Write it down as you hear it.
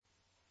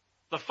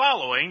The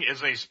following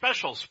is a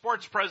special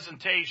sports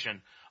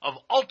presentation of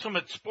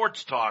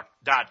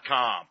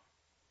UltimateSportsTalk.com.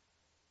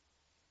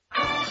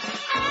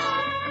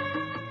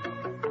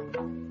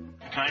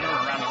 Kiner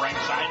around the right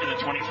side to the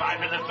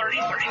 25, to the 30,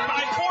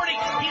 35, 40.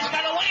 He's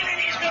got a lane and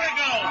he's going to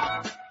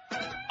go.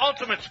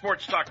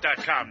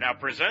 UltimateSportsTalk.com now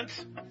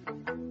presents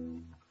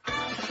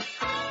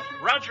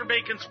Roger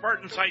Bacon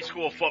Spartans High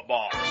School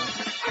Football.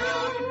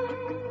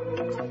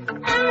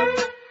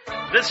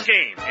 This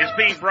game is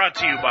being brought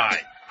to you by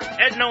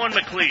Ed Nolan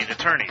McLeod,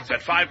 attorneys at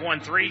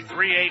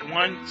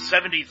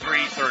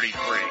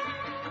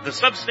 513-381-7333. The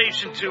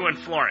Substation 2 in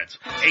Florence,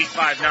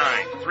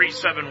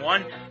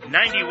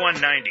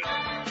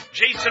 859-371-9190.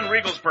 Jason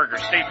Riegelsberger,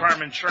 State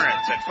Farm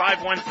Insurance at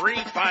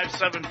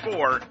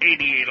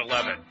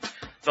 513-574-8811.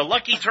 The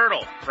Lucky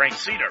Turtle, Frank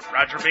Cedar,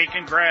 Roger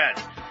Bacon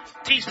grad.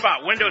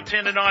 T-Spot Window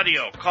Tint and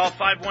Audio, call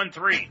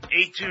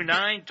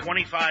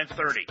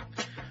 513-829-2530.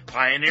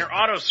 Pioneer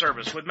Auto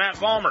Service with Matt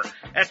Vollmer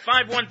at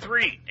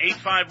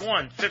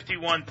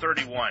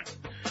 513-851-5131.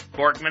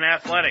 Borgman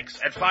Athletics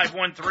at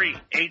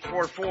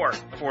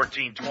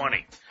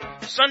 513-844-1420.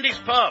 Sunday's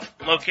Pub,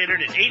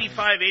 located at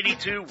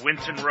 8582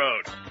 Winton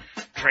Road.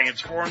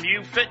 Transform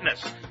You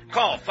Fitness.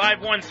 Call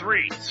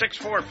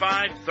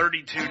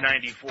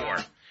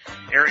 513-645-3294.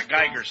 Eric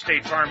Geiger,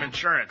 State Farm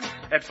Insurance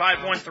at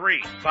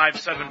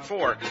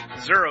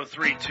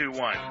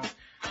 513-574-0321.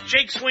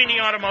 Jake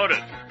Sweeney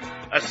Automotive.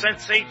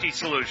 Ascent Safety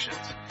Solutions.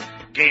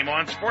 Game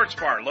On Sports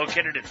Bar,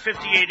 located at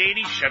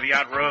 5880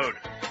 Cheviot Road.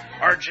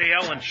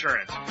 RJL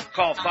Insurance.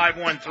 Call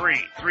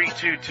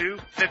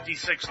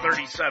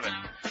 513-322-5637.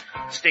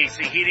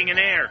 Stacy Heating and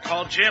Air.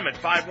 Call Jim at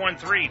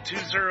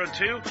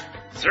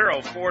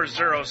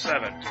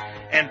 513-202-0407.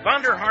 And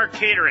Vonderhaar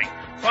Catering.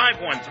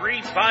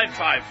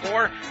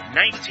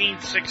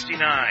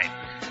 513-554-1969.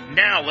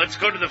 Now let's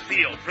go to the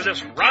field for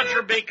this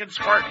Roger Bacon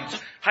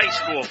Spartans high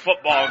school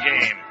football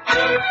game.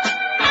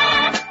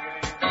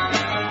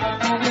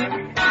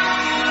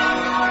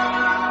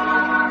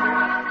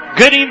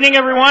 Good evening,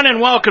 everyone, and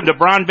welcome to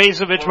Bron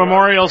Bazovich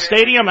Memorial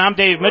Stadium. I'm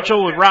Dave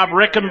Mitchell with Rob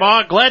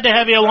Rickenbaugh. Glad to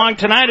have you along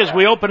tonight as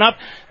we open up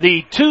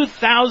the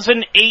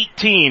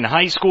 2018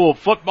 high school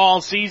football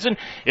season.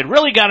 It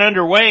really got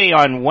underway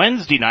on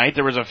Wednesday night.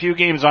 There was a few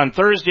games on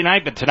Thursday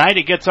night, but tonight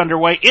it gets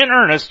underway in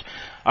earnest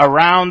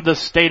around the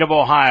state of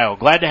Ohio.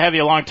 Glad to have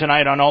you along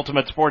tonight on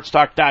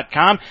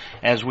UltimateSportsTalk.com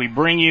as we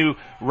bring you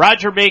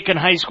Roger Bacon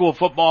High School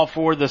football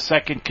for the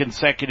second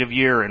consecutive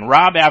year. And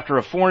Rob, after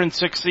a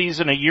 4-6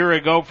 season a year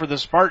ago for the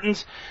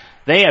Spartans,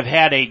 they have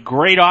had a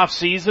great off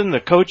season. The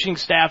coaching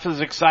staff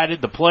is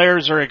excited, the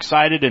players are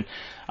excited, and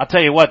I'll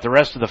tell you what, the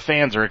rest of the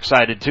fans are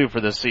excited too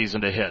for this season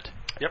to hit.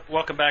 Yep,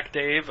 welcome back,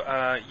 Dave.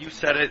 You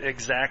said it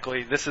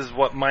exactly. This is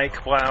what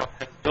Mike Blau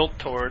has built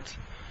towards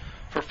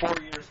for 4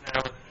 years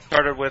now.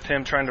 Started with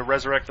him trying to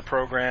resurrect the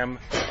program,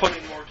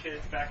 putting more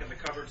kids back in the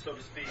cupboard, so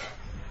to speak.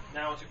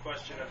 Now it's a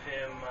question of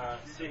him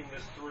seeing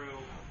this through.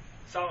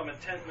 Solomon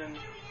Tentman,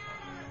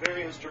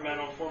 very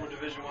instrumental, former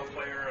Division I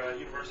player,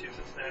 University of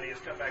Cincinnati,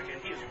 has come back in.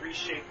 He has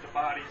reshaped the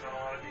bodies on a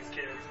lot of these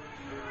kids.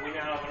 We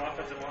now have an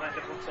offensive line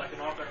that looks like an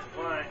offensive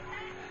line.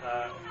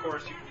 Of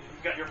course,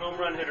 you've got your home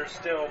run hitter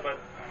still, but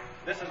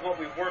this is what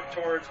we've worked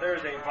towards.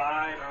 There's a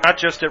vibe, not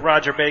just at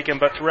Roger Bacon,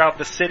 but throughout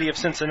the city of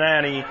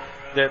Cincinnati,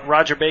 that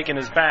Roger Bacon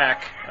is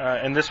back,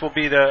 and this will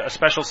be a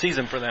special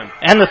season for them.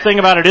 And the thing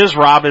about it is,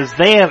 Rob, is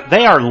they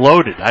are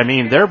loaded. I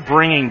mean, they're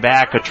bringing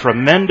back a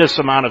tremendous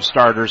amount of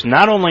starters,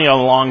 not only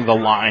along the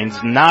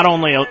lines, not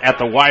only at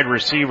the wide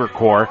receiver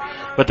core,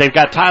 but they've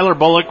got Tyler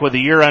Bullock with a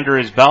year under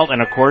his belt,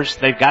 and of course,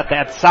 they've got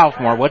that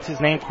sophomore. What's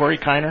his name, Corey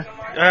Kiner?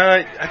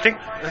 I think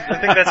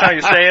that's how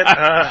you say it.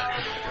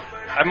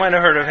 I might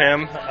have heard of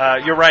him.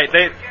 You're right.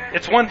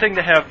 It's one thing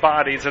to have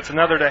bodies. It's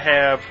another to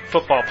have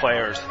football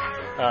players.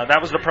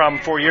 That was the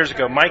problem 4 years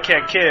ago. Mike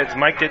had kids.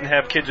 Mike didn't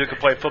have kids who could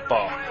play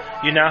football.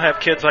 You now have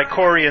kids like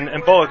Corey and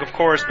Bullock, of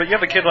course, but you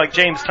have a kid like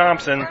James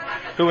Thompson,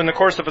 who in the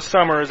course of a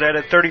summer has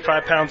added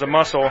 35 pounds of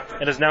muscle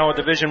and is now a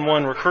Division I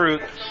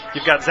recruit.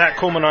 You've got Zach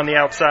Kuhlman on the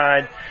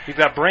outside. You've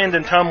got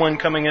Brandon Tumlin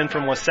coming in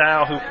from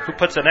LaSalle, who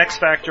puts an X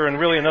factor and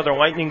really another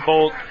lightning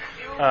bolt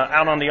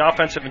out on the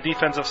offensive and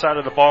defensive side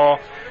of the ball.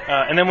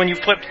 And then when you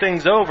flip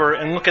things over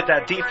and look at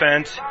that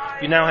defense,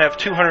 you now have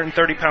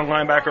 230-pound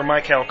linebacker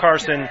Michael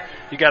Carson.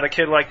 You got a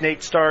kid like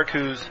Nate Stark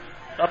who's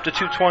up to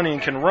 220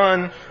 and can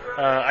run.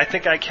 I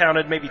think I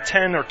counted maybe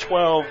 10 or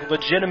 12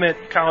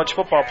 legitimate college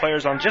football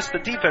players on just the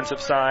defensive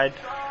side.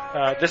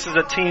 This is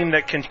a team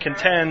that can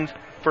contend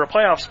for a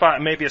playoff spot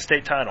and maybe a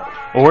state title.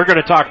 Well, we're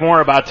going to talk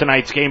more about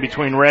tonight's game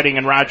between Reading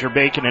and Roger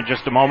Bacon in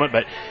just a moment,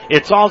 but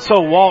it's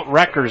also Walt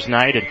Recker's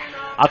night, and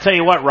I'll tell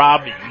you what,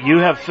 Rob, you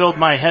have filled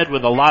my head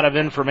with a lot of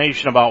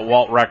information about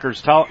Walt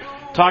Reckers.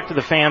 Talk to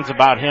the fans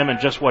about him and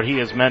just what he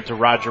has meant to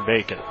Roger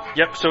Bacon.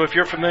 Yep, so if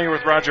you're familiar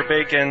with Roger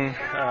Bacon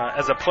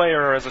as a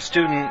player, as a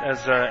student, as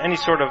any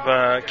sort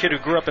of kid who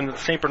grew up in the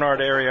St. Bernard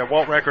area,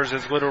 Walt Reckers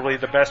is literally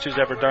the best who's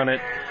ever done it.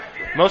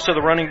 Most of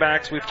the running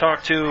backs we've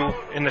talked to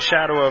in the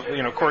shadow of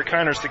Corey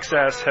Kiner's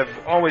success have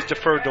always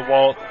deferred to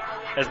Walt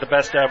as the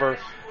best ever.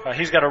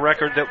 He's got a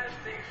record that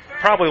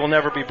probably will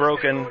never be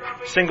broken.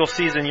 Single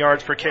season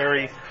yards per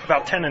carry,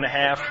 about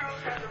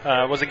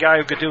 10.5. Was a guy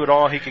who could do it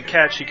all. He could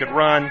catch, he could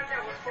run.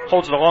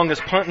 Holds the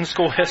longest punt in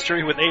school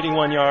history with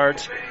 81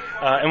 yards.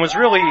 And was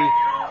really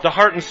the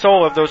heart and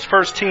soul of those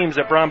first teams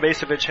that Bron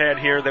Basevich had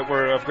here that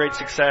were of great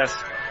success.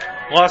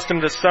 Lost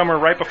him this summer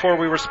right before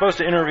we were supposed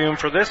to interview him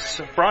for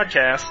this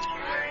broadcast.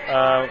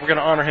 We're going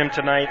to honor him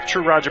tonight.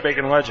 True Roger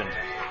Bacon legend.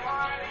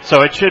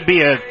 So it should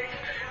be a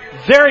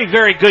very,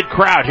 very good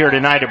crowd here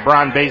tonight at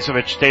Bron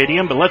Basevich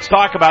Stadium. But let's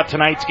talk about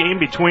tonight's game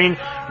between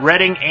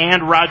Reading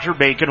and Roger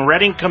Bacon.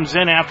 Reading comes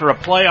in after a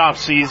playoff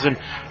season.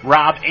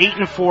 Rob,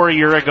 8-4 a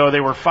year ago.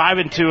 They were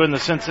 5-2 in the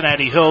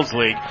Cincinnati Hills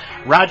League.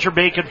 Roger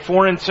Bacon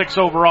 4-6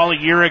 overall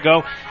a year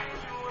ago.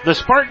 The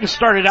Spartans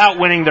started out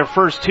winning their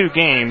first 2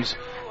 games.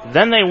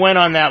 Then they went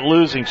on that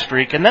losing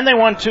streak, and then they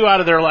won 2 out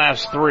of their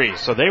last 3.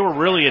 So they were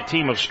really a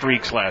team of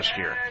streaks last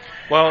year.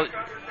 Well,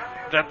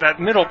 that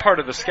middle part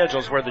of the schedule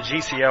is where the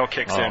GCL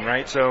kicks in,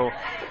 right? So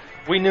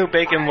we knew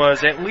Bacon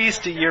was at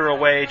least a year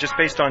away just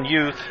based on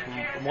youth.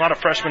 A lot of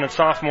freshmen and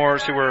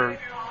sophomores who were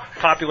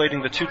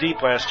populating the 2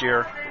 deep last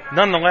year.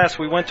 Nonetheless,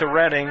 we went to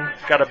Reading,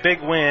 got a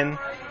big win.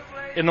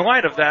 In the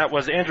light of that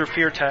was Andrew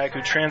Feartag,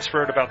 who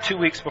transferred about 2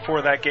 weeks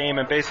before that game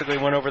and basically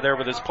went over there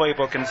with his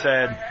playbook and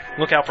said,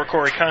 look out for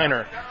Corey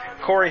Kiner.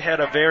 Corey had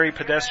a very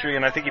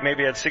pedestrian, I think he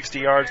maybe had 60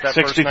 yards that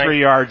first night. 63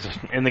 yards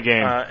in the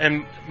game.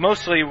 And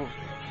mostly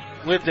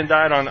lived and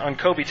died on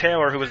Kobe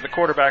Taylor, who was the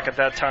quarterback at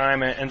that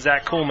time, and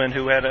Zach Kuhlman,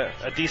 who had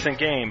a decent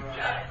game.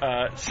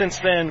 Since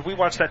then, we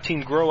watched that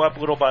team grow up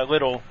little by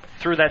little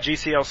through that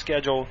GCL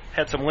schedule,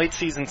 had some late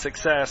season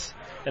success,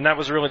 and that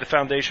was really the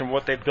foundation of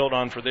what they've built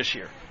on for this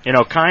year. You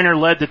know, Kiner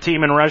led the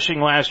team in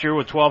rushing last year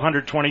with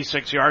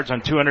 1,226 yards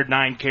on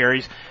 209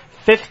 carries.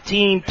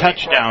 15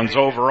 touchdowns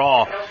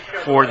overall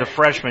for the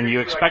freshman.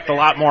 You expect a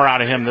lot more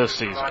out of him this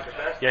season.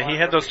 Yeah, he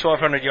had those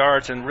 1,200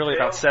 yards in really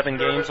about 7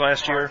 games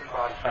last year.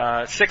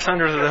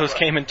 600 of those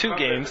came in 2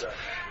 games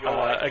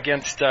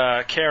against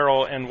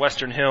Carroll and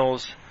Western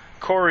Hills.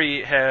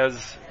 Corey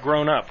has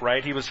grown up,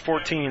 right? He was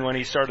 14 when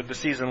he started the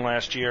season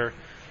last year.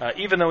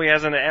 Even though he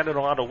hasn't added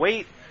a lot of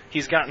weight,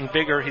 he's gotten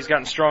bigger, he's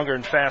gotten stronger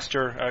and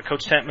faster.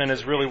 Coach Tentman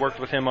has really worked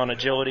with him on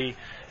agility.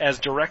 As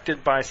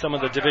directed by some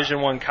of the Division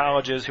I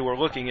colleges who are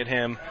looking at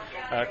him,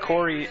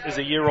 Corey is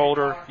a year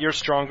older, year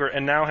stronger,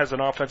 and now has an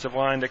offensive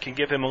line that can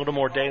give him a little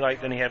more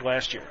daylight than he had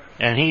last year.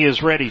 And he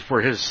is ready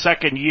for his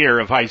second year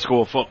of high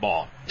school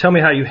football. Tell me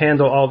how you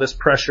handle all this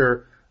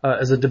pressure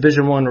as a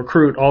Division I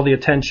recruit, all the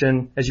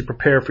attention as you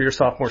prepare for your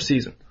sophomore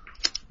season.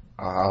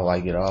 I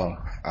like it all.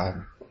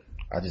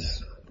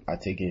 I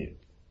take it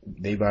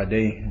day by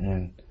day,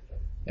 and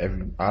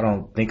I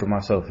don't think of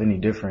myself any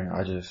different.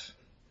 I just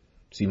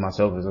see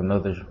myself as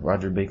another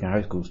Roger Bacon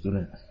High School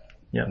student.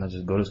 Yeah. And I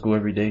just go to school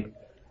every day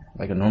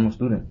like a normal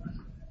student.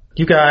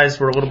 You guys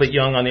were a little bit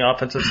young on the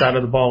offensive side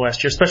of the ball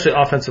last year, especially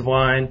offensive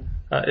line.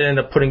 It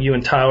ended up putting you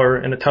and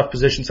Tyler in a tough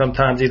position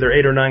sometimes, either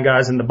 8 or 9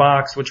 guys in the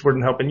box, which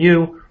weren't helping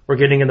you, or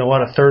getting into a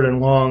lot of 3rd and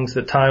longs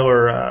that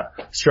Tyler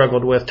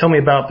struggled with. Tell me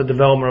about the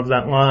development of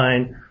that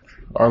line.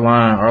 Our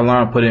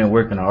line put in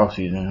work in the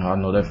offseason. I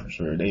know that for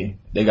sure.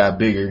 They got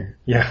bigger.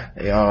 Yeah.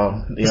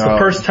 It's the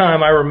first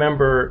time I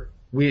remember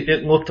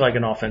it looked like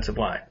an offensive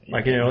line.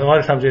 Like, you know, a lot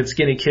of times we had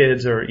skinny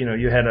kids, or, you know,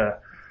 you had a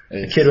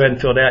kid who hadn't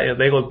filled out yet.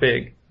 They look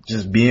big.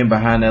 Just being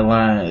behind that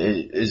line,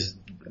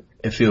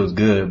 it feels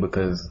good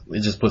because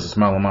it just puts a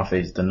smile on my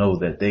face to know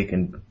that they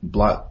can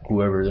block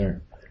whoever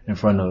they're in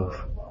front of.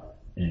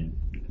 And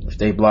if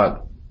they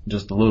block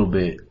just a little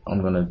bit,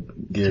 I'm gonna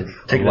take it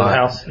to the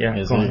house. Yeah,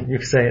 you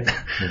can say it.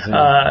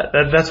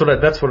 That's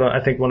what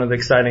I think one of the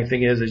exciting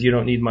thing is you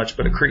don't need much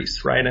but a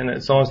crease, right? And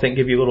as long as they can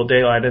give you a little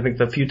daylight, I think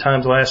the few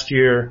times last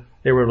year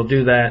they were able to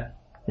do that,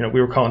 you know,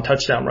 we were calling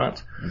touchdown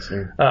runs. Yes,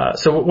 sir.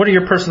 So what are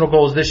your personal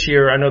goals this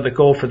year? I know the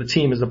goal for the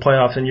team is the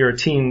playoffs, and you're a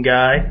team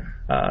guy.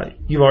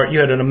 You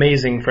had an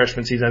amazing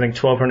freshman season, I think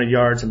 1,200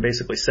 yards in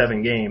basically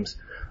 7 games.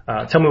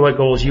 Tell me what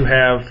goals you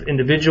have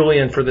individually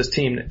and for this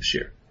team this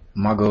year.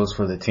 My goals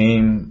for the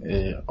team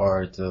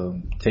are to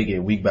take it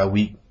week by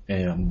week,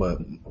 but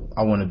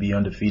I want to be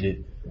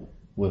undefeated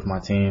with my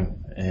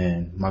team.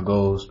 And my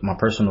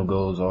personal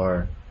goals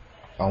are,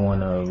 I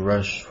want to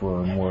rush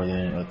for more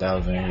than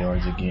 1,000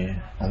 yards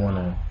again. I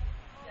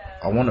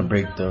want to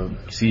break the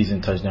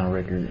season touchdown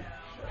record.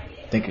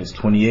 I think it's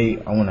 28.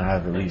 I want to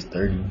have at least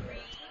 30.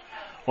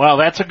 Well,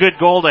 that's a good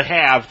goal to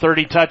have,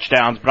 30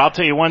 touchdowns. But I'll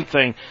tell you one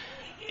thing: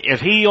 if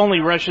he only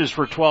rushes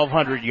for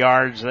 1,200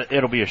 yards,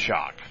 it'll be a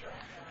shock.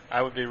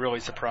 I would be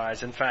really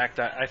surprised. In fact,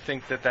 I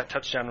think that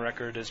touchdown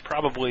record is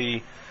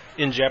probably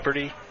in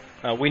jeopardy.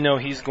 We know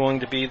he's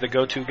going to be the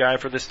go-to guy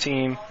for this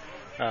team.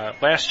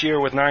 Last year,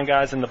 with 9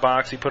 guys in the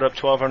box, he put up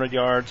 1,200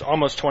 yards,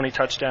 almost 20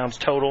 touchdowns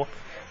total.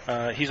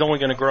 He's only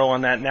going to grow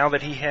on that now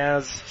that he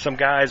has some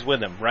guys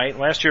with him, right?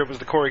 Last year it was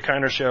the Corey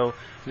Kiner show.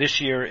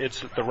 This year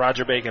it's the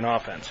Roger Bacon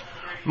offense.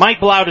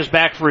 Mike Blount is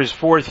back for his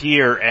 4th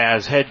year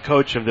as head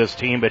coach of this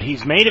team, but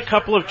he's made a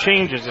couple of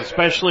changes,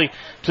 especially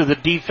to the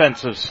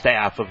defensive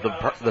staff of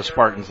the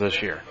Spartans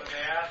this year.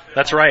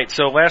 That's right.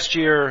 So last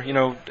year,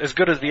 as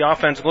good as the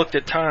offense looked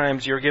at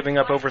times, you're giving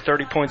up over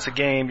 30 points a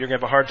game. You're going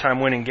to have a hard time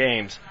winning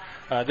games.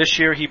 This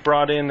year he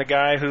brought in the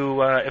guy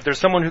who, if there's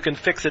someone who can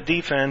fix a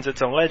defense,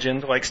 it's a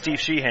legend like Steve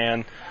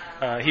Sheehan.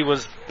 He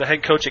was the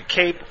head coach at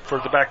Cape for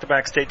the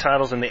back-to-back state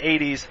titles in the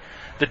 80s.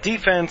 The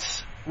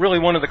defense, really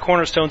one of the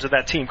cornerstones of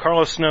that team.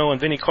 Carlos Snow and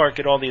Vinnie Clark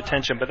get all the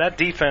attention, but that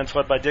defense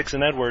led by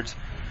Dixon Edwards,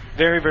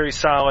 very, very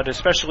solid,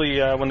 especially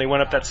when they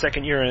went up that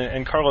second year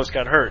and Carlos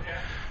got hurt.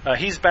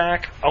 He's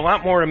back, a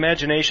lot more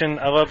imagination.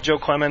 I love Joe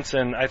Clements,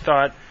 and I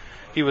thought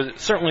he was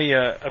certainly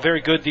a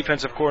very good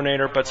defensive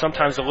coordinator, but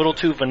sometimes a little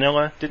too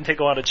vanilla. Didn't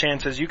take a lot of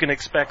chances. You can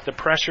expect the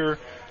pressure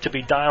to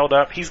be dialed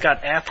up. He's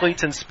got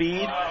athletes and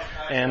speed,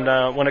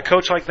 and when a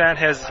coach like that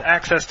has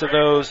access to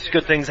those,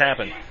 good things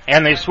happen.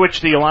 And they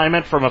switched the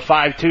alignment from a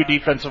 5-2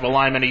 defensive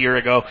alignment a year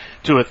ago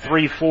to a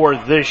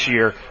 3-4 this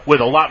year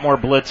with a lot more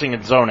blitzing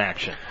and zone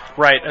action.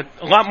 Right,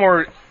 a lot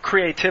more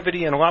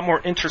creativity and a lot more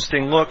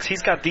interesting looks.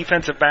 He's got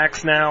defensive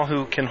backs now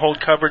who can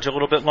hold coverage a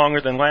little bit longer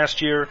than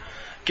last year.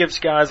 Gives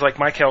guys like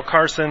Michael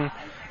Carson,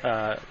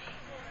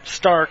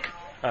 Stark,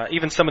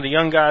 even some of the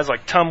young guys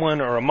like Tumlin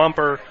or a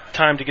Mumper,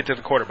 time to get to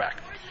the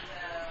quarterback.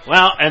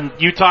 Well, and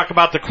you talk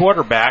about the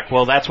quarterback.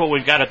 Well, that's what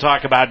we've got to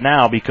talk about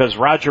now, because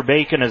Roger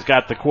Bacon has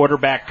got the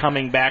quarterback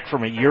coming back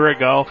from a year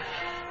ago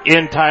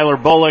in Tyler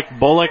Bullock.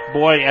 Bullock,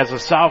 boy, as a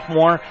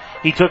sophomore,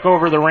 he took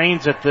over the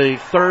reins at the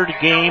third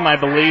game, I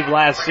believe,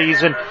 last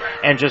season,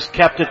 and just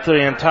kept it the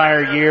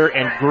entire year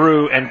and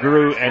grew and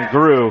grew and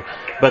grew.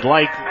 But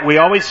like we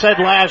always said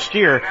last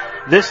year,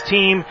 this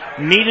team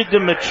needed to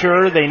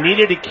mature. They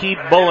needed to keep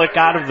Bullock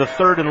out of the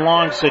third and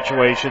long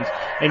situations,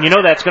 and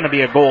that's going to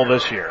be a goal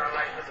this year.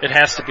 It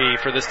has to be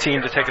for this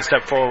team to take a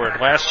step forward.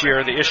 Last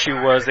year, the issue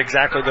was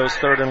exactly those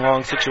third and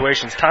long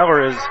situations.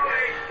 Tyler is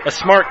a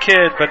smart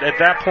kid, but at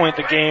that point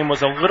the game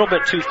was a little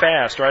bit too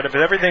fast, right? If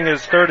everything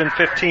is 3rd and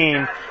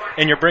 15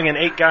 and you're bringing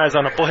 8 guys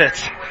on a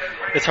blitz,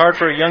 it's hard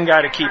for a young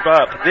guy to keep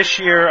up. This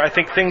year, I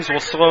think things will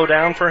slow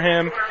down for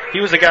him.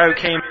 He was a guy who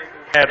came in,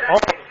 had all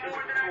the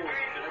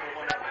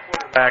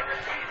back.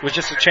 It was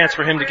just a chance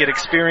for him to get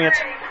experience.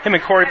 Him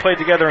and Corey played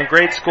together in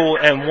grade school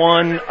and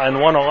won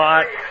a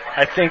lot.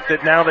 I think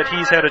that now that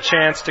he's had a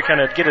chance to kind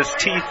of get his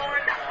teeth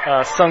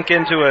sunk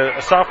into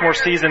a sophomore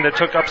season that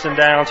took ups and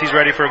downs, he's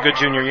ready for a good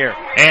junior year.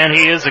 And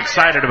he is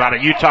excited about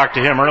it. You talked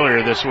to him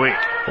earlier this week.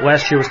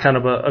 Last year was kind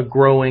of a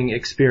growing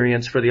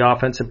experience for the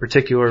offense in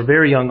particular.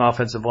 Very young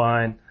offensive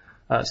line,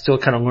 still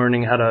kind of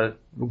learning how to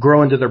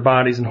grow into their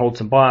bodies and hold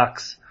some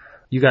blocks.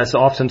 You guys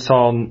often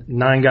saw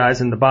 9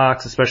 guys in the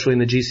box, especially in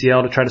the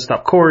GCL, to try to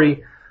stop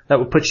Corey. That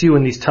would put you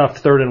in these tough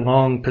third and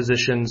long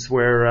positions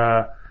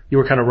where you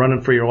were kind of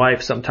running for your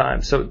life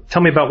sometimes. So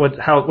tell me about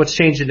what's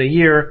changed in a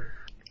year.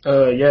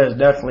 Yes,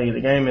 definitely.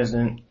 The game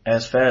isn't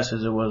as fast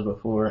as it was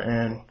before.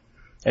 And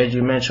as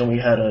you mentioned, we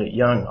had a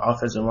young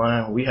offensive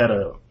line. We had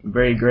a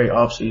very great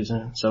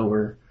offseason, so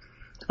we're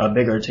a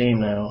bigger team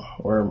now.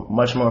 We're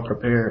much more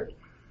prepared,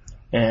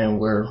 and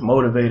we're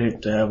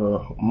motivated to have a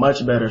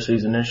much better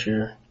season this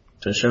year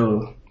to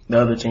show the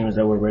other teams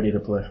that we're ready to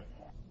play.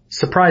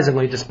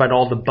 Surprisingly, despite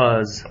all the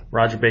buzz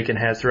Roger Bacon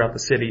has throughout the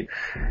city,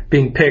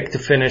 being picked to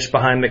finish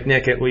behind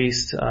McNick at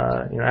least,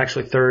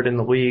 actually 3rd in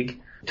the league.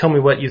 Tell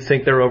me what you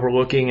think they're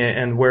overlooking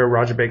and where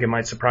Roger Bacon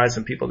might surprise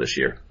some people this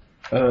year.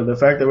 The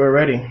fact that we're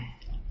ready.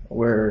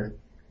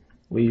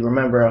 We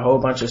remember a whole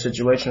bunch of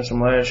situations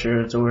from last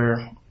year to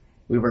where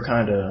we were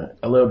kind of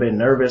a little bit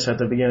nervous at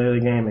the beginning of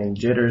the game and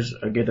jitters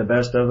would get the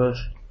best of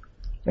us.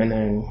 And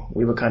then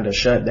we were kind of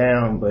shut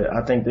down. But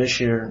I think this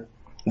year,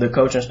 the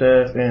coaching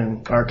staff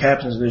and our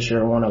captains this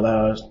year won't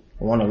allow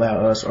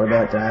us or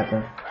that to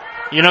happen.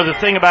 The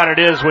thing about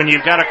it is when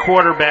you've got a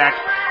quarterback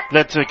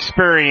that's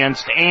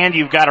experienced and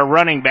you've got a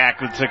running back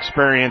that's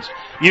experienced,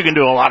 you can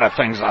do a lot of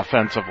things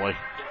offensively.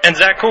 And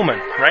Zach Kuhlman,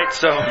 right?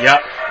 So,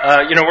 yep.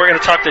 We're going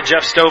to talk to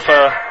Jeff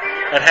Stofa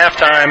at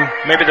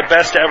halftime, maybe the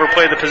best to ever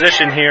play the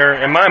position here,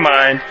 in my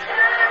mind.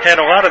 Had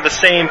a lot of the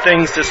same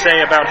things to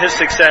say about his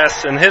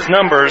success, and his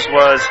numbers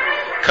was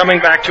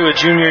coming back to a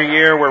junior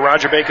year where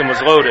Roger Bacon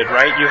was loaded,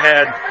 right? You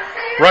had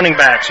running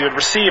backs, you had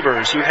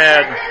receivers, you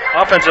had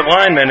offensive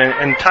linemen,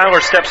 and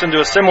Tyler steps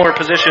into a similar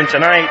position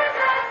tonight.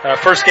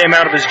 First game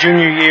out of his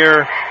junior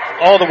year,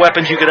 all the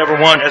weapons you could ever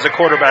want as a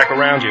quarterback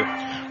around you.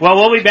 Well,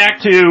 we'll be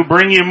back to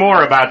bring you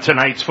more about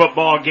tonight's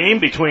football game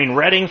between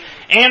Reading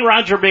and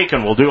Roger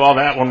Bacon. We'll do all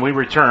that when we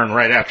return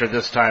right after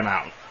this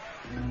timeout.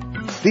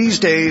 These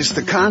days,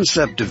 the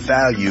concept of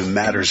value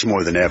matters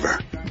more than ever.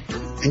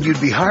 And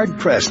you'd be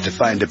hard-pressed to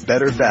find a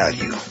better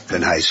value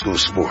than high school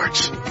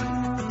sports.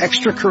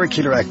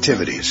 Extracurricular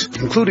activities,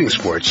 including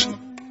sports,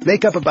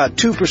 make up about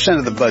 2%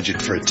 of the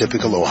budget for a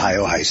typical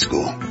Ohio high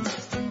school.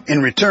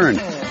 In return,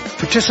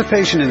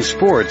 participation in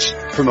sports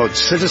promotes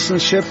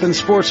citizenship and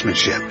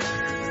sportsmanship.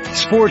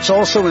 Sports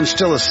also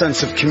instill a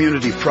sense of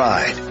community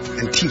pride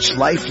and teach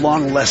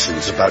lifelong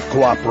lessons about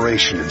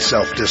cooperation and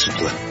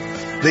self-discipline.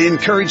 They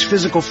encourage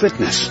physical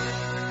fitness.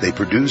 They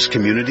produce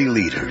community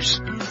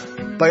leaders.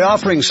 By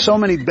offering so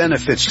many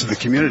benefits to the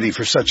community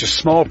for such a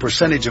small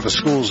percentage of a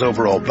school's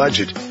overall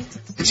budget,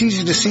 It's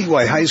easy to see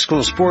why high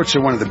school sports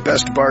are one of the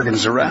best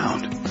bargains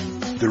around.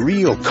 The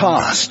real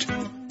cost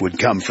would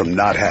come from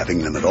not having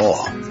them at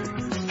all.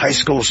 High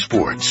school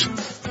sports,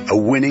 a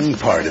winning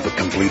part of a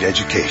complete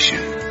education.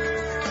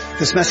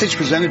 This message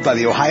presented by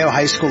the Ohio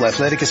High School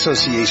Athletic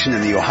Association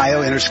and the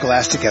Ohio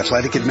Interscholastic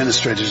Athletic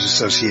Administrators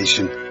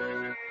Association.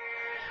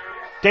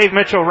 Dave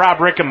Mitchell, Rob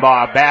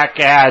Rickenbaugh back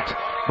at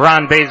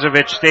Bron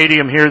Bazovich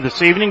Stadium here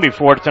this evening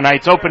before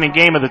tonight's opening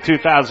game of the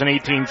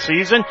 2018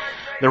 season.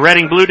 The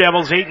Reading Blue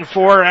Devils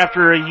 8-4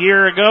 after a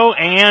year ago,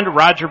 and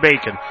Roger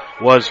Bacon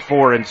was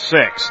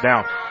 4-6.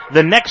 Now,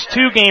 the next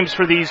two games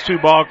for these two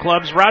ball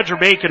clubs, Roger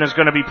Bacon is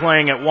going to be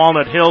playing at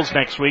Walnut Hills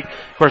next week.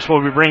 Of course,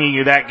 we'll be bringing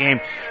you that game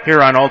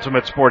here on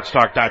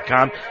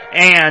UltimateSportsTalk.com.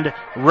 And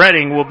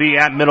Reading will be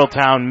at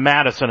Middletown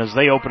Madison as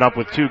they open up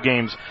with two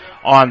games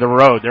on the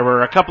road. There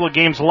were a couple of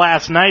games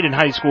last night in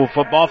high school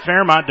football.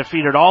 Fairmont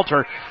defeated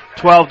Alter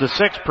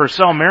 12-6.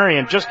 Purcell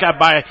Marion just got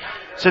by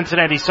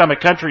Cincinnati Summit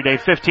Country Day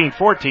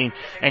 15-14,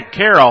 and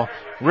Carroll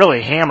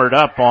really hammered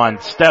up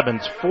on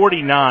Stebbins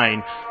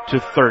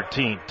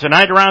 49-13.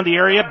 Tonight around the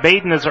area,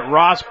 Baden is at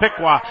Ross,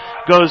 Piqua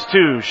goes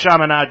to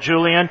Chaminade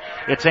Julian,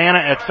 it's Anna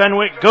at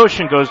Fenwick,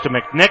 Goshen goes to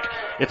McNick,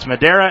 it's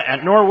Madera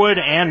at Norwood,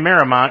 and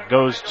Marymount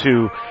goes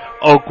to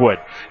Oakwood.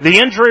 The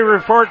injury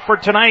report for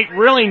tonight,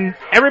 really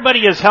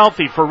everybody is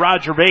healthy for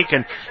Roger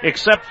Bacon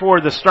except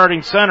for the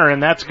starting center,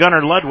 and that's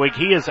Gunnar Ludwig.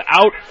 He is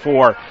out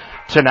for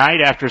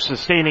tonight after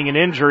sustaining an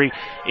injury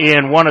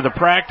in one of the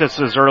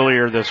practices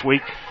earlier this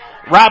week.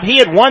 Rob, he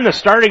had won the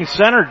starting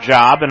center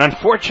job, and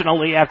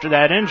unfortunately after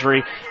that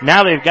injury,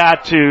 now they've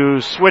got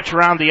to switch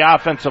around the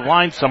offensive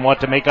line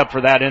somewhat to make up for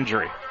that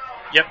injury.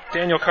 Yep,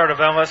 Daniel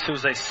Cardavelis,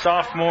 who's a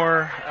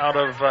sophomore out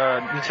of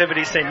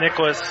Nativity St.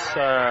 Nicholas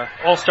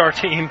all-star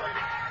team,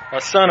 a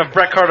son of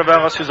Brett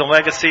Cardavelis, who's a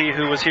legacy,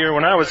 who was here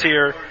when I was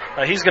here.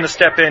 He's going to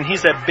step in.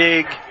 He's that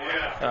big,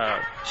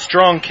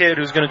 strong kid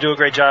who's going to do a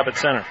great job at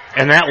center.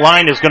 And that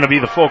line is going to be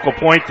the focal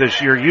point this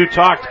year. You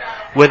talked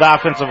with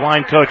offensive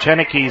line coach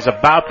Hennickes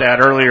about that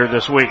earlier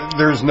this week.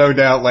 There's no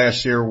doubt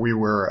last year we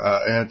were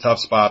in a tough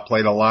spot,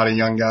 played a lot of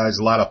young guys,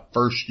 a lot of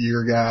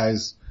first-year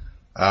guys.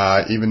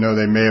 Even though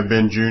they may have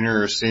been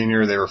junior or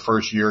senior, they were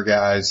first-year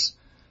guys.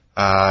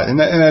 And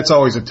that's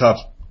always a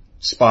tough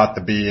spot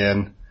to be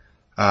in.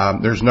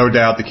 There's no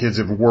doubt the kids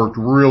have worked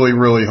really,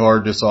 really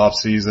hard this off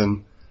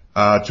season,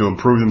 to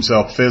improve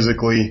themselves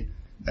physically,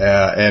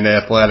 and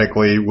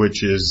athletically,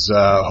 which is,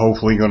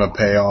 hopefully going to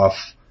pay off.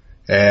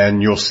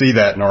 And you'll see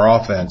that in our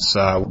offense.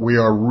 We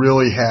are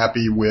really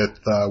happy with,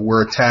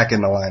 we're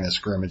attacking the line of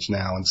scrimmage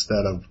now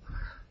instead of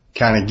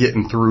kind of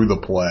getting through the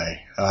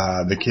play.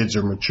 The kids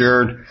are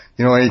matured.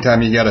 You know,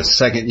 anytime you got a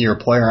second year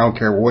player, I don't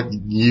care what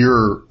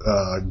year,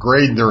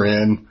 grade they're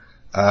in,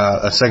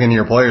 a second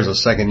year player is a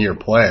second year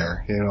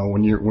player. You know,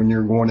 when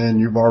you're going in,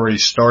 you've already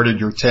started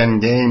your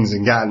 10 games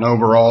and gotten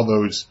over all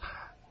those,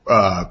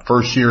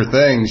 first year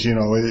things. You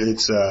know,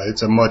 it's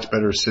a much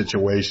better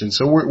situation.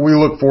 So we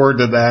look forward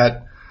to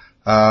that.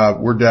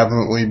 We're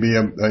definitely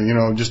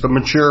just a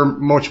mature,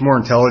 much more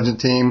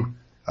intelligent team.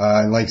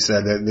 And like I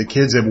said, the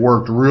kids have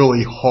worked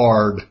really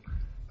hard,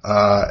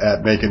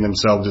 at making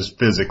themselves just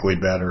physically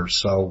better.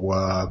 So,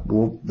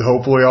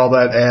 hopefully all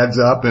that adds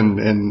up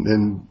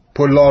and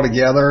put it all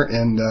together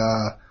and,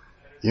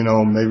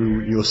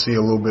 maybe you'll see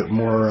a little bit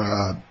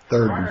more,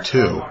 3rd and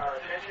 2.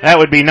 That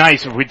would be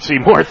nice if we'd see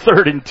more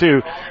 3rd and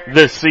 2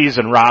 this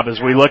season, Rob, as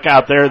we look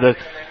out there.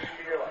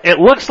 It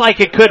looks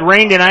like it could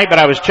rain tonight, but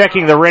I was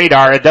checking the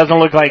radar. It doesn't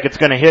look like it's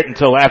going to hit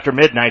until after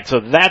midnight, so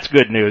that's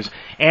good news.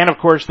 And, of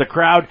course, the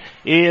crowd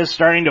is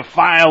starting to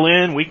file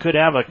in. We could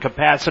have a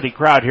capacity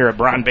crowd here at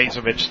Bron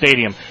Bazovich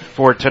Stadium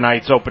for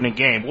tonight's opening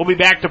game. We'll be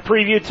back to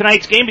preview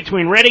tonight's game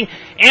between Reading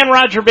and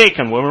Roger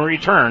Bacon when we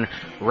return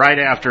right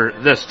after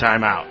this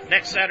timeout.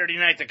 Next Saturday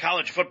night, the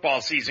college football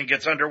season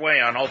gets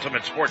underway on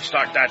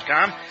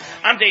UltimateSportsTalk.com.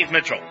 I'm Dave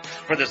Mitchell.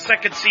 For the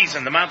second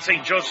season, the Mount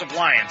St. Joseph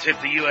Lions hit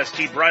the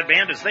UST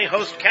broadband as they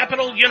host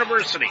Capital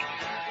University.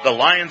 The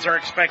Lions are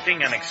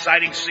expecting an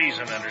exciting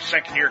season under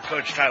second-year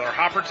coach Tyler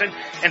Hopperton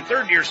and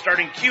third-year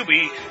starting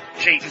QB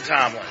Chayton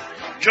Tomlin.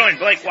 Join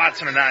Blake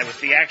Watson and I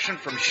with the action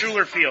from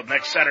Schuler Field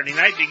next Saturday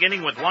night,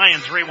 beginning with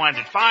Lions Rewind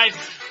at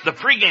 5, the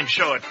pregame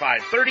show at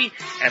 5:30,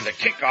 and the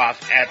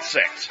kickoff at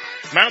 6.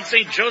 Mount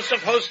St.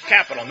 Joseph hosts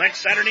Capital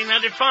next Saturday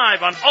night at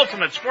 5 on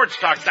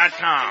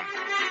UltimateSportsTalk.com.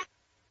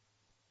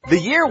 The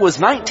year was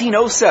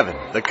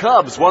 1907. The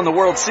Cubs won the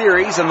World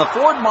Series and the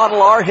Ford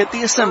Model R hit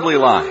the assembly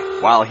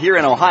line. While here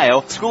in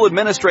Ohio, school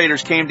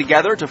administrators came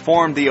together to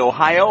form the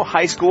Ohio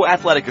High School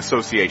Athletic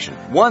Association.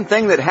 One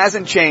thing that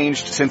hasn't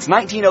changed since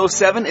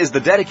 1907 is the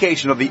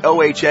dedication of the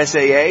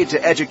OHSAA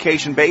to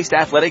education-based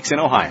athletics in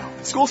Ohio.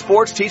 School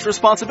sports teach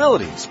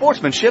responsibility,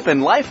 sportsmanship,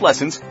 and life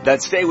lessons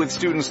that stay with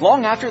students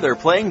long after their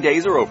playing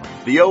days are over.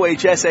 The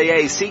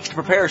OHSAA seeks to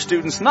prepare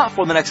students not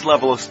for the next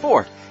level of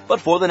sport, but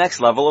for the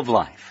next level of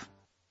life.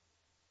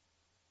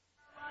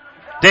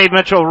 Dave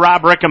Mitchell,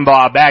 Rob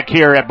Rickenbaugh back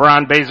here at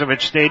Bron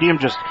Bazovich Stadium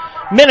just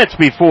minutes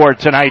before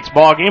tonight's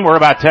ball game. We're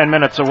about 10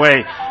 minutes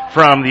away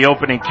from the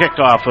opening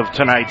kickoff of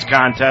tonight's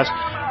contest.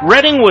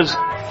 Reading was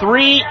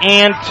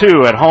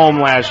 3-2 at home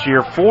last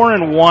year,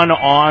 4-1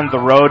 on the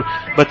road,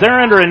 but they're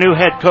under a new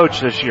head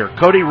coach this year.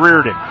 Cody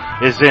Reardon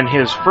is in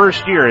his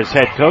first year as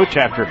head coach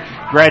after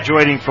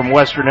graduating from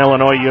Western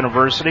Illinois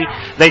University.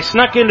 They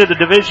snuck into the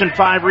Division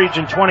 5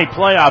 Region 20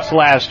 playoffs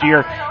last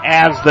year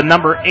as the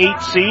number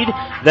 8 seed.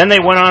 Then they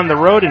went on the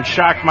road and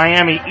shocked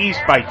Miami East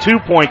by 2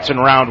 points in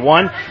round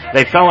 1.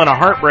 They fell in a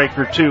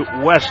heartbreaker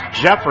to West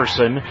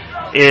Jefferson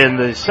in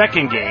the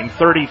second game,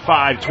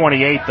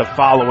 35-28 the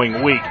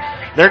following week.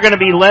 They're going to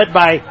be led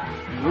by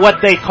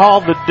what they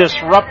call the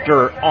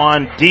disruptor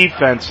on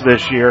defense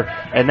this year,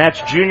 and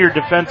that's junior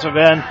defensive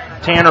end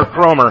Tanner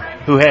Cromer,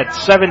 who had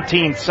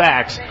 17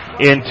 sacks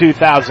in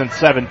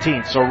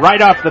 2017. So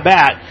right off the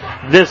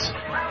bat, this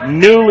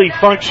newly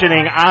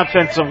functioning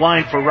offensive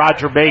line for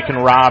Roger Bacon,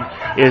 Rob,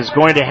 is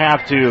going to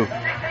have to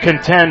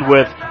contend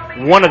with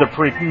one of the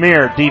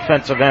premier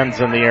defensive ends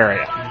in the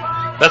area.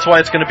 That's why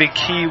it's going to be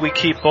key we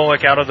keep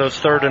Bullock out of those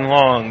 3rd and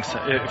longs.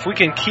 If we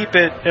can keep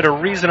it at a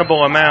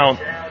reasonable amount,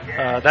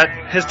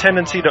 that his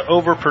tendency to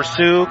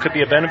over-pursue could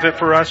be a benefit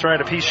for us, right?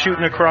 If he's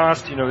shooting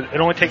across, it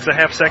only takes a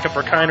half second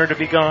for Kiner to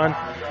be gone.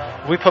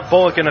 If we put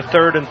Bullock in a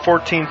 3rd and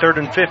 14, 3rd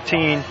and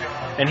 15,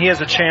 and he has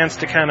a chance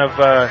to kind of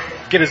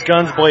get his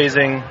guns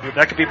blazing,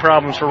 that could be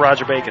problems for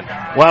Roger Bacon.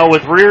 Well,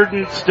 with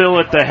Reardon still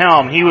at the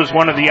helm, he was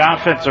one of the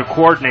offensive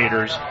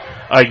coordinators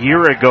a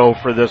year ago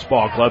for this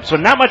ball club. So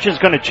not much is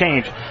going to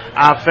change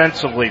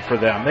offensively for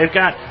them. They've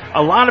got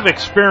a lot of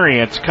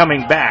experience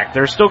coming back.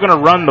 They're still going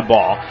to run the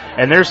ball,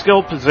 and their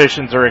skill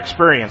positions are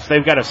experienced.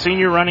 They've got a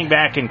senior running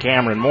back in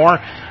Cameron Moore,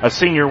 a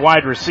senior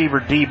wide receiver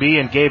DB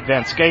in Gabe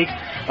Van Skake,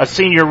 a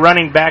senior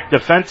running back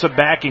defensive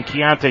back in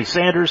Keontae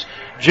Sanders,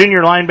 junior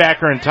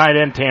linebacker and tight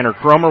end Tanner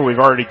Cromer, we've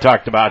already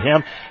talked about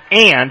him,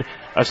 and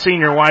a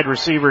senior wide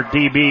receiver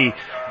DB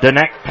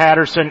Danek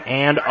Patterson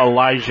and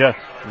Elijah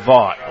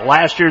Vaught.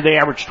 Last year they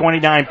averaged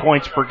 29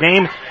 points per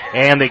game,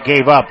 and they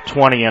gave up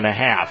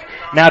 20.5.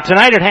 Now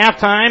tonight at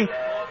halftime,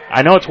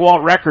 I know it's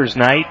Walt Recker's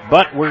night,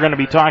 but we're going to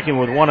be talking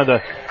with one of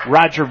the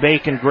Roger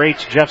Bacon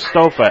greats, Jeff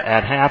Stofa,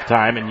 at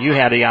halftime, and you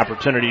had the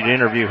opportunity to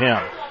interview him.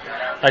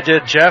 I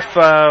did. Jeff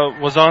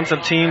was on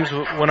some teams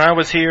when I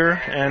was here,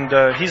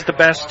 and he's the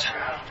best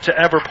to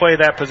ever play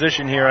that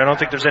position here. I don't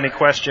think there's any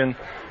question.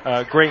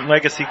 Great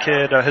legacy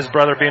kid, his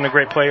brother being a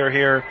great player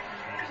here.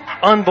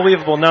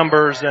 Unbelievable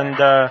numbers, and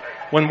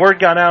when word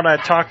got out, I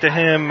talked to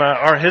him.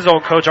 Our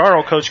old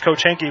coach,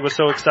 Coach Henke, was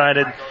so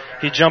excited.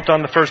 He jumped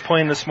on the first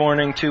plane this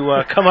morning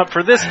to come up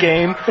for this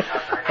game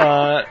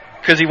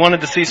because he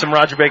wanted to see some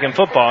Roger Bacon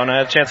football, and I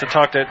had a chance to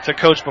talk to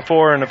Coach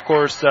before, and of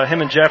course,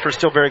 him and Jeff are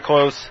still very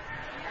close,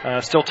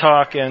 still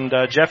talk, and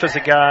Jeff is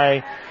a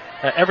guy,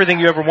 everything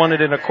you ever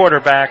wanted in a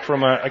quarterback,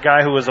 from a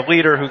guy who was a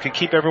leader who could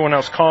keep everyone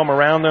else calm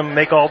around them,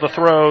 make all the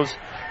throws,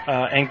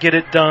 and get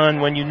it done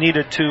when you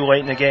needed to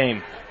late in the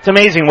game. It's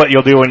amazing what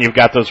you'll do when you've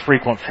got those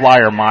frequent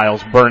flyer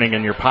miles burning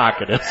in your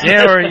pocket.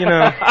 Yeah, or,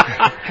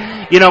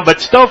 but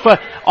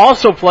Stofa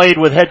also played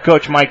with head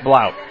coach Mike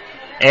Blount.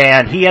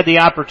 And he had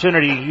the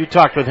opportunity, you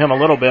talked with him a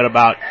little bit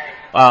about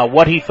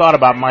what he thought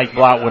about Mike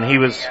Blount when he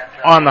was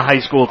on the high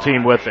school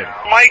team with him.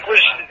 Mike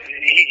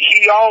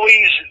he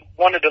always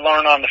wanted to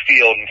learn on the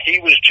field, and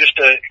he was just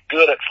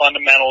good at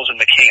fundamentals and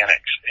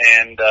mechanics.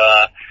 And,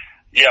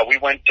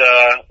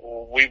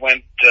 we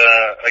went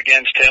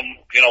against him,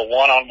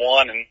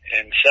 1-on-1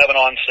 and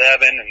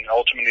 7-on-7 and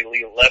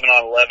ultimately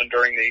 11-on-11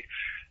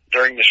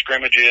 during the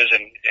scrimmages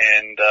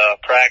and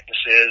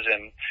practices.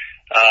 And,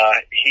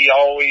 he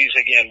always,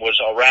 again, was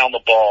around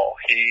the ball.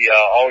 He,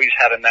 always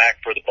had a knack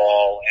for the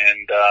ball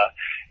and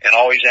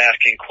always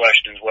asking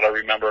questions, what I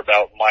remember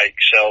about Mike.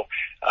 So,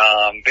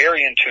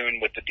 very in tune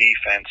with the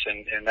defense,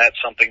 and that's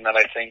something that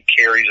I think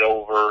carries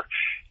over,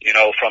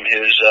 from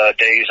his,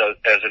 days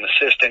as an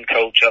assistant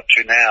coach up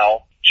to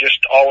now. Just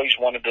always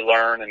wanted to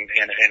learn and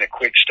a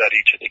quick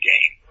study to the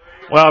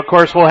game. Well, of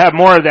course, we'll have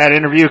more of that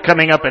interview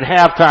coming up at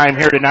halftime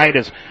here tonight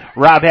as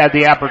Rob had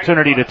the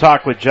opportunity to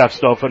talk with Jeff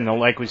Stofa, and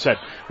like we said,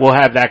 we'll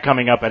have that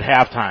coming up at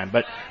halftime.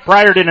 But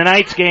prior to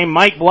tonight's game,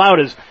 Mike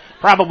Blount is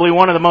probably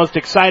one of the most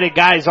excited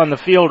guys on the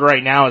field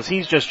right now as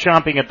he's just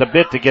chomping at the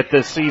bit to get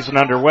this season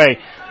underway.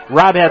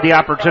 Rob had the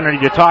opportunity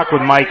to talk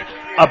with Mike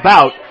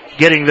about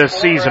getting this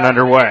season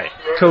underway.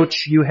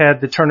 Coach, you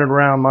had the turn it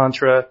around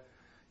mantra.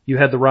 You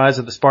had the rise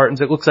of the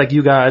Spartans. It looks like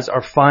you guys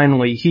are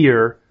finally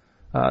here.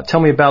 Tell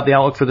me about the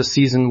outlook for the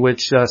season,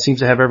 which seems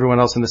to have everyone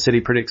else in the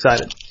city pretty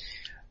excited.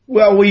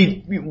 Well,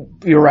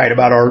 you're right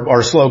about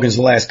our slogans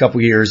the last couple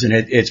of years, and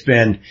it's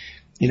been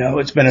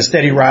a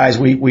steady rise.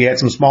 We had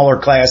some smaller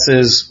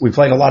classes. We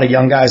played a lot of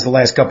young guys the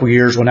last couple of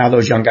years. Well, now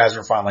those young guys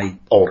are finally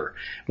older.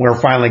 We're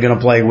finally going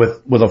to play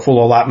with a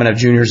full allotment of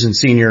juniors and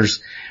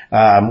seniors,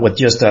 with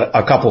just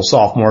a couple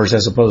sophomores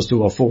as opposed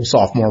to a full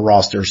sophomore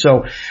roster.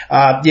 So,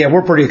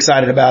 we're pretty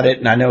excited about it.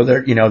 And I know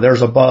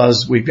there's a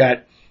buzz. We've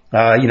got,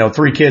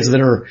 3 kids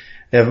that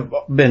have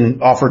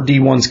been offered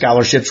D1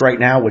 scholarships right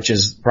now, which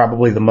is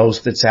probably the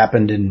most that's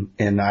happened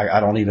in I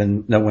don't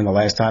even know when the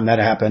last time that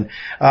happened.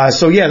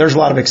 There's a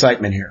lot of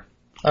excitement here.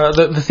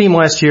 The theme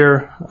last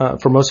year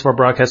for most of our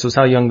broadcasts was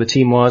how young the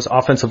team was,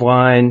 offensive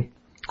line,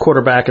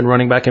 quarterback, and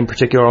running back in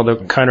particular, although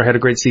Kiner had a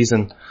great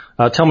season.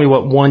 Tell me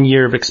what 1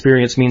 year of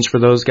experience means for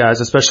those guys,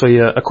 especially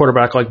a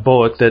quarterback like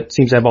Bullock that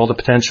seems to have all the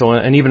potential,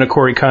 and even a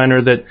Corey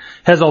Kiner that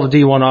has all the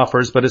D1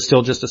 offers but is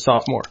still just a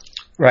sophomore.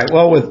 Right.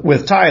 Well,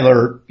 with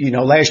Tyler,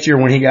 last year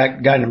when he got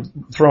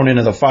thrown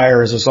into the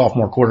fire as a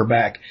sophomore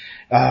quarterback,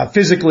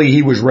 physically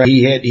he was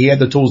ready. He had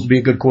the tools to be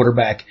a good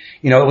quarterback.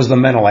 It was the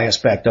mental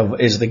aspect of,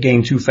 is the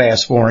game too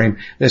fast for him,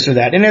 this or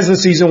that. And as the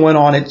season went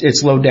on, it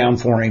slowed down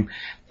for him.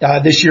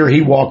 This year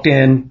he walked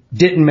in,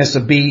 didn't miss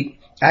a beat,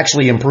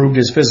 actually improved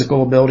his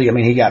physical ability. I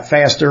mean, he got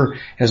faster,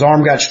 his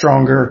arm got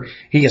stronger,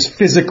 he is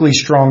physically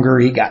stronger,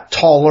 he got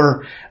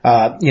taller,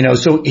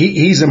 so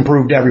he's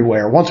improved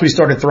everywhere. Once we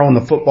started throwing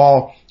the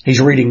football, he's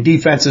reading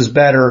defenses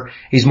better,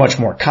 he's much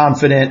more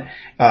confident,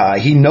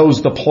 he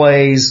knows the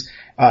plays,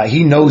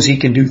 he knows he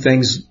can do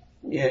things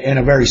in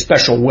a very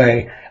special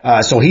way,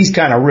 so he's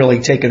kind of really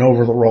taken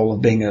over the role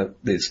of being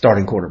the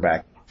starting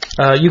quarterback.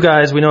 You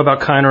guys, we know about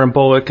Kiner and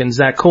Bullock and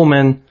Zach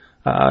Coleman,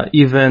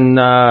 even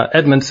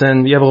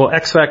Edmondson. You have a little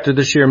X factor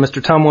this year,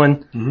 Mr.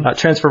 Tumlin,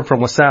 transferred from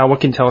LaSalle.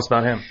 What can you tell us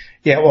about him?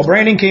 Yeah, well,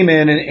 Brandon came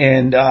in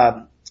and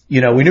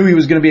we knew he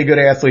was going to be a good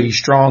athlete. He's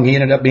strong. He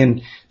ended up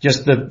being,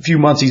 just the few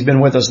months he's been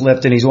with us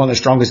lifting, he's one of the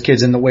strongest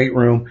kids in the weight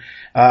room.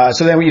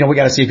 So then, we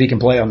got to see if he can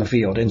play on the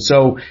field. And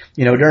so,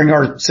 during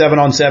our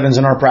 7-on-7s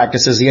in our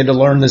practices, he had to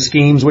learn the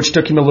schemes, which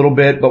took him a little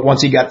bit, but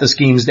once he got the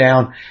schemes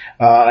down,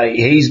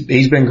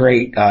 he's been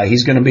great.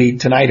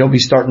 Tonight he'll be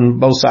starting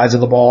both sides of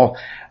the ball.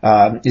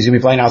 He's going to be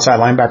playing outside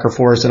linebacker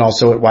for us and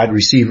also at wide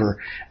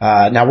receiver.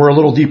 Now we're a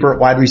little deeper at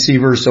wide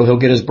receiver, so he'll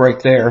get his break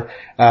there.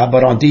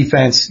 But on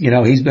defense,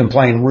 he's been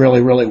playing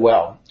really, really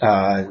well.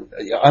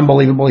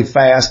 Unbelievably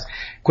fast,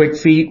 quick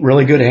feet,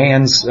 really good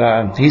hands.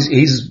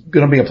 He's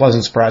going to be a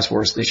pleasant surprise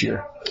for us this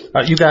year.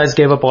 You guys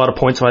gave up a lot of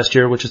points last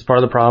year, which is part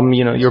of the problem.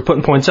 You're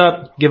putting points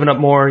up, giving up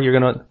more. You're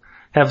going to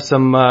have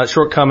some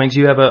shortcomings.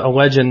 You have a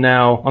legend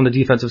now on the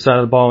defensive side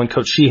of the ball in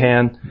Coach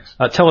Sheehan.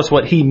 Tell us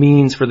what he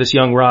means for this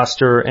young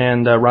roster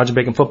and Roger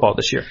Bacon football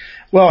this year.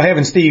 Well,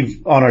 having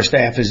Steve on our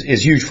staff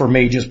is huge for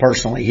me just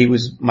personally. He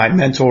was my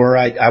mentor.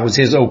 I was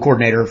his O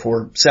coordinator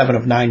for 7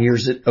 of 9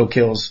 years at Oak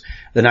Hills,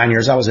 the 9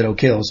 years I was at Oak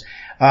Hills.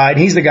 And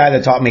he's the guy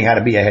that taught me how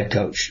to be a head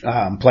coach,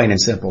 plain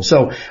and simple.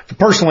 So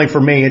personally for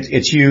me,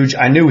 it's huge.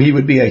 I knew he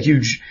would be a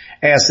huge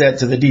asset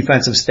to the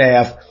defensive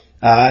staff.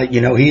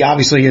 He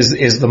obviously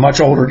is the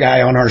much older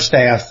guy on our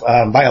staff,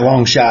 by a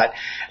long shot.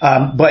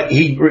 But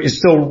he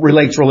still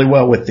relates really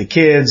well with the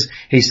kids.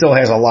 He still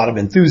has a lot of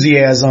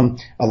enthusiasm,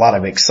 a lot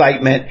of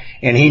excitement,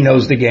 and he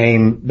knows the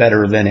game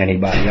better than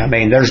anybody. I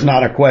mean, there's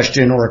not a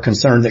question or a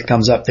concern that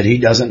comes up that he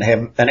doesn't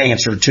have an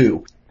answer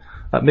to.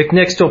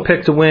 McNick still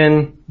picked to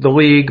win the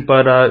league,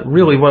 but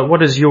really,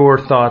 what is your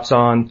thoughts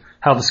on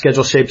how the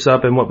schedule shapes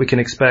up and what we can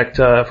expect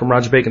from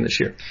Roger Bacon this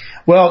year?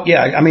 Well,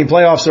 yeah, I mean,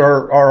 playoffs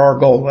are our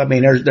goal. I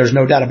mean, there's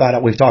no doubt about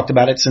it. We've talked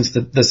about it since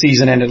the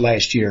season ended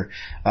last year.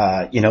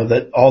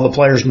 That all the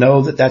players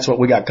know that that's what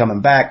we got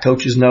coming back.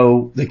 Coaches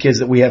know the kids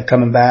that we have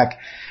coming back.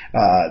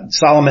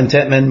 Solomon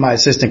Tentman, my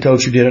assistant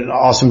coach, who did an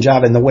awesome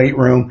job in the weight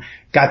room,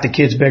 got the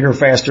kids bigger,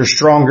 faster,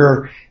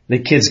 stronger. The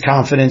kids'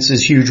 confidence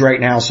is huge right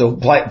now, so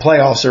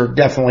playoffs are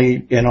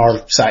definitely in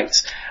our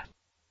sights.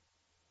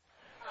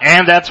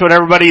 And that's what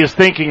everybody is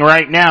thinking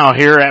right now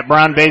here at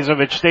Bron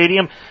Bazovich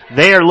Stadium.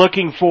 They are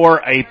looking for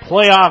a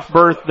playoff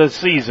berth this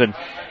season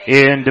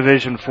in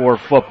Division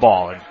IV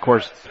football. And of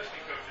course,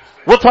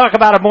 we'll talk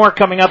about it more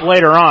coming up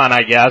later on,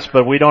 I guess,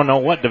 but we don't know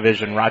what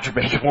division Roger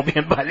Bacon will be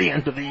in by the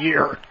end of the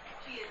year.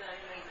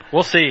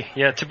 We'll see.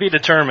 Yeah, to be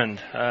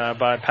determined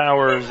by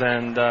Powers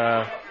and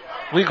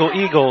Legal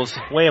Eagles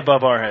way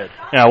above our head.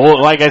 Yeah,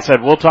 well, like I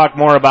said, we'll talk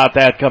more about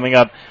that coming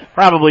up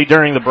probably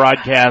during the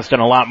broadcast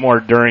and a lot more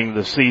during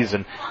the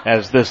season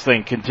as this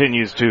thing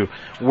continues to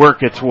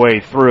work its way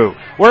through.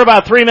 We're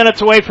about 3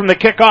 minutes away from the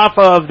kickoff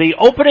of the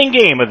opening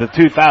game of the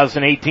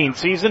 2018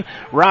 season.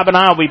 Rob and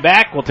I will be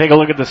back. We'll take a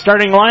look at the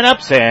starting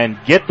lineups and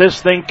get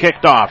this thing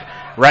kicked off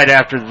right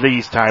after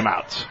these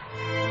timeouts.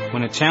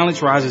 When a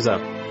challenge rises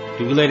up,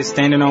 do we let it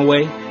stand in our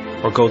way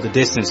or go the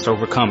distance to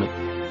overcome it?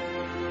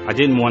 I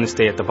didn't want to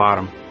stay at the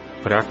bottom,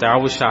 but after I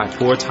was shot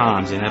 4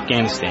 times in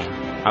Afghanistan,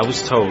 I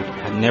was told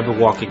I'd never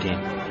walk again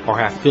or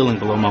have feeling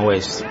below my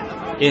waist.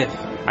 If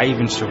I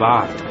even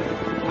survived,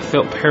 I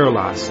felt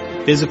paralyzed,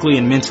 physically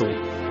and mentally.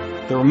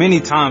 There were many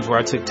times where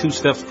I took 2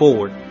 steps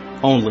forward,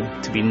 only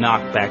to be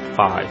knocked back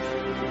 5.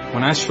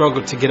 When I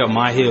struggled to get up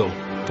my hill,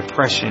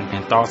 depression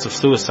and thoughts of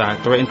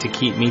suicide threatened to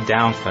keep me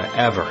down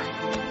forever.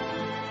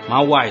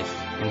 My wife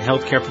and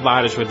healthcare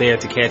providers were there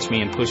to catch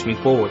me and push me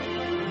forward.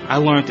 I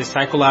learned that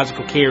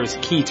psychological care is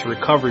key to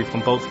recovery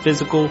from both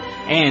physical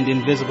and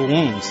invisible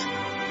wounds.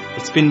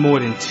 It's been more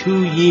than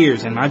 2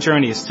 years and my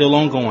journey is still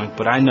ongoing,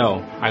 but I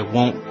know I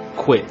won't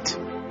quit.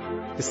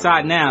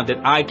 Decide now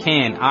that I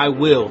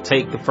will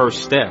take the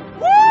first step.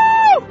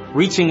 Woo!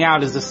 Reaching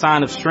out is a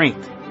sign of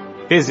strength.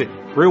 Visit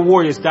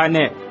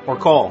realwarriors.net or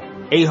call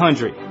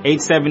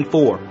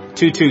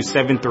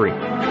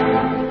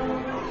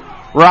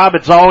 800-874-2273. Rob,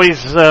 it's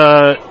always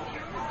a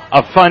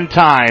fun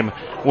time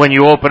when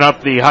you open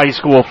up the high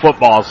school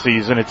football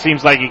season. It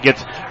seems like it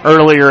gets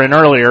earlier and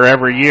earlier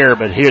every year,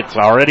 but it's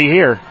already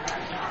here.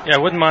 Yeah, I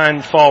wouldn't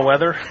mind fall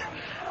weather.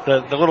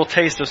 The little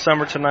taste of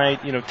summer tonight,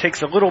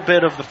 takes a little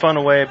bit of the fun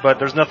away, but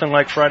there's nothing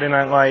like Friday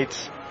Night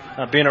Lights,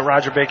 being at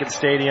Roger Bacon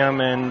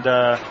Stadium, and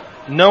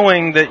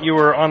knowing that you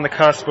were on the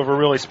cusp of a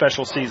really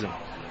special season.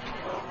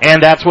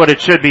 And that's what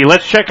it should be.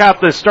 Let's check out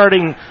the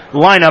starting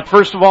lineup.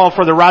 First of all,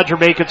 for the Roger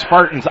Bacon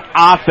Spartans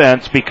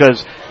offense,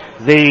 because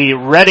the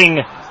Reading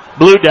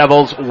Blue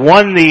Devils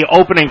won the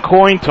opening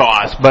coin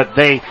toss, but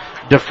they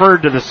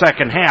deferred to the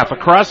second half.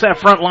 Across that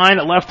front line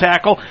at left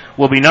tackle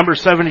will be number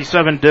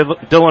 77,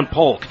 Dylan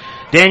Polk.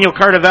 Daniel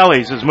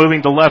Cardavellis is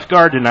moving to left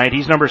guard tonight.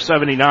 He's number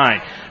 79.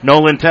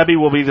 Nolan Tebby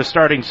will be the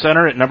starting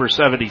center at number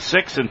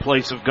 76 in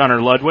place of Gunnar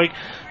Ludwig.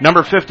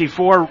 Number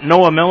 54,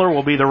 Noah Miller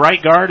will be the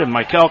right guard, and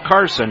Michael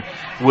Carson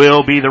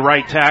will be the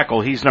right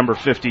tackle. He's number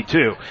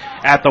 52.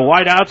 At the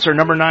wideouts are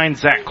number 9,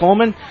 Zach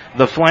Coleman.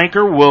 The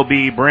flanker will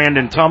be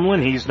Brandon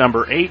Tumlin. He's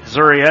number 8.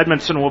 Zuri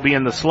Edmondson will be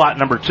in the slot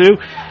number 2,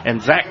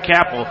 and Zach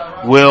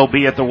Capel will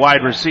be at the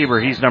wide receiver.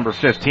 He's number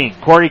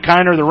 15. Corey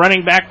Kiner, the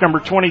running back,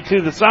 number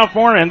 22, the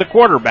sophomore, and the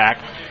quarterback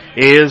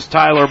is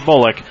Tyler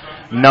Bullock,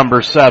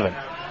 number 7.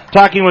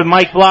 Talking with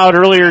Mike Bloud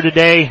earlier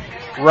today,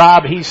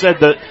 Rob, he said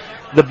that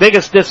the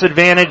biggest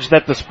disadvantage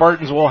that the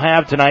Spartans will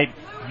have tonight,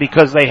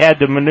 because they had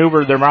to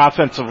maneuver their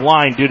offensive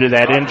line due to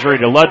that injury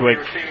to Ludwig,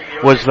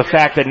 was the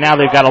fact that now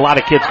they've got a lot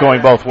of kids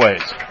going both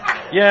ways.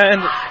 Yeah,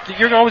 and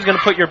you're always going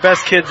to put your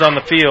best kids on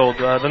the field.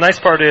 The nice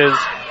part is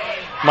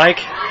Mike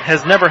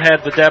has never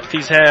had the depth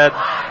he's had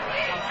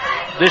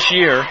this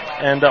year,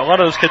 and a lot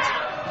of those kids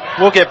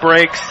will get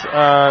breaks,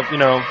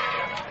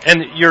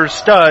 and your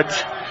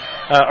studs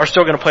are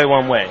still going to play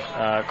one way.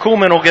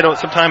 Kuhlman will get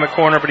some time at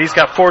corner, but he's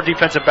got 4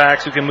 defensive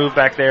backs who can move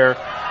back there.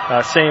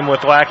 Same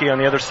with Lackey on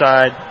the other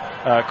side.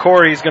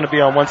 Corey's going to be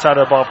on one side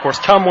of the ball. Of course,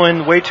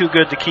 Tumlin, way too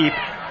good to keep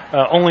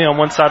only on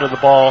one side of the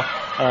ball,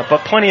 but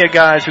plenty of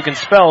guys who can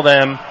spell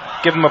them,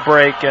 give them a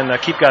break, and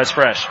keep guys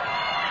fresh.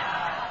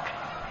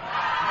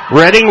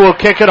 Reading will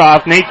kick it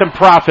off. Nathan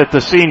Profit, the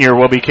senior,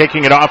 will be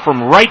kicking it off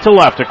from right to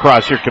left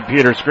across your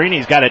computer screen.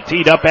 He's got it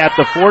teed up at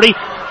the 40.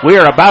 We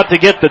are about to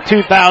get the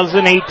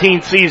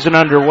 2018 season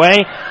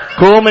underway.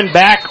 Kuhlman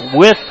back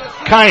with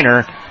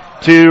Kiner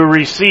to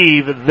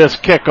receive this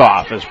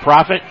kickoff, as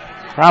Profit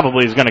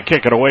probably is going to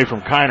kick it away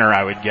from Kiner,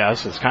 I would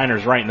guess, as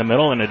Kiner's right in the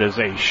middle, and it is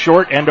a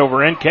short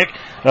end-over-end kick.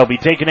 It'll be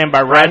taken in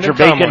by Roger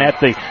Bacon at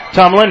the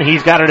Tumlin.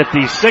 He's got it at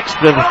the 6,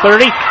 to the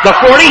 30, the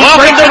 40. He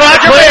brings it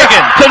Roger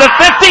Bacon to the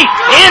 50,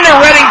 into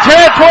Reading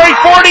territory,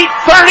 40,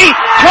 30,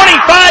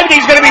 25, and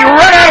he's going to be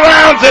run out of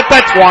bounds at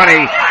the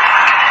 20.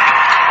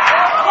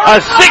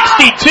 A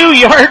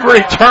 62-yard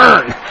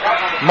return.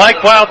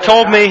 Mike Bloud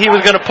told me he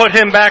was going to put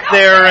him back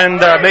there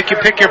and make you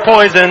pick your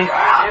poison.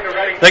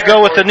 They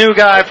go with the new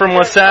guy from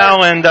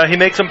LaSalle, and he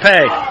makes them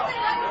pay.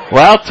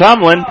 Well,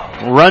 Tumlin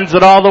runs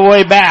it all the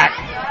way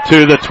back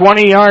to the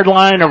 20-yard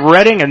line of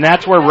Reading, and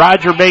that's where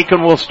Roger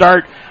Bacon will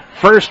start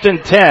 1st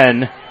and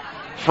 10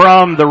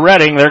 from the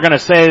Reading. They're going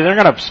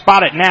to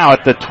spot it now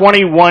at the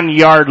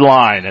 21-yard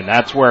line, and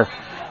that's where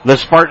the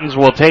Spartans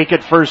will take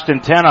it 1st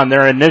and 10 on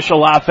their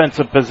initial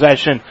offensive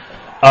possession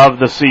of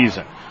the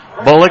season.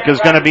 Bullock is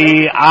going to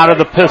be out of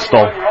the pistol,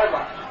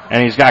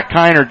 and he's got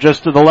Kiner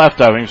just to the left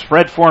of him.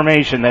 Spread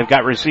formation. They've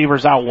got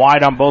receivers out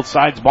wide on both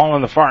sides, ball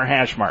in the far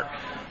hash mark.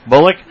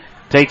 Bullock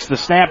takes the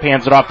snap,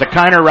 hands it off to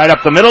Kiner right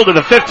up the middle to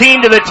the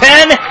 15 to the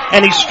 10,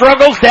 and he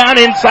struggles down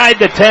inside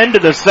the 10 to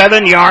the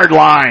 7-yard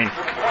line.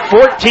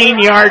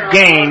 14-yard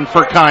gain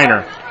for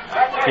Kiner.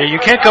 Yeah, you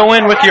can't go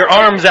in with your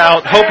arms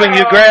out hoping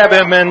you grab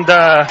him and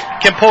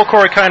can pull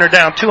Corey Kiner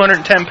down.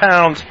 210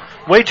 pounds,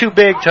 way too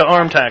big to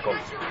arm tackle.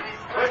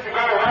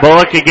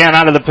 Bullock again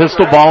out of the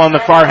pistol, ball on the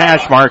far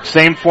hash mark.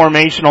 Same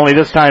formation, only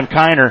this time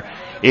Kiner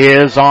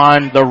is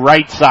on the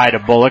right side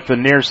of Bullock, the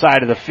near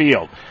side of the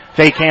field.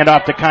 Fake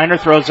handoff to Kiner,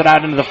 throws it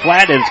out into the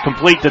flat. It's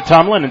complete to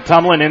Tumlin, and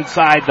Tumlin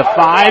inside the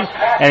 5,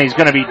 and he's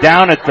going to be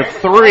down at the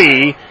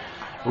 3.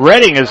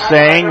 Reading is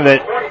saying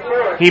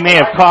that he may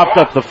have coughed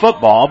up the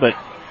football, but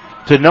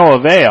to no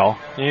avail.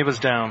 He was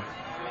down.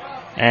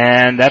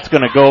 And that's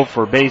going to go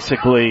for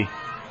basically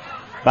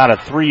about a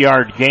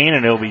 3-yard gain,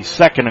 and it'll be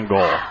 2nd and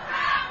goal.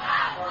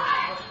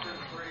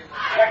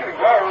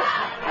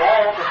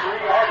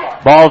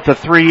 Ball at the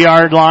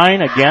 3-yard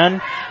line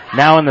again.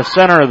 Now in the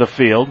center of the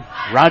field.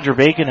 Roger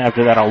Bacon,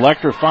 after that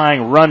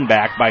electrifying run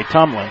back by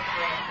Tumlin,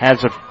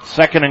 has a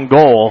 2nd and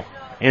goal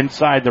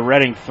inside the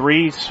Reading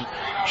 3.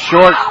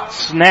 Short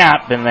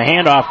snap, and the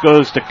handoff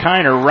goes to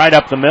Kiner right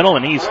up the middle,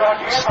 and he's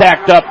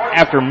stacked up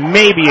after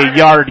maybe a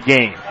yard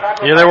gain.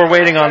 Yeah, they were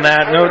waiting on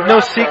that. No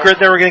secret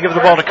they were going to give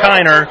the ball to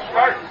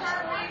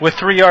Kiner with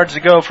 3 yards to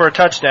go for a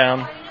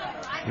touchdown.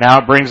 Now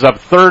it brings up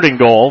 3rd and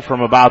goal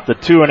from about the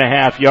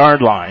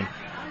 2.5-yard line.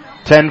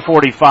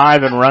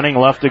 10:45 and running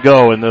left to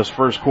go in this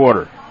first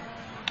quarter.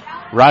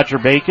 Roger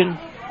Bacon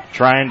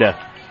trying to...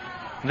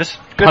 This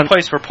good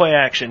place for play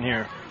action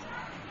here.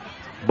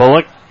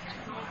 Bullock,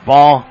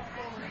 ball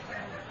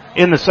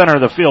in the center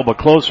of the field, but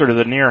closer to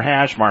the near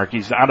hash mark.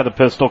 He's out of the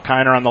pistol.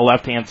 Kiner on the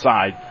left-hand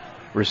side.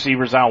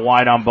 Receivers out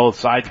wide on both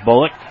sides.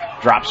 Bullock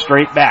drops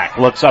straight back,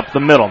 looks up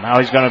the middle. Now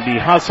he's going to be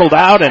hustled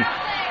out and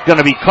going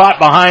to be caught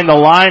behind the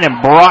line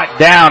and brought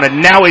down.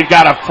 And now we've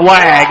got a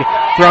flag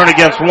thrown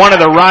against one of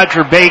the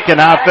Roger Bacon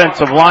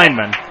offensive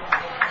linemen.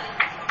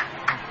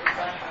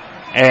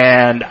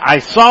 And I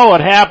saw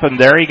what happened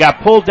there. He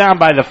got pulled down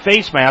by the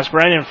face mask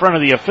right in front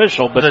of the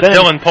official. But then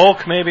Dylan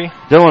Polk, maybe?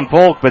 Dylan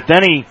Polk, but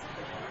then he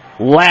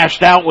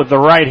lashed out with the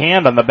right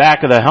hand on the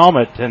back of the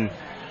helmet. And,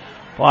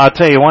 well, I'll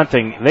tell you one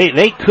thing.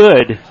 They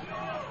could.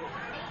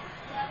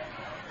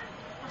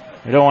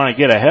 We don't want to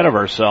get ahead of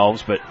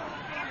ourselves, but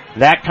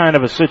that kind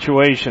of a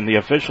situation, the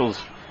officials,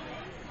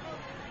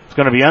 it's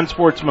going to be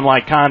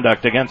unsportsmanlike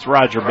conduct against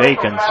Roger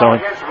Bacon. So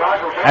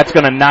that's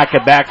going to knock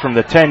it back from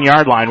the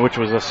 10-yard line, which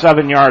was a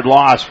 7-yard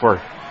loss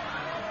for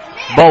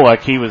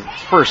Bullock. He was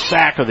his first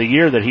sack of the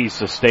year that he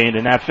sustained,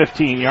 and that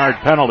 15-yard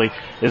penalty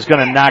is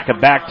going to knock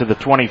it back to the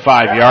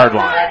 25-yard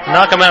line.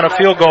 Knock him out of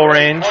field goal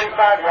range.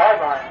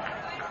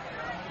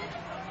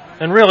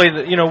 And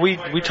really, you know,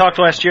 we talked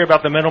last year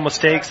about the mental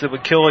mistakes that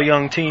would kill a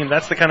young team.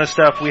 That's the kind of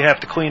stuff we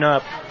have to clean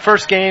up.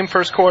 First game,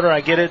 first quarter,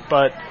 I get it,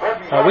 but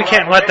we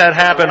can't let that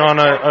happen on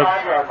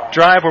a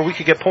drive where we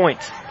could get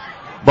points.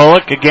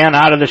 Bullock again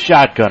out of the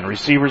shotgun.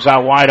 Receivers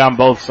out wide on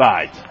both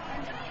sides.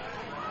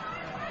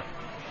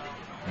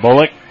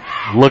 Bullock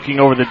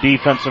looking over the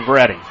defensive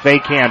Reading.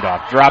 Fake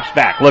handoff. Drops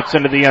back. Looks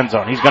into the end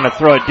zone. He's going to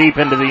throw it deep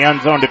into the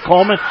end zone to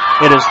Coleman.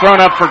 It is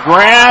thrown up for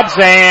grabs,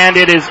 and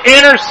it is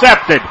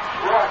intercepted.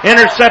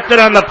 Intercepted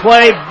on the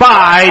play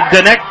by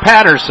Danek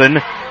Patterson,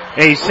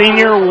 a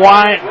senior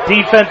wide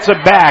defensive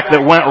back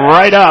that went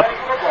right up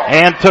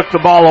and took the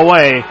ball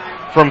away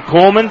from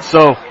Coleman.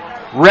 So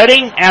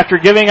Reading, after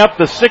giving up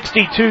the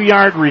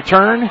 62-yard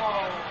return,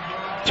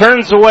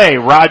 turns away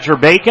Roger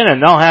Bacon,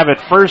 and they'll have it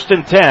 1st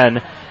and 10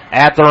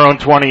 at their own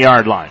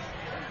 20-yard line.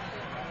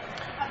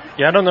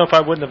 Yeah, I don't know if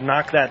I wouldn't have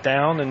knocked that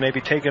down and maybe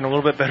taken a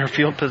little bit better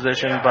field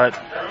position, but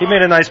he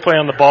made a nice play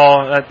on the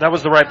ball. That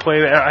was the right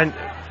play. I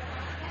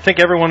think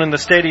everyone in the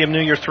stadium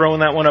knew you're throwing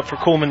that one up for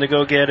Coleman to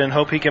go get and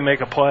hope he can make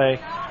a play.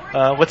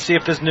 Let's see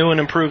if this new and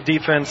improved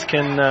defense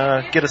can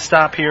get a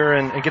stop here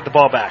and get the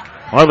ball back.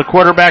 Well, the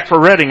quarterback for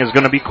Reading is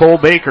going to be Cole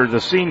Baker, the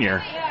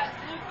senior.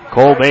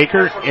 Cole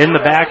Baker in the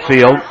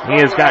backfield.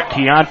 He has got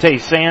Keontae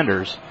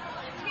Sanders.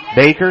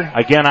 Baker,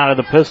 again out of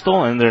the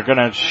pistol, and they're going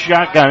to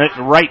shotgun it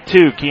right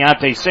to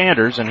Keontae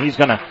Sanders, and he's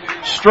going to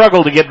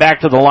struggle to get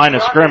back to the line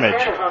of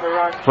scrimmage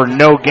for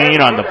no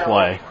gain on the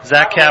play.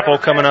 Zach Capel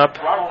coming up.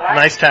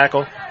 Nice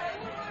tackle.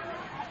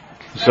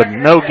 So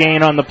no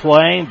gain on the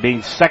play,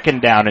 being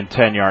 2nd down and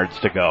 10 yards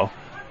to go.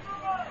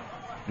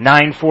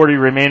 9:40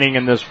 remaining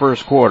in this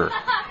first quarter.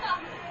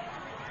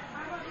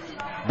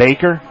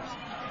 Baker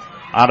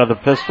out of the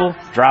pistol,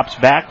 drops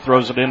back,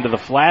 throws it into the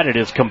flat. It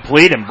is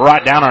complete and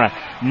brought down on a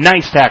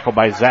nice tackle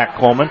by Zach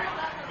Coleman.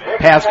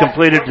 Pass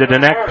completed to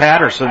Danek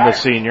Patterson, the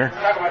senior.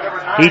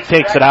 He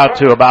takes it out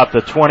to about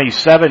the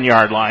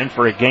 27-yard line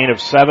for a gain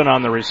of 7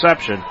 on the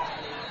reception.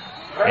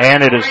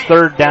 And it is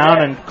 3rd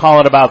down and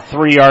call it about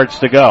 3 yards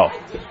to go.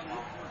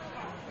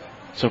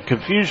 So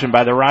confusion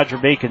by the Roger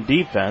Bacon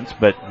defense,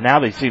 but now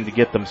they seem to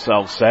get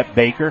themselves set.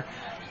 Baker,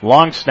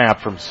 long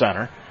snap from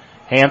center.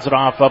 Hands it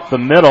off up the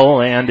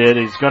middle, and it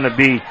is going to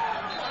be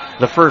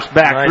the first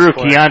back through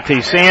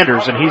Keontae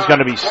Sanders, and he's going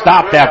to be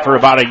stopped after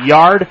about a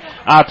yard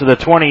out to the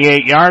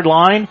 28-yard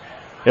line.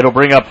 It'll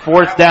bring up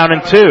 4th down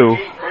and 2,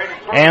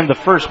 and the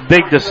first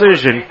big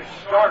decision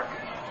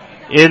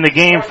in the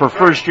game for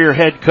first-year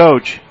head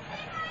coach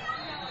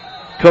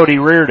Cody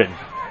Reardon.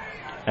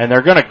 And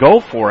they're going to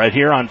go for it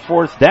here on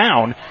 4th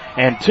down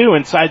and 2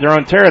 inside their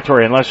own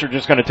territory, unless they're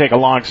just going to take a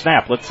long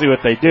snap. Let's see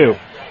what they do.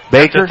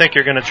 Baker? I think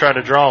you're going to try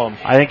to draw him.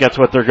 I think that's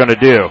what they're going to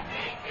do.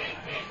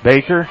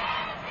 Baker?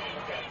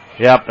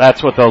 Yep,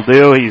 that's what they'll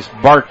do. He's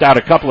barked out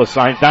a couple of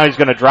signs. Now he's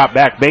going to drop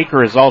back.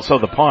 Baker is also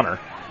the punter.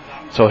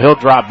 So he'll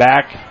drop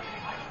back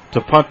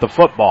to punt the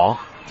football.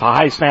 It's a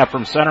high snap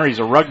from center. He's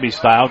a rugby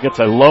style. Gets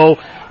a low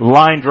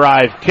line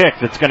drive kick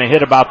that's going to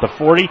hit about the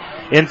 40,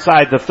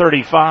 inside the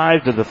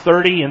 35 to the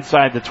 30,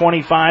 inside the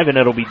 25, and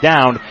it'll be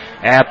down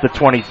at the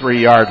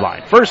 23-yard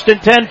line. 1st and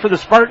 10 for the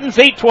Spartans.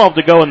 8:12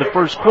 to go in the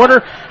first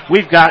quarter.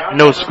 We've got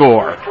no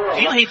score.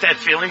 Do you hate that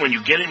feeling when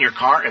you get in your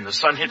car and the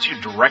sun hits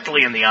you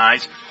directly in the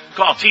eyes?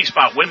 Call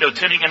T-Spot Window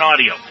Tinting and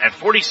Audio at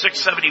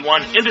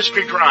 4671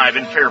 Industry Drive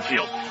in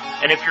Fairfield.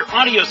 And if your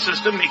audio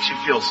system makes you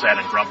feel sad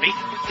and grumpy,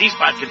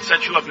 T-Spot can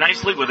set you up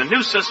nicely with a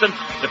new system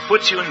that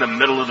puts you in the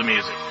middle of the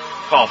music.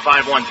 Call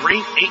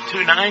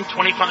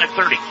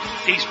 513-829-2530.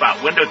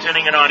 T-Spot Window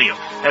Tinting and Audio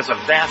has a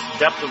vast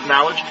depth of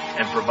knowledge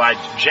and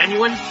provides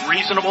genuine,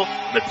 reasonable,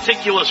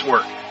 meticulous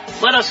work.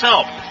 Let us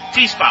help.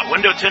 T-Spot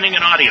Window Tinting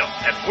and Audio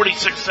at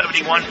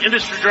 4671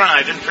 Industry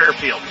Drive in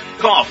Fairfield.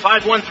 Call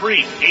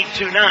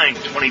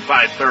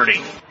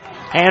 513-829-2530.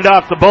 Hand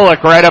off to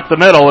Bullock right up the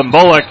middle, and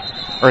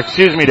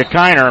to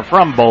Kiner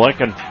from Bullock,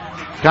 and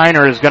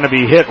Kiner is going to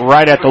be hit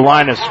right at the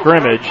line of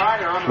scrimmage,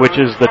 which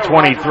is the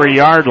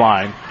 23-yard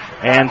line,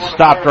 and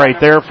stopped right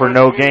there for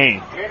no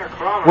gain.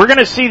 we're going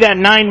to see that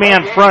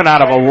 9-man front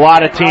out of a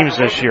lot of teams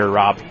this year,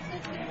 Rob.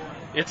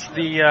 It's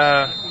the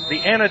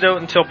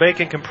antidote until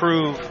Bacon can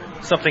prove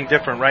something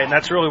different, right? And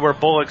that's really where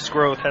Bullock's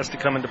growth has to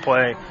come into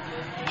play.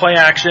 Play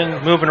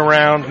action, moving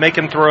around,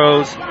 making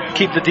throws,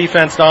 keep the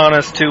defense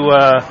honest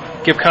to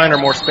give Kiner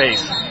more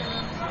space.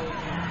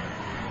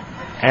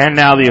 And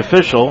now the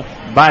official.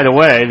 By the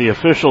way, the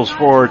officials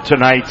for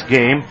tonight's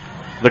game,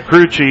 the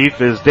crew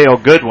chief is Dale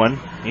Goodwin.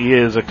 He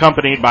is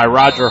accompanied by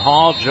Roger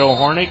Hall, Joe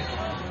Hornig,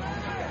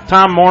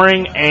 Tom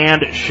Mooring,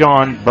 and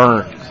Sean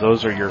Burns.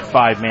 Those are your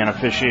 5-man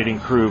officiating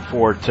crew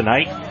for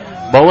tonight.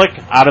 Bullock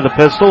out of the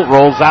pistol,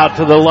 rolls out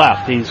to the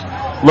left. He's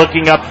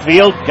looking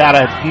upfield, got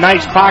a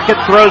nice pocket,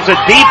 throws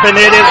it deep, and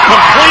it is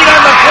complete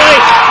on the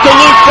play to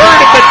Luke Bird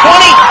at the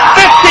 20,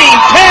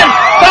 15, 10,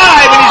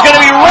 5, and he's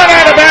going to be run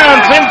out of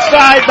bounds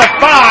inside the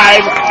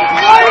 5.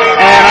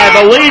 And I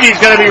believe he's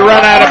going to be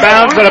run out of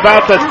bounds at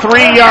about the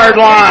 3-yard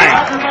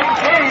line.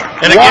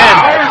 And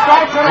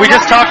again, we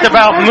just talked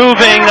about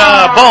moving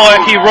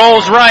Bullock. He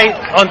rolls right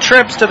on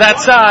trips to that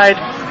side.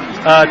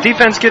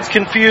 Defense gets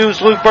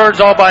confused. Luke Bird's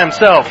all by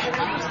himself.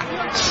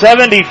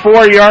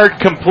 74-yard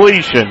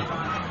completion.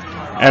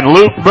 And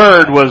Luke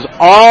Bird was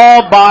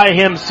all by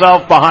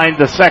himself behind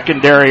the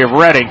secondary of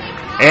Reading.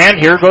 And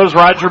here goes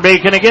Roger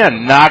Bacon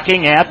again,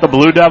 knocking at the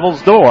Blue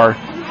Devils' door.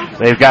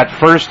 They've got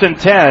first and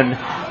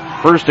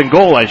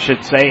goal, I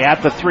should say,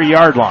 at the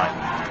 3-yard line.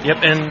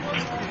 Yep, and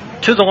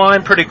to the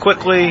line pretty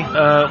quickly.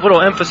 A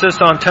little emphasis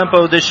on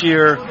tempo this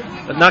year,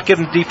 but not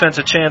giving defense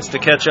a chance to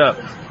catch up.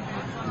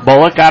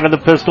 Bullock out of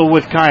the pistol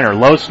with Kiner.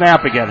 Low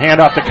snap again.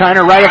 Hand off to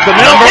Kiner right up the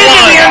middle.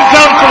 Into the end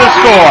zone for the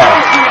score.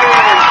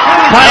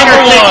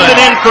 Kiner takes it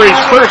in for his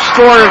first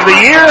score of the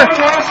year,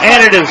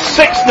 and it is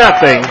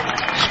 6-0.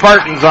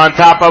 Spartans on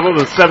top of it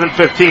with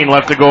 7:15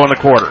 left to go in the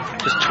quarter.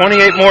 Just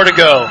 28 more to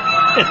go.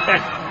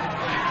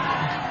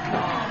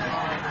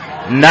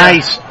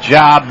 Nice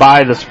job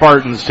by the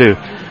Spartans to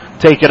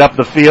take it up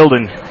the field,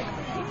 and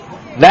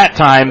that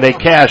time they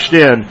cashed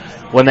in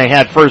when they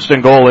had first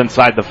and goal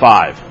inside the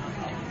 5.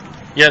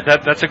 Yeah,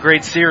 that's a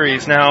great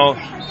series. Now,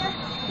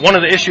 one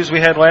of the issues we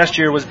had last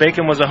year was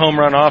Bacon was a home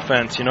run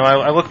offense. You know,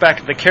 I look back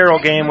at the Carroll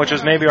game, which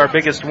was maybe our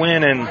biggest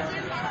win, and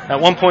at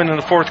one point in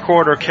the fourth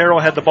quarter, Carroll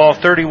had the ball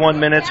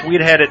 31 minutes.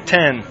 We'd had it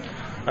 10.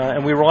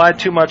 And we relied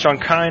too much on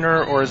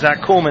Kiner or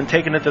Zach Coleman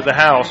taking it to the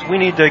house. We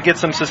need to get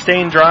some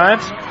sustained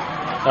drives,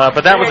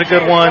 but that was a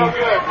good one.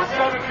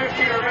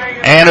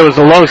 And it was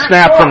a low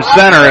snap from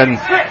center, and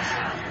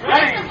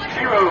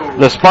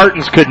the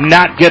Spartans could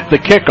not get the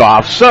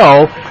kickoff.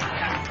 So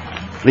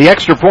the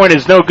extra point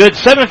is no good.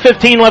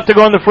 7:15 left to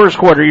go in the first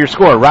quarter. Your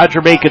score,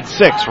 Roger Bacon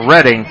 6,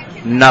 Reading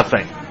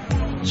nothing.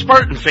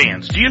 Spartan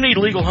fans, do you need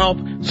legal help?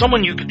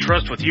 Someone you can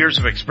trust with years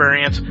of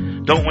experience?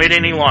 Don't wait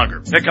any longer.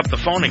 Pick up the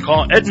phone and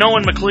call Ed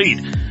Noah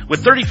McLeod.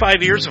 With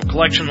 35 years of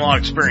collection law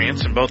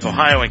experience in both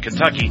Ohio and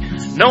Kentucky,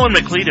 Noah and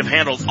McLeod have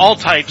handled all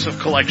types of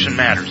collection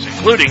matters,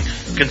 including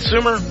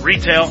consumer,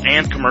 retail,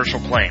 and commercial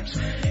claims.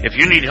 If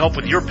you need help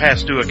with your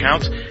past due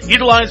accounts,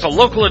 utilize a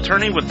local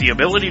attorney with the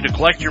ability to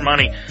collect your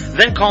money.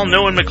 Then call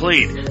Noah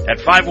McLeod at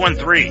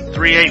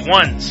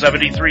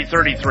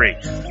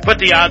 513-381-7333. Put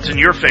the odds in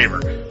your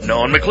favor.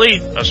 Noah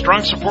McLeod, a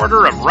strong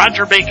supporter of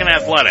Roger Bacon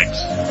Athletics.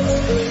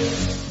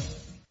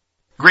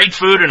 Great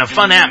food and a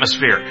fun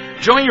atmosphere.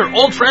 Join your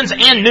old friends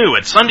and new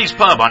at Sunday's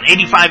Pub on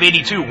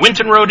 8582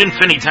 Winton Road in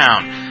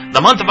Finneytown. The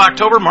month of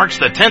October marks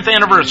the 10th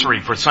anniversary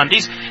for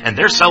Sundays, and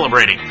they're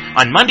celebrating.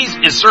 On Mondays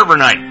is server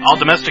night. All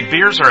domestic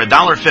beers are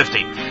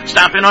 $1.50.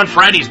 Stop in on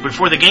Fridays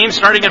before the game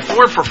starting at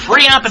 4 for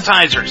free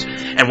appetizers.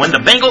 And when the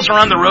Bengals are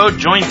on the road,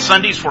 join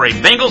Sundays for a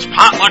Bengals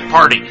potluck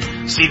party.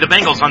 See the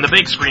Bengals on the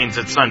big screens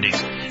at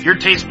Sundays. Your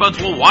taste buds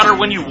will water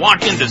when you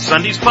walk into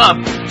Sunday's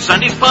Pub.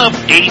 Sunday's Pub,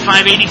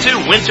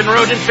 8582 Winton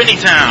Road in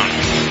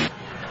Finneytown.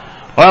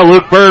 Well,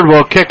 Luke Bird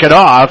will kick it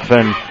off,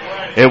 and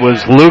it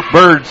was Luke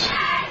Bird's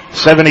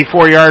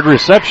 74-yard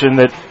reception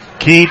that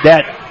keyed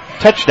that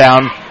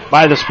touchdown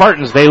by the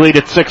Spartans. They lead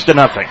it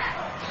 6-0.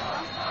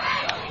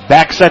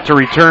 Back set to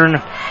return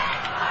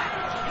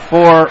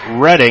for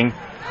Reading.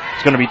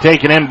 It's going to be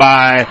taken in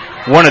by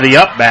one of the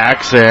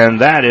upbacks,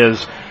 and that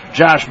is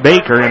Josh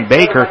Baker, and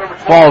Baker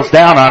falls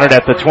down on it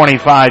at the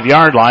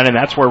 25-yard line, and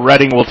that's where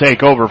Reading will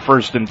take over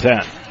 1st and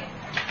 10.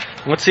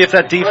 Let's see if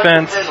that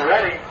defense,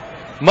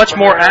 much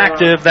more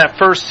active that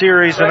first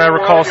series than I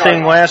recall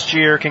seeing last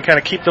year, can kind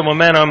of keep the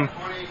momentum,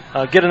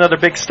 get another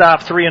big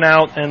stop, 3 and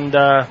out, and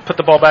put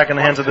the ball back in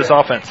the hands of this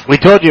offense. We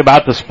told you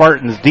about the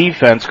Spartans'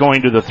 defense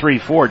going to the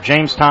 3-4.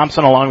 James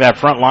Thompson along that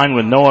front line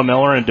with Noah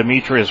Miller and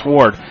Demetrius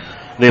Ward.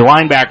 The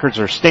linebackers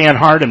are Stan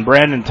Hart and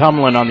Brandon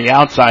Tumlin on the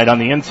outside. On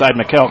the inside,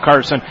 Mikael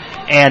Carson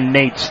and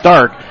Nate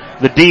Stark.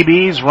 The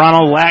DBs,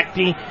 Ronald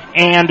Lackey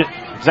and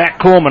Zach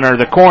Coleman are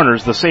the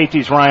corners. The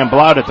safeties, Ryan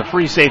Blount at the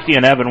free safety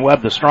and Evan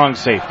Webb, the strong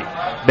safety.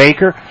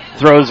 Baker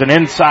throws an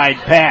inside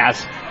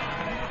pass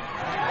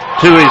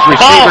to his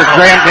receiver,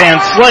 Grant Van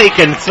Slake,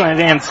 and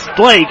Van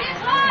Slake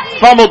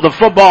fumbled the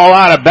football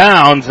out of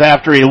bounds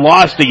after he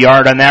lost a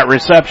yard on that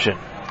reception.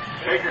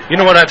 You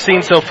know what I've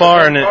seen so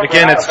far, and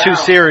again, it's 2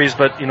 series,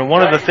 but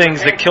one of the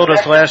things that killed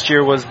us last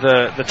year was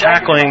the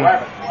tackling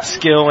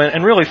skill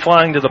and really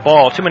flying to the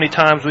ball. Too many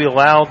times we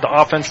allowed the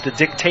offense to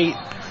dictate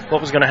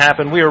what was going to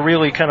happen. We were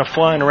really kind of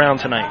flying around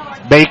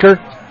tonight. Baker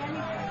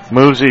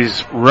moves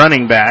his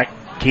running back,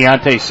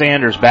 Keontae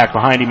Sanders, back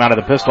behind him out of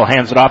the pistol,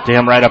 hands it off to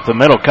him right up the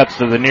middle, cuts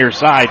to the near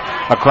side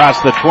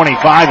across the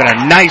 25, and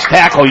a nice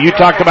tackle. You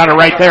talked about it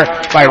right there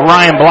by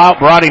Ryan Blout,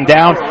 brought him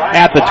down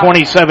at the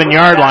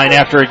 27-yard line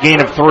after a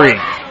gain of 3.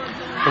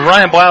 And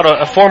Ryan Blout,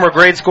 a former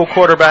grade school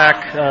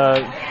quarterback,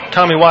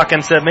 Tommy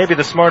Watkins said maybe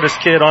the smartest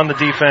kid on the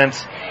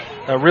defense,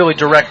 really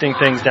directing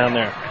things down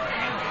there.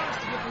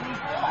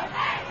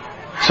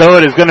 So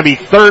it is going to be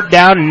 3rd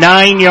down,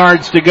 9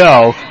 yards to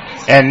go.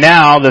 And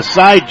now the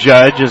side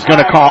judge is going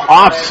to call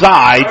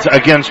offsides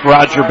against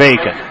Roger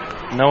Bacon.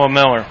 Noah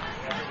Miller.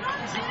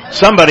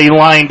 Somebody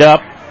lined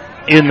up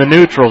in the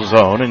neutral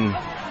zone, and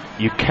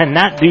you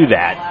cannot do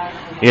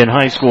that in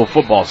high school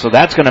football. So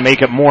that's going to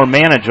make it more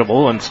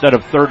manageable. Instead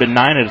of 3rd and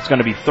 9, it's going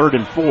to be 3rd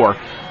and 4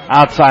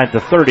 outside the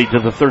 30 to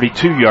the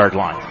 32-yard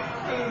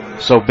line.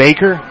 So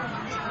Baker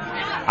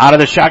out of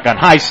the shotgun,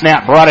 high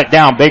snap, brought it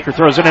down. Baker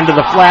throws it into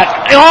the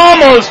flat,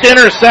 almost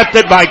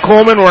intercepted by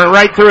Coleman, went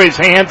right through his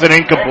hands and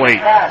incomplete.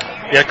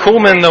 Yeah,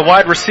 Coleman, the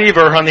wide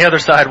receiver on the other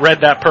side,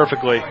 read that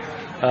perfectly.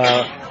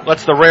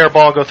 Lets the rare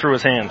ball go through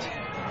his hands.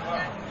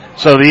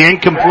 So the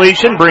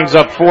incompletion brings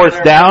up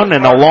 4th down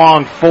and a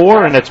long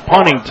 4, and it's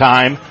punting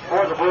time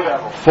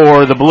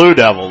for the Blue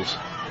Devils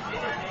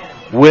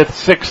with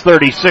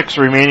 6:36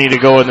 remaining to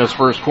go in this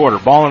first quarter.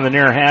 Ball in the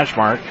near hash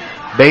mark.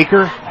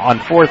 Baker on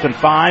 4th and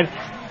 5.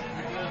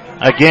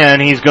 Again,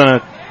 he's going to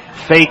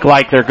fake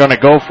like they're going to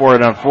go for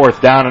it on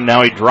 4th down, and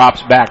now he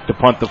drops back to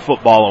punt the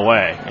football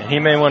away. And he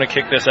may want to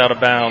kick this out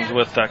of bounds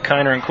with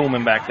Kiner and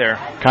Coleman back there.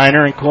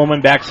 Kiner and Coleman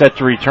back set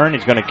to return.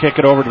 He's going to kick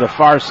it over to the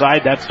far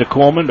side. That's to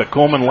Coleman, but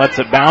Coleman lets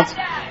it bounce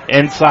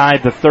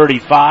inside the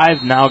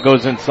 35. Now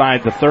goes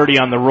inside the 30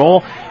 on the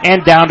roll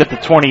and down at the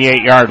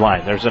 28-yard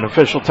line. There's an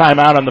official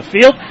timeout on the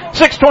field.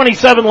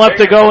 6:27 left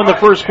to go in the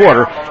first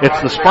quarter.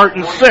 It's the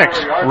Spartans 6,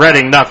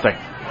 Reading nothing.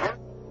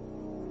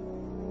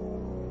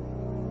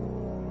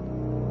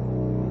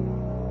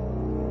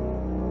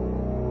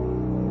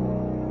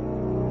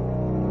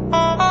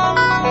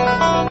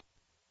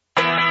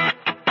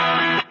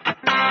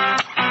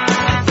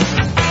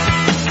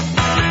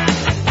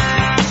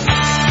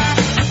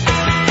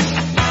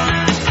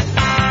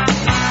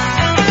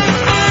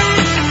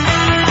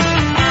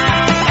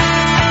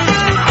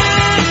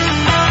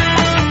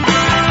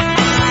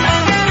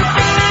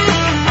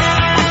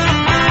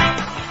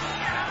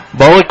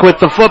 Bullock with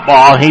the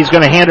football. He's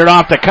going to hand it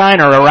off to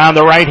Kiner around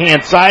the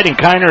right-hand side, and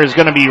Kiner is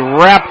going to be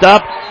wrapped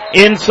up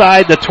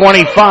inside the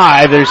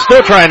 25. They're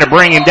still trying to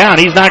bring him down.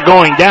 He's not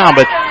going down,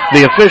 but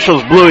the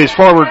officials blew his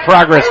forward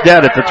progress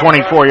dead at the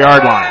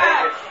 24-yard line.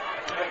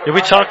 Yeah,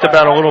 we talked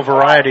about a little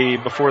variety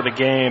before the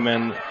game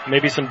and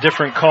maybe some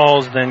different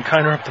calls than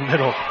Kiner up the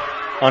middle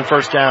on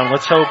 1st down.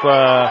 Let's hope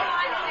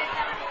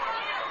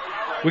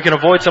we can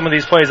avoid some of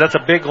these plays. That's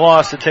a big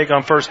loss to take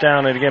on 1st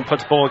down, and again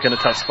puts Bullock in a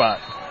tough spot.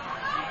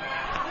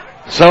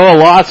 So a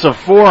loss of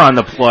 4 on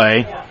the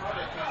play.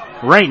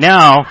 Right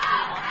now,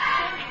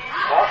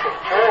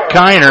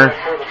 Kiner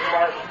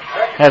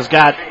has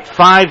got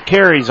 5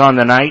 carries on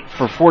the night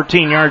for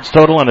 14 yards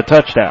total and a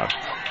touchdown.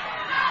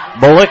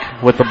 Bullock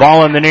with the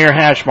ball in the near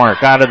hash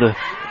mark out of the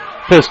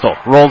pistol.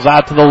 Rolls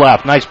out to the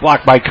left. Nice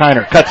block by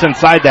Kiner. Cuts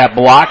inside that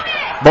block.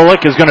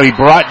 Bullock is going to be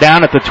brought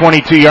down at the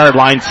 22-yard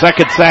line.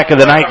 2nd sack of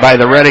the night by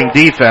the Reading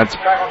defense.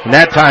 And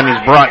that time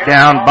he's brought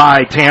down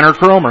by Tanner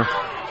Cromer.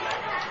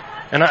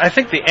 And I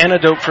think the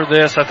antidote for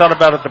this, I thought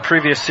about it the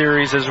previous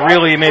series, is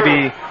really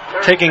maybe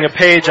taking a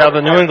page out of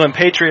the New England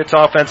Patriots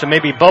offense and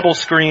maybe bubble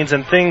screens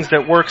and things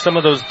that work some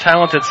of those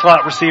talented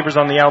slot receivers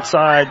on the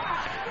outside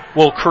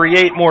will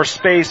create more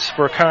space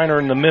for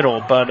Kiner in the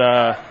middle. But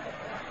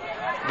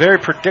very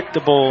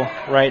predictable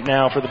right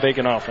now for the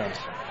Bacon offense.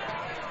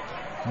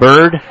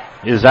 Bird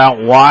is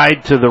out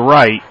wide to the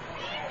right.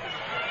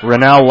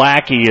 Rennell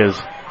Lackey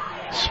is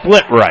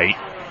split right.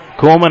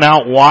 Coleman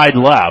out wide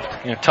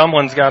left. Yeah,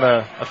 Tumlin's got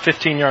a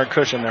 15-yard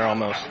cushion there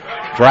almost.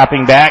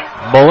 Dropping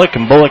back, Bullock,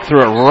 and Bullock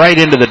threw it right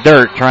into the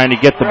dirt, trying to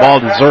get the ball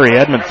to Zuri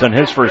Edmondson,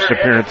 his first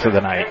appearance of the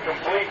night.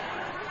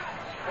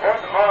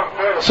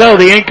 So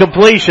the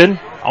incompletion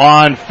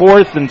on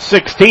 4th and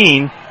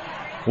 16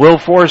 will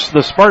force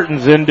the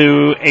Spartans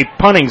into a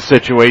punting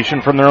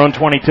situation from their own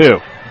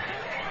 22.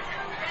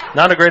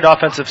 Not a great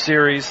offensive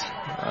series.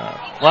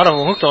 A lot of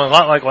them looked a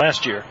lot like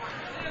last year.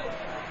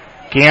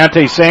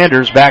 Keontae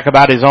Sanders back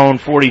about his own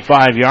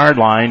 45-yard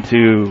line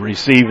to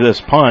receive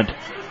this punt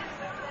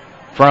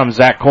from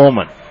Zach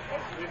Coleman.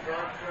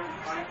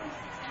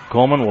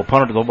 Coleman will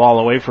punt the ball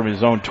away from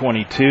his own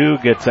 22,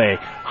 gets a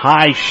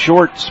high,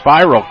 short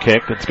spiral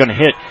kick that's going to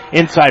hit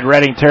inside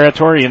Reading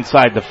territory,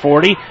 inside the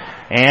 40,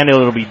 and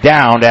it'll be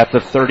downed at the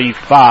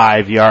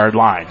 35-yard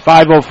line.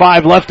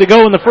 5:05 left to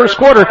go in the first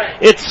quarter.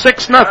 It's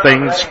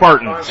 6-0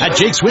 Spartans. At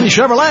Jake Sweeney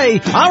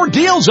Chevrolet, our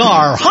deals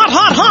are hot,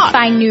 hot, hot.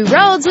 Find new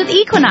roads with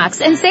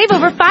Equinox and save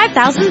over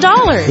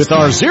 $5,000. With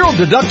our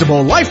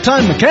zero-deductible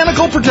lifetime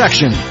mechanical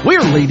protection, we're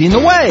leading the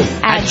way.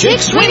 At Jake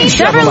Sweeney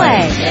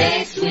Chevrolet.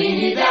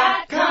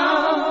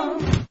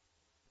 JakeSweeney.com.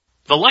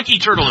 The Lucky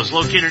Turtle is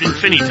located in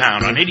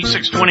Finneytown on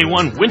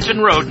 8621 Winton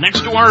Road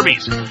next to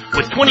Arby's.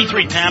 With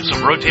 23 taps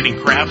of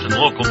rotating craft and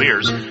local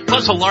beers,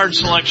 plus a large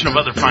selection of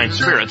other fine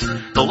spirits,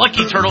 the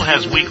Lucky Turtle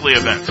has weekly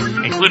events,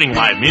 including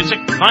live music,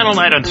 final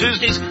night on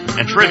Tuesdays,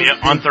 and trivia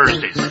on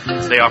Thursdays.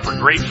 They offer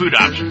great food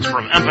options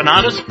from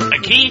empanadas,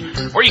 a key,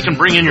 or you can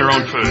bring in your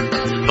own food.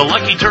 The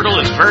Lucky Turtle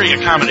is very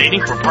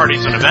accommodating for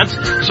parties and events,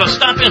 so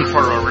stop in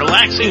for a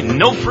relaxing,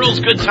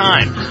 no-frills good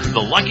time. The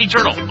Lucky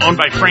Turtle, owned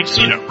by Frank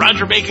Cena,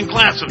 Roger Bacon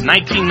class of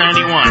 1991.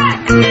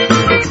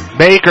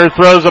 Baker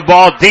throws a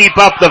ball deep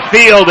up the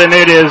field, and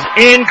it is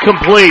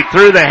incomplete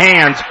through the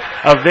hands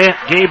of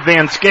Gabe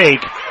Van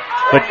Skeik.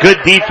 But good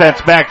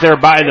defense back there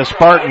by the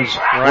Spartans,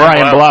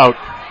 Ryan Blout.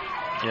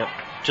 Yep,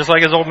 just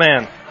like his old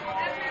man.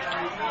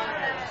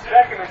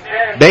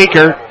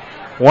 Baker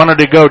wanted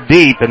to go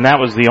deep, and that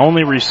was the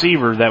only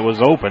receiver that was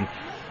open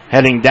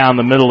heading down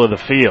the middle of the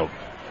field.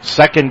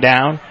 Second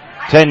down,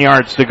 10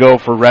 yards to go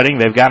for Reading.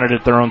 They've got it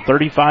at their own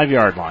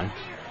 35-yard line.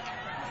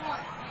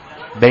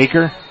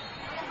 Baker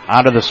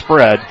out of the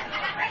spread.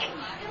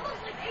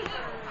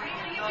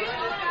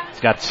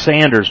 He's got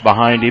Sanders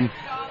behind him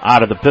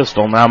out of the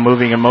pistol. Now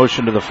moving in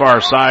motion to the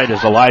far side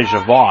is Elijah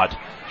Vaught.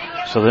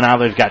 So now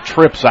they've got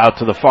trips out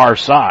to the far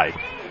side.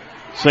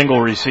 Single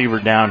receiver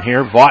down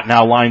here. Vaught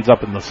now lines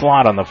up in the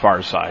slot on the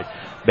far side.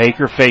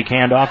 Baker fake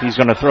handoff. He's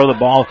going to throw the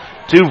ball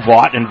to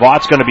Vaught, and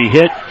Vaught's going to be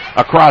hit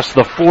across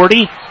the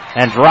 40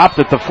 and dropped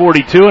at the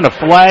 42, and a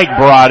flag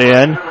brought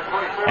in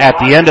at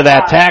the end of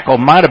that tackle.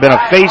 Might have been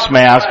a face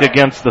mask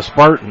against the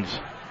Spartans.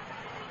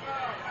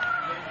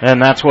 And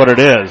that's what it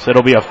is.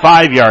 It'll be a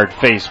 5-yard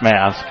face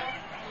mask.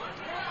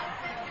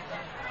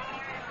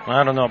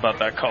 I don't know about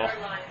that call.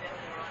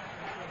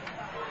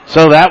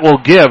 So that will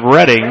give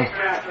Reading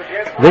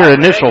their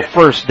initial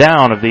first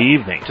down of the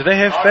evening. Do they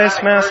have face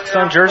masks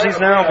on jerseys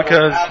now?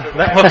 Because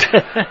that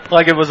looked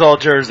like it was all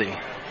jersey.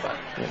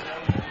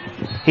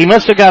 He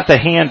must have got the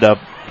hand up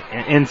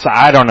inside.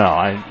 I don't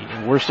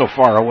know. We're so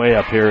far away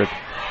up here,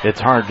 it's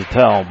hard to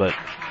tell, but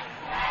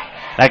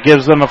that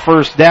gives them a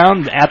first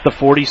down at the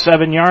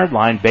 47-yard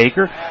line.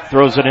 Baker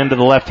throws it into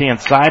the left-hand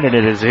side, and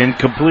it is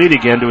incomplete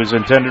again to his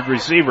intended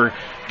receiver,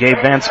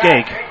 Gabe Van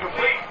Skeik.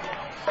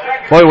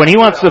 Boy, when he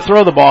wants to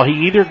throw the ball,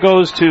 he either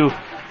goes to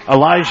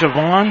Elijah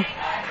Vaughn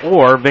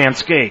or Van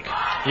Skeik.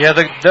 Yeah,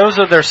 those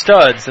are their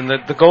studs, and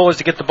the goal is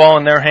to get the ball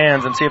in their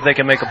hands and see if they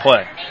can make a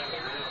play.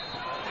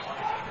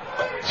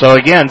 So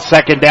again,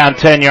 second down,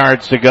 10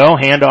 yards to go.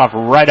 Handoff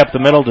right up the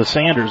middle to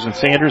Sanders, and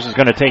Sanders is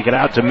going to take it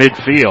out to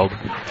midfield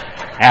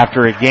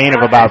after a gain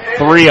of about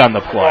 3 on the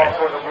play.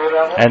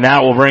 And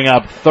that will bring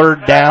up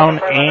third down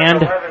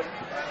and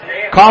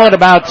call it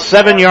about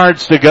 7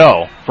 yards to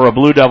go for a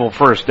Blue Devil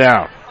first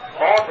down.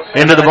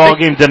 Into the ball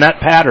game, Danette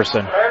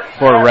Patterson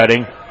for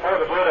Reading.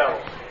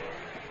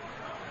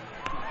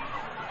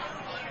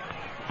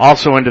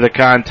 Also into the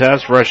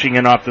contest, rushing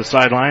in off the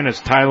sideline, is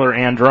Tyler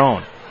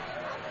Androne.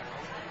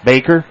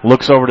 Baker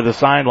looks over to the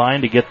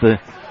sideline to get the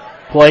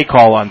play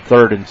call on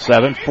 3rd and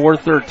 7.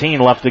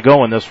 4:13 left to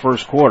go in this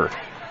first quarter.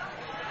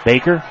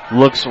 Baker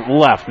looks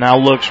left, now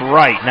looks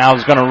right, now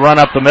is going to run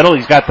up the middle.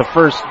 He's got the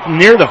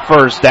near the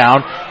first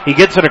down. He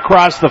gets it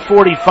across the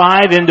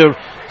 45 into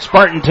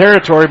Spartan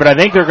territory, but I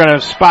think they're going to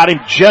spot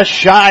him just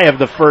shy of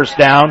the first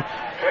down,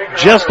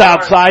 just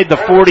outside the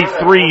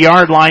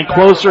 43-yard line,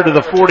 closer to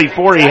the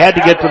 44. He had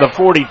to get to the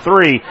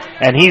 43,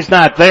 and he's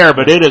not there,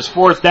 but it is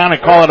 4th down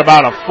and call it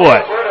about a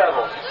foot.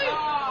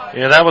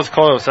 Yeah, that was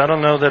close. I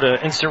don't know that an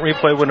instant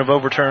replay wouldn't have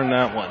overturned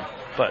that one,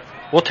 but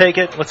we'll take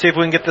it. Let's see if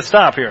we can get the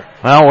stop here.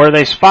 Well, where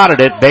they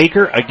spotted it,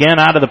 Baker again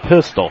out of the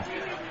pistol.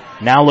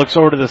 Now looks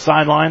over to the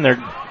sideline.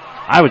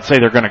 I would say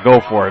they're going to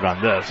go for it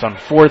on this. On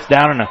 4th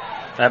down and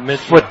a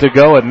foot to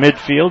go at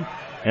midfield.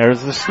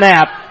 There's the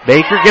snap.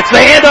 Baker gets the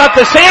handoff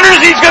to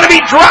Sanders. He's going to be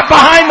dropped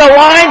behind the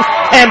line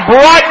and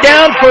brought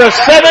down for a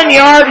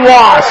 7-yard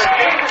loss.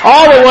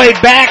 All the way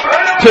back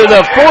to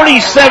the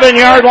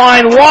 47-yard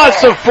line.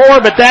 Loss of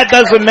 4, but that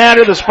doesn't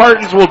matter. The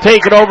Spartans will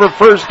take it over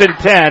 1st and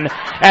 10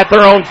 at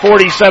their own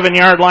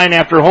 47-yard line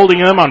after holding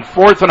them on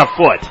 4th and a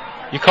foot.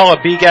 You call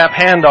a B-gap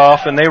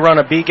handoff, and they run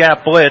a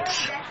B-gap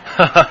blitz.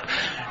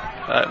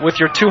 With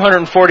your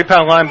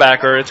 240-pound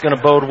linebacker, it's going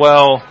to bode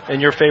well in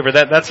your favor.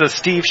 That's a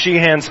Steve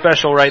Sheehan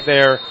special right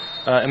there,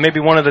 and maybe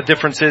one of the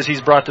differences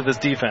he's brought to this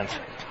defense.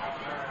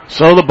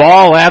 So the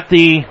ball at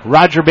the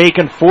Roger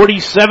Bacon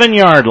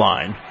 47-yard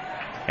line,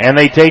 and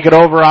they take it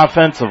over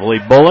offensively.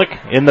 Bullock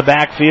in the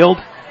backfield.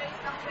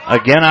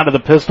 Again, out of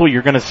the pistol,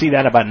 you're going to see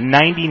that about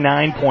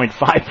 99.5%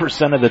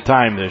 of the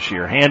time this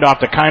year. Hand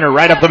off to Kiner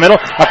right up the middle,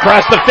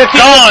 across the 50,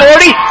 the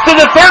 40, to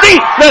the 30,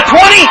 the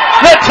 20,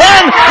 the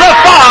 10, the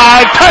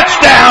 5.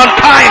 Touchdown,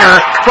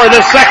 Kiner, for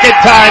the second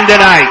time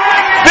tonight.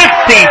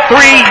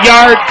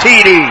 53-yard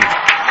TD.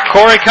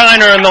 Corey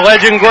Kiner and the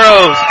legend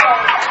grows.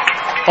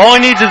 All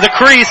he needs is a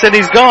crease and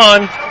he's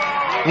gone.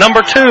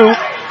 Number 2.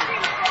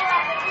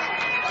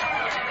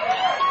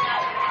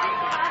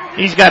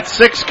 He's got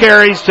 6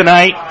 carries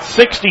tonight,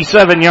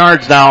 67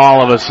 yards now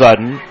all of a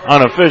sudden,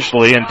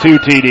 unofficially, and 2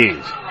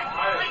 TDs.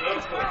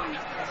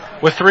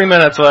 With 3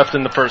 minutes left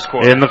in the first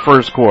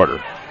quarter.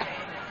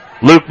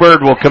 Luke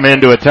Bird will come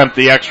in to attempt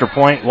the extra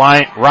point.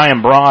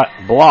 Ryan Blott,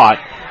 boy,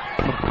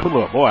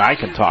 I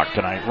can talk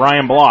tonight.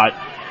 Ryan Blott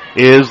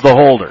is the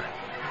holder.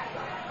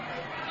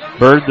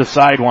 Bird the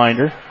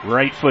sidewinder,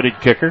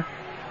 right-footed kicker.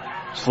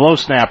 Slow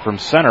snap from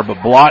center,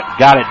 but Blott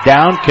got it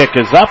down. Kick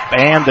is up,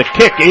 and the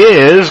kick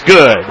is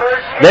good.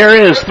 There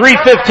is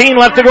 3:15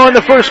 left to go in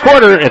the first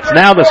quarter. It's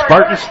now the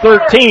Spartans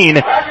 13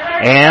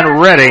 and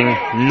Reading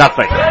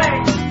nothing.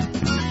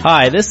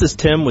 Hi, this is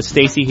Tim with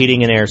Stacy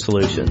Heating and Air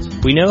Solutions.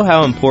 We know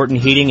how important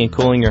heating and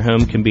cooling your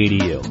home can be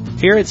to you.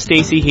 Here at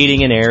Stacy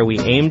Heating and Air, we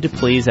aim to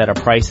please at a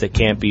price that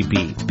can't be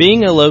beat.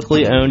 Being a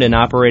locally owned and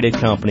operated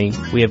company,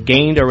 we have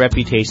gained a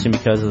reputation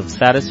because of the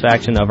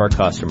satisfaction of our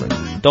customers.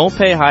 Don't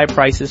pay high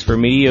prices for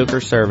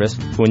mediocre service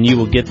when you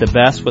will get the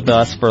best with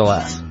us for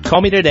less.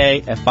 Call me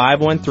today at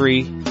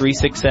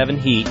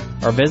 513-367-HEAT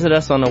or visit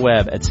us on the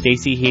web at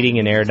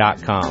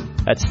stacyheatingandair.com.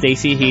 That's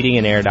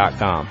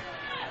stacyheatingandair.com.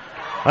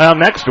 Well,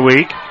 next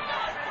week,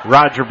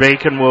 Roger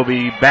Bacon will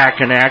be back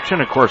in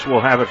action. Of course,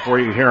 we'll have it for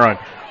you here on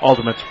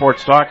Ultimate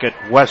Sports Talk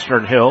at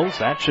Western Hills.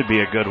 That should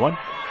be a good one.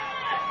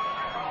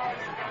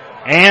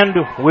 And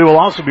we will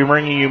also be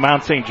bringing you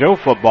Mount St. Joe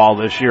football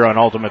this year on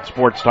Ultimate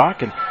Sports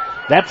Talk. And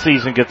that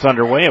season gets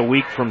underway a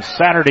week from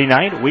Saturday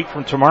night, a week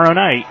from tomorrow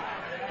night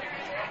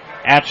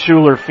at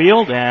Schuler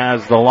Field,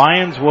 as the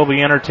Lions will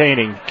be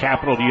entertaining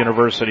Capital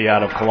University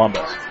out of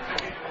Columbus.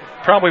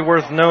 Probably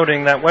worth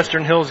noting that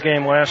Western Hills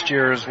game last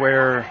year is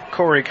where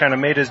Corey kind of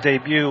made his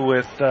debut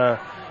with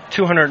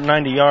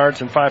 290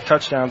 yards and 5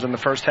 touchdowns in the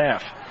first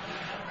half.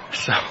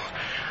 So,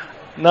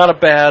 not a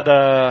bad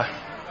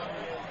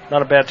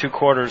 2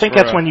 quarters. I think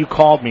that's when you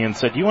called me and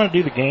said, "Do you want to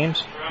do the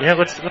games?" Yeah,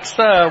 let's.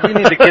 We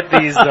need to get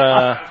these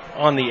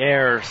on the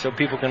air so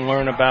people can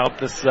learn about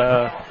this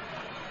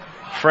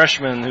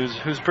freshman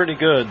who's pretty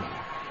good.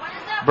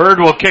 Bird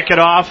will kick it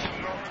off,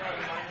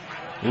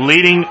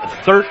 leading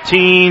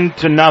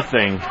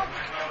 13-0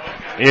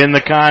 in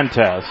the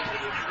contest.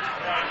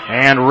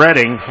 And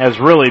Reading has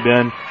really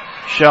been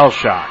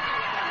shell-shocked.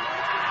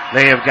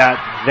 They have got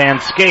Van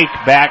Skake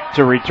back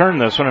to return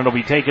this one. It'll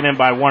be taken in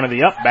by one of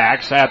the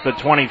upbacks at the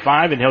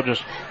 25, and he'll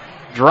just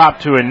drop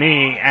to a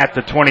knee at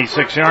the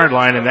 26-yard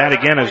line, and that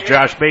again is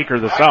Josh Baker,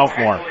 the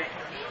sophomore.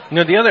 You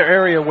know, the other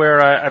area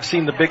where I've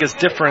seen the biggest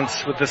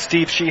difference with the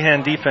Steve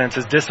Sheehan defense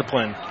is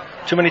discipline.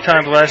 Too many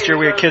times last year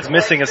we had kids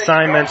missing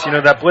assignments. You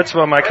know, that blitz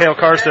by Mikael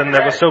Carson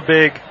that was so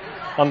big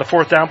on the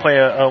 4th down play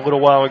a little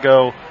while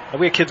ago.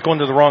 We had kids going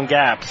to the wrong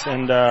gaps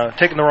and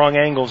taking the wrong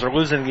angles or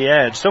losing the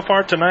edge. So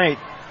far tonight,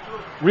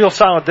 real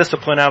solid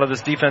discipline out of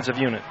this defensive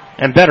unit.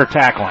 And better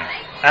tackling.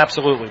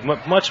 Absolutely.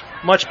 Much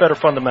better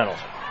fundamentals.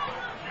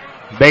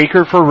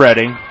 Baker for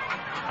Reading.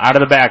 Out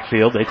of the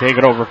backfield. They take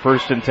it over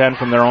 1st and 10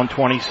 from their own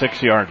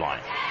 26-yard line.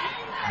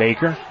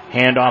 Baker.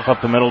 Handoff up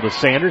the middle to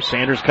Sanders.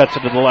 Sanders cuts it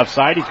to the left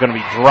side. He's going to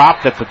be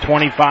dropped at the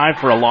 25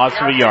 for a loss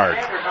of a yard.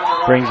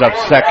 Brings up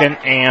 2nd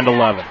and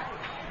 11.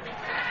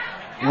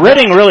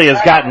 Reading really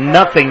has got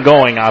nothing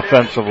going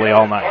offensively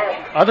all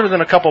night. Other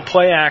than a couple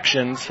play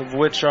actions, of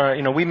which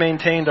we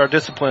maintained our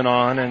discipline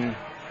on and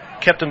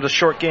kept them to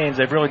short gains,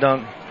 they've really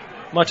done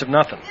much of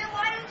nothing.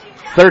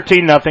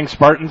 13-0,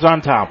 Spartans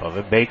on top of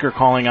it. Baker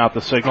calling out the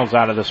signals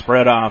out of the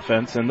spread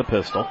offense in the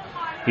pistol.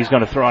 He's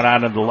going to throw it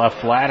out into the left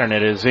flat, and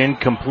it is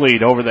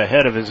incomplete over the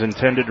head of his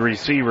intended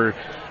receiver,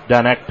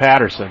 Danek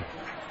Patterson.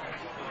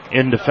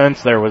 In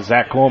defense there was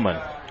Zach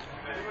Kuhlman.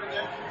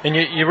 And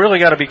you really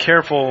got to be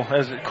careful,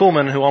 as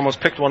Kuhlman, who almost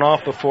picked one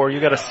off before. You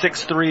got a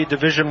 6'3"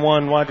 Division I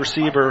wide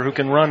receiver who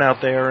can run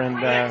out there and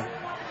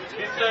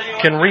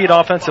can read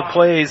offensive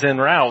plays and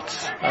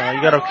routes. You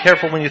got to be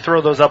careful when you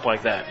throw those up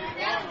like that.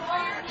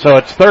 So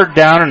it's 3rd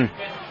down, and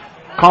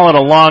call it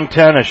a long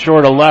 10, a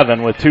short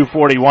 11 with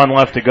 2:41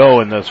 left to go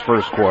in this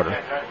first quarter.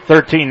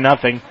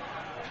 13-0.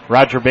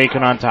 Roger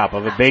Bacon on top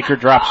of it. Baker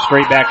drops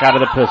straight back out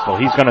of the pistol.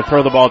 He's going to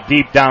throw the ball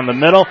deep down the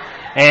middle,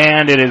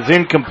 and it is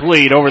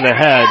incomplete over the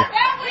head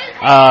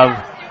of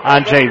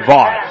Andre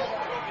Vaught.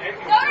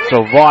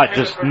 So Vaught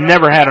just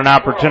never had an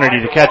opportunity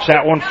to catch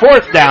that one.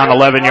 4th down,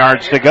 11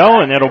 yards to go,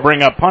 and it'll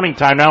bring up punting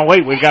time. Now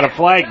wait, we've got a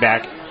flag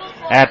back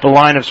at the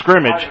line of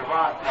scrimmage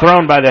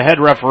thrown by the head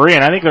referee,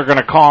 and I think they're going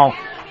to call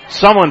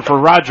someone for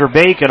Roger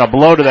Bacon a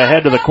blow to the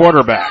head of the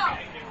quarterback.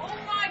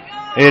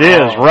 It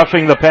is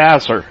roughing the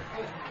passer.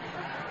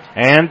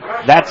 And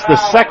that's the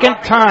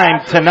 2nd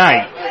time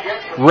tonight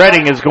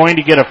Reading is going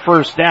to get a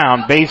 1st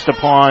down based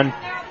upon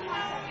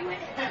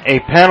a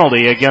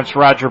penalty against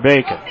Roger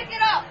Bacon.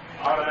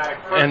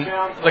 And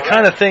the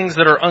kind of things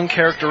that are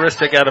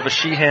uncharacteristic out of a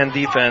Sheehan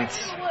defense,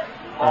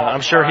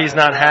 I'm sure he's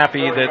not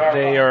happy that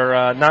they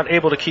are not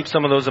able to keep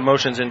some of those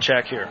emotions in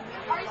check here.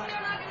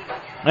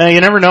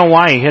 You never know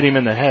why he hit him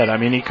in the head. I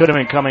mean, he could have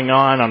been coming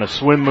on a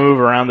swim move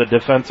around the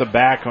defensive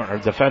back or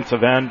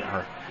defensive end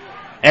or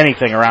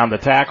anything around the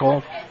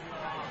tackle.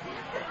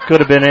 Could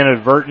have been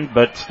inadvertent,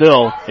 but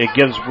still, it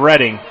gives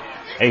Reading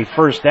a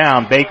first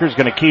down. Baker's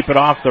going to keep it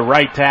off the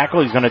right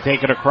tackle. He's going to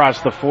take it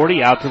across the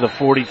 40 out to the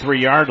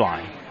 43-yard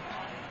line.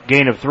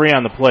 Gain of 3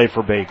 on the play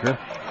for Baker.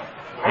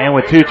 And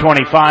with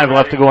 2:25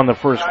 left to go in the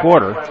first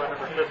quarter,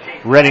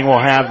 Reading will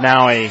have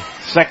now a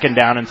second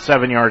down and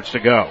 7 yards to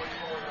go.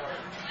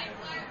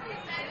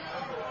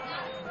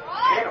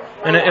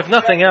 And if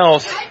nothing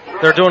else,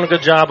 they're doing a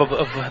good job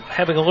of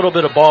having a little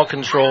bit of ball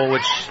control,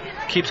 which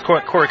keeps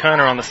Corey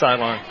Kiner on the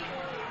sideline.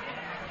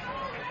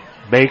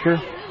 Baker,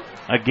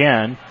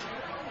 again,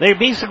 they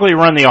basically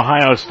run the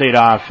Ohio State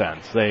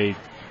offense. They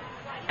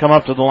come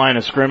up to the line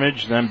of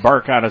scrimmage, then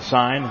bark out a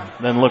sign,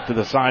 then look to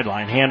the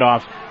sideline.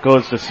 Handoff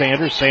goes to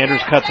Sanders.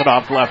 Sanders cuts it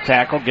off left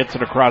tackle, gets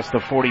it across the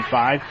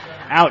 45,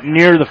 out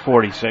near the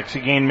 46. He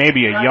gained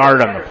maybe a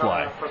yard on the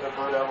play.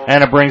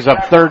 And it brings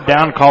up third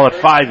down, call it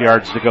 5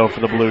 yards to go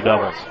for the Blue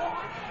Devils.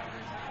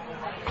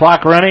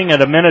 Clock running at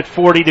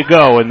 1:40 to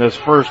go in this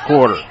first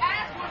quarter.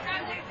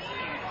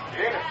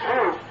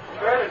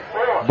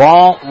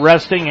 Ball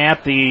resting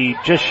at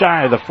just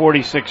shy of the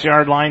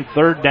 46-yard line,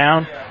 third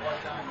down,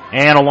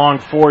 and along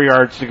 4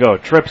 yards to go.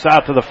 Trips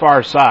out to the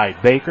far side.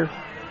 Baker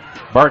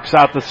barks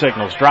out the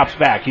signals, drops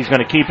back. He's going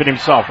to keep it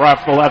himself right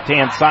off the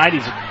left-hand side.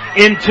 He's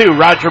into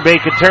Roger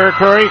Bacon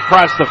territory,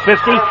 across the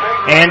 50,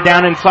 and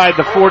down inside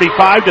the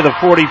 45 to the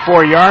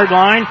 44-yard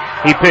line.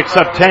 He picks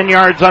up 10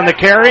 yards on the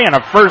carry and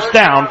a first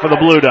down for the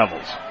Blue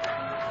Devils.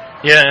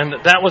 Yeah, and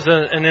that was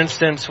an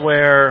instance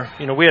where,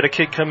 we had a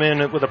kid come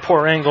in with a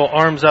poor angle,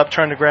 arms up,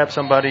 trying to grab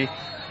somebody,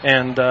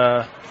 and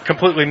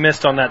completely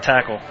missed on that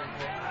tackle.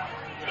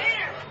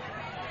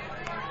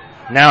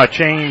 Now a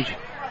change.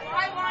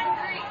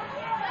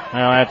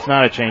 No, that's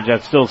not a change.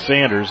 That's still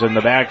Sanders in the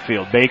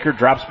backfield. Baker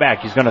drops back.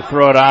 He's going to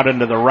throw it out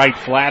into the right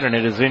flat, and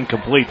it is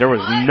incomplete. There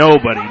was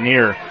nobody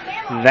near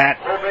that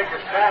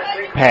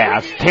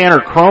pass. Tanner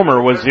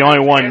Cromer was the only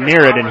one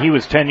near it, and he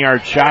was 10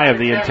 yards shy of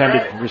the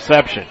intended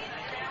reception.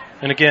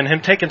 And again, him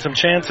taking some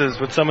chances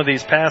with some of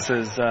these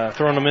passes,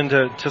 throwing them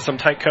into some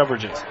tight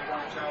coverages.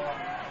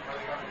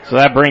 So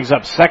that brings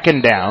up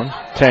second down,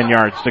 10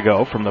 yards to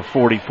go from the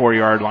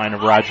 44-yard line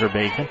of Roger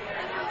Bacon.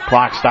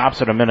 Clock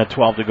stops at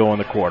 1:12 to go in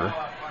the quarter.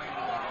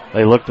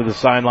 They look to the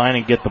sideline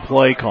and get the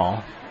play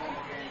call.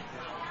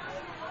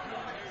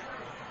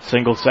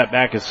 Single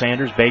setback is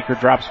Sanders. Baker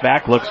drops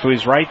back, looks to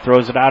his right,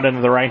 throws it out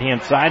into the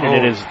right-hand side, and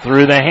it is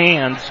through the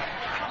hands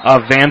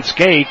of Van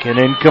Skeek and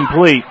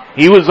incomplete.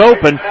 He was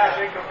open.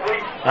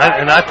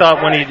 I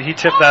thought when he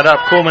tipped that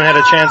up, Coolman had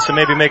a chance to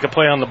maybe make a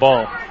play on the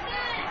ball.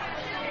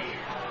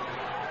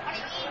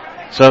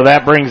 So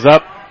that brings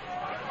up,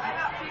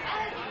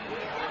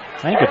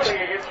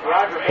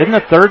 isn't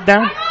it third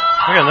down?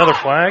 We got another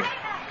flag.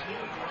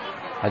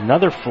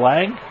 Another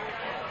flag?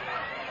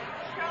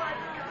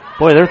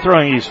 Boy, they're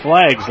throwing these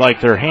flags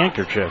like they're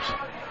handkerchiefs.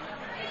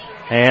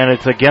 And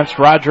it's against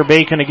Roger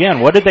Bacon again.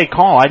 What did they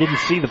call? I didn't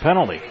see the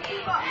penalty.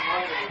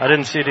 I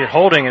didn't see it.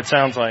 Holding, it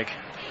sounds like.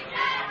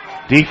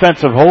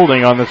 Defensive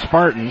holding on the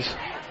Spartans.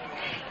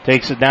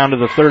 Takes it down to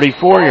the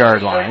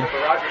 34-yard line.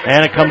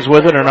 And it comes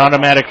with it an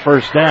automatic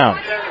first down.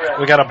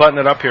 We got to button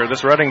it up here.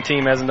 This Reading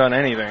team hasn't done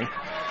anything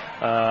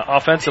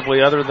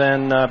offensively other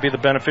than be the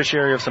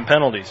beneficiary of some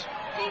penalties.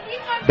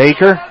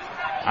 Baker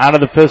out of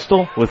the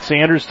pistol with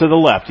Sanders to the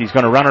left. He's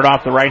going to run it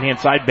off the right-hand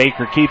side.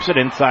 Baker keeps it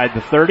inside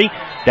the 30,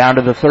 down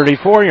to the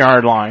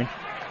 34-yard line.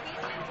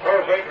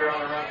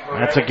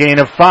 That's a gain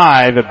of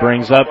 5. It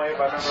brings up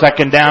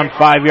second down,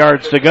 5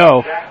 yards to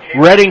go.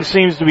 Reading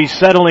seems to be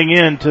settling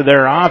into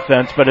their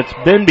offense, but it's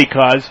been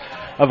because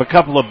of a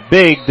couple of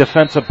big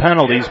defensive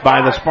penalties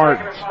by the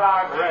Spartans.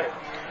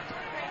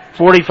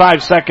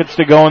 45 seconds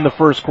to go in the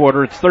first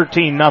quarter. It's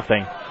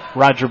 13-0.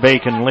 Roger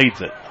Bacon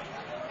leads it.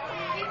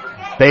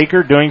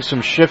 Baker doing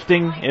some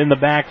shifting in the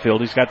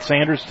backfield. He's got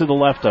Sanders to the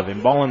left of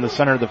him. Ball in the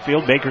center of the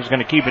field. Baker's going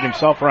to keep it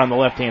himself around the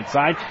left-hand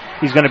side.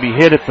 He's going to be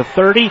hit at the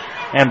 30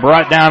 and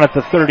brought down at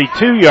the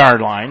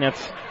 32-yard line. At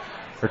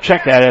the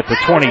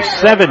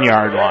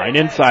 27-yard line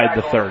inside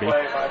the 30.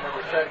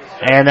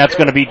 And that's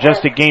going to be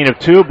just a gain of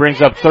 2.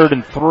 Brings up 3rd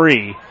and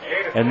 3.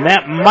 And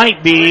that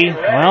might be,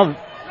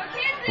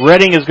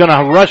 Reading is going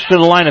to rush to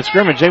the line of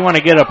scrimmage. They want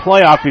to get a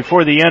playoff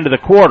before the end of the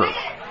quarter.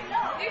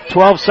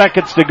 12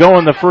 seconds to go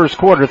in the first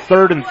quarter,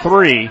 3rd and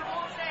 3.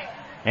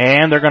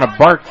 And they're going to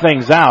bark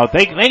things out.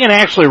 They can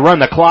actually run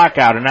the clock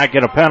out and not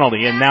get a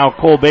penalty. And now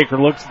Cole Baker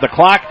looks at the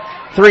clock.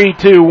 3,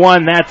 2,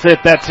 1, that's it.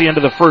 That's the end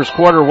of the first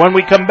quarter. When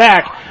we come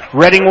back,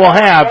 Reading will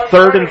have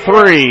 3rd and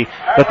 3.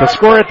 But the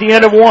score at the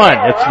end of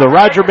 1, it's the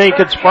Roger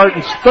Bacon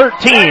Spartans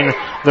 13,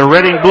 the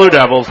Reading Blue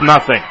Devils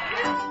nothing.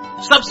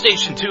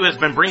 Substation 2 has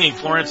been bringing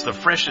Florence the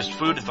freshest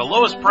food at the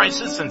lowest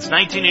prices since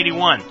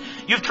 1981.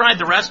 You've tried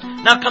the rest,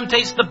 now come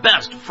taste the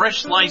best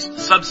fresh sliced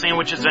sub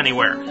sandwiches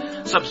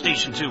anywhere.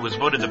 Substation 2 was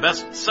voted the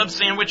best sub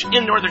sandwich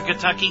in Northern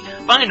Kentucky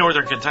by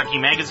Northern Kentucky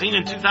Magazine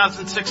in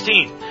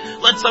 2016.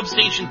 Let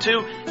Substation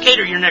 2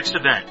 cater your next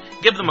event.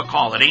 Give them a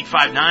call at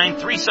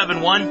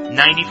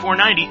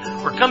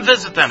 859-371-9490 or come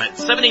visit them at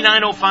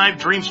 7905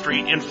 Dream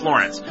Street in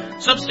Florence.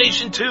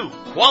 Substation 2,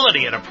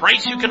 quality at a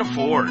price you can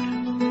afford.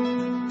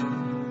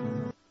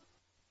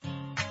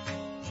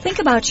 Think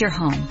about your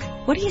home.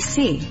 What do you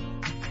see?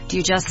 Do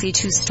you just see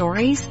 2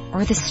 stories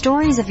or the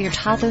stories of your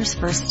toddler's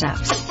first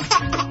steps?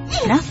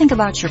 Now think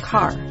about your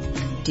car.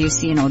 Do you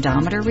see an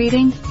odometer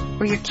reading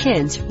or your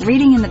kids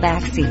reading in the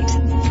back seat?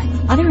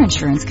 Other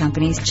insurance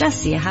companies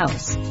just see a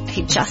house.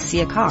 They just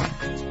see a car.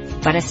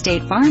 But a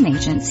State Farm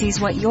agent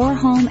sees what your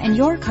home and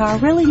your car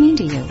really mean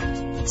to you.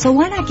 So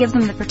why not give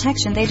them the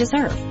protection they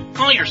deserve?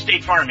 Call your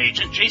State Farm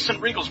agent,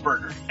 Jason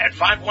Riegelsberger, at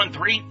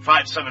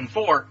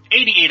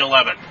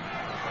 513-574-8811.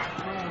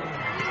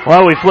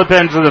 Well, we flip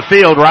into the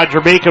field. Roger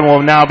Bacon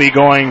will now be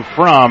going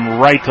from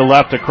right to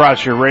left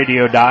across your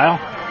radio dial.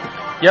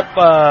 Yep,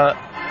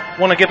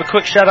 want to give a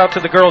quick shout out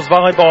to the girls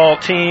volleyball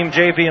team.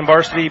 JV and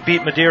varsity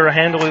beat Madeira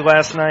handily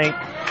last night.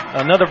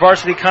 Another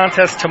varsity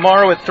contest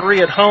tomorrow at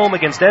 3 at home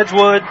against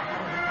Edgewood.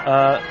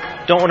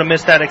 Don't want to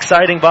miss that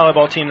exciting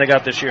volleyball team they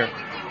got this year.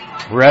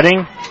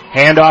 Redding,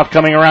 handoff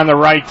coming around the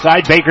right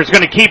side. Baker's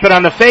going to keep it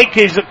on the fake.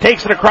 He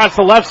takes it across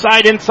the left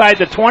side inside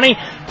the 20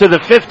 to the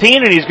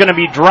 15, and he's going to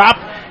be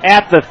dropped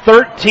at the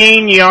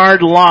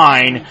 13-yard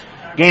line.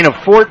 Gain of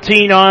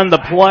 14 on the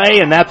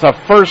play, and that's a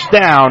first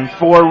down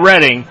for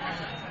Redding.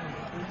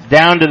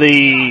 Down to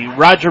the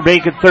Roger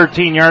Bacon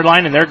 13-yard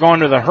line, and they're going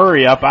to the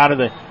hurry-up out of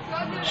the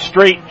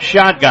straight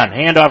shotgun.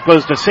 Handoff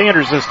goes to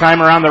Sanders this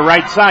time around the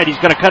right side. He's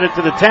going to cut it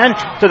to the 10,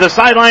 to the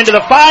sideline, to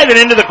the 5, and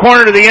into the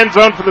corner to the end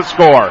zone for the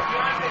score.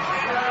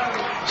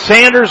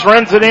 Sanders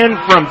runs it in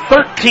from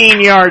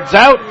 13 yards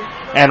out,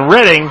 and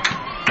Redding,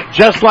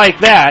 just like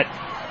that,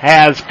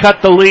 has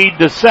cut the lead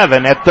to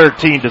 7 at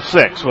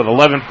 13-6 with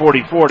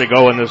 11:44 to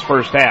go in this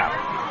first half.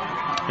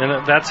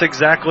 And that's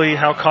exactly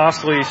how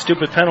costly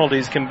stupid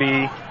penalties can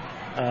be.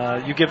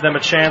 You give them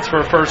a chance for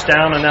a first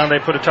down, and now they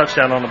put a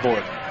touchdown on the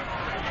board.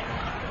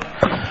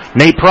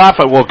 Nate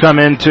Profit will come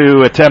in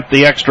to attempt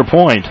the extra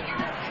point.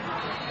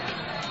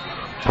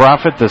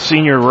 Profit, the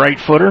senior right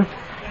footer.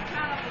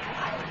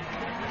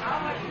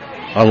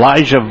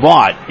 Elijah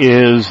Vaught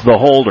is the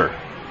holder.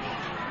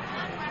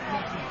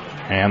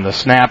 And the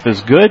snap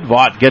is good.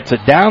 Vaught gets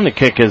it down. The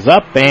kick is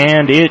up,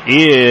 and it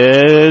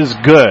is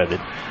good.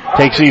 It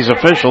takes these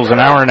officials an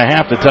hour and a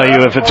half to tell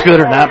you if it's good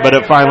or not, but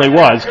it finally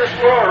was.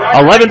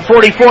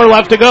 11:44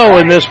 left to go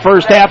in this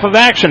first half of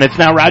action. It's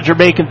now Roger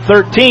Bacon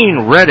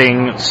 13,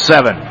 Redding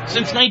 7.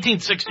 Since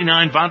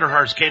 1969,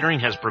 Vonderhaar's Catering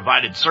has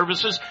provided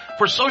services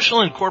for social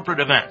and corporate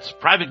events,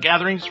 private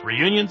gatherings,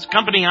 reunions,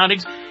 company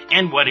outings,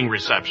 and wedding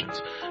receptions.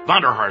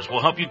 Vonderhaar's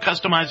will help you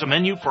customize a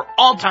menu for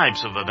all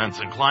types of events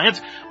and clients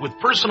with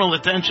personal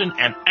attention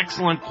and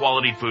excellent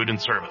quality food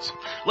and service.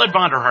 Let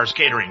Vonderhaar's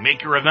Catering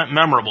make your event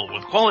memorable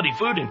with quality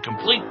food and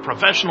complete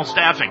professional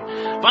staffing.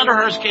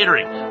 Vonderhaar's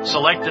Catering,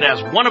 selected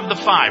as one of the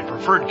 5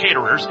 preferred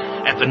caterers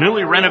at the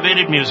newly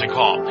renovated Music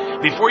Hall.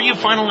 Before you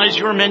finalize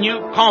your menu,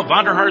 call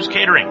Vonderhaar's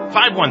Catering,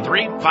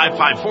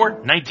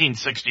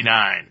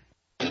 513-554-1969.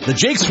 The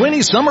Jake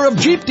Sweeney Summer of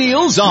Jeep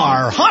deals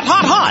are hot,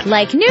 hot, hot.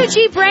 Like new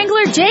Jeep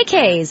Wrangler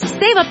JKs.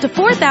 Save up to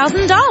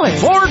 $4,000.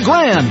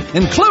 $4,000,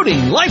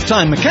 including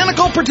lifetime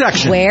mechanical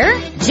protection. Where?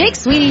 Jake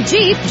Sweeney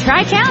Jeep,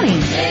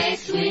 Tri-County.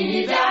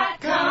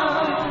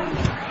 JakeSweeney.com.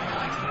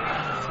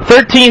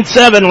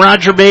 13-7,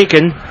 Roger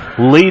Bacon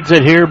leads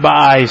it here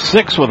by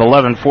 6 with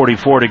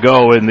 11:44 to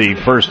go in the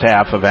first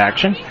half of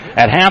action.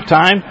 At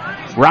halftime,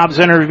 Rob's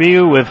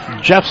interview with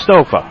Jeff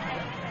Stofa.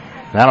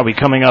 That'll be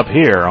coming up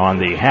here on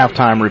the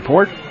halftime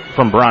report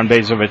from Bron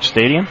Bazovich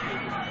Stadium.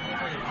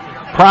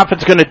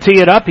 Profit's going to tee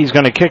it up. He's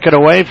going to kick it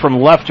away from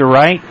left to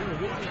right.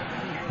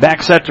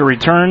 Back set to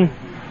return.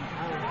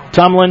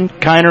 Tumlin,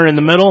 Kiner in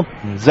the middle,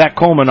 and Zach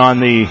Coleman on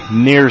the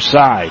near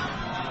side.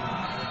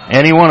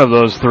 Any one of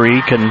those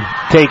 3 can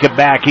take it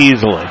back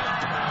easily.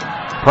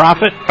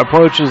 Profit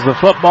approaches the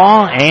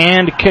football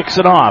and kicks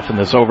it off in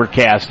this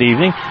overcast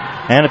evening.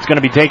 And it's going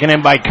to be taken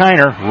in by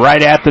Kiner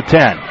right at the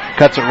 10.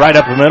 Cuts it right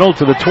up the middle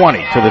to the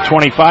 20, to the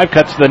 25,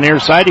 cuts to the near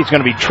side. He's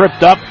going to be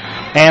tripped up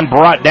and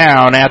brought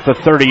down at the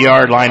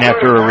 30-yard line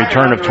after a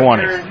return of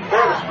 20. It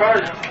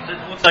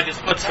looks like his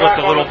foot slipped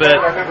a little bit.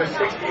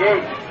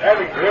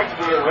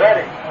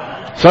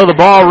 So the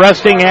ball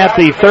resting at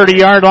the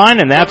 30-yard line,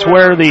 and that's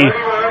where the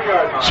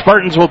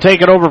Spartans will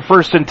take it over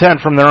 1st and 10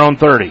 from their own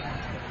 30.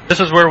 This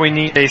is where we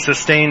need a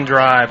sustained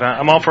drive.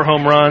 I'm all for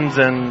home runs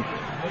and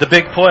the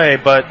big play,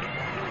 but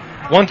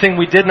one thing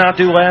we did not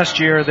do last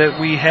year that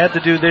we had to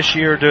do this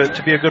year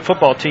to be a good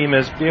football team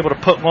is be able to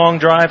put long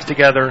drives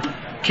together,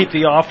 keep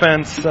the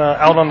offense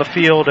out on the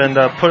field, and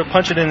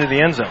punch it into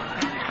the end zone.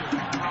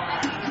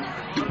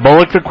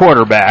 Bullock, the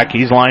quarterback.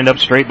 He's lined up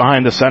straight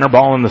behind the center,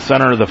 ball in the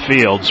center of the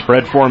field.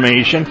 Spread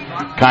formation.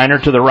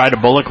 Kiner to the right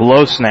of Bullock,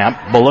 low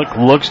snap. Bullock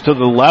looks to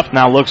the left,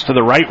 now looks to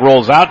the right,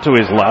 rolls out to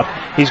his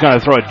left. He's going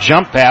to throw a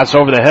jump pass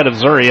over the head of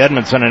Zuri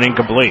Edmondson and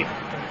incomplete.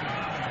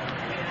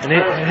 And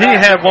he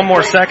had one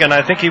more second.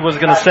 I think he was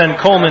going to send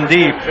Coleman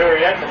deep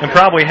and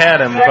probably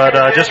had him, but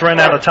just ran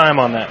out of time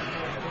on that.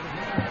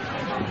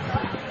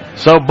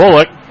 So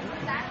Bullock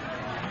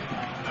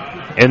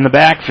in the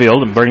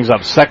backfield and brings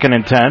up 2nd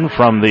and 10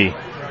 from the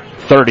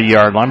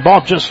 30-yard line.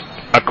 Ball just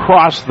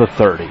across the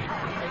 30.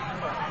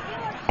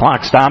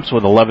 Clock stops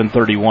with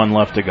 11:31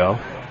 left to go.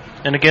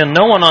 And again,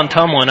 no one on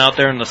Tumlin out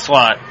there in the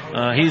slot.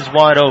 He's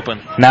wide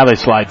open. Now they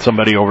slide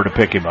somebody over to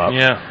pick him up.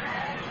 Yeah.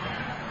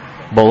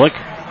 Bullock,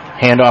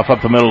 handoff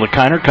up the middle to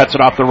Kiner, cuts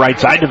it off the right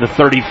side to the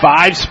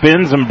 35,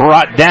 spins and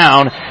brought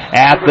down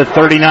at the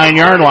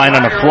 39-yard line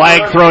on a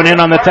flag thrown in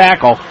on the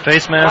tackle.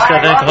 Face mask,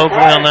 I think,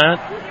 hopefully on that.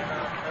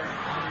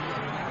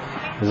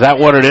 Is that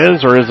what it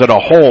is, or is it a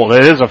hold?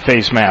 It is a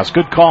face mask.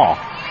 Good call.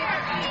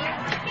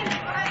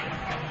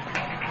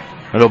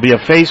 It'll be a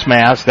face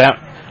mask. That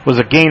was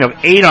a gain of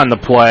 8 on the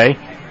play.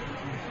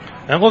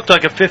 That looked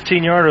like a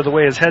 15-yarder the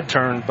way his head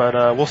turned,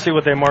 but we'll see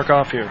what they mark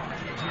off here.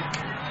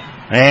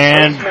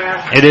 And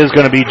it is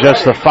going to be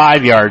just the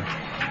 5-yard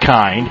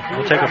kind.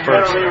 We'll take a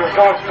first.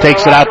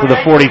 Takes it out to the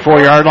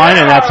 44-yard line,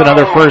 and that's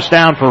another first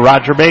down for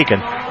Roger Bacon.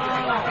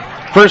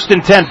 1st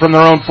and 10 from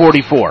their own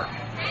 44.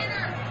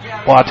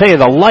 Well, I'll tell you,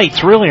 the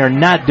lights really are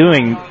not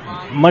doing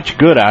much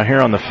good out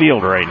here on the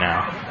field right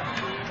now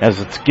as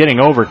it's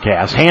getting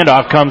overcast.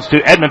 Handoff comes to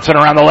Edmondson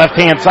around the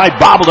left-hand side,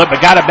 bobbled it, but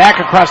got it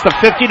back across the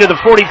 50 to the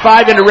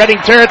 45 into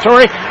Reading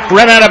territory.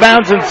 Ran out of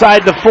bounds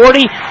inside the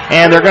 40,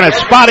 and they're going to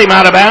spot him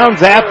out of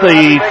bounds at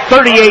the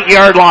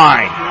 38-yard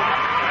line.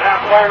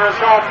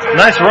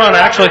 Nice run. I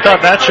actually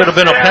thought that should have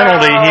been a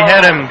penalty. He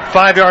had him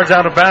 5 yards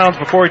out of bounds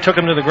before he took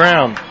him to the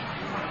ground.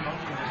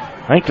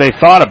 I think they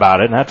thought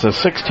about it, and that's a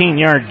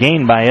 16-yard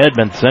gain by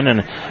Edmondson,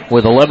 and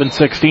with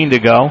 11:16 to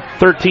go,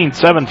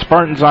 13-7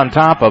 Spartans on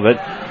top of it.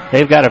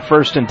 They've got a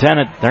 1st and 10.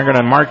 They're going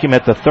to mark him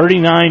at the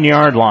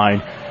 39-yard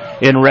line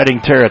in Reading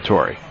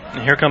territory.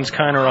 And here comes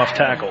Kiner off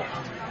tackle.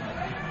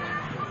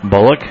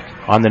 Bullock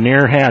on the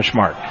near hash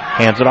mark.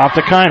 Hands it off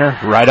to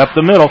Kiner, right up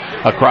the middle,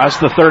 across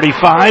the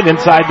 35,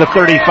 inside the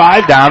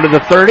 35, down to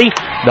the 30.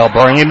 They'll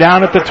bring him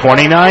down at the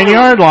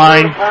 29-yard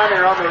line.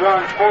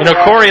 You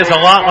know, Corey is a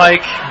lot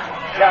like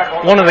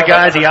one of the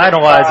guys he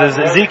idolizes,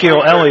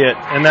 Ezekiel Elliott,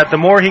 and that the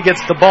more he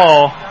gets the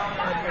ball,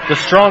 the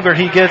stronger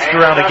he gets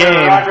throughout a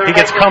game. He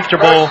gets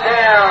comfortable,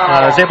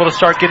 is able to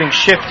start getting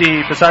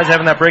shifty, besides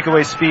having that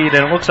breakaway speed,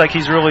 and it looks like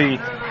he's really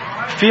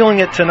feeling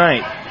it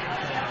tonight.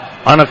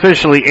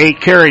 Unofficially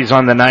 8 carries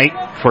on the night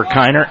for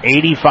Kiner,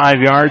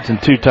 85 yards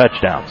and 2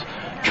 touchdowns.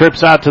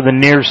 Trips out to the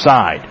near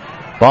side.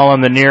 Ball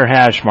on the near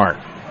hash mark.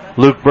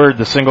 Luke Bird,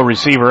 the single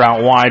receiver,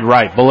 out wide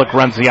right. Bullock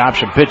runs the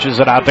option, pitches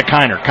it out to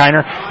Kiner.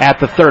 Kiner at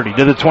the 30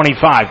 to the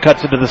 25,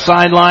 cuts it to the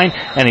sideline,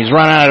 and he's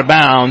run out of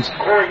bounds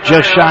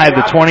just shy of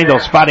the 20. They'll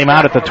spot him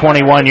out at the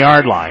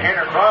 21-yard line.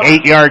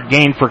 8-yard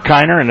gain for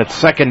Kiner, and it's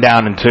 2nd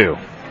down and 2.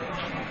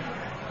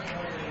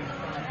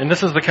 And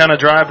this is the kind of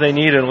drive they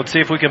needed. Let's see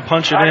if we can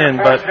punch it in.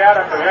 But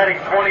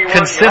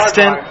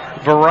consistent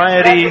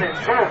variety,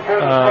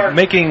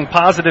 making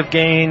positive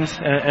gains,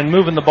 and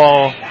moving the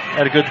ball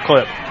at a good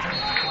clip.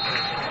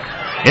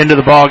 Into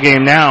the ball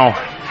game now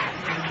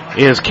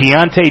is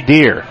Keontae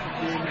Deere.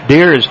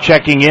 Deere is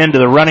checking into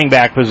the running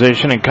back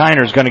position, and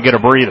Kiner's going to get a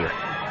breather.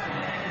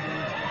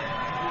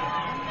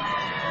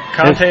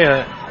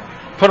 Keontae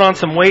put on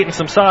some weight and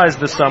some size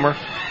this summer.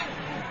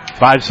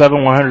 5'7",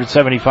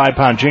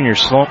 175-pound junior.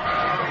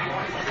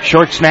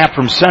 Short snap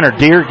from center.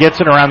 Deere gets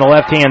it around the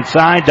left-hand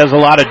side, does a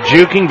lot of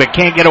juking, but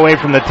can't get away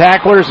from the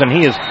tacklers, and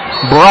he is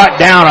brought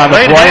down on the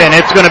play, and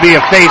it's going to be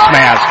a face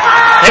mask.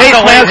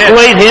 Face mask,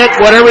 late hit,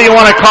 whatever you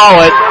want to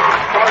call it.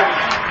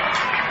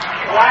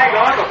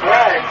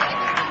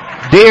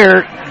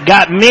 Deere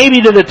got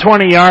maybe to the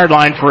 20-yard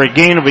line for a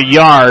gain of a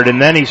yard,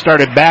 and then he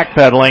started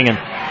backpedaling, and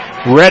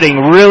Reading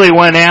really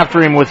went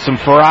after him with some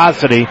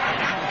ferocity,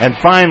 and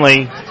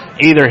finally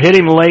either hit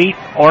him late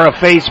or a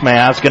face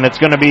mask, and it's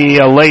going to be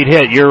a late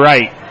hit, you're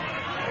right,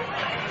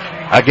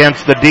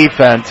 against the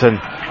defense, and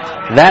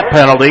that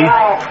penalty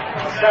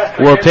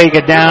will take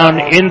it down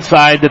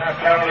inside the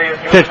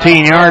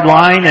 15-yard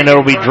line, and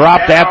it'll be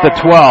dropped at the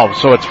 12.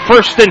 So it's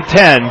 1st and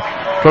 10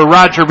 for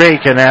Roger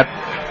Bacon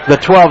at the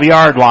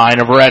 12-yard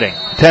line of Reading.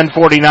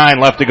 10:49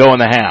 left to go in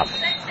the half.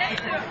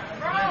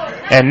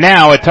 And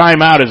now a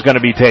timeout is going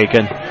to be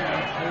taken,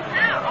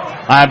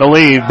 I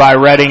believe, by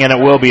Reading, and it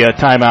will be a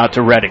timeout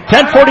to Reading.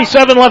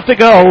 10:47 left to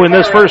go in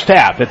this first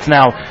half. It's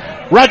now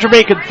Roger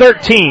Bacon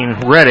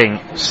 13, Reading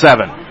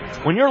 7.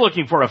 When you're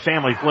looking for a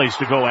family place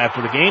to go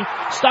after the game,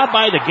 stop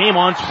by the Game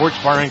On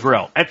Sports Bar and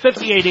Grill at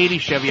 5880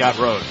 Cheviot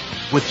Road.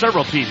 With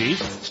several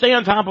TVs, stay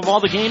on top of all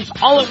the games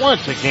all at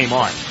once at Game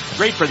On.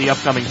 Great for the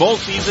upcoming bowl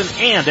season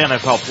and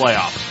NFL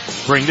playoffs.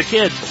 Bring the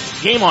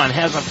kids. Game On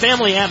has a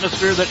family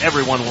atmosphere that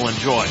everyone will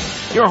enjoy.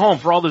 Your home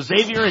for all the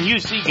Xavier and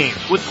UC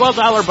games with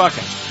 $12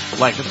 buckets.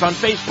 Like us on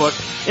Facebook.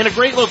 In a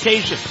great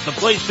location. The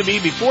place to be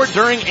before,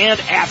 during, and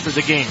after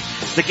the game.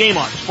 The Game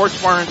On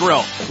Sports Bar and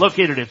Grill.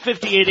 Located at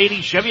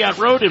 5880 Cheviot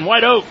Road in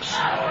White Oaks.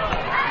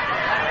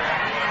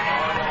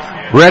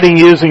 Reading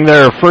using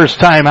their first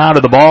time out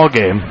of the ball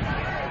game.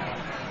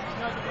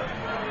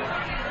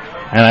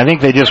 And I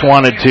think they just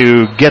wanted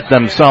to get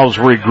themselves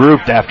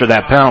regrouped after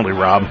that penalty,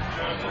 Rob.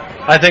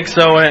 I think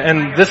so,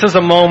 and this is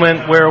a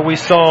moment where we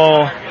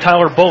saw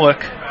Tyler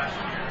Bullock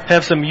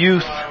have some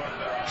youth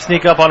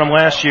sneak up on him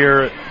last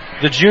year.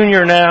 The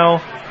junior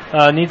now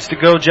needs to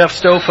go Jeff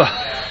Stofa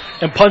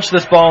and punch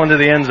this ball into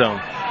the end zone.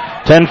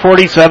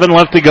 10:47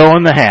 left to go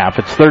in the half.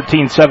 It's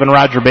 13-7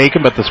 Roger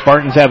Bacon, but the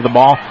Spartans have the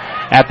ball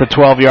at the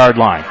 12-yard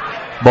line.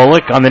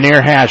 Bullock on the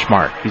near hash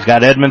mark. He's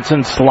got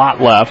Edmondson slot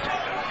left.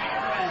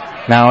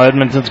 Now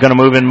Edmondson's going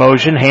to move in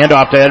motion. Hand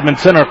off to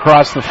Edmondson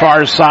across the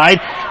far side.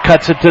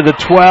 Cuts it to the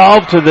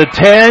 12, to the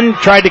 10.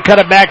 Tried to cut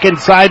it back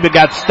inside, but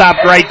got stopped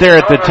right there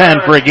at the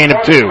 10 for a gain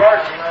of 2.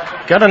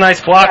 Got a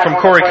nice block from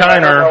Corey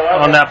Kiner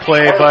on that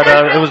play, but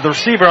it was the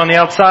receiver on the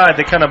outside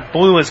that kind of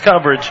blew his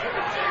coverage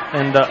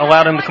and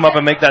allowed him to come up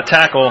and make that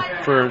tackle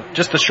for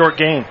just a short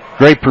gain.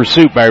 Great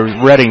pursuit by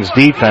Reading's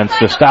defense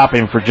to stop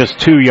him for just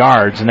 2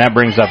 yards, and that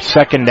brings up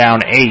 2nd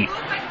down 8.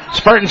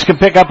 Spartans can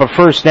pick up a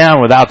first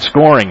down without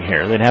scoring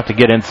here. They'd have to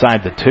get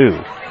inside the 2.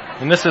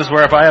 And this is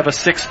where if I have a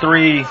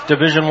 6'3"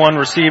 Division I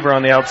receiver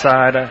on the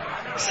outside,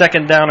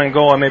 2nd down and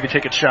goal, I maybe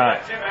take a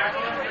shot.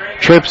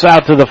 Trips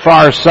out to the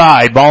far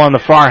side. Ball on the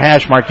far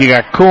hash mark. You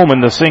got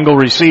Coleman, the single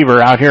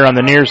receiver, out here on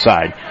the near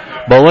side.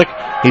 Bullock,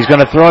 he's going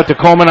to throw it to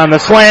Coleman on the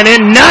slant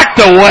in. Knocked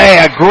away.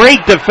 A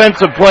great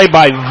defensive play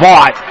by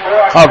Vaught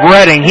of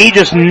Reading. He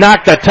just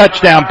knocked a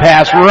touchdown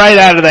pass right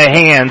out of the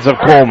hands of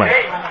Coleman.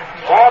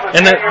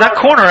 And that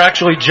corner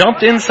actually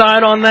jumped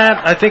inside on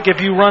that. I think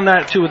if you run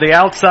that to the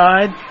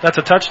outside, that's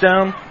a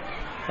touchdown.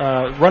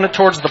 Run it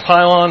towards the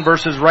pylon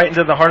versus right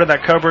into the heart of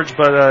that coverage,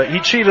 but he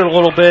cheated a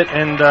little bit,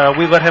 and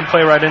we let him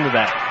play right into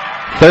that.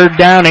 3rd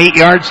down, 8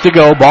 yards to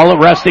go. Ball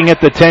resting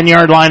at the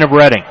 10-yard line of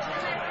Reading.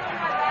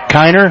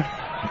 Kiner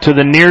to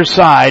the near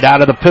side out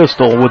of the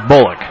pistol with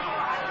Bullock.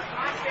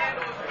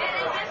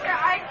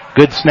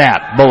 Good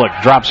snap.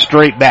 Bullock drops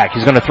straight back.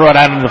 He's going to throw it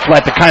out into the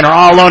flat to Kiner,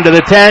 all alone to the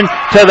 10,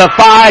 to the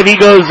 5. He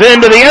goes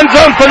into the end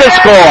zone for the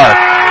score.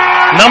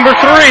 Number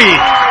 3.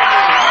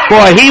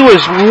 Boy, he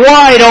was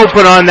wide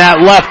open on that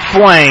left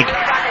flank.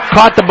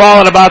 Caught the ball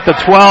at about the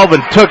 12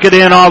 and took it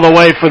in all the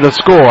way for the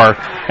score.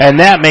 And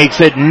that makes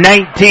it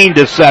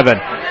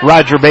 19-7.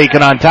 Roger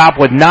Bacon on top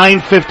with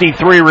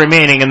 9:53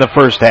 remaining in the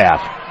first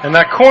half. And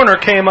that corner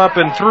came up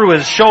and threw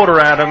his shoulder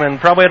at him and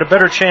probably had a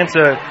better chance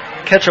to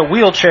catch a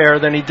wheelchair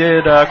than he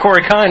did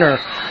Corey Kiner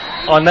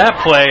on that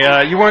play.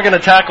 You weren't going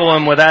to tackle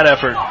him with that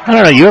effort. I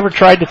don't know. You ever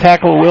tried to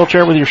tackle a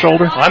wheelchair with your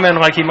shoulder? I meant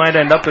like he might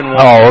end up in one.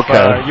 Oh,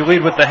 okay. If, you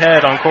lead with the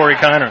head on Corey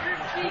Kiner.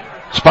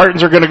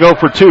 Spartans are going to go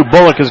for 2.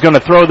 Bullock is going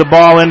to throw the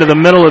ball into the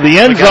middle of the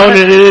end zone,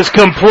 and it is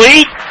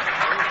complete.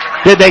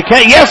 Did they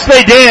catch? Yes,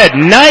 they did.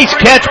 Nice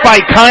catch by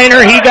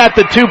Kiner. He got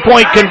the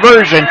 2-point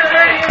conversion,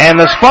 and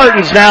the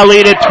Spartans now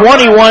lead it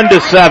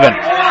 21-7.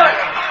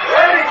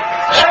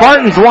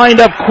 Spartans lined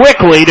up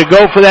quickly to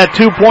go for that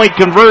 2-point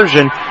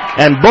conversion,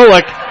 and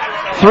Bullock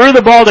threw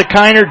the ball to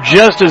Kiner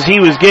just as he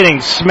was getting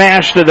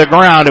smashed to the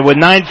ground, and with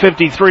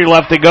 9:53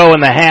 left to go in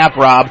the half,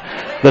 Rob,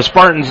 the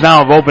Spartans now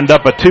have opened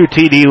up a 2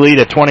 TD lead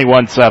at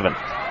 21-7.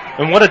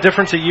 And what a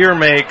difference a year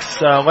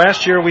makes.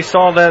 Last year we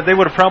saw that they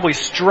would have probably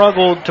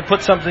struggled to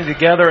put something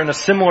together in a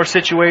similar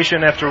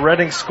situation after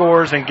Reading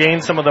scores and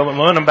gained some of the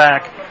momentum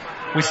back.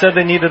 We said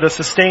they needed a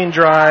sustained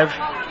drive,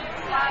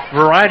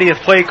 variety of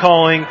play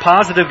calling,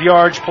 positive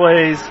yards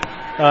plays,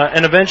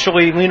 and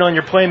eventually lean on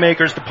your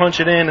playmakers to punch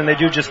it in, and they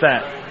do just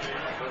that.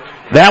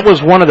 That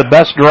was one of the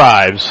best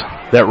drives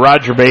that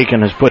Roger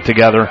Bacon has put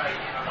together,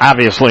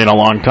 obviously in a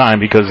long time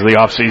because the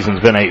off-season's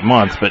been 8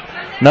 months, but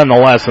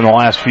nonetheless in the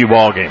last few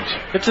ball games.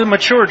 It's a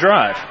mature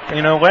drive.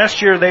 You know,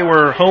 last year they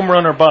were home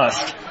run or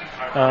bust.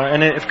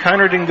 And if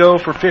Kiner didn't go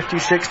for 50,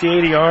 60,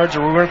 80 yards,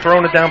 or we weren't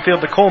throwing it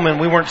downfield to Coleman,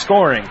 we weren't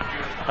scoring.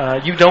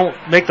 You don't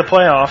make the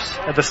playoffs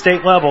at the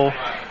state level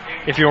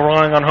if you're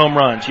relying on home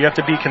runs. You have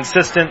to be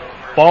consistent,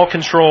 ball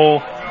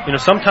control. You know,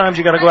 sometimes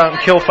you got to go out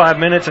and kill 5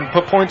 minutes and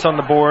put points on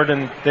the board,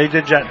 and they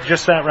did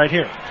just that right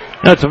here.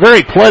 Now, it's a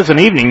very pleasant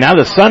evening. Now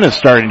the sun is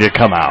starting to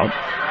come out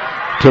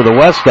to the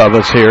west of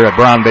us here at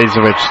Brown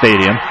Bazovich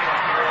Stadium.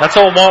 That's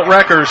old Walt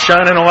Reckers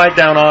shining a light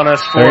down on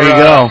us. There you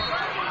go.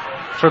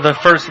 For the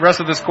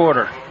rest of this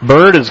quarter.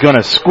 Bird is going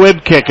to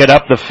squib kick it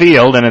up the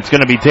field, and it's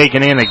going to be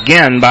taken in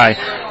again by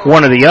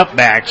one of the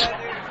upbacks.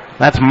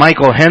 That's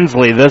Michael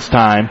Hensley this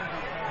time.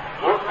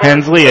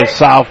 Hensley, a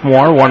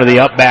sophomore, one of the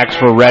upbacks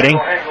for Reading,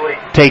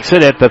 takes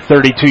it at the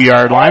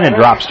 32-yard line and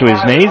drops to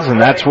his knees,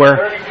 and that's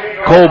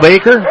where Cole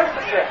Baker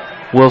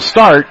will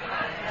start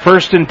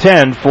 1st and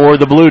 10 for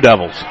the Blue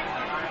Devils.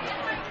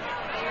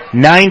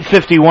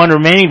 9:51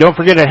 remaining. Don't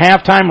forget at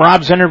halftime,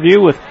 Rob's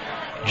interview with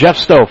Jeff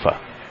Stofa.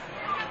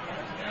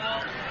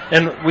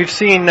 And we've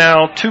seen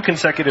now 2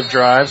 consecutive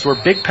drives where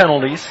big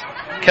penalties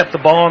kept the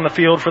ball on the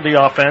field for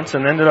the offense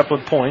and ended up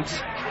with points.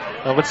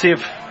 Let's see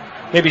if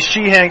maybe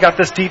Sheehan got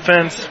this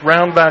defense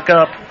round back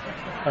up.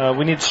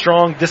 We need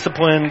strong,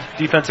 disciplined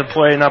defensive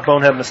play, not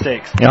bonehead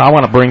mistakes. You know, I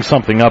want to bring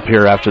something up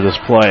here after this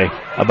play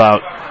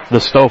about the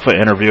Stofa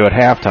interview at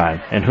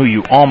halftime and who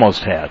you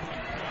almost had.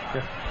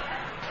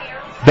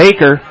 Yeah.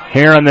 Baker,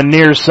 here on the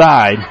near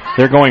side,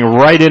 they're going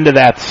right into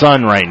that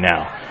sun right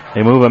now.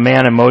 They move a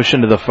man in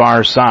motion to the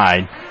far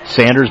side.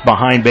 Sanders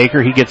behind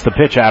Baker. He gets the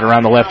pitch out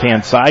around the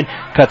left-hand side,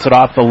 cuts it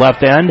off the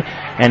left end,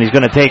 and he's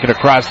going to take it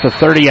across the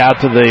 30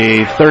 out to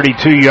the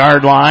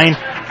 32-yard line.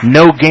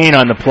 No gain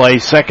on the play,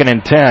 2nd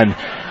and 10.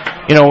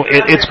 You know,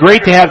 it's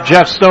great to have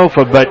Jeff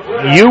Stofa, but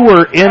you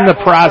were in the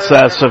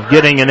process of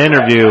getting an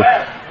interview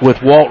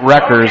with Walt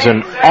Reckers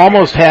and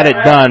almost had it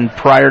done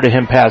prior to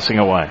him passing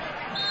away.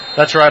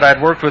 That's right.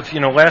 I'd worked with,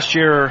 last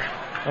year,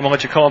 I'm going to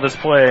let you call this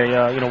play.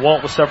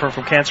 Walt was suffering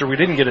from cancer. We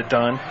didn't get it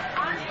done.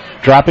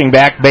 Dropping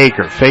back,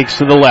 Baker fakes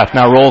to the left,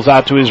 now rolls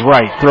out to his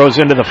right, throws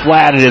into the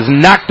flat. It is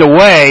knocked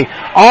away,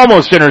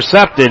 almost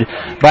intercepted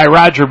by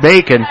Roger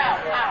Bacon,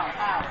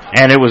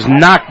 and it was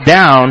knocked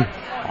down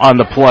on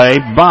the play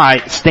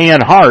by Stan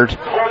Hart.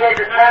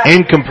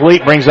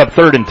 Incomplete, brings up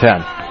 3rd and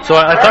 10. So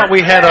I thought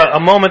we had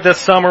a moment this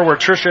summer where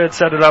Tricia had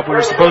set it up. We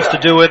were supposed to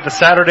do it. The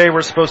Saturday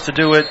we're supposed to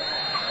do it.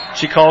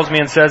 She calls me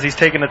and says he's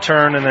taking a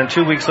turn, and then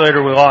 2 weeks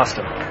later we lost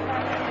him.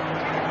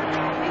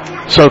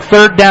 So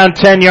 3rd down,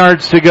 10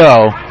 yards to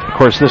go. Of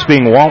course, this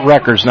being Walt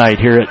Reckers' night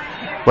here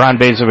at Bron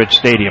Bazovich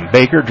Stadium.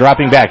 Baker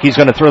dropping back. He's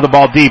going to throw the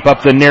ball deep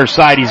up the near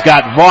side. He's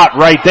got Vaught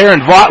right there,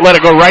 and Vaught let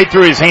it go right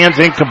through his hands,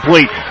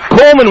 incomplete.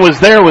 Coleman was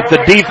there with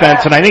the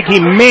defense, and I think he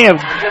may have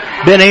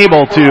been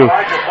able to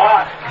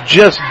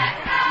just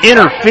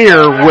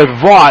interfere with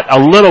Vaught a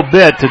little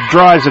bit to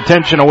draw his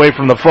attention away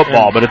from the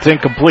football, but it's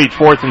incomplete,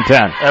 4th and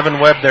 10. Evan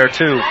Webb there,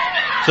 too.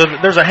 So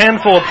there's a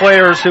handful of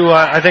players who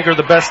I think are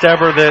the best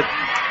ever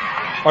that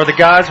are the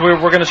guys we're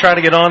going to try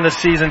to get on this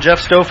season.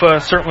 Jeff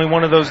Stofa, certainly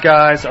one of those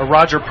guys. A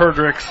Roger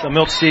Perdrix, a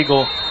Milt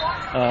Siegel,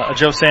 a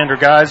Joe Sander,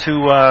 guys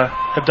who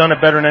have done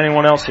it better than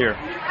anyone else here.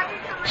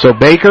 So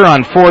Baker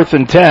on 4th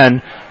and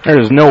 10. There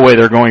is no way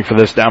they're going for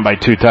this down by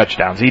 2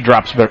 touchdowns. He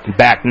drops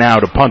back now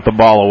to punt the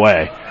ball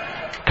away.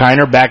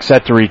 Kiner back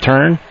set to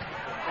return.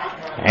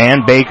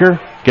 And Baker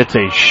gets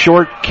a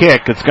short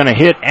kick that's going to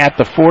hit at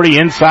the 40,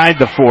 inside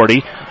the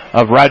 40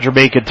 of Roger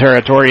Bacon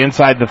territory,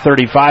 inside the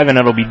 35, and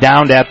it'll be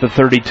downed at the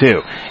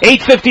 32.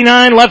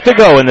 8:59 left to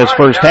go in this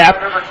first half.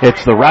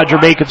 It's the Roger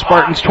Bacon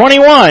Spartans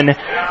 21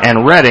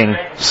 and Reading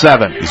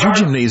 7. Is your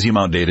gymnasium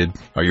outdated?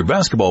 Are your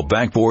basketball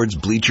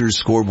backboards,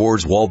 bleachers,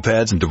 scoreboards, wall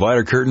pads, and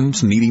divider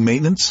curtains needing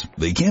maintenance?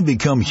 They can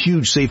become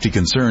huge safety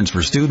concerns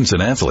for students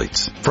and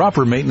athletes.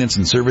 Proper maintenance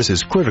and service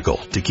is critical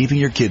to keeping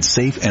your kids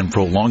safe and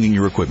prolonging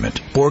your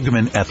equipment.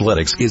 Borgman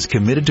Athletics is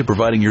committed to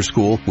providing your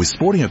school with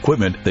sporting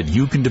equipment that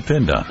you can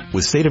depend on.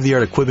 With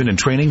state-of-the-art equipment and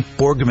training,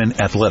 Borgman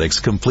Athletics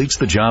completes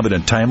the job in a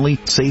timely,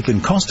 safe,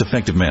 and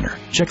cost-effective manner.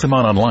 Check them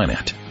out online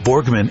at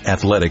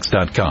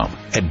BorgmanAthletics.com.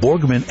 At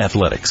Borgman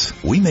Athletics,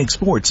 we make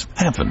sports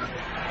happen.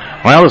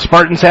 Well, the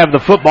Spartans have the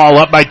football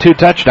up by 2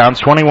 touchdowns,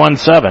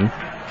 21-7.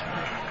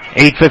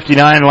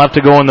 8:59 left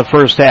to go in the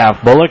first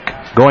half. Bullock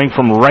going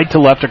from right to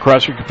left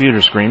across your computer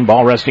screen.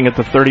 Ball resting at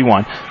the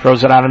 31.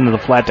 Throws it out into the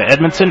flat to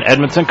Edmondson.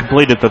 Edmondson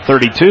complete at the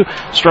 32.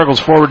 Struggles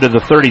forward to the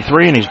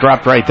 33, and he's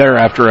dropped right there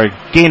after a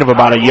gain of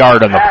about a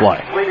yard on the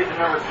play.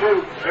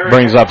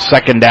 Brings up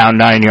 2nd down,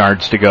 9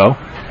 yards to go.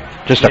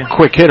 Just a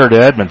quick hitter to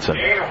Edmondson.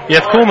 Yeah,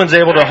 if Kuhlman's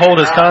able to hold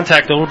his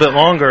contact a little bit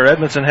longer,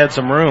 Edmondson had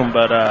some room,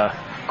 but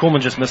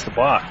Kuhlman just missed the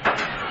block.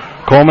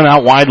 Coleman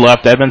out wide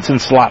left, Edmondson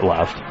slot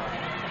left.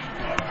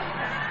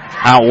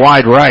 Out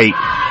wide right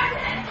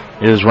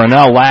is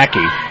Rennell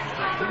Lackey.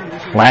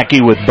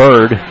 Lackey with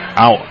Bird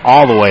out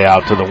all the way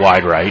out to the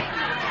wide right.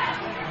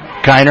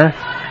 Kiner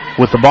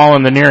with the ball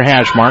in the near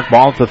hash mark,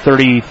 ball at the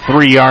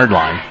 33-yard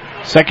line.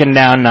 2nd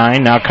down,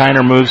 9. Now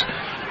Kiner moves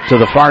to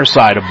the far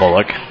side of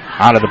Bullock.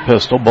 Out of the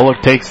pistol.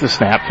 Bullock takes the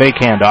snap. Fake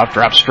handoff.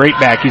 Drops straight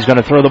back. He's going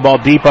to throw the ball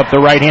deep up the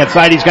right-hand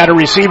side. He's got a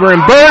receiver in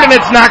Bird, and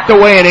it's knocked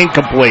away and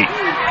incomplete.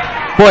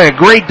 Boy, a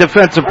great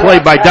defensive play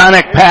by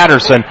Donick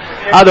Patterson.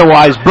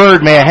 Otherwise,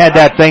 Bird may have had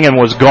that thing and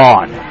was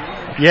gone.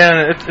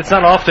 Yeah, it's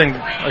not often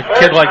a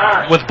kid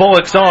like with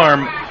Bullock's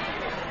arm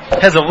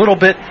has a little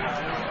bit,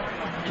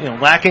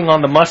 lacking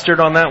on the mustard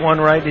on that one,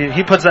 right?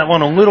 He puts that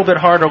one a little bit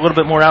harder, a little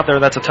bit more out there.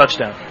 That's a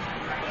touchdown.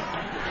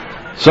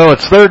 So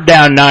it's 3rd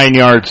down, 9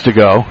 yards to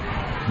go.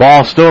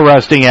 Ball still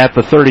resting at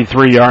the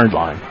 33-yard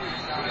line.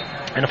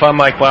 And if I'm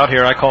Mike Wout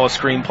here, I call a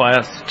screen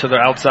pass to the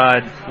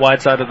outside,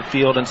 wide side of the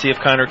field, and see if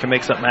Kiner can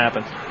make something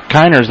happen.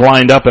 Kiner's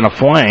lined up in a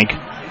flank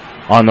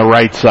on the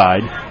right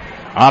side.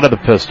 Out of the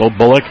pistol.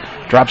 Bullock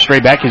drops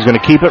straight back. He's going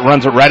to keep it,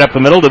 runs it right up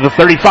the middle to the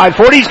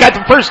 35-40. He's got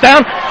the first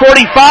down.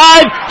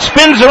 45,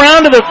 spins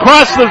around to the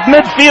across the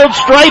midfield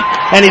stripe,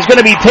 and he's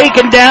going to be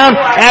taken down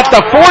at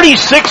the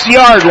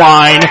 46-yard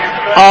line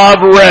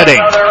of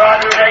Reading.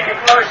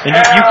 And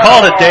you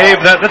called it, Dave.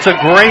 That's a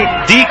great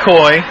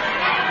decoy.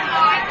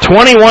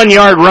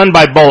 21-yard run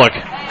by Bullock.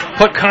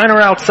 put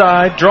Kiner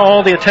outside, draw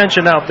all the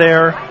attention out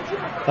there,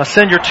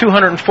 send your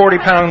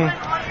 240-pound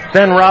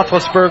Ben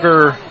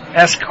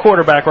Roethlisberger-esque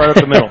quarterback right up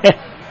the middle.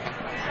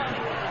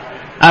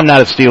 I'm not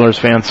a Steelers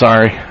fan,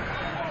 sorry.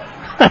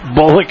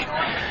 Bullock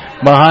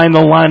behind the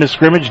line of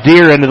scrimmage.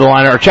 Deer into the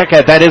line. Or check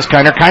out, that is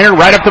Kiner. Kiner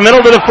right up the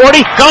middle to the 40. 30,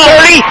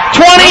 20,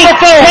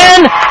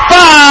 10,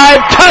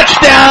 5.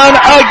 Touchdown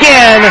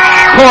again,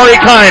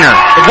 Corey Kiner.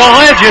 The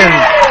legend.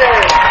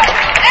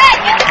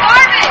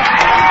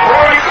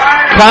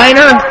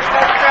 Kiner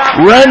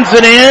runs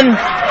it in.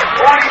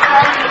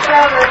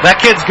 That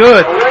kid's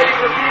good.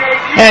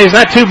 Yeah, he's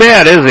not too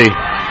bad, is he?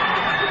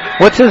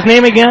 What's his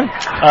name again?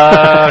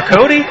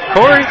 Corey?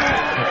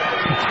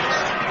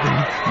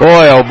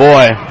 Boy, oh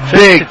boy.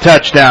 Big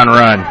touchdown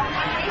run.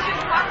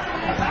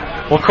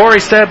 Well,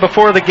 Corey said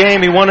before the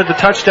game he wanted the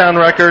touchdown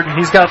record.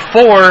 He's got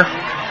 4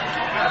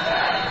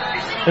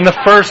 in the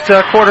first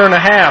quarter and a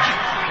half.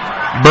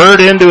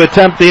 Bird in to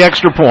attempt the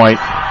extra point.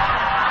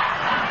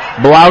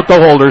 Blout the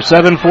holder.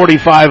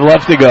 7:45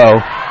 left to go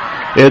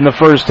in the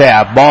first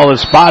half. Ball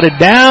is spotted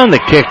down. The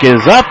kick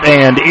is up,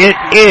 and it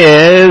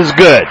is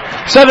good.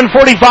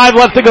 7:45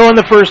 left to go in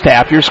the first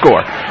half. Your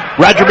score: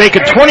 Roger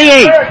Bacon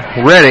 28,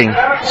 Reading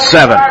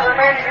 7.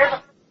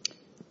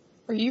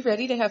 Are you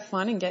ready to have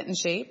fun and get in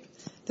shape?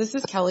 This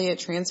is Kelly at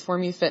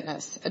Transform You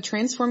Fitness. At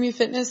Transform You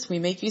Fitness, we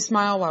make you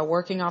smile while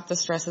working off the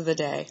stress of the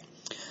day.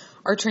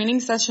 Our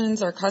training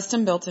sessions are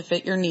custom built to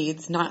fit your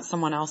needs, not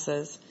someone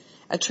else's.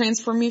 At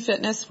Transform You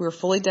Fitness, we're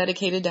fully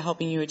dedicated to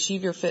helping you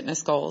achieve your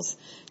fitness goals.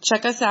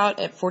 Check us out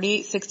at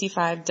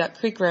 4865 Duck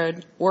Creek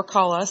Road or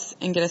call us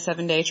and get a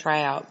 7-day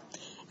tryout.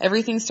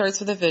 Everything starts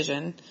with a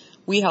vision.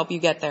 We help you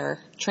get there.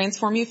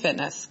 Transform You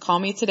Fitness. Call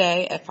me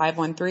today at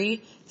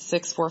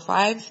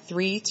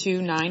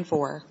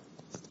 513-645-3294.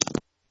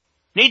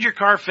 Need your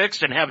car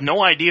fixed and have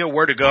no idea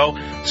where to go?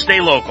 Stay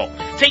local.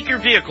 Take your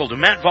vehicle to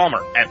Matt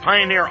Vollmer at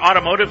Pioneer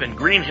Automotive in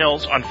Green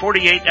Hills on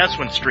 48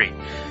 Eswin Street.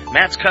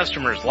 Matt's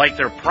customers like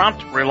their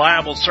prompt,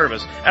 reliable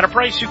service at a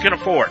price you can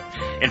afford.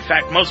 In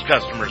fact, most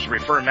customers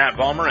refer Matt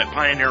Vollmer at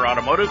Pioneer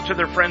Automotive to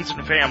their friends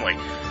and family.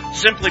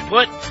 Simply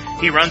put,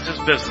 he runs his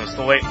business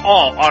the way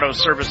all auto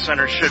service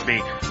centers should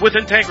be, with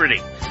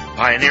integrity.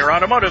 Pioneer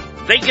Automotive,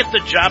 they get the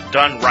job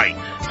done right.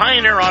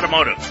 Pioneer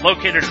Automotive,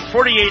 located at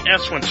 48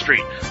 Eswin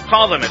Street.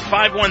 Call them at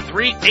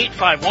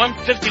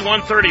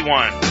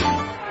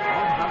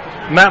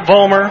 513-851-5131. Matt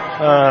Vollmer,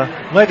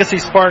 legacy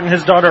Spartan,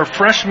 his daughter, a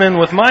freshman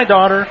with my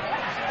daughter,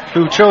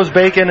 who chose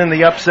Bacon in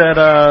the upset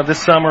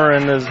this summer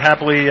and is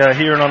happily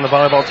here and on the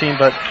volleyball team.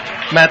 But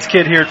Matt's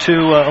kid here,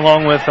 too,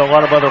 along with a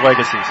lot of other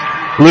legacies.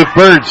 Luke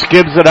Bird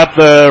skips it up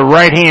the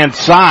right-hand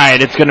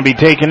side. It's going to be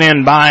taken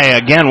in by,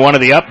 again, one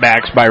of the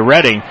upbacks by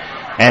Reading.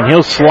 And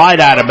he'll slide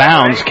out of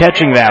bounds,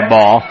 catching that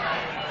ball.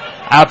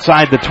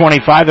 Outside the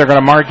 25, they're going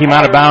to mark him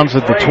out of bounds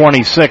at the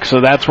 26, so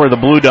that's where the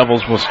Blue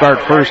Devils will start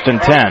 1st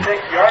and 10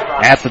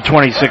 at the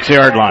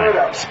 26-yard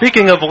line.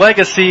 Speaking of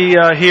legacy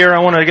here, I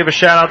want to give a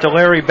shout-out to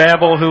Larry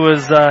Babel, who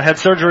has had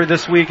surgery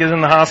this week, is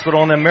in the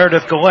hospital, and then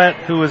Meredith Gillette,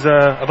 who is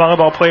a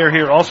volleyball player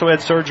here, also had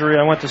surgery.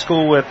 I went to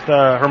school with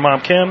her mom,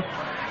 Kim.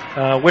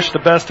 Wish the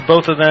best to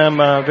both of them,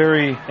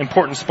 very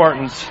important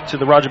Spartans to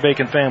the Roger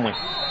Bacon family.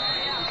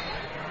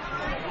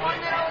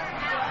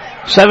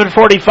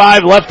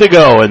 7:45 left to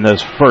go in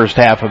this first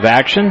half of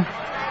action.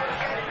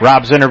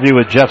 Rob's interview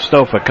with Jeff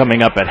Stofa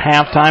coming up at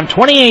halftime.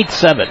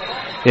 28-7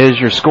 is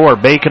your score.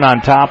 Bacon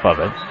on top of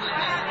it.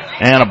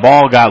 And a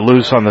ball got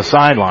loose on the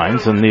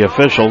sidelines, and the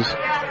officials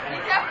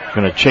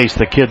going to chase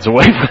the kids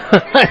away.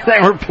 They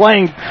were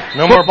playing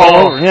no more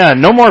ball. Yeah,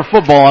 no more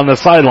football on the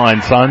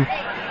sideline, son.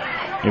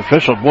 The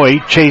official, boy, he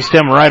chased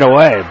him right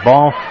away.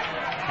 Ball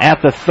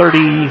at the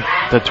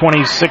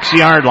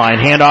 26-yard line.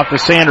 Hand off to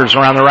Sanders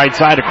around the right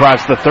side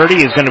across the 30.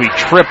 He's going to be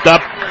tripped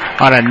up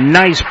on a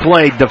nice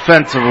play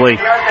defensively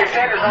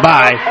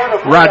by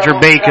Roger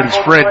Bacon's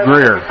Fred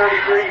Greer.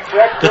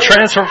 The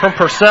transfer from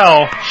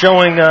Purcell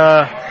showing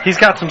he's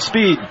got some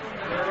speed.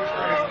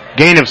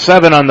 Gain of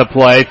 7 on the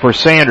play for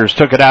Sanders.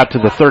 Took it out to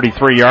the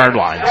 33-yard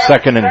line.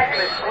 2nd and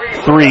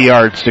 3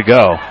 yards to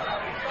go.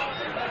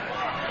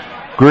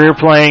 Greer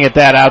playing at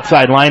that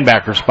outside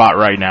linebacker spot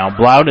right now.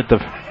 Blout at the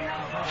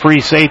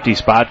free safety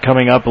spot,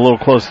 coming up a little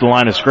close to the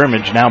line of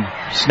scrimmage. Now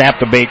snap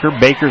to Baker.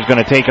 Baker's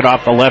going to take it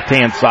off the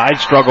left-hand side,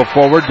 struggle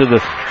forward to the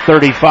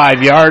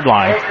 35-yard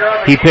line.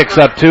 He picks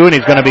up 2, and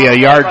he's going to be a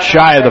yard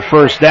shy of the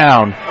first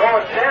down.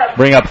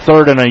 Bring up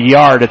 3rd and a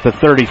yard at the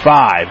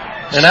 35.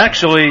 And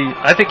actually,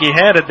 I think he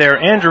had it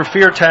there. Andrew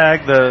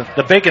Feartag,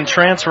 the Bacon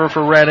transfer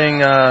for Reading,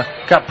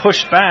 got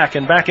pushed back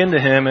and back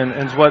into him, and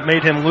is what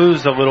made him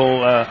lose a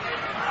little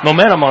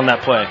momentum on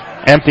that play.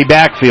 Empty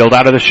backfield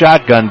out of the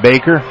shotgun.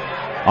 Baker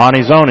on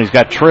his own. He's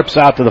got trips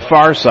out to the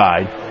far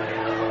side.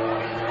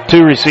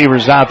 2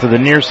 receivers out to the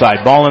near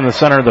side. Ball in the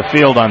center of the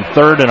field on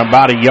 3rd and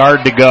about a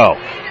yard to go.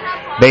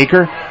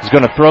 Baker is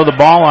going to throw the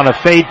ball on a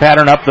fade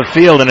pattern up the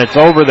field, and it's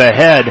over the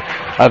head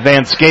of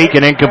Van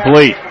Skaken,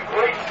 incomplete.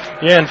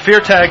 Yeah, and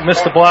Feartag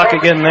missed the block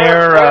again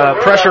there.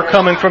 Pressure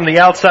coming from the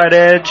outside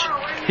edge.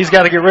 He's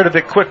got to get rid of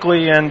it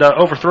quickly and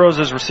overthrows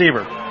his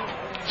receiver.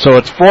 So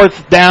it's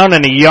 4th down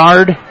and a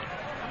yard.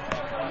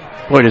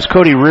 Boy, does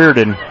Cody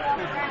Reardon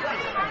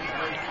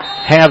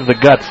have the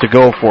guts to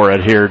go for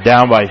it here,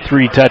 down by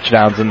 3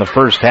 touchdowns in the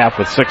first half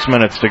with 6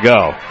 minutes to go.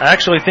 I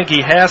actually think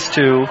he has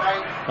to.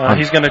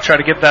 He's going to try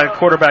to get that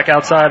quarterback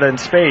outside in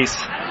space.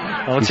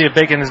 Let's see if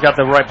Bacon has got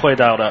the right play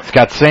dialed up. He's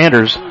got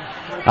Sanders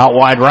out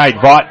wide right.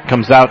 Vaught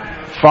comes out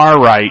far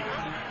right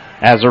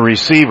as a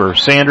receiver.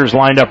 Sanders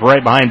lined up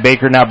right behind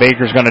Baker. Now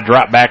Baker's going to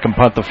drop back and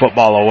punt the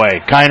football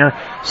away. Kiner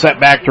set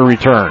back to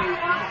return.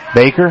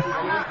 Baker,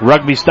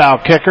 rugby-style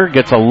kicker,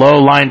 gets a low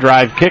line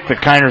drive kick that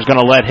Kiner's going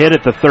to let hit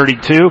at the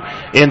 32,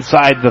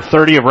 inside the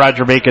 30 of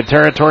Roger Bacon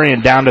territory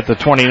and down at the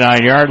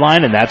 29-yard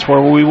line, and that's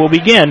where we will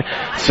begin.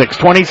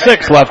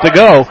 6:26 left to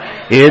go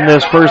in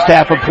this first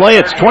half of play.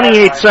 It's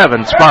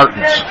 28-7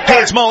 Spartans.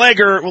 Hey, it's Mo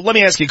Egger. Well, let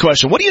me ask you a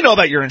question. What do you know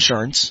about your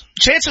insurance?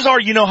 Chances are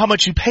you know how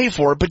much you pay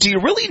for it, but do you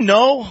really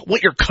know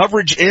what your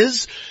coverage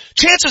is?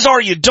 Chances are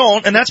you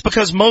don't, and that's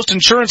because most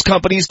insurance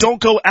companies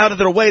don't go out of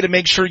their way to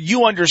make sure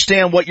you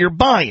understand what you're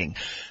buying.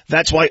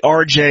 That's why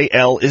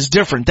RJL is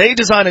different. They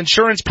design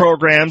insurance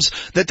programs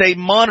that they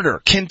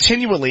monitor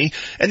continually,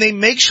 and they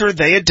make sure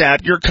they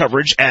adapt your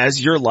coverage as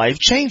your life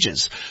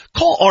changes.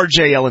 Call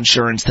RJL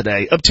Insurance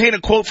today. Obtain a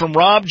quote from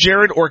Rob,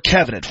 Jared, or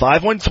Kevin at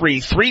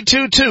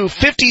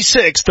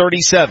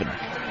 513-322-5637.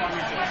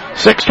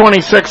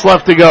 6:26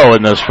 left to go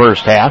in this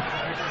first half.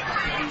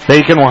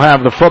 Bacon will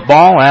have the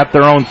football at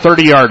their own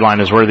 30-yard line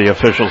is where the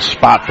officials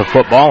spot the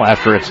football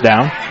after it's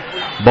down.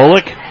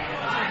 Bullock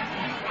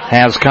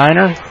has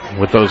Kiner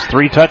with those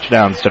 3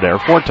 touchdowns today, or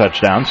 4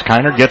 touchdowns.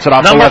 Kiner gets it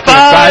off the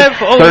left-hand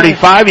side.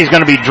 35, he's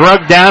going to be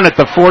drugged down at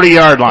the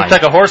 40-yard line. It's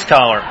like a horse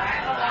collar.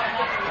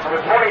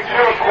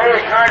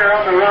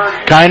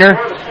 Kiner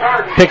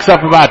picks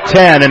up about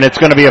 10, and it's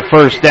going to be a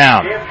first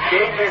down.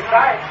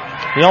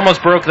 He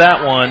almost broke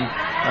that one.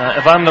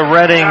 If I'm the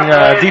Reading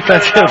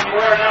defensive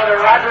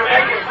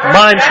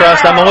mind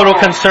trust, I'm a little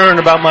concerned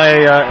about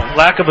my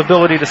lack of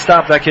ability to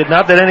stop that kid.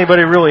 Not that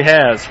anybody really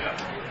has.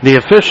 The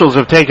officials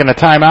have taken a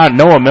timeout.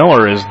 Noah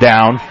Miller is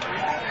down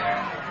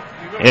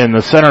in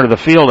the center of the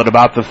field at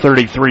about the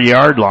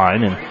 33-yard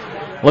line, and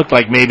looked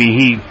like maybe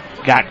he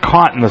got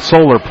caught in the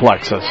solar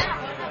plexus.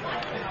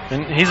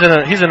 And he's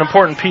an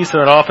important piece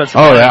of that offense.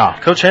 Oh, yeah.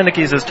 Coach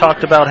Hennekes has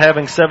talked about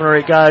having 7 or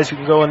 8 guys who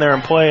can go in there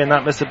and play and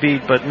not miss a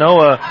beat, but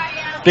Noah,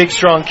 big,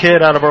 strong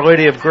kid out of Our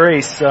Lady of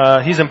Grace,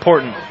 he's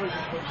important.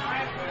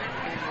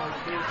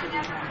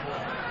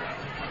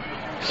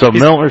 So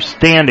Miller's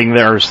standing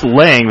there,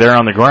 laying there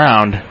on the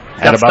ground.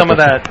 Got some of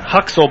that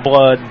Huxell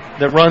blood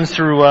that runs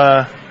through,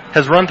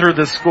 has run through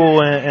this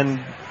school,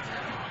 and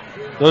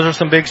those are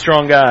some big,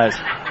 strong guys.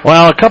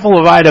 Well, a couple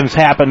of items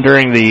happened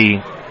during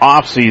the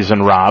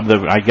off-season, Rob,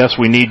 that I guess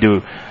we need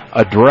to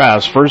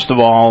address. First of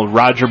all,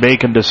 Roger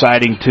Bacon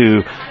deciding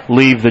to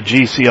leave the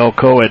GCL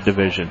co-ed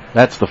division.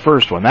 That's the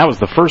first one. That was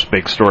the first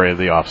big story of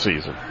the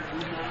off-season.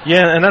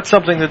 Yeah, and that's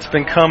something that's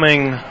been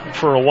coming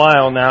for a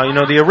while now. You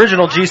know, the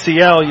original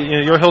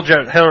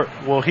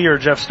GCL, we'll hear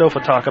Jeff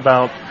Stofa talk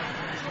about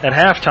at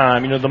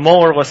halftime. You know, the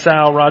Moeller,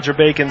 LaSalle, Roger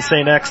Bacon,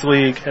 St. X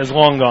League has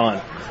long gone.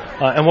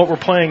 And what we're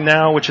playing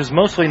now, which is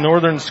mostly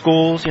northern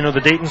schools, you know, the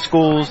Dayton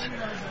schools,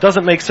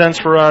 doesn't make sense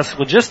for us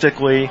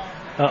logistically.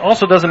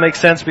 Also doesn't make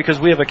sense because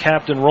we have a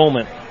capped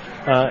enrollment.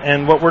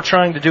 And what we're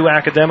trying to do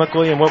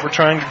academically and what we're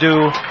trying to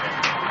do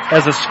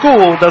as a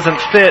school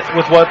doesn't fit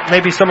with what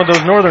maybe some of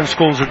those northern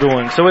schools are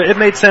doing. So it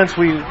made sense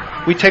we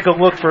take a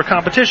look for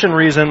competition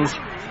reasons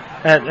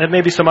at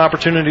maybe some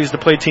opportunities to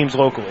play teams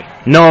locally.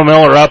 Noah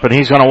Miller up, and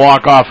he's going to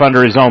walk off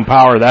under his own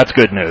power. That's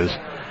good news.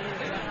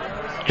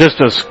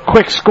 Just a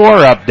quick score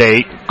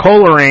update.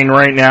 Coleraine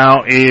right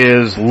now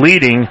is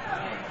leading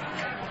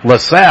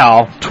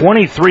LaSalle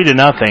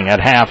 23-0 at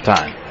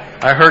halftime.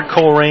 I heard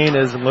Coleraine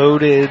is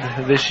loaded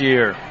this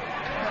year.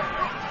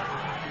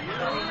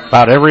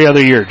 About every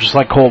other year, just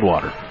like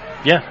Coldwater.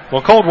 Yeah,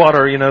 well,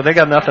 Coldwater, you know, they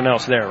got nothing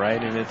else there, right?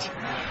 And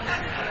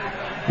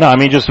No, I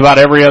mean just about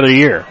every other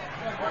year.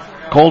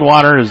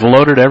 Coldwater is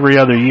loaded every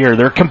other year.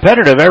 They're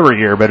competitive every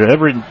year, but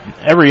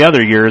every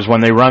other year is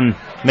when they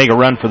make a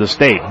run for the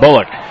state.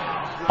 Bullock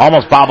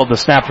almost bobbled the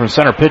snap from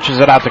center, pitches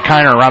it out to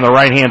Kiner around the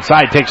right-hand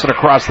side, takes it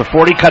across the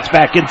 40, cuts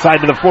back inside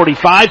to the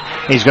 45.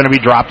 He's going to be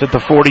dropped at the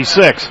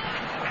 46.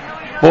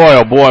 Boy,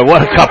 oh boy,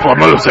 what a couple of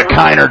moves that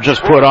Kiner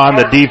just put on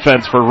the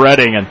defense for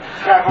Reading, and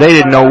they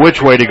didn't know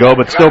which way to go,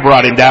 but still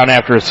brought him down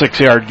after a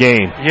 6-yard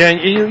gain. Yeah,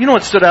 you know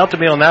what stood out to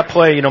me on that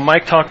play? You know,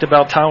 Mike talked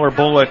about Tyler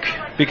Bullock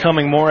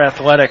becoming more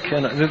athletic,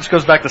 and this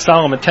goes back to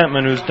Solomon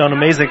Tentman, who's done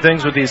amazing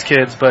things with these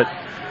kids, but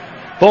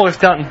Bullock's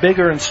gotten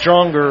bigger and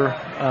stronger,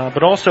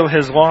 but also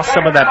has lost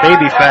some of that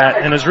baby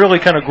fat and is really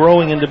kind of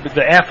growing into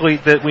the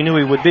athlete that we knew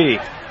he would be.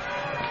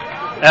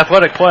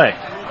 Athletic play.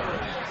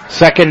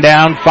 Second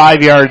down,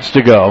 5 yards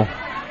to go.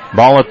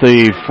 Ball at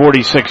the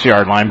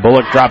 46-yard line.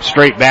 Bullock drops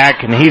straight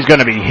back, and he's going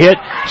to be hit.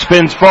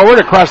 Spins forward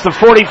across the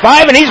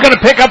 45, and he's going to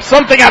pick up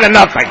something out of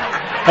nothing.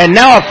 And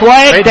now a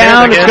flag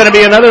down. It's going to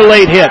be another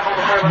late hit.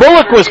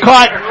 Bullock was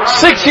caught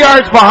 6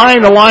 yards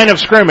behind the line of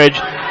scrimmage,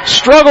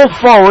 struggled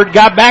forward,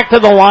 got back to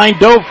the line,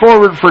 dove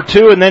forward for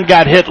 2, and then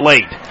got hit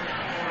late.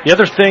 The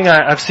other thing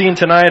I've seen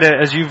tonight,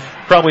 as you've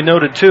probably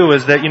noted too,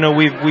 is that,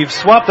 we've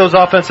swapped those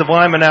offensive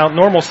linemen out,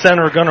 normal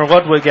center Gunnar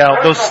Ludwig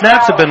out. Those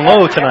snaps have been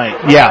low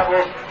tonight. Yeah.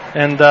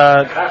 And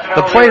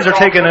the plays are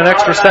taking an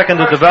extra second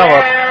to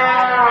develop.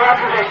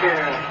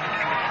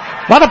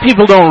 A lot of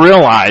people don't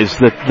realize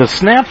that the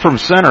snap from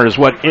center is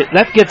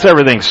that gets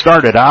everything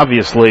started,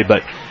 obviously,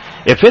 but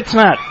if it's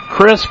not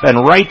crisp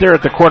and right there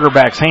at the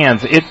quarterback's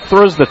hands, it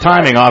throws the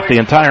timing off the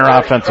entire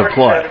offensive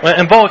play.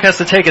 And Bullock has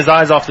to take his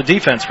eyes off the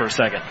defense for a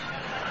second.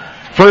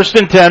 1st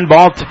and 10,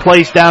 ball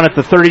placed down at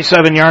the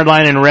 37-yard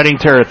line in Reading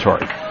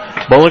territory.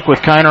 Bullock with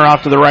Kiner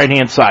off to the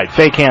right-hand side.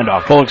 Fake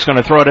handoff. Bullock's going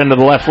to throw it into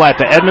the left flat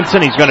to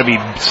Edmondson. He's going to be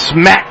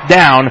smacked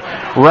down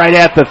right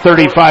at the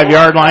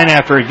 35-yard line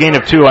after a gain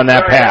of 2 on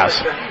that pass.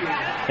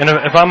 And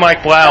if I'm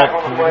Mike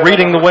Blau,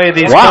 reading the way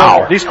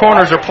these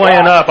corners are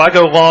playing up, I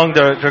go long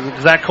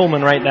to Zach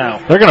Coleman right now.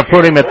 They're going to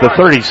put him at the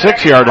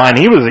 36-yard line.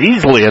 He was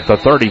easily at the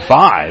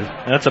 35.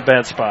 That's a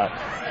bad spot.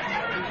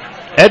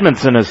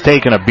 Edmondson has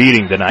taken a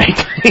beating tonight.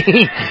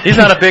 He's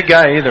not a big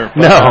guy either.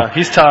 But, no.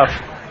 He's tough.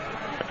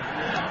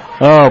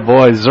 Oh,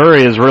 boy,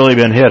 Zuri has really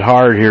been hit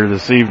hard here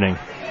this evening.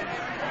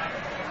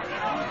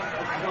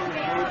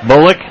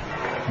 Bullock,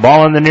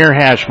 ball in the near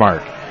hash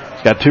mark.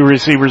 He's got 2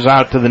 receivers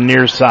out to the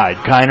near side.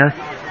 Kiner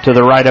to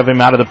the right of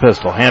him out of the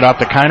pistol. Hand off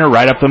to Kiner,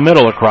 right up the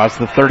middle, across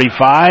the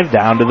 35,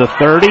 down to the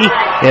 30,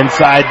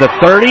 inside the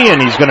 30,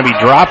 and he's going to be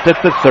dropped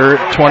at the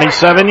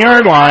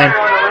 27-yard line.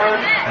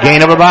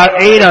 Gain of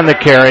about 8 on the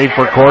carry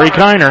for Corey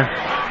Kiner.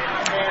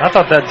 I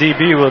thought that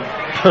DB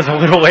was a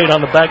little late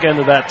on the back end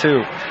of that,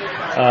 too.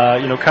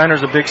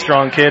 Kiner's a big,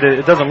 strong kid.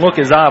 It doesn't look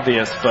as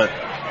obvious, but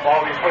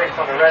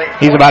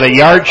he's about a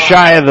yard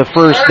shy of the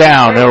first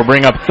down. It'll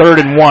bring up 3rd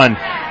and 1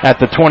 at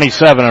the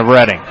 27 of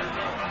Reading.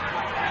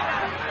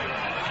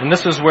 And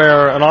this is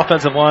where an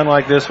offensive line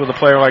like this with a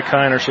player like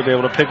Kiner should be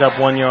able to pick up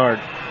 1 yard.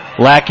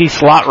 Lackey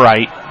slot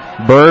right,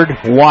 Bird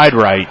wide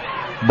right,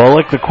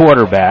 Bullock the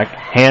quarterback,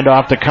 hand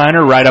off to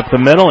Kiner right up the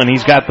middle, and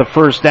he's got the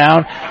first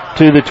down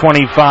to the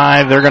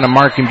 25. They're going to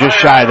mark him just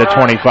shy of the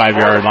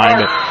 25-yard line,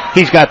 but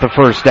he's got the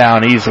first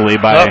down easily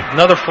by...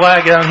 Another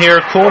flag down here.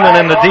 Kuhlman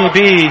and the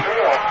DB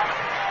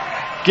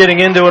getting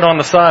into it on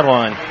the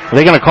sideline. Are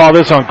they going to call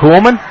this on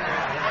Kuhlman?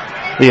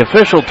 The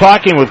official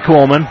talking with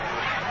Kuhlman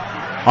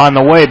on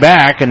the way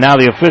back, and now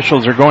the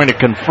officials are going to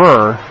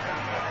confer.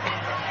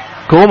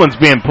 Kuhlman's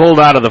being pulled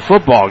out of the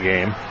football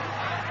game.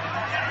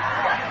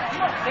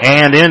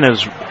 And in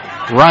is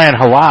Ryan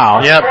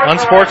Halal. Yep,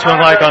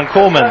 unsportsmanlike on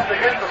Kuhlman.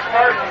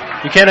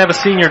 You can't have a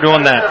senior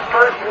doing that.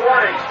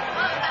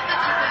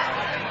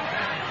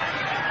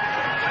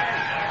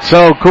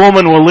 So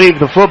Kuhlman will leave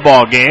the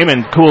football game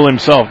and cool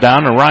himself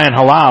down, and Ryan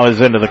Halal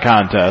is into the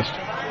contest.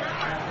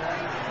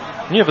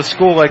 You have a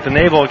school like the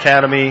Naval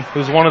Academy,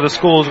 who's one of the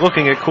schools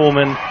looking at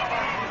Kuhlman.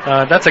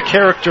 That's a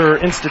character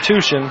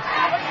institution.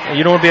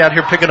 You don't want to be out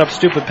here picking up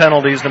stupid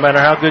penalties no matter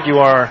how good you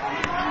are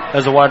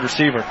as a wide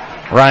receiver.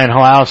 Ryan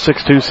Halal,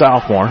 6'2"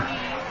 sophomore.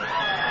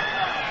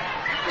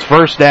 It's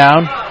first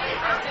down,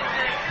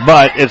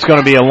 but it's going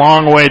to be a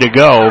long way to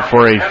go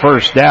for a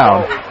first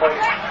down.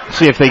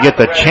 See if they get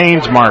the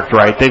chains marked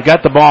right. They've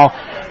got the ball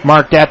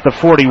marked at the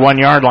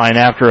 41-yard line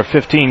after a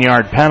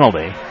 15-yard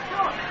penalty.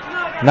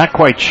 Not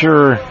quite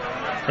sure.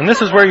 And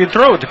this is where you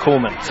throw it to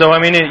Kuhlman. So,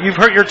 you've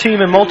hurt your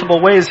team in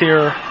multiple ways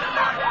here.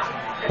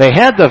 They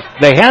had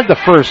the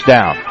first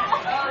down.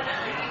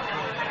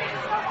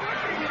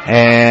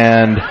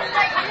 And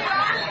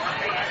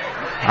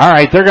all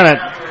right, I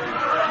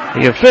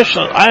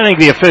think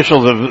the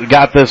officials have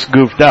got this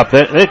goofed up.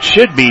 It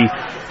should be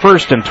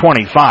 1st and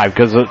 25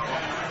 because the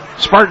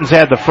Spartans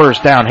had the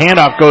first down.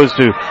 Handoff goes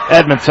to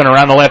Edmondson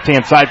around the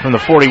left-hand side from the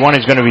 41.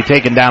 He's going to be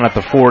taken down at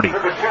the 40.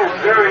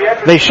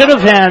 They should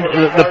have had,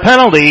 the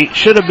penalty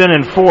should have been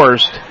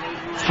enforced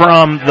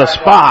from the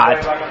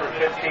spot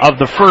of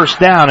the first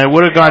down. It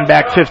would have gone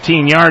back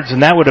 15 yards,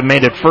 and that would have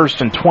made it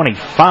 1st and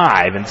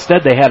 25.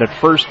 Instead, they had it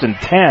 1st and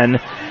 10.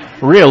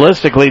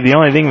 Realistically, the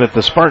only thing that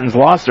the Spartans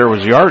lost there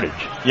was yardage.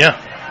 Yeah.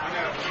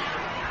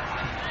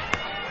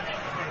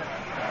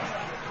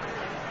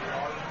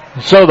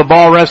 So the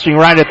ball resting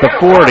right at the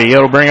 40.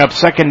 It'll bring up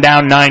 2nd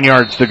down, 9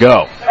 yards to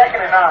go.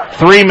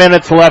 3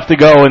 minutes left to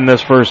go in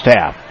this first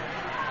half.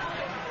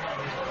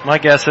 My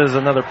guess is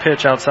another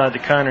pitch outside to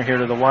Kiner here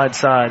to the wide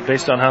side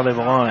based on how they've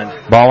aligned.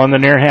 Ball in the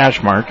near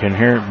hash mark, and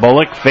here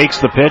Bullock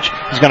fakes the pitch.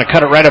 He's going to cut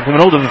it right up the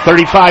middle to the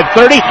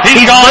 35-30.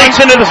 He breaks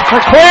into the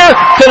square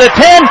to the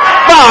 10-5.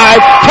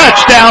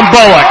 Touchdown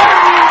Bullock.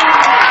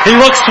 He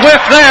looks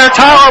swift there.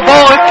 Tyler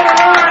Bullock,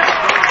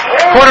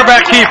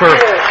 quarterback keeper.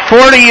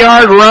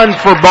 40-yard run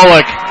for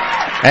Bullock,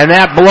 and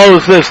that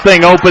blows this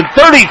thing open.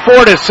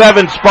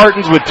 34-7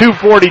 Spartans with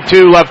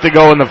 2:42 left to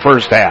go in the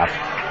first half.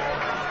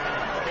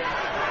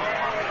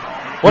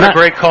 What a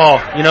great call.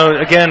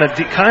 Again,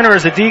 Kiner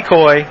is a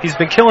decoy. He's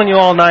been killing you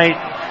all night.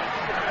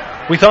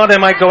 We thought they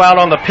might go out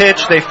on the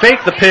pitch. They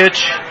fake the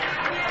pitch.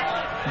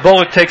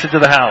 Bullock takes it to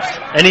the house.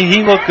 And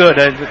he looked good.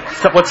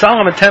 What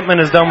Solomon Tempman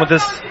has done with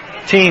this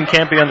team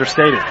can't be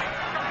understated.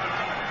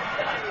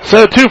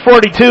 So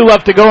 2:42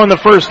 left to go in the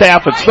first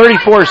half. It's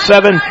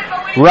 34-7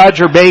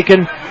 Roger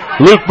Bacon.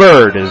 Luke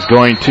Bird is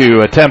going to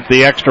attempt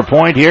the extra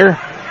point here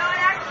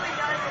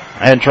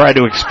and try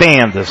to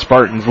expand the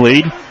Spartans'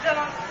 lead.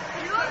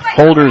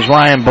 Holders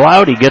Ryan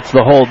Blout. He gets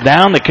the hold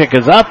down. The kick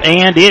is up,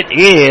 and it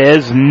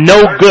is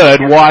no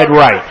good, wide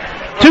right.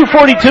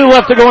 2:42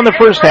 left to go in the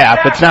first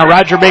half. It's now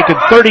Roger Bacon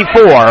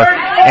 34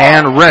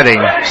 and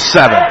Reading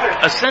 7.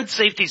 Ascent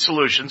Safety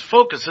Solutions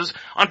focuses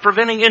on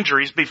preventing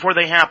injuries before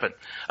they happen.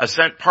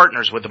 Ascent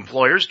partners with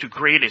employers to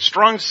create a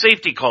strong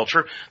safety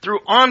culture through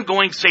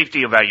ongoing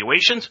safety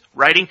evaluations,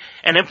 writing,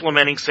 and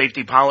implementing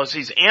safety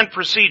policies and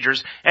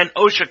procedures and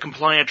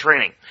OSHA-compliant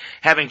training.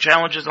 Having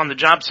challenges on the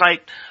job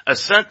site,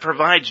 Ascent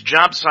provides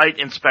job site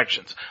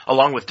inspections,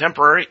 along with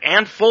temporary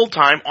and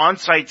full-time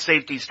on-site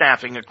safety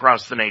staffing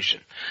across the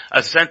nation.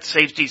 Ascent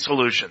Safety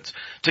Solutions.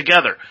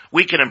 Together,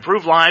 we can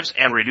improve lives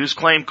and reduce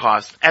claim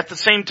costs at the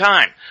same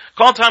time.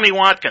 Call Tommy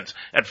Watkins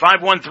at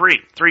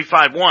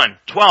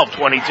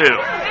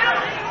 513-351-1222.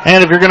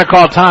 And if you're going to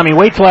call Tommy,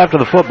 wait till after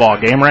the football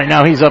game. Right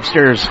now he's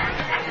upstairs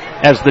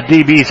as the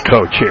DB's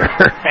coach here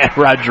at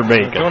Roger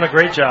Bacon. Doing a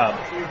great job.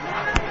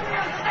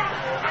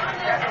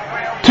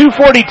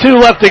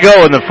 2:42 left to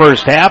go in the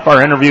first half.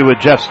 Our interview with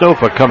Jeff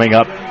Stofa coming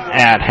up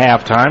at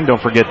halftime.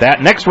 Don't forget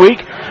that. Next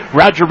week,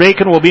 Roger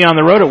Bacon will be on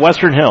the road at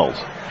Western Hills.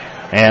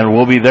 And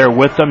we'll be there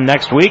with them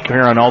next week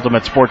here on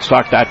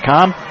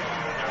UltimateSportsTalk.com.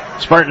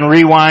 Spartan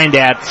Rewind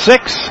at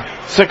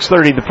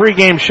 6:30 the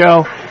pregame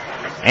show,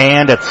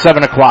 and at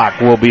 7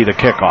 o'clock will be the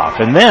kickoff.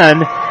 And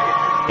then,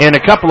 in a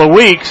couple of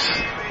weeks,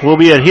 we'll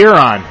be at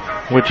Huron,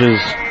 which is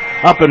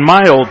up in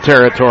my old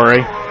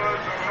territory.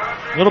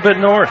 A little bit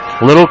north.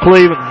 Little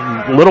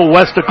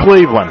west of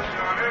Cleveland.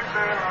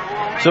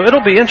 So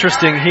it'll be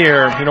interesting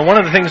here. You know, one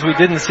of the things we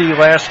didn't see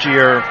last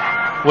year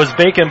was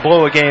Bacon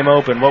blow a game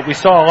open. What we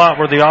saw a lot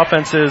were the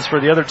offenses for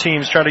the other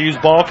teams try to use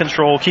ball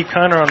control, keep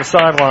Connor on the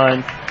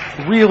sideline,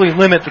 really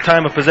limit the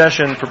time of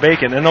possession for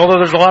Bacon. And although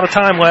there's a lot of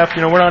time left,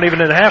 you know, we're not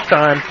even at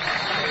halftime,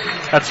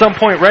 at some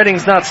point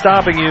Reading's not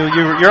stopping you.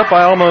 You're up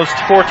by almost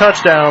 4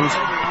 touchdowns.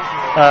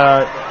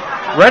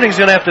 Reading's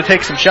going to have to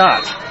take some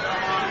shots.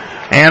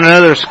 And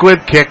another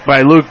squib kick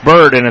by Luke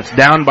Bird, and it's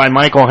down by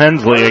Michael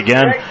Hensley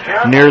again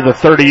near the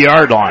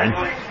 30-yard line.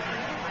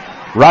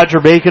 Roger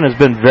Bacon has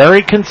been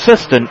very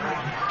consistent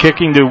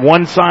kicking to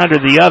one side or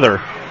the other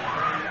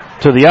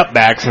to the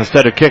upbacks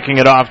instead of kicking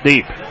it off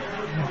deep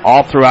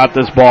all throughout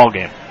this ball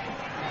game.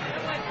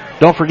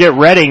 Don't forget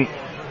Reading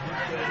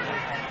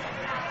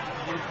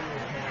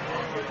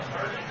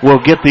will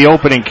get the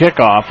opening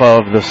kickoff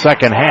of the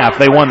second half.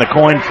 They won the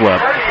coin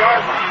flip,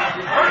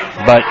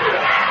 but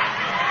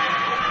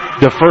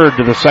deferred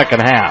to the second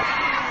half.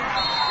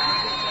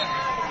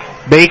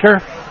 Baker,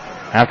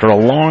 after a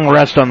long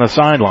rest on the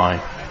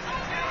sideline,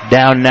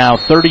 down now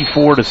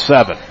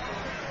 34-7.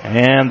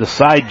 And the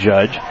side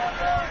judge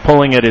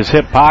pulling at his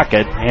hip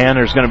pocket, and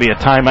there's going to be a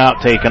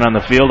timeout taken on the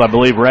field. I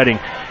believe Reading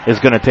is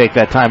going to take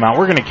that timeout.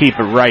 We're going to keep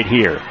it right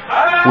here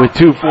with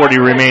 2:40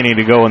 remaining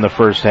to go in the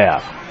first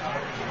half.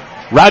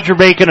 Roger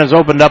Bacon has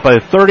opened up a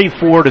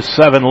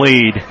 34-7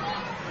 lead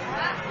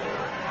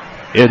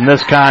in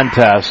this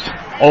contest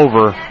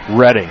over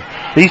Reading.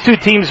 These two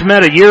teams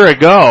met a year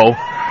ago,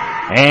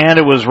 and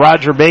it was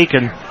Roger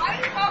Bacon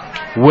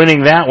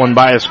winning that one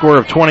by a score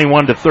of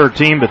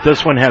 21-13, but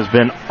this one has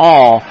been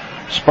all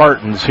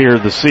Spartans here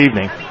this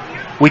evening.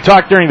 We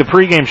talked during the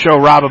pregame show,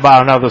 Rob,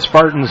 about how the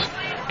Spartans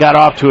got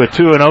off to a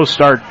 2-0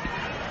 start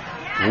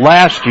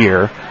last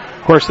year.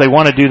 Of course, they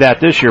want to do that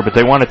this year, but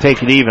they want to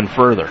take it even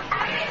further.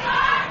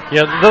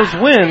 Yeah, those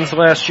wins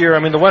last year, I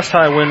mean, the West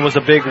High win was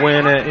a big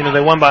win. You know, they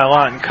won by a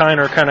lot, and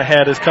Kiner kind of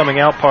had his coming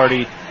out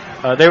party.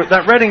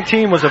 That Reading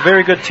team was a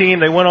very good team.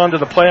 They went on to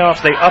the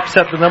playoffs. They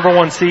upset the number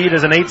 1 seed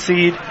as an 8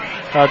 seed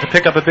to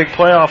pick up a big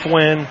playoff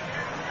win.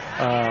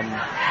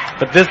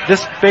 But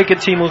this Bacon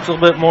team looks a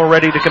little bit more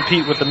ready to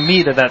compete with the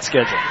meat of that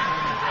schedule.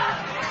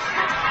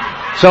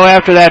 So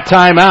after that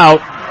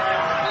timeout,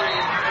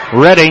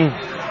 Reading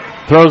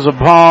throws a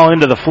ball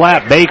into the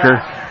flat.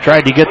 Baker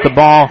tried to get the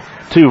ball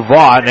to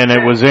Vaught, and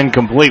it was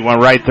incomplete, went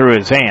right through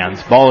his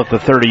hands. Ball at the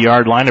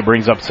 30-yard line. It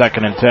brings up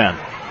 2nd and 10.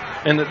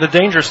 And the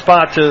dangerous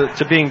spot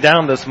to being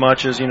down this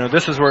much is, you know,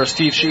 this is where a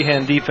Steve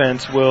Sheehan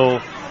defense will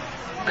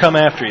come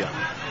after you.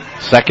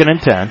 2nd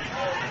and 10.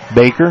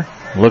 Baker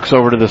looks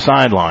over to the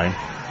sideline.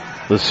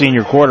 The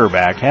senior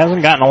quarterback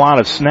hasn't gotten a lot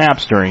of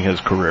snaps during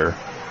his career.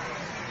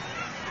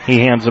 He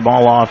hands the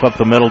ball off up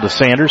the middle to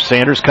Sanders.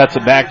 Sanders cuts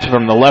it back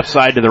from the left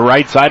side to the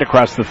right side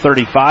across the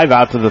 35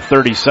 out to the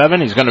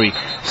 37. He's going to be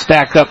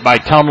stacked up by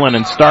Tumlin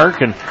and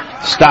Stark and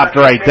stopped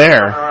right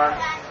there.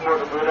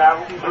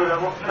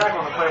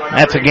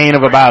 That's a gain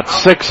of about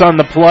 6 on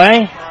the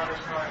play.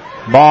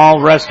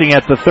 Ball resting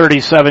at the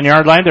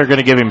 37-yard line. They're going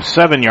to give him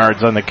 7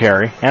 yards on the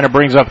carry, and it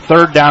brings up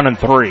 3rd down and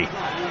 3.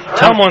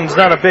 Tumlin's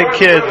not a big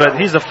kid, but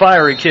he's a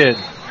fiery kid.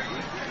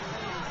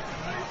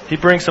 He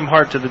brings some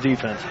heart to the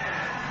defense.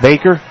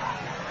 Baker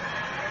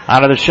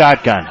out of the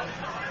shotgun.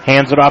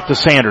 Hands it off to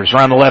Sanders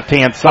around the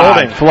left-hand side.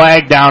 Holding.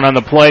 Flag down on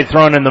the play,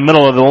 thrown in the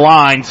middle of the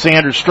line.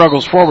 Sanders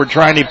struggles forward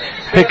trying to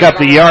pick up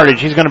the yardage.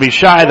 He's going to be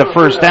shy of the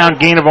first down,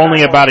 gain of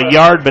only about a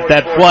yard, but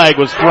that flag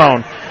was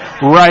thrown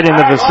right in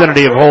the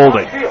vicinity of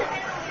holding.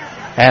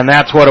 And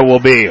that's what it will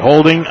be,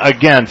 holding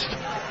against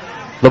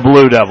the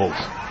Blue Devils.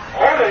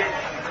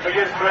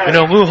 You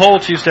know, Lou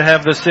Holtz used to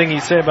have this thing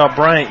he'd say about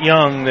Bryant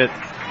Young, that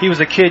he was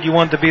a kid you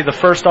wanted to be the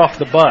first off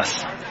the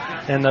bus.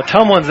 And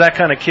Tumlin's that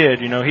kind of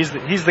kid, you know. He's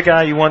the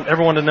guy you want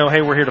everyone to know,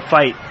 hey, we're here to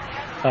fight.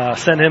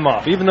 Send him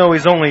off, even though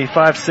he's only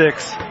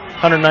 5'6",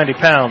 190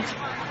 pounds.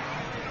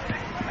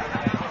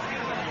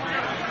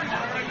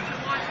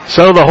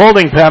 So the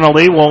holding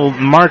penalty will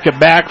mark it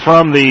back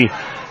from the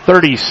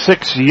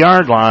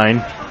 36-yard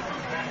line.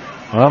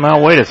 Well,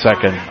 now wait a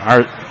second.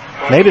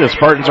 Maybe the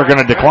Spartans are going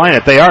to decline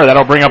it. They are.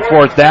 That'll bring up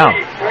fourth down.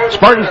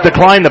 Spartans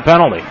decline the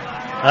penalty.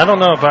 I don't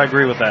know if I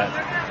agree with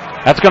that.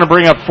 That's going to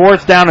bring up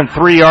fourth down and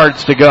 3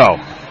 yards to go.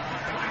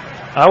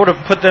 I would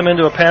have put them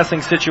into a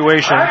passing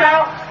situation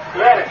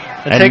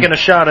and taken a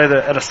shot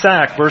at a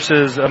sack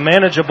versus a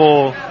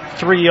manageable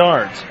 3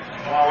 yards.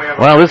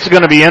 Well, this is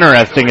going to be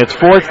interesting. It's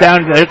fourth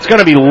down. It's going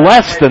to be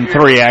less than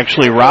 3,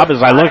 actually, Rob,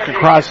 as I look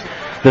across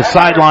the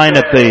sideline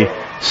at the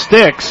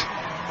sticks.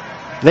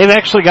 They've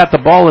actually got the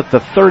ball at the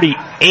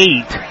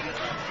 38.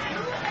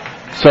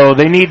 So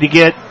they need to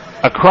get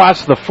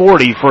across the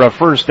 40 for a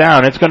first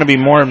down. It's going to be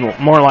more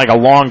like a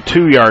long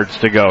 2 yards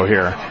to go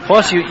here.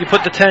 Plus, you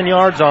put the 10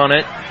 yards on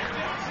it.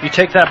 You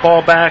take that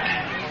ball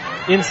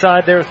back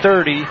inside their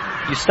 30.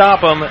 You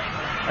stop them,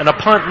 and a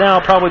punt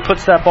now probably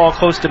puts that ball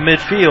close to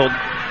midfield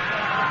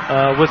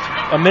with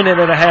a minute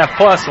and a half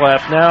plus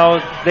left. Now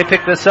they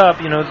pick this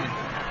up, you know,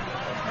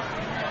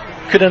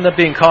 could end up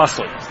being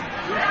costly.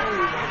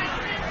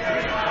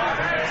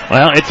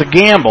 Well, it's a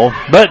gamble,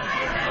 but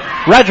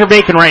Roger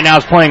Bacon right now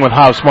is playing with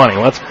house money.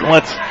 Let's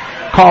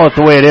call it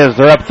the way it is.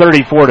 They're up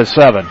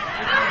 34-7.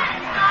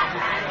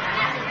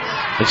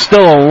 It's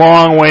still a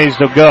long ways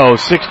to go.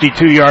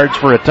 62 yards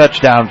for a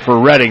touchdown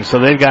for Reading, so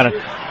they've got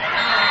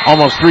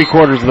almost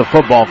 3/4 of the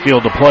football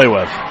field to play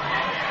with.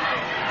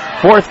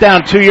 Fourth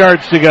down, 2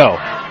 yards to go.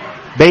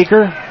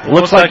 Baker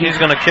looks like he's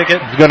going to kick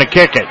it. He's going to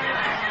kick it.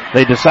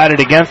 They decided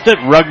against it,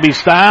 rugby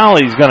style.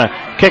 He's going to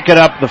kick it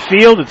up the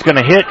field. It's going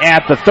to hit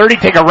at the 30,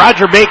 take a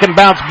Roger Bacon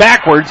bounce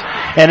backwards,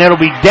 and it'll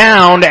be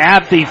downed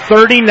at the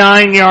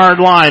 39-yard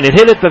line. It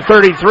hit at the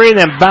 33 and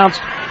then bounced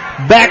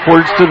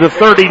backwards to the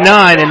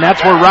 39, and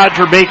that's where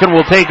Roger Bacon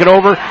will take it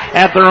over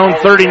at their own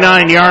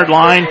 39-yard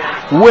line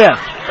with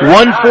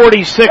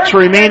 1:46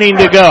 remaining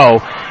to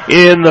go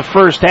in the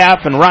first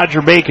half, and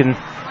Roger Bacon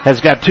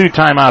has got 2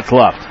 timeouts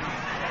left.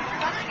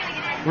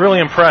 Really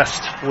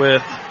impressed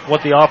with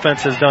what the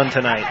offense has done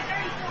tonight.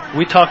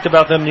 We talked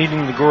about them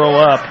needing to grow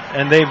up,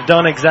 and they've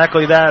done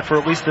exactly that for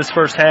at least this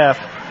first half.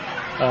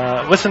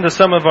 Listen to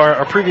some of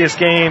our previous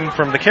game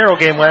from the Carroll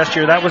game last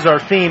year. That was our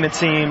theme, it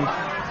seemed.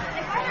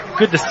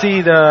 Good to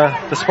see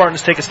the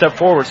Spartans take a step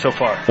forward so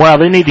far. Well,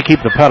 they need to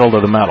keep the pedal to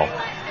the metal.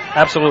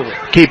 Absolutely.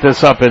 Keep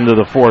this up into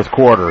the fourth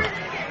quarter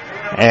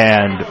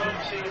and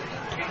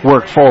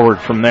work forward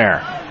from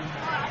there.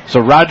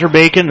 So Roger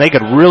Bacon, they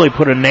could really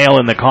put a nail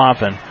in the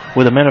coffin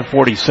with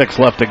 1:46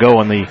 left to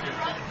go in the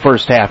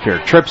first half here.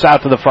 Trips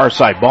out to the far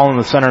side. Ball in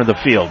the center of the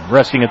field.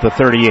 Resting at the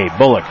 38.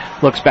 Bullock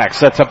looks back.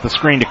 Sets up the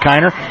screen to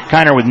Kiner.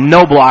 Kiner with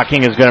no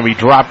blocking is going to be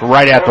dropped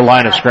right at the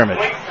line of scrimmage.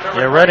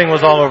 Yeah, Reading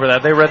was all over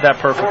that. They read that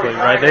perfectly,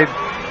 right?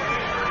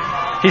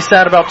 He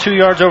sat about 2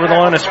 yards over the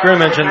line of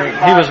scrimmage, and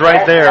he was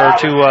right there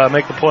to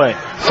make the play.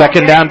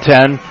 Second down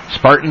 10.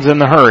 Spartans in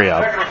the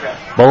hurry-up.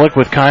 Bullock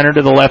with Kiner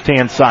to the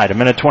left-hand side.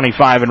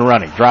 1:25 and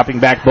running. Dropping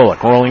back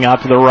Bullock. Rolling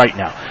out to the right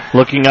now.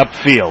 Looking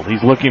upfield.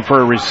 He's looking for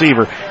a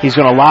receiver. He's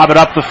going to lob it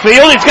up the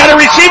field. He's got a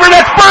receiver.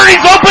 That's Bird.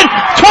 He's open.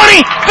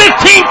 20,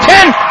 15,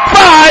 10,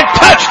 5.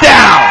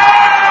 Touchdown.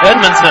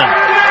 Edmondson.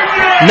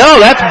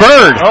 No, that's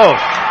Bird. Oh.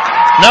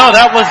 No,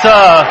 that was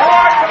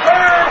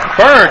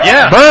Bird,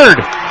 yeah.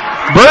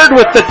 Bird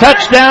with the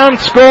touchdown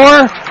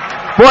score.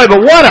 Boy,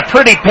 but what a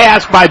pretty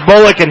pass by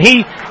Bullock, and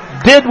he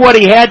did what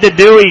he had to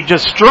do. He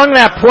just strung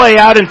that play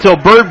out until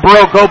Bird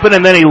broke open,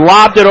 and then he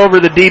lobbed it over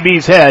the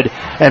DB's head,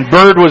 and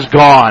Bird was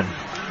gone.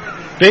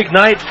 Big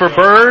night for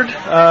Bird.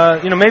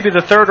 Maybe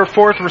the third or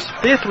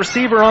fifth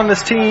receiver on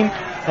this team.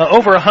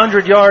 Over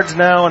 100 yards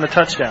now and a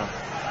touchdown.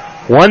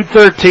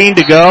 1:13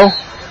 to go.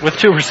 With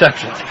 2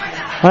 receptions.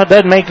 Well, that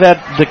doesn't make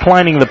that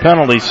declining the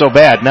penalty so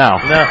bad now.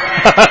 No.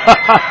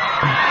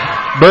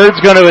 Bird's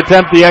going to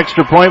attempt the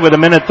extra point with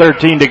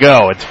 1:13 to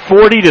go. It's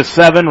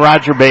 40-7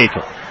 Roger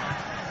Bacon.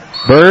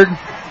 Bird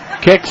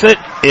kicks it.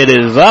 It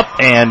is up,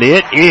 and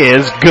it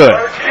is good.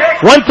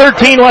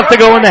 1:13 left to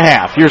go in the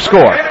half. Your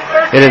score.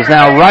 It is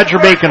now Roger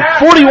Bacon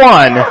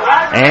 41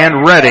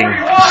 and Reading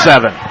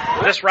 7.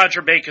 This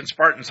Roger Bacon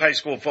Spartans High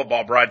School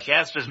football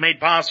broadcast is made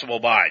possible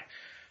by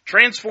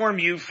Transform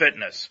U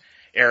Fitness,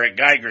 Eric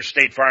Geiger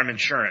State Farm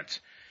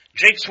Insurance,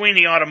 Jake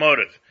Sweeney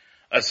Automotive,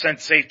 Ascent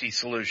Safety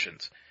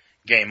Solutions,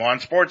 Game On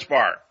Sports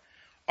Bar,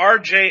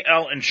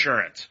 RJL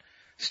Insurance,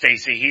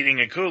 Stacy Heating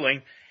and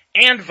Cooling,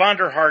 and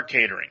Vonderhaar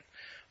Catering.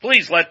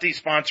 Please let these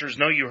sponsors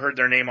know you heard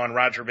their name on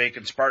Roger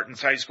Bacon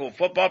Spartans High School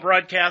football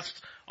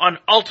broadcasts on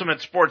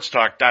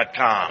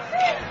UltimateSportsTalk.com.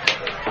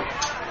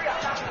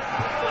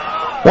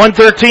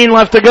 1:13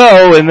 left to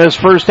go in this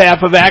first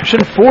half of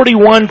action,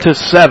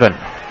 41-7.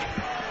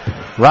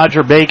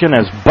 Roger Bacon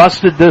has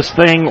busted this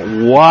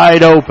thing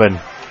wide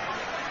open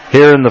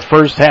here in the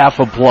first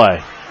half of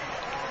play.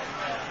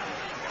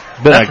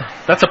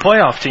 That's a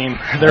playoff team.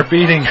 They're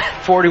beating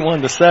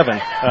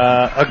 41-7.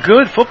 A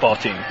good football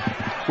team.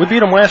 We beat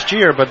them last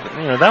year, but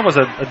that was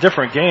a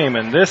different game,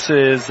 and this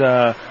is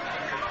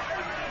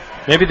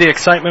maybe the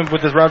excitement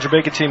with this Roger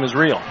Bacon team is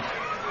real.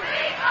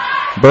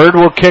 Bird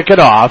will kick it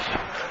off.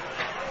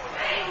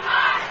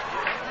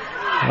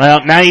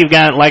 Well, now you've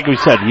got, like we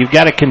said, you've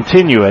got to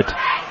continue it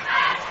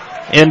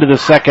into the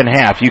second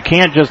half. You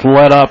can't just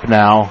let up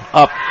now,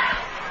 up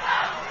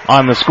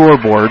on the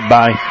scoreboard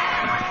by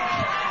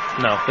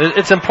No,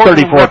 it's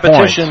important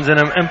repetitions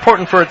points. And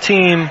important for a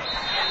team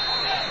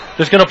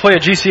that's going to play a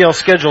GCL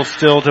schedule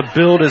still to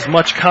build as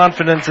much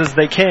confidence as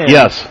they can.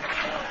 Yes.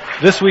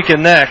 This week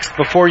and next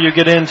before you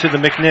get into the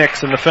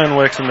McNicks and the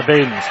Fenwicks and the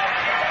Badens.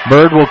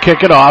 Bird will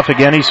kick it off.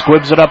 Again, he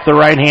squibs it up the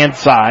right-hand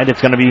side.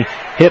 It's going to be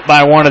hit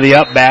by one of the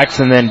upbacks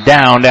and then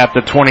downed at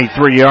the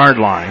 23-yard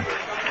line.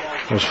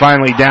 It was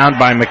finally downed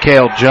by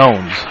Mikhail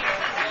Jones.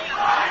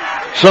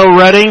 So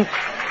Reading,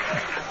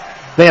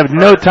 they have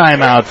no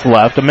timeouts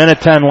left.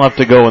 1:10 left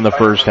to go in the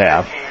first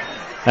half.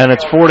 And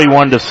it's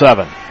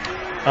 41-7.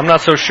 I'm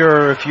not so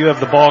sure if you have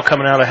the ball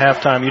coming out of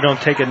halftime, you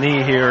don't take a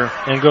knee here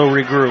and go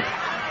regroup.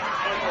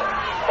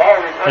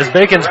 As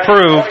Bacon's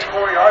proved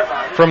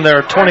from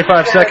their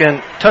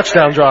 25-second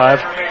touchdown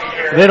drive,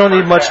 they don't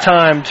need much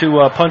time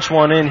to punch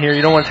one in here.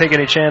 You don't want to take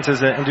any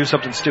chances and do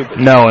something stupid.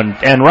 No,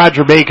 and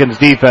Roger Bacon's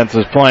defense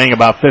is playing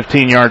about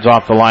 15 yards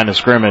off the line of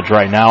scrimmage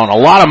right now, and a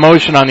lot of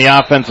motion on the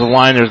offensive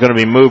line. There's going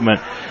to be movement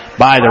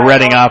by the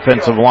Reading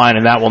offensive line,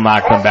 and that will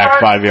knock them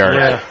back 5 yards.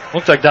 Yeah,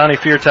 looks like Donnie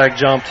Feartag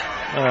jumped,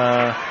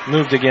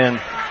 moved again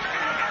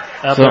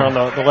out there on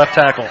the left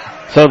tackle.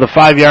 So the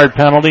 5-yard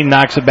penalty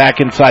knocks it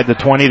back inside the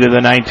 20 to the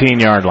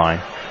 19-yard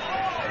line.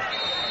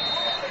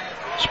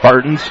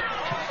 Spartans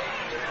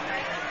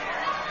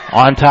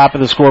on top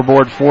of the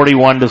scoreboard,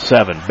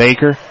 41-7.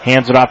 Baker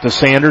hands it off to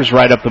Sanders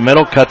right up the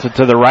middle, cuts it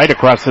to the right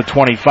across the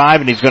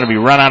 25, and he's going to be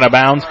run out of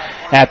bounds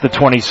at the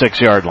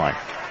 26-yard line.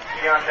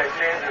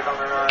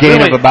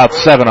 Gain of about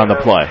 7 on the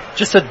play.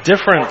 Just a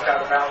different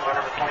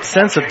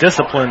sense of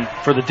discipline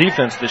for the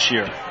defense this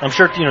year. I'm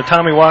sure,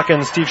 Tommy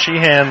Watkins, Steve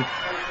Sheehan,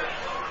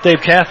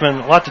 Dave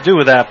Kathman, a lot to do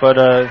with that, but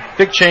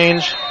big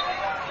change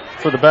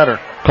for the better.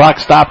 Clock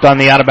stopped on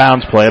the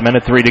out-of-bounds play,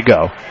 1:03 to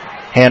go.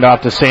 Hand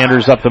off to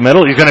Sanders up the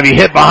middle. He's going to be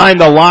hit behind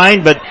the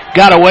line, but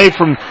got away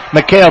from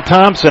Mikhail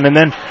Thompson and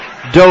then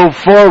dove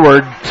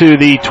forward to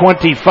the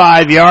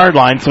 25-yard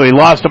line, so he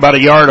lost about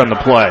a yard on the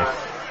play.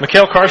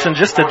 Mikhail Carson,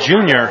 just a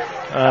junior,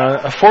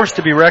 a force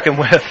to be reckoned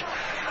with.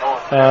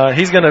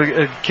 He's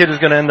a kid who's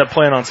going to end up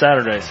playing on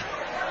Saturdays.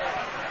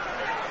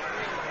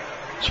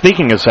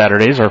 Speaking of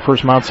Saturdays, our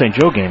first Mount St.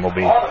 Joe game will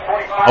be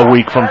a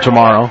week from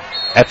tomorrow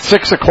at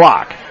 6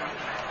 o'clock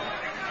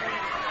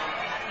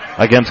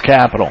against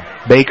Capital.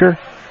 Baker,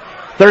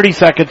 30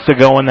 seconds to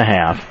go in the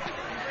half.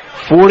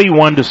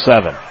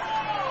 41-7.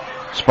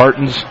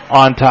 Spartans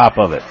on top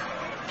of it.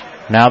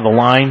 Now the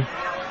line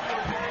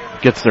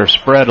gets their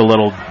spread a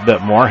little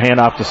bit more. Hand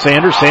off to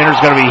Sanders. Sanders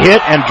going to be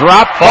hit and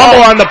dropped.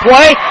 Fumble on the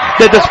play.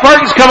 Did the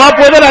Spartans come up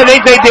with it? I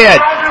think they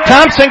did.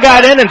 Thompson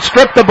got in and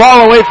stripped the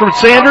ball away from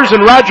Sanders,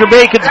 and Roger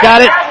Bacon's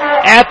got it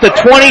at the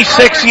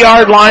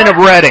 26-yard line of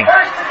Reading.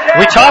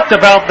 We talked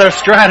about their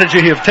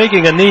strategy of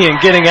taking a knee and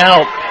getting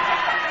out.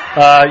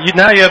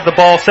 Now you have the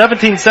ball,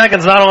 17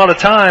 seconds, not a lot of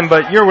time,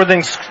 but you're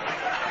within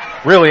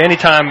really any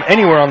time,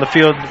 anywhere on the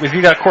field. If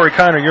you got Corey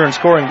Kiner, you're in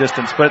scoring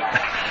distance. But,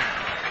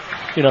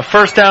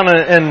 first down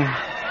and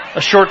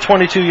a short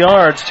 22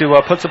 yards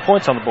to put some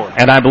points on the board.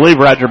 And I believe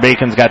Roger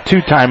Bacon's got 2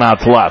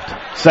 timeouts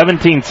left.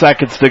 17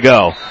 seconds to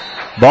go.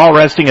 Ball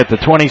resting at the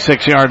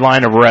 26-yard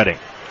line of Reading.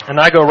 And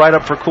I go right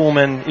up for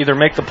Kuhlman, either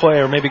make the play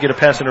or maybe get a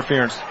pass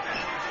interference.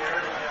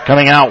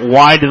 Coming out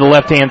wide to the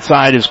left-hand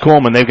side is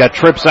Kuhlman. They've got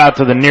trips out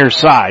to the near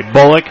side.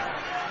 Bullock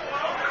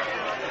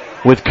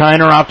with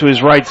Kiner off to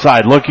his right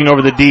side, looking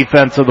over the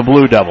defense of the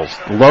Blue Devils.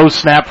 Low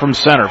snap from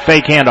center.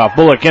 Fake handoff.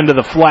 Bullock into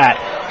the flat,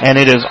 and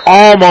it is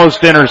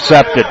almost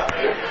intercepted.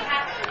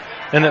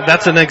 And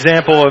that's an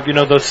example of,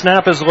 the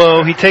snap is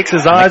low. He takes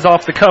his eyes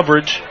off the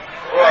coverage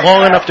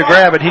long enough to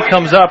grab it. He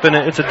comes up, and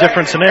it's a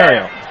different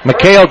scenario.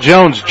 Mikhail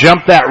Jones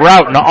jumped that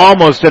route and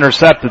almost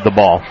intercepted the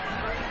ball.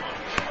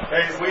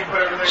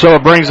 So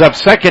it brings up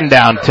second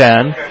down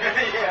 10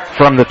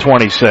 from the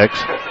 26.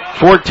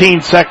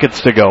 14 seconds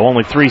to go.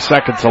 Only 3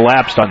 seconds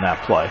elapsed on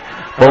that play.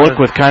 Bullock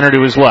with Kiner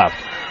to his left.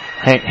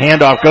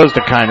 Handoff goes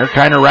to Kiner.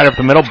 Kiner right up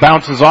the middle,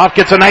 bounces off,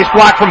 gets a nice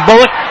block from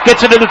Bullock, gets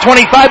it to the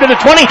 25 to the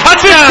 20.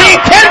 Touchdown!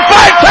 15,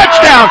 10-5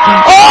 touchdown!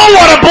 Oh,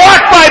 what a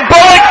block by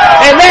Bullock!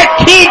 And that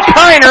keyed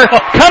Kiner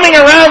coming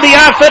around the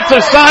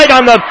offensive side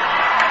on the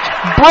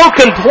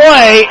broken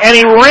play, and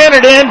he ran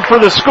it in for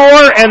the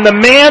score, and the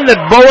man that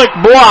Bullock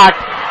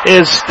blocked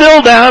is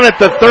still down at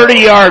the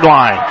 30-yard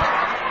line.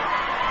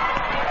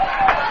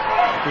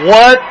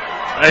 What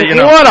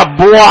a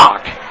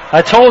block.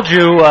 I told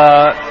you,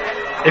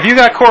 if you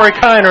got Corey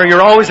Kiner,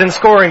 you're always in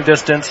scoring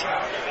distance.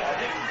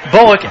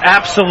 Bullock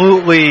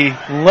absolutely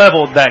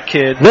leveled that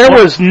kid. There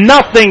was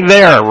nothing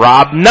there,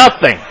 Rob.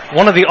 Nothing.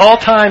 One of the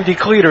all-time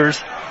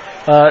decleaters,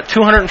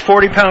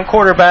 240-pound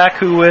quarterback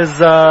who is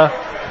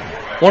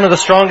one of the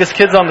strongest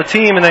kids on the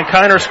team, and then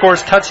Kiner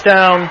scores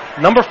touchdown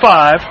number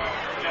 5.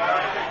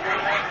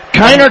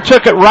 Kiner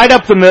took it right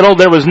up the middle.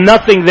 There was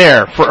nothing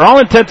there. For all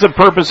intents and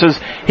purposes,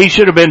 he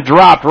should have been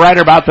dropped right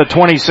about the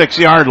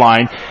 26-yard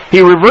line.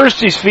 He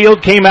reversed his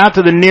field, came out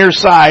to the near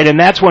side, and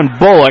that's when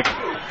Bullock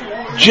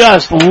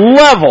just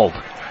leveled.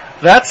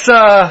 That's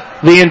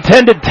the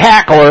intended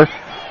tackler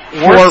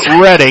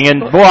for Reading.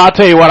 And boy, I'll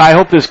tell you what, I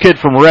hope this kid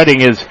from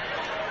Reading is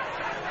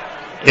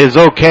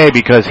okay,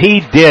 because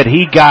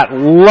he got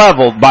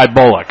leveled by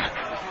Bullock.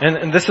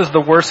 And this is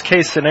the worst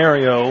case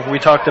scenario we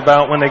talked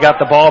about when they got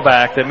the ball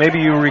back, that maybe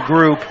you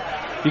regroup,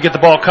 you get the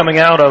ball coming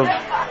out of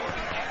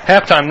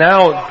halftime.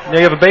 Now you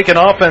have a Bacon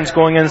offense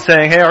going in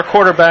saying, hey, our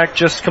quarterback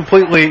just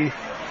completely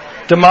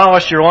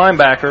demolished your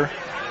linebacker.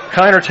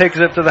 Kiner takes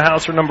it to the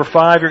house for number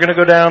 5. You're going to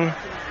go down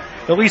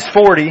at least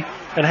 40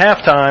 at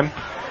halftime.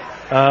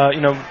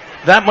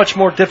 That much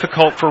more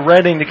difficult for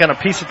Reading to kind of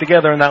piece it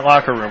together in that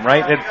locker room,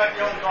 right?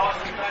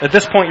 At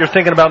this point, you're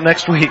thinking about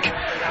next week.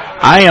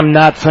 I am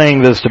not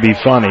saying this to be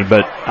funny,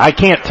 but I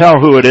can't tell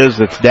who it is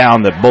that's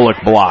down that Bullock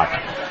blocked.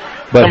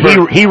 But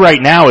he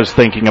right now is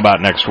thinking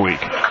about next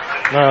week.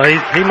 No,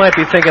 he might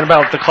be thinking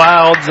about the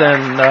clouds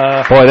and...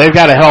 Boy, they've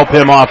got to help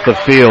him off the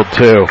field,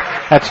 too.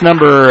 That's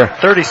number...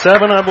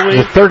 37, I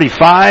believe.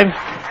 35?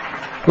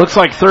 Looks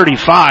like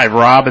 35,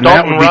 Rob, and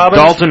that would be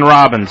Dalton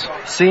Robbins.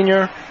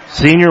 Senior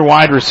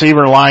wide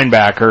receiver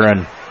linebacker,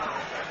 and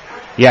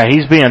yeah,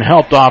 he's being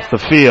helped off the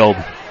field.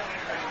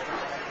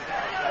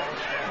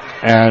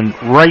 And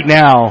right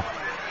now,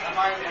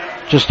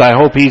 I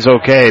hope he's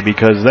okay,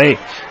 because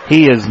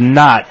he is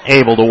not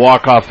able to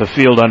walk off the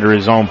field under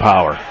his own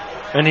power.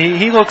 And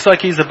he looks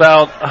like he's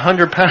about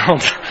 100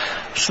 pounds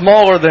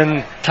smaller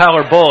than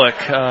Tyler Bullock.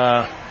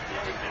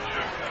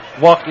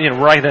 Walked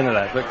right into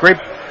that. But great,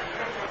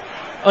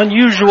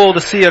 unusual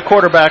to see a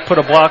quarterback put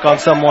a block on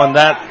someone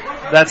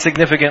that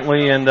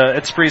significantly, and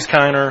it sprees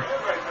Kiner.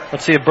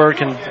 Let's see if Bird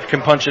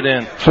can punch it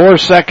in. 4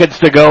 seconds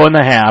to go in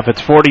the half.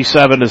 It's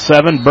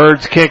 47-7.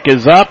 Bird's kick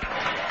is up,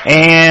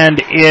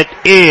 and it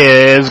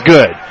is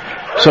good.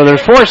 So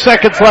there's 4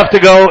 seconds left to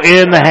go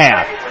in the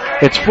half.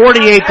 It's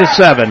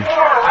 48-7.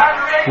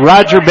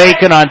 Roger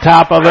Bacon on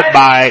top of it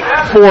by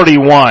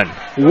 41.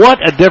 What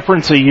a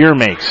difference a year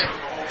makes.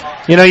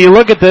 You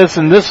look at this,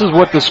 and this is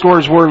what the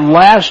scores were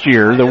last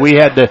year, that we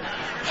had to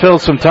fill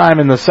some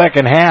time in the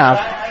second half.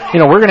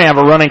 We're going to have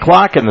a running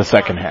clock in the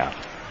second half.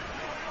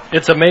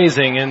 It's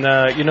amazing, and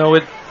I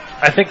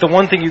think the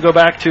one thing you go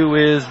back to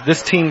is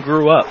this team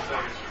grew up.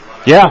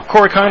 Yeah.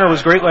 Corey Kiner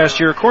was great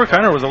last year. Corey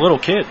Kiner was a little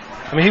kid.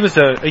 I mean, he was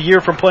a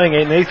year from playing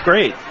in 8th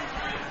grade.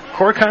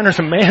 Corey Kiner's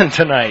a man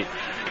tonight.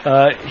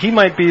 He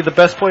might be the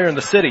best player in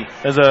the city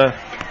as a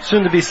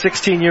soon-to-be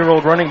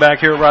 16-year-old running back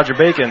here at Roger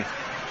Bacon.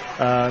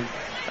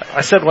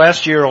 I said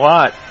last year a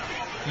lot,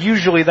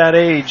 usually that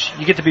age,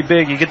 you get to be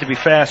big, you get to be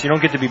fast, you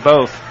don't get to be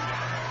both.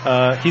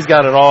 He's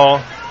got it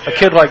all. A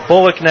kid like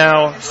Bullock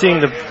now, seeing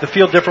the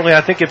field differently,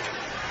 I think if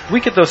we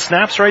get those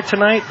snaps right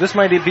tonight, this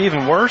might be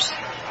even worse.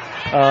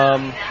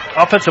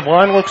 Offensive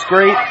line looks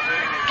great.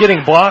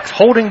 Getting blocks,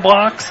 holding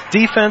blocks.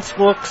 Defense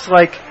looks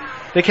like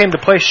they came to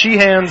play.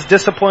 Sheehan's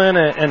discipline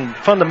and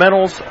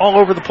fundamentals all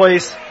over the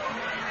place.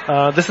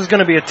 This is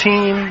going to be a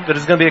team that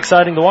is going to be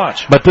exciting to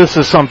watch. But this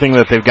is something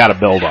that they've got to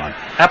build on.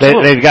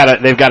 Absolutely.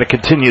 They've got to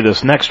continue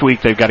this next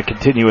week. They've got to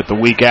continue it the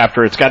week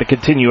after. It's got to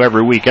continue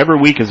every week. Every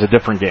week is a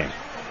different game.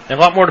 And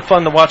a lot more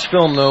fun to watch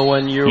film, though,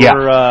 when you're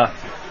doing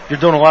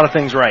a lot of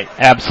things right.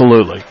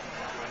 Absolutely.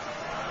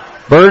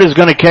 Bird is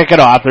going to kick it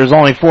off. There's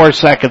only 4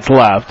 seconds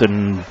left,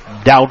 and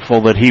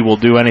doubtful that he will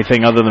do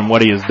anything other than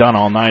what he has done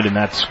all night, and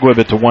that's squib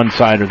it to one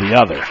side or the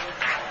other.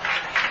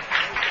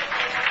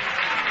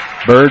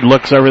 Bird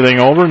looks everything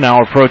over,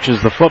 now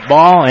approaches the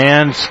football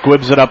and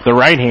squibs it up the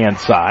right-hand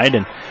side,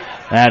 and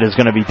that is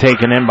going to be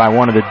taken in by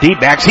one of the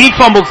deep backs. He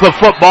fumbles the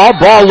football,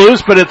 ball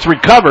loose, but it's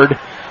recovered.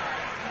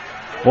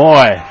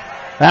 Boy,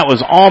 that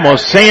was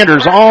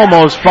Sanders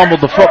almost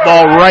fumbled the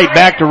football right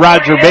back to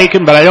Roger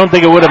Bacon, but I don't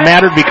think it would have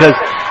mattered because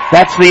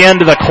that's the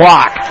end of the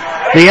clock.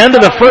 The end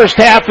of the first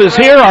half is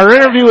here. Our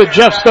interview with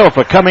Jeff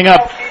Stofa coming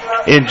up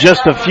in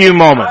just a few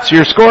moments.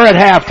 Your score at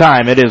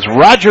halftime, it is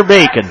Roger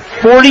Bacon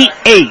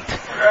 48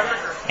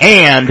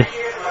 and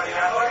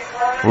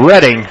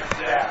Reading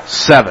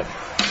 7.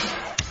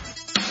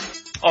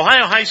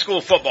 Ohio high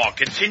school football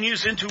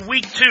continues into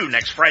week 2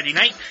 next Friday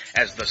night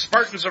as the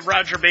Spartans of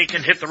Roger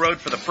Bacon hit the road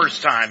for the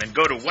first time and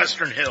go to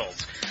Western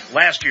Hills.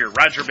 Last year,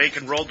 Roger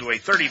Bacon rolled to a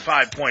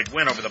 35-point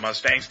win over the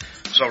Mustangs,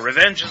 so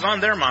revenge is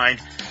on their mind.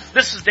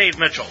 This is Dave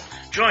Mitchell.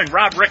 Join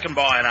Rob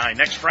Rickenbaugh and I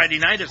next Friday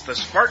night as the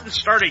Spartans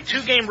start a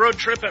 2-game road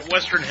trip at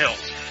Western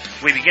Hills.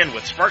 We begin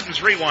with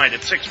Spartans Rewind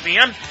at 6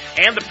 p.m.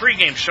 and the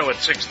pregame show at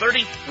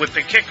 6:30 with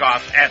the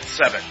kickoff at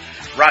 7.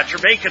 Roger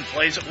Bacon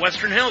plays at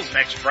Western Hills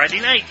next Friday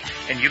night,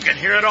 and you can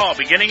hear it all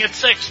beginning at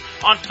 6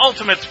 on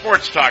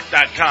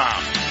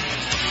UltimateSportsTalk.com.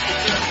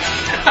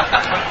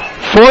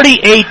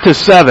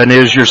 48-7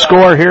 is your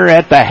score here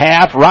at the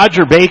half.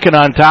 Roger Bacon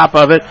on top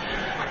of it,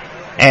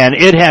 and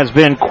it has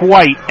been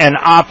quite an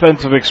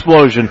offensive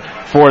explosion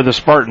for the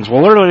Spartans.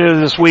 Well, earlier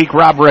this week,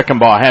 Rob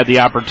Rickenbaugh had the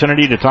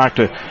opportunity to talk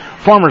to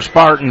former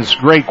Spartans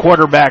great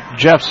quarterback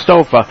Jeff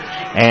Stofa,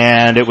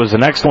 and it was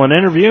an excellent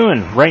interview.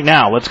 And right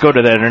now, let's go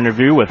to that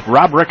interview with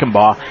Rob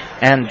Rickenbaugh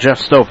and Jeff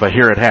Stofa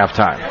here at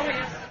halftime.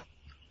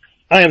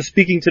 I am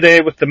speaking today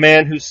with the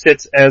man who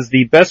sits as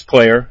the best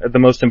player at the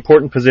most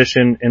important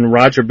position in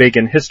Roger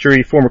Bacon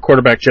history, former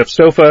quarterback Jeff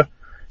Stofa.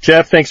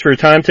 Jeff, thanks for your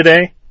time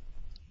today.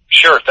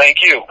 Sure, thank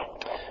you.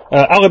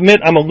 I'll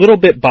admit I'm a little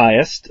bit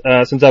biased,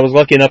 since I was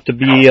lucky enough to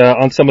be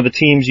on some of the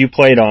teams you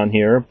played on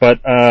here, but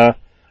I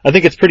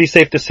think it's pretty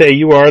safe to say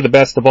you are the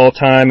best of all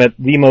time at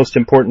the most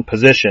important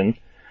position.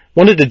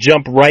 Wanted to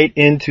jump right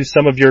into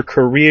some of your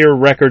career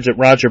records at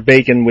Roger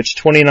Bacon, which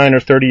 29 or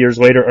 30 years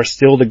later are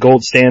still the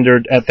gold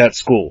standard at that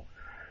school.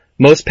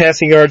 Most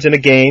passing yards in a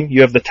game,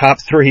 you have the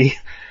top 3,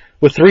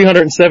 with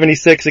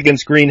 376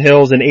 against Green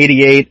Hills in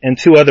 88 and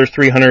 2 other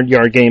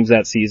 300-yard games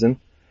that season.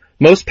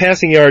 Most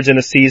passing yards in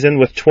a season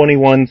with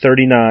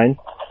 2139.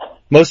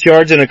 Most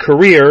yards in a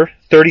career,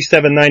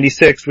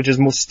 3796, which is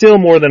still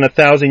more than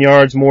 1,000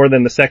 yards more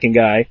than the second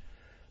guy.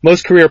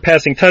 Most career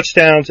passing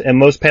touchdowns and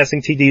most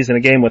passing TDs in a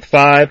game with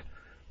 5.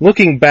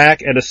 Looking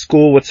back at a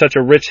school with such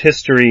a rich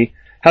history,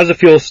 how does it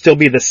feel to still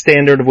be the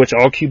standard of which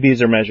all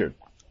QBs are measured?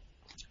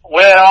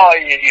 Well,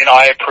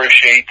 I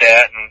appreciate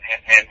that,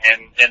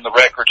 and the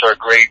records are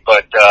great,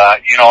 but,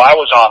 I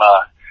was on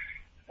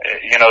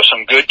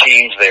some good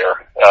teams there,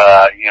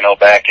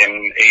 back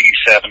in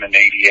 87 and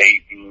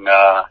 88, and,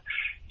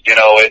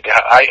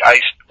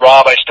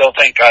 Rob, I still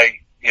think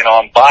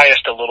I'm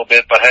biased a little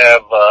bit, but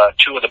have,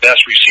 2 of the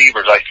best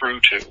receivers I threw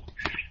to,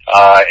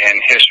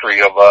 in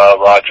history of,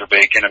 Roger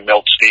Bacon and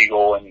Milt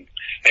Stegall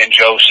and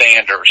Joe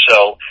Sanders.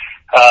 So,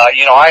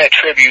 I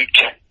attribute,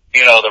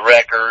 the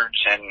records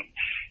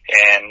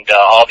and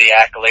all the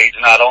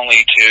accolades not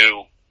only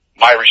to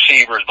my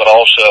receivers, but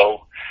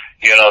also,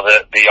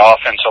 the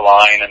offensive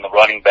line and the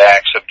running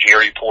backs of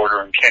Jerry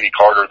Porter and Kenny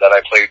Carter that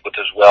I played with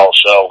as well.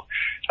 So,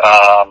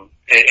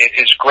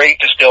 it's great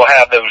to still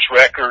have those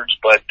records,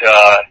 but,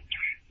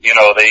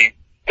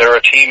 they're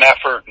a team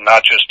effort,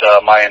 not just,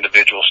 my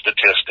individual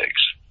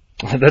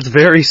statistics. That's a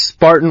very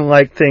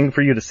Spartan-like thing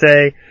for you to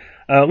say.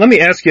 Let me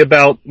ask you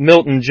about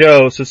Milt and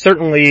Joe. So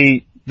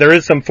certainly there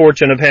is some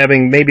fortune of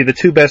having maybe the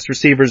 2 best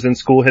receivers in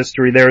school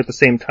history there at the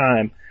same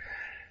time.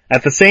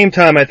 At the same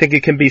time, I think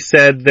it can be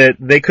said that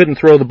they couldn't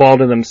throw the ball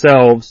to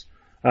themselves,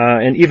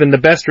 and even the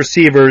best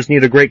receivers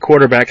need a great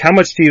quarterback. How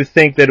much do you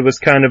think that it was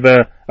kind of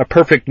a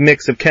perfect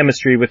mix of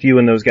chemistry with you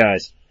and those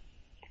guys?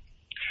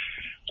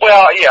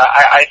 Well, yeah,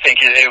 I think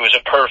it was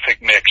a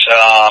perfect mix.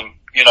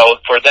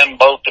 For them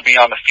both to be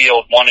on the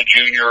field, one a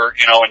junior,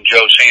 and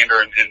Joe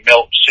Sander and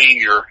Milt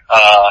Senior,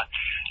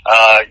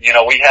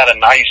 we had a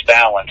nice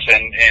balance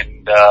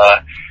and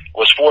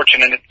was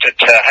fortunate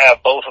to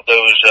have both of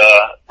those,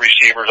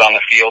 receivers on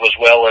the field as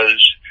well as,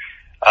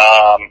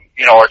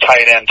 our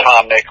tight end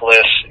Tom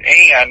Nicholas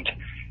and,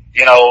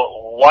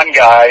 one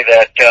guy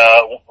that,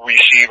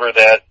 receiver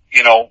that,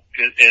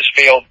 is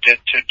failed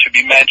to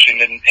be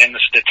mentioned in the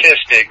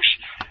statistics.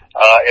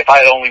 If I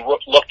had only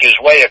looked his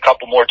way a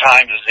couple more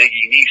times, is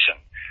Iggy Neeson,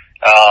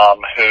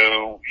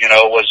 who,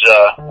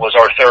 was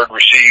our third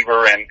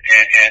receiver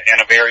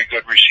and a very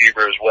good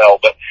receiver as well.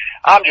 But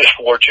I'm just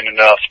fortunate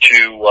enough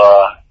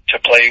to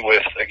play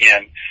with,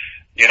 again,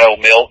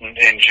 Milton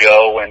and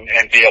Joe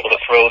and be able to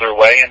throw their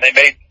way, and they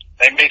made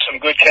some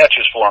good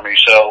catches for me.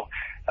 So,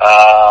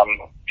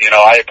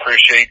 I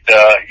appreciate,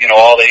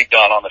 all they've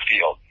done on the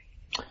field.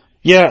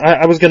 Yeah,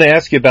 I was going to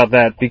ask you about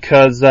that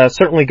because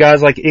certainly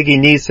guys like Iggy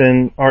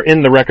Neeson are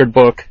in the record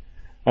book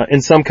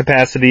in some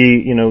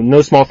capacity.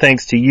 No small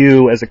thanks to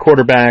you as a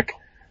quarterback.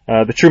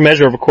 The true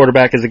measure of a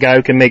quarterback is a guy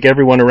who can make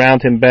everyone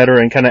around him better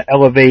and kind of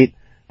elevate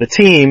the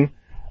team,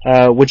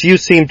 which you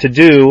seem to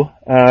do.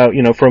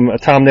 From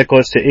Tom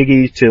Nicholas to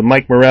Iggy to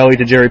Mike Morelli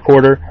to Jerry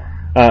Porter.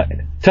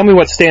 Tell me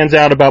what stands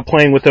out about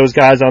playing with those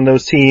guys on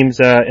those teams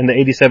in the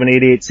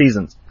 87-88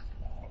 seasons.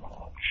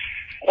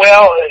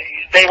 Well,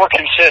 they were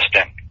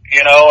consistent.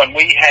 And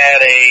we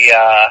had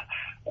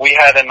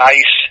a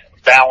nice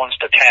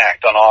balanced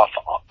attack on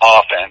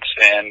offense,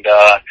 and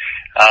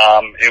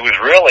it was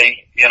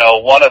really,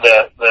 one of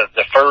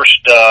the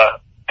first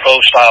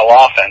pro style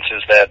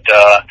offenses that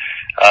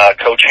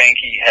Coach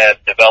Hankey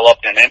had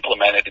developed and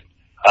implemented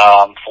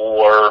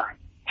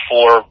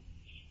for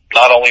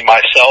not only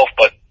myself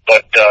but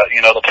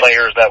the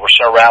players that were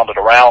surrounded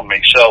around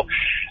me. So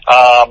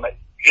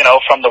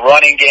from the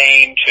running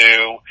game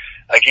to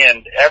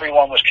again,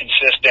 everyone was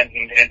consistent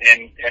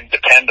and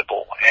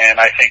dependable. And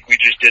I think we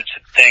just did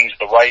things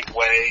the right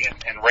way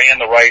and ran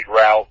the right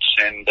routes.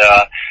 And,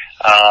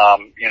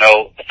 you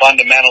know,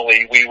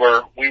 fundamentally we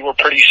were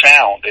pretty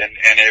sound.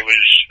 And it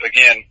was,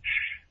 again,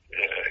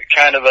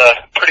 kind of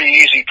pretty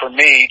easy for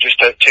me just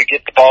to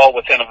get the ball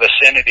within a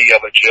vicinity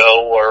of a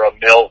Joe or a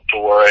Milt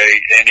or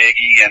an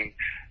Iggy, and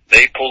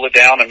they pull it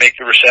down and make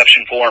the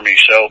reception for me.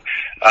 So,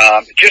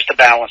 just a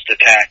balanced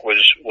attack was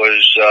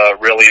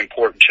really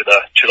important to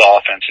the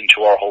offense and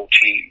to our whole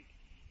team.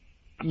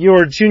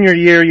 Your junior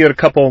year, you had a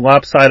couple of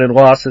lopsided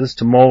losses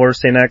to Moeller,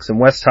 St. X, and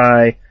West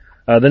High.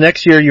 The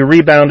next year, you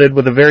rebounded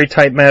with a very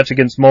tight match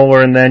against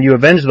Moeller, and then you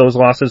avenged those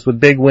losses with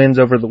big wins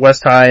over the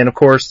West High, and of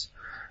course,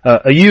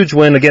 a huge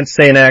win against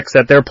St. X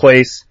at their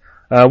place.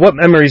 What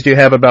memories do you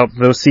have about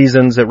those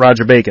seasons at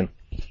Roger Bacon?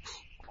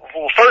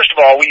 Well, first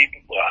of all,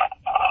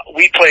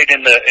 we played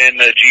in the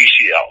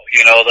GCL,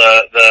 you know,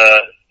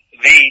 the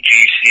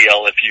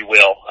GCL, if you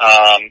will.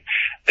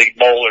 The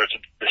Moellers,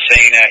 the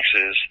St.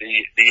 X's,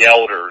 the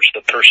Elders,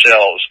 the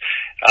Purcells.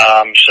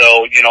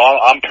 So, you know,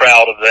 I'm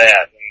proud of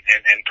that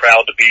and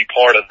proud to be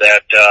part of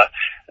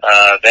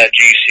that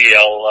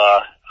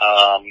GCL,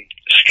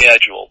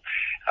 schedule.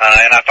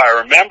 And if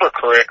I remember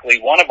correctly,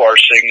 one of our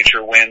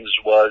signature wins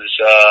was,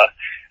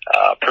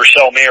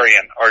 Purcell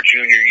Marion, our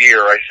junior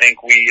year. I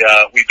think we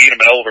beat them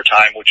in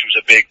overtime, which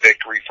was a big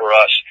victory for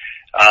us.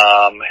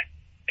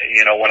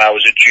 You know, when I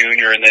was a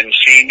junior, and then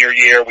senior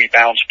year we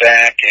bounced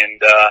back,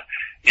 and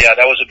yeah,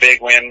 that was a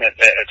big win at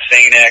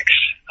St. X,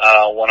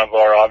 one of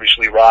our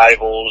obviously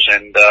rivals,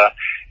 and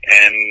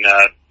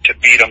to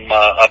beat them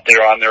up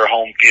there on their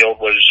home field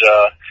was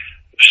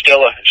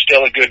still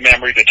a good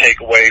memory to take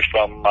away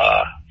from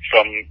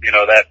you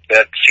know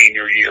that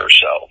senior year or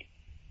so.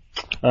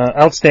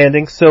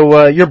 Outstanding.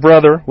 So your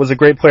brother was a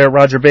great player at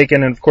Roger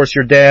Bacon, and of course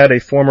your dad, a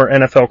former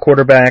NFL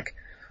quarterback.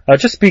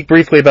 Just speak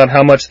briefly about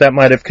how much that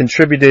might have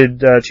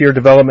contributed to your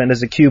development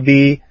as a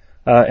QB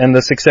and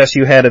the success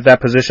you had at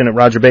that position at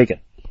Roger Bacon.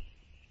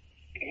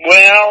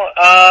 Well,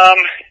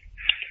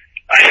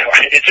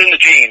 it's in the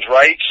genes,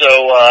 right? So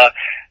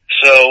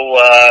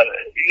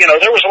you know,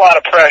 there was a lot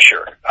of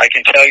pressure. I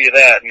can tell you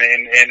that,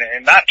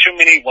 and not too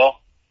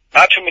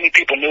many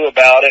people knew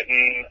about it,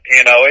 and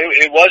you know,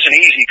 it wasn't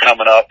easy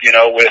coming up, you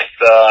know, with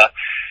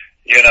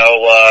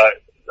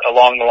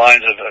along the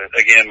lines of,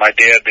 again, my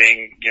dad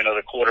being, you know,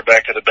 the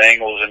quarterback of the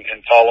Bengals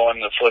and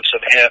following the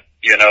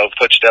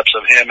footsteps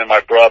of him and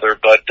my brother.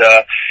 But,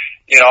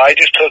 you know, I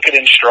just took it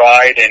in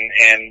stride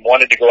and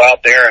wanted to go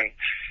out there and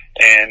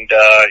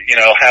you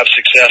know, have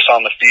success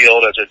on the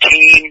field as a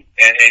team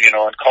and you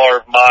know, and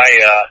carve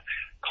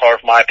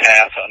my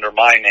path under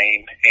my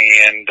name.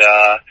 And,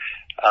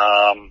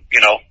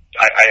 you know,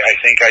 I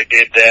think I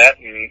did that.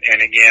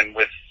 And again,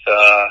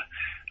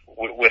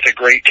 with a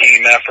great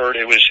team effort,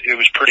 it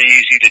was pretty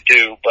easy to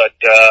do.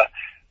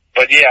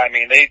 But yeah, I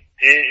mean,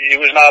 it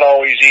was not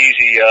always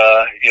easy,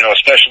 you know,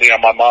 especially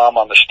on my mom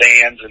in the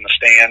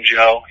stands, you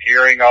know,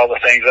 hearing all the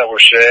things that were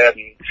said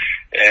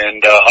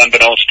and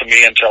unbeknownst to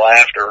me until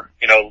after,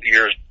 you know,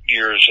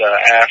 years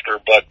after.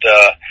 But,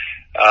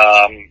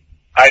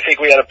 I think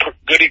we had a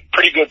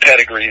pretty good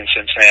pedigree in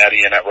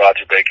Cincinnati and at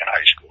Roger Bacon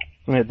High School.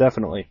 Yeah,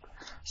 definitely.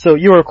 So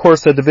you were, of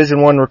course, a Division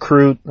I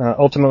recruit,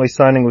 ultimately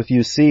signing with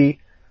UC.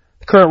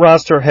 The current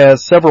roster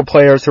has several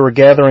players who are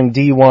gathering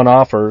D1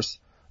 offers.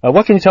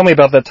 What can you tell me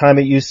about that time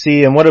at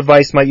UC, and what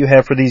advice might you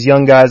have for these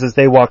young guys as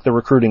they walk the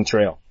recruiting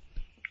trail?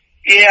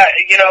 Yeah,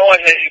 you know,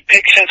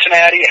 Pick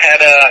Cincinnati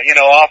had, you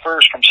know,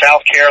 offers from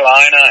South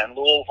Carolina and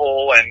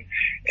Louisville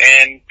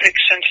and Pick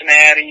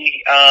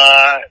Cincinnati,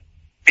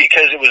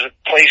 because it was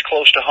a place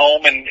close to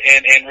home and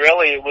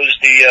really it was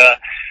the,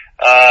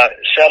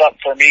 set up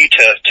for me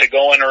to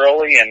go in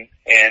early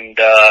and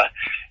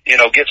you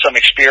know, get some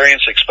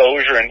experience,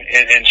 exposure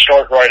and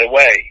start right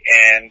away.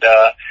 And,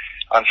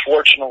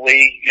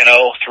 unfortunately, you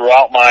know,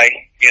 throughout my,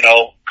 you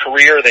know,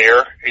 career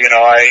there, you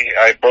know,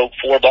 I broke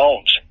 4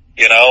 bones,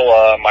 you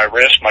know, my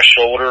wrist, my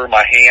shoulder,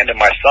 my hand and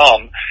my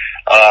thumb,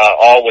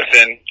 all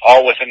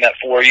within that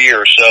 4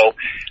 years. So,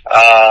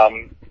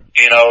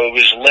 you know, it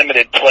was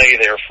limited play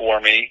there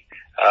for me,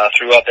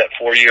 throughout that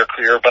 4-year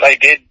career, but I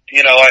did,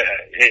 you know,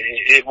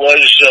 it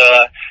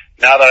was,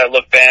 now that I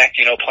look back,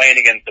 you know, playing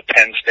against the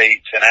Penn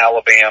States and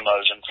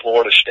Alabamas and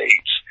Florida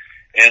States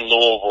and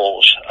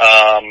Louisville's,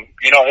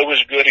 you know, it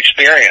was a good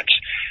experience.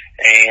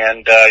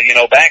 And, you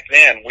know, back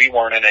then we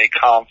weren't in a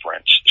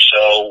conference,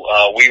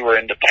 so, we were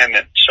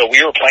independent. So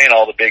we were playing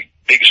all the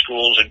big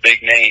schools and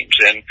big names.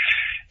 And,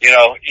 you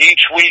know,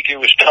 each week it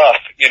was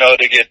tough, you know,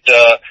 to get,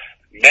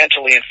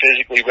 mentally and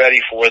physically ready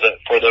for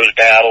those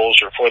battles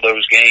or for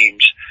those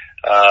games,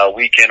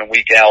 week in and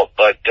week out.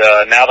 But,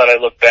 now that I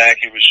look back,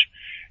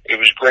 it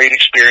was great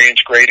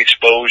experience, great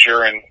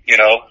exposure, and, you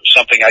know,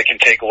 something I can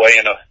take away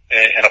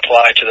and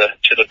apply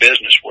to the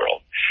business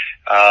world.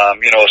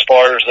 You know, as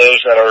far as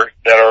those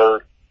that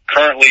are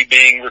currently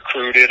being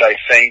recruited, I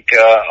think,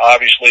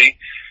 obviously,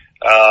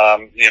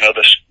 you know,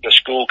 the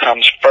school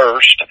comes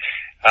first,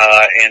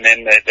 and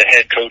then the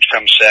head coach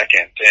comes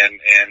second.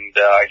 And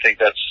I think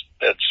that's,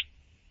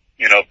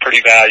 you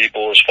pretty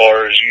valuable as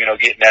far as,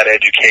 getting that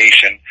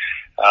education,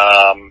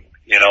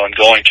 and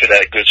going to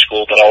that good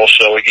school, but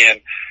also, again,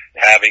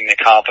 having the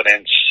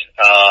confidence,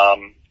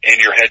 in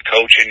your head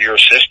coach and your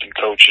assistant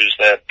coaches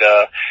that,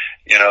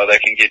 that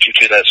can get you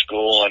to that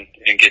school and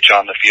get you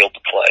on the field to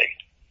play.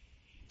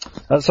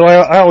 So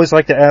I always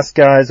like to ask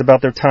guys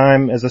about their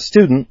time as a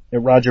student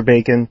at Roger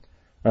Bacon.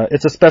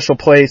 It's a special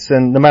place,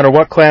 and no matter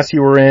what class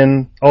you were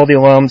in, all the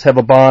alums have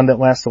a bond that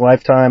lasts a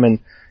lifetime and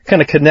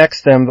kind of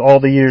connects them all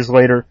the years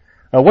later.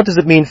 What does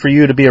it mean for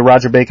you to be a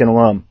Roger Bacon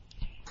alum?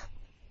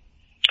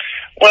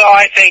 Well,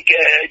 I think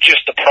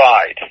just the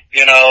pride,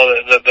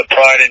 the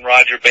pride in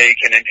Roger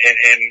Bacon and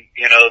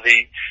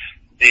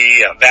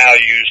the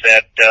values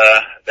that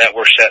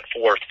were set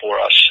forth for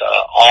us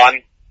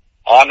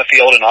on the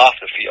field and off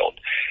the field,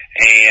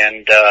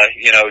 and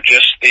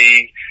just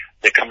the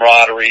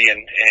camaraderie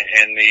and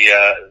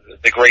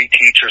the great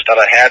teachers that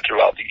I had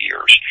throughout the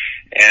years.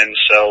 And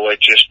so it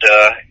just,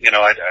 I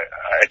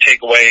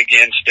take away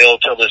again still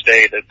till this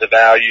day the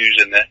values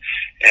and the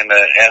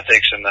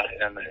ethics and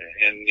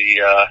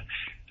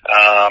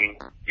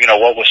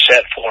what was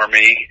set for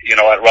me,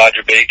 at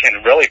Roger Bacon,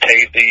 and really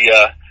paved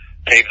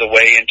the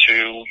way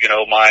into,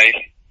 my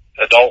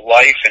adult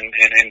life and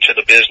into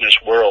the business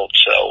world.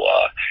 So,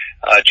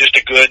 just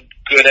a good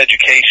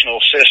educational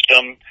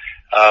system,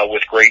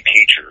 with great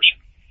teachers.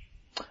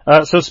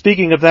 So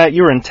speaking of that,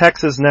 you're in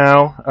Texas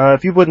now.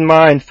 If you wouldn't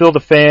mind, fill the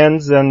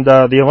fans and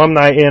the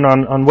alumni in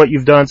on what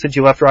you've done since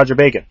you left Roger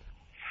Bacon.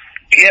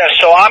 Yeah,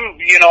 so I'm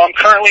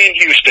currently in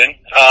Houston.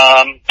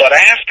 But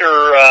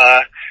after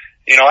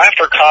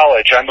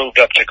college, I moved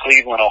up to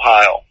Cleveland,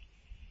 Ohio.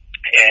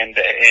 And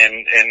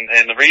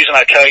the reason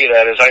I tell you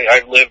that is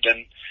I've lived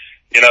in,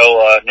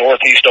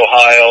 Northeast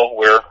Ohio,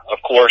 where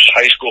of course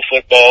high school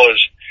football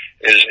is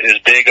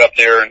big up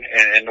there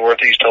in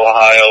Northeast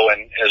Ohio,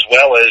 and as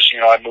well as,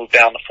 I moved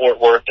down to Fort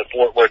Worth,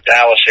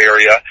 Dallas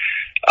area,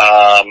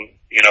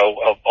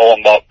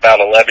 about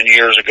 11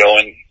 years ago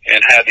and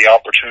had the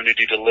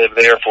opportunity to live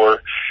there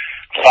for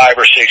 5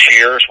 or 6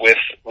 years with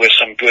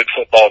some good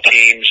football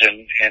teams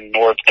in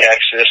North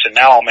Texas, and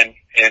now I'm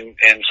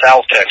in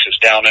South Texas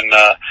down in,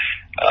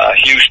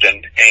 Houston.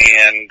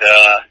 And,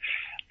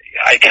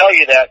 I tell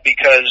you that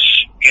because,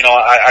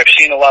 I've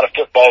seen a lot of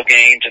football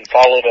games and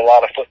followed a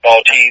lot of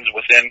football teams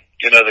within,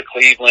 the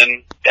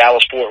Cleveland,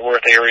 Dallas, Fort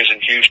Worth areas in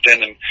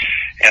Houston. And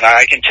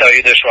I can tell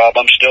you this, Rob,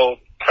 I'm still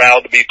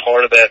proud to be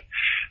part of that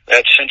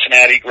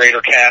Cincinnati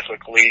Greater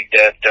Catholic League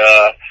that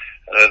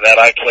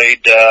I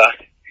played,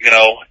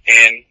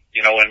 in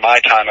my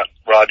time at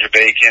Roger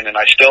Bacon. And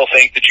I still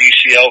think the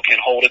GCL can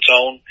hold its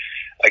own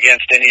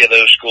against any of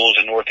those schools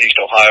in Northeast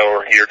Ohio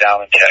or here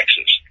down in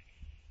Texas.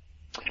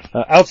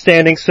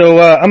 Outstanding. So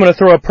I'm going to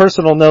throw a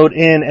personal note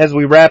in as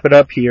we wrap it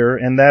up here,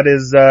 and that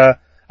is I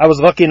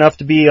was lucky enough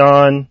to be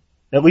on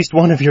at least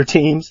one of your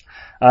teams,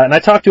 and I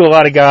talked to a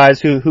lot of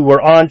guys who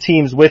were on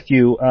teams with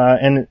you,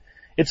 and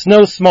it's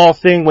no small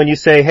thing when you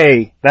say,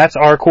 hey, that's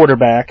our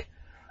quarterback.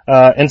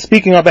 And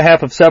speaking on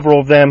behalf of several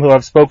of them who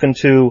I've spoken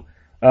to,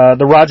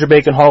 the Roger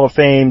Bacon Hall of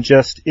Fame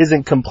just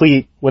isn't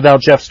complete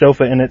without Jeff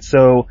Stofa in it.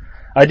 So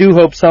I do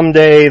hope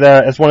someday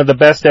that as one of the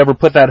best to ever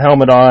put that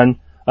helmet on,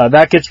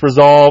 that gets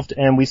resolved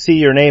and we see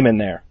your name in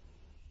there.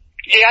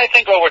 Yeah, I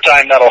think over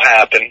time that'll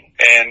happen.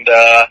 And,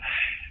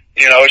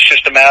 it's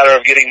just a matter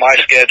of getting my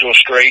schedule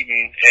straight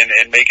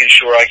and making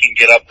sure I can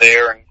get up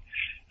there and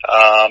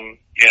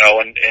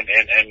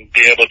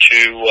be able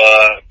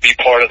to, be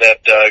part of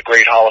that,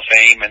 great Hall of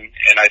Fame. And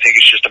I think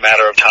it's just a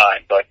matter of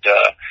time, but,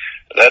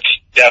 that's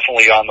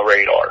definitely on the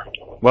radar.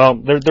 Well,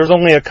 there's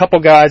only a couple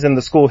guys in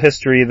the school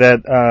history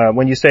that,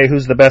 when you say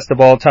who's the best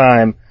of all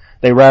time,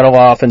 they rattle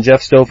off, and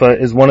Jeff Stofa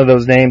is one of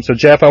those names. So,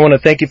 Jeff, I want to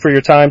thank you for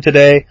your time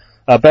today.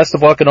 Best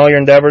of luck in all your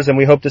endeavors, and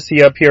we hope to see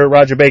you up here at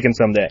Roger Bacon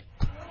someday.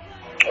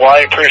 Well,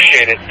 I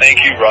appreciate it.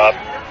 Thank you, Rob.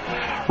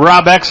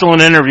 Rob,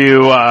 excellent interview.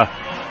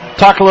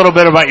 Talk a little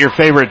bit about your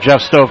favorite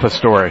Jeff Stofa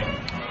story.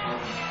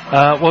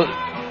 Well,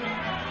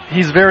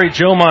 he's very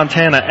Joe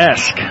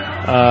Montana-esque.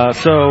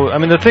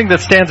 The thing that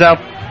stands out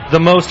the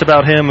most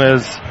about him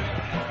is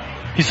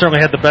he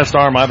certainly had the best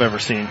arm I've ever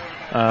seen.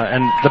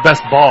 And the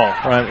best ball,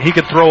 right? He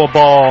could throw a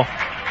ball,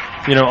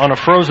 on a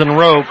frozen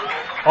rope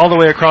all the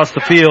way across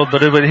the field,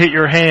 but it would hit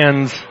your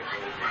hands,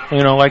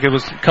 like it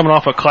was coming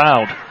off a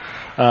cloud.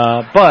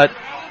 But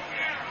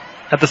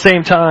at the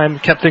same time,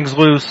 kept things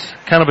loose,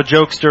 kind of a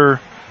jokester,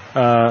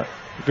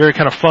 very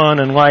kind of fun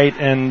and light,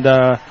 and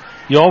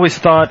you always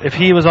thought if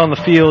he was on the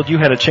field, you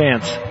had a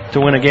chance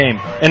to win a game.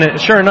 And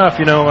sure enough,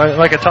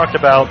 like I talked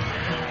about,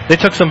 they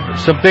took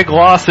some big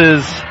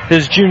losses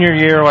his junior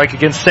year, like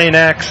against St.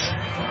 X,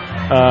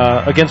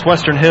 against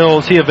Western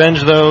Hills. He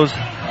avenged those,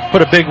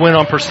 put a big win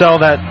on Purcell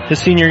that his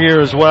senior year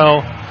as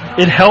well.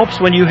 It helps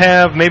when you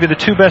have maybe the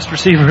two best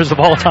receivers of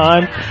all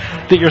time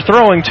that you're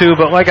throwing to,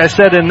 but like I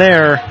said in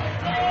there,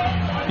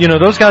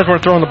 those guys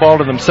weren't throwing the ball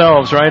to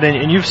themselves, right?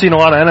 And you've seen a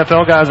lot of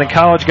NFL guys and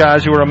college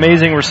guys who are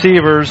amazing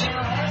receivers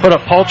put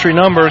up paltry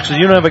numbers because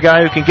you don't have a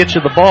guy who can get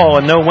you the ball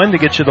and know when to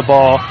get you the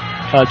ball.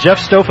 Jeff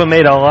Stofa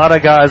made a lot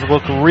of guys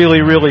look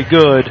really, really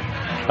good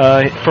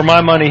For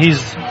my money,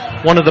 he's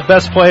one of the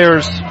best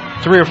players,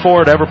 3 or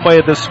 4 to ever play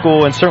at this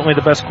school, and certainly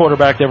the best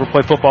quarterback to ever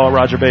play football at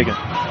Roger Bacon.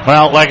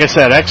 Well, like I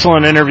said,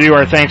 excellent interview.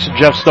 Our thanks to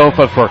Jeff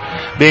Stofa for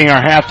being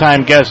our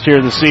halftime guest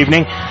here this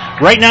evening.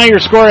 Right now, your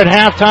score at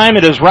halftime,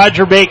 it is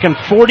Roger Bacon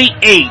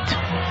 48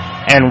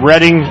 and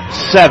Reading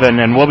 7,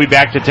 and we'll be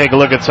back to take a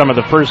look at some of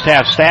the first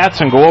half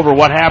stats and go over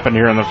what happened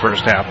here in the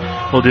first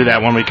half. We'll do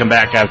that when we come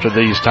back after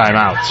these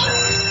timeouts.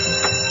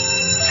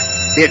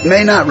 It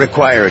may not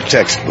require a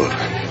textbook,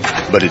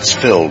 but it's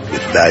filled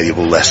with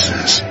valuable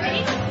lessons.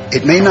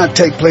 It may not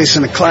take place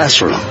in a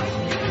classroom,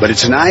 but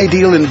it's an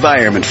ideal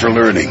environment for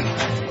learning.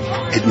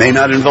 It may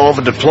not involve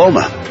a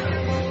diploma,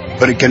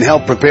 but it can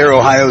help prepare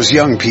Ohio's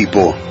young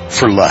people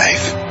for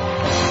life.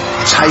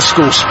 It's high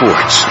school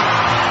sports.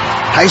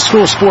 High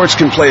school sports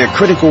can play a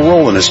critical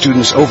role in a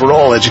student's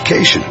overall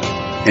education.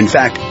 In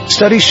fact,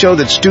 studies show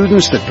that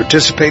students that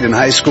participate in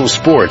high school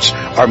sports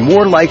are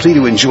more likely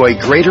to enjoy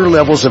greater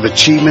levels of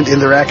achievement in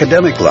their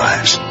academic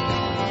lives.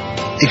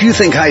 If you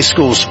think high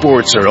school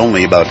sports are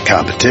only about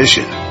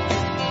competition,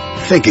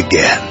 think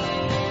again.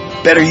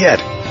 Better yet,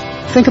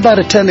 think about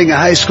attending a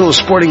high school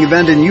sporting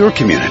event in your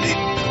community.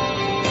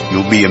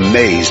 You'll be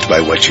amazed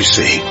by what you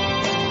see.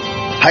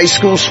 High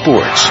school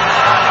sports,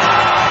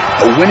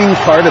 a winning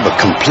part of a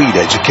complete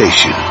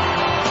education.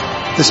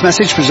 This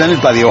message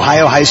presented by the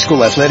Ohio High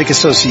School Athletic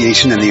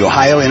Association and the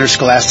Ohio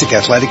Interscholastic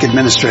Athletic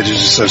Administrators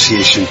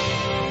Association.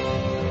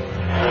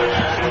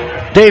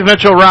 Dave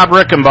Mitchell, Rob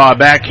Rickenbaugh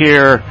back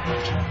here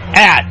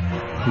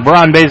at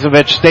Bron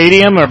Bazovich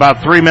Stadium. We're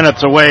about 3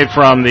 minutes away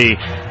from the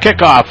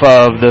kickoff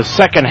of the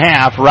second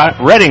half.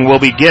 Reading will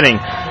be getting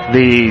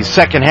the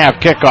second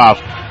half kickoff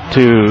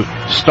to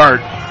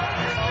start.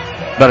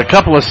 But a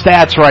couple of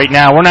stats right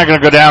now. We're not going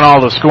to go down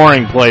all the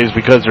scoring plays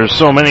because there's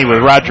so many with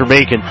Roger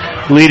Bacon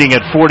leading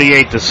at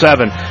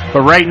 48-7.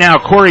 But right now,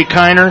 Corey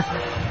Kiner,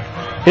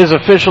 his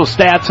official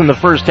stats in the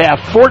first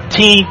half,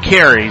 14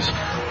 carries,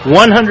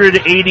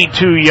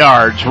 182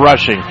 yards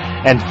rushing,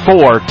 and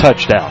 4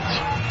 touchdowns.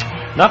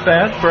 Not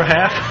bad for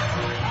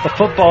half of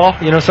football.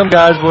 You know, some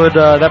guys would,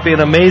 that'd be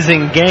an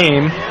amazing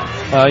game.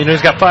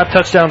 He's got 5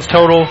 touchdowns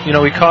total. You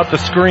know, he caught the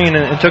screen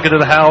and took it to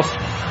the house.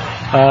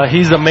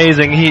 He's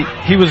amazing.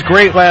 He was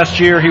great last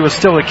year. He was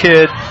still a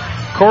kid.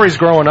 Corey's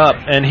growing up,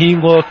 and he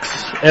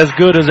looks as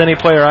good as any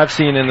player I've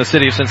seen in the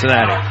city of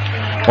Cincinnati.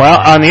 Well,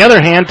 on the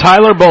other hand,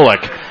 Tyler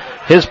Bullock,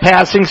 his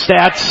passing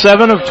stats,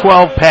 7 of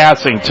 12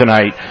 passing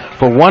tonight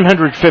for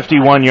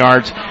 151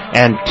 yards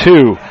and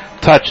 2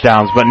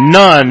 touchdowns, but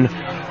none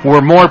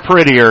were more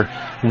prettier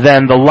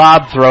than the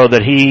lob throw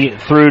that he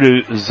threw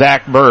to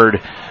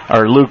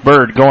Luke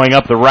Bird going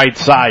up the right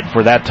side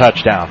for that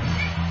touchdown.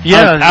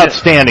 Yeah,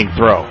 outstanding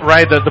throw.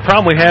 Right. The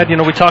problem we had,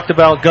 we talked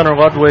about Gunnar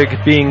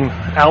Ludwig being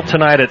out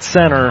tonight at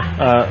center.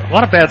 A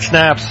lot of bad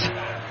snaps.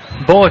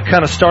 Bullock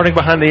kind of starting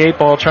behind the 8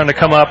 ball, trying to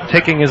come up,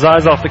 taking his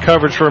eyes off the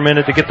coverage for a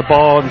minute to get the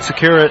ball and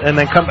secure it, and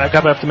then come back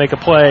up to make a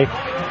play.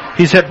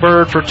 He's hit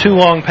Bird for 2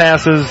 long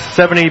passes,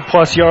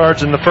 70-plus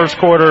yards in the first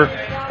quarter.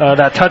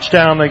 That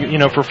touchdown,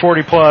 for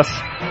 40-plus.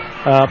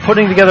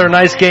 Putting together a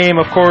nice game.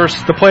 Of course,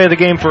 the play of the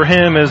game for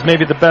him is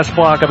maybe the best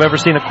block I've ever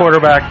seen a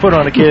quarterback put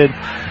on a kid.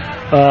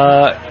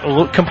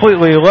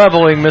 Completely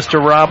leveling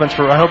Mr. Robbins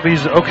I hope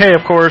he's okay,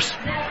 of course,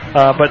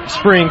 but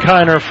spreeing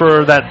Kiner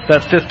for that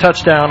 5th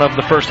touchdown of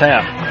the first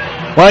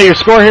half. Well, your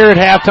score here at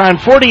halftime,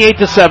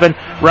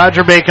 48-7,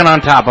 Roger Bacon on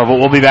top of it.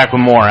 We'll be back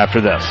with more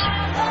after this.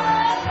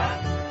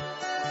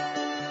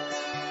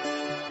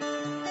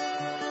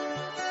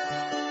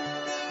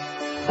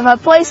 If I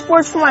play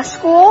sports for my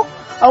school,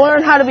 I'll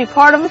learn how to be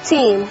part of a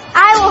team.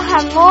 I will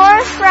have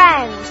more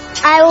friends.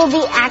 I will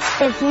be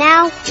active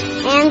now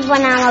and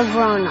when I'm a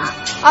grown-up.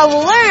 I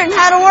will learn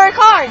how to work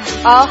hard.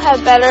 I'll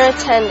have better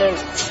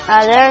attendance.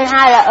 I'll learn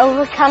how to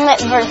overcome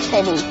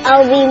adversity.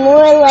 I'll be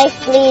more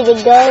likely to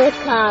go to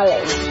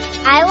college.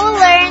 I will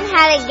learn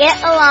how to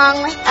get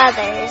along with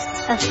others.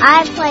 If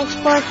I play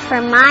sports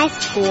for my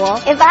school.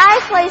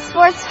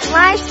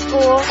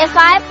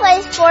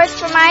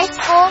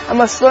 I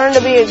must learn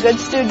to be a good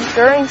student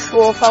during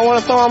school if I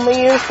want to throw on my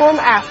uniform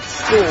after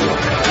school.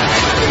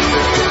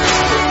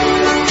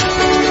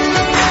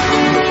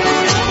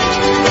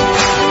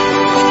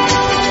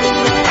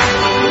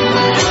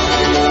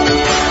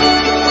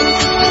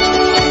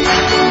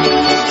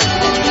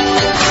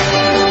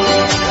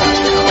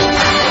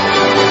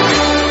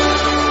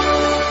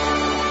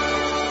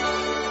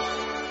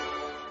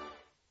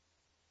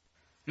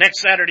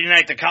 Next Saturday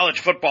night, the college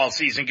football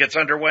season gets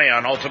underway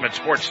on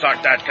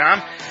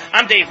UltimateSportsTalk.com.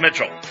 I'm Dave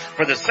Mitchell.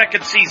 For the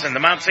second season,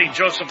 the Mount St.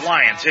 Joseph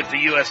Lions hit the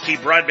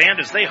UST Broadband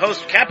as they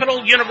host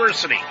Capital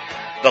University.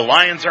 The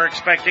Lions are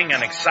expecting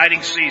an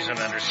exciting season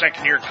under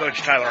second-year coach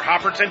Tyler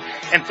Hopperton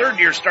and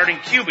third-year starting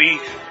QB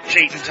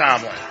Jayden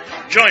Tomlin.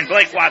 Join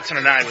Blake Watson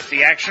and I with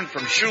the action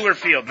from Schuler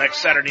Field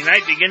next Saturday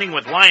night, beginning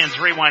with Lions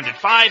Rewind at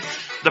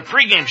 5, the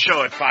pregame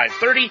show at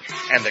 5:30,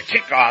 and the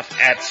kickoff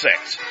at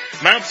 6.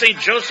 Mount St.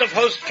 Joseph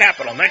hosts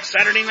Capital next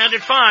Saturday night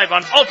at 5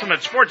 on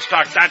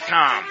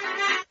UltimateSportsTalk.com.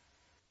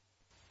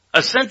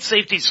 Ascent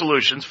Safety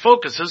Solutions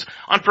focuses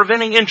on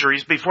preventing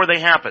injuries before they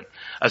happen.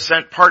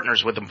 Ascent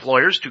partners with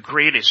employers to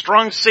create a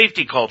strong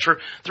safety culture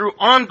through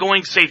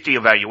ongoing safety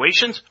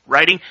evaluations,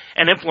 writing,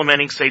 and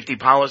implementing safety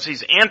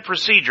policies and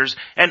procedures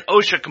and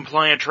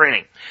OSHA-compliant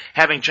training.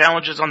 Having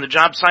challenges on the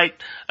job site,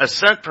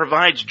 Ascent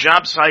provides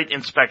job site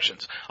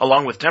inspections,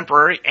 along with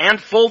temporary and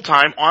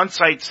full-time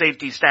on-site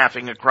safety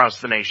staffing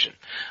across the nation.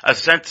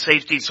 Ascent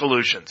Safety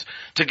Solutions.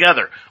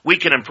 Together, we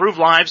can improve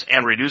lives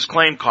and reduce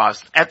claim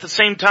costs at the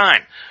same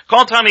time.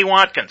 Call Tommy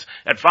Watkins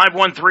at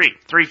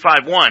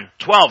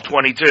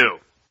 513-351-1222.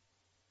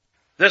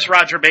 This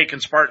Roger Bacon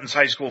Spartans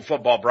High School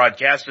football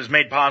broadcast is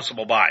made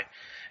possible by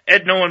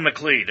Edno and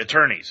McLeod,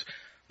 attorneys,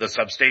 the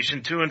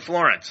Substation 2 in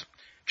Florence,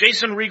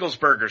 Jason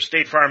Riegelsberger,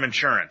 State Farm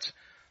Insurance,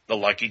 the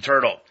Lucky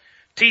Turtle,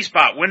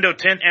 T-Spot Window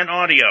Tint and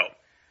Audio,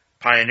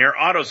 Pioneer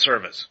Auto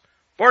Service,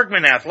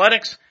 Borgman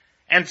Athletics,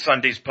 and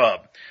Sunday's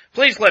Pub.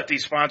 Please let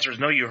these sponsors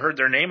know you heard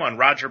their name on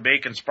Roger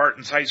Bacon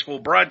Spartans High School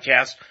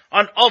broadcast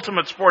on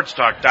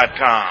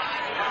UltimateSportsTalk.com.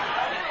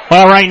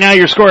 Well, right now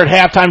your score at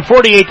halftime,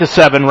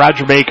 48-7,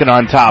 Roger Bacon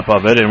on top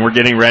of it, and we're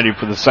getting ready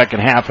for the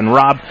second half. And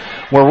Rob,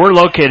 where we're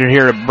located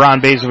here at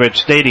Bron Bazovich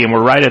Stadium,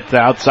 we're right at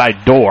the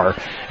outside door,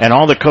 and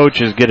all the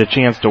coaches get a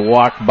chance to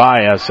walk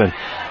by us. And,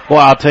 well,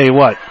 I'll tell you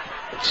what,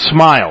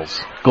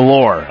 smiles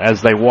galore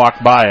as they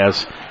walk by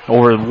us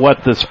over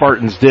what the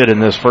Spartans did in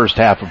this first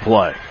half of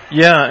play.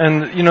 Yeah,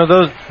 and,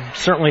 those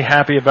certainly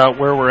happy about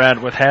where we're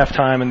at with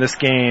halftime in this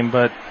game,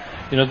 but,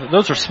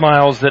 those are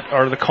smiles that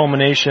are the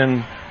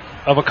culmination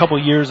of a couple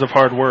years of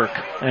hard work.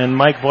 And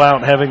Mike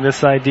Blount having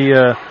this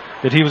idea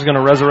that he was going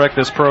to resurrect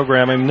this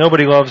program. I mean,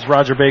 nobody loves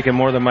Roger Bacon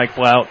more than Mike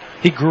Blount.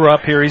 He grew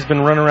up here. He's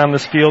been running around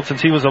this field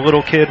since he was a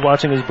little kid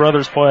watching his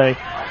brothers play.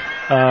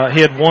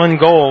 He had one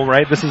goal,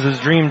 right? This is his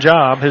dream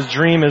job. His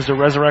dream is to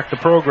resurrect the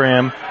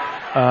program.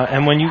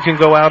 And when you can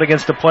go out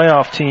against a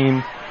playoff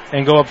team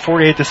and go up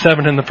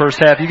 48-7 in the first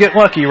half, you get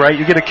lucky, right?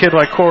 You get a kid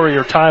like Corey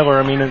or Tyler.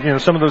 I mean,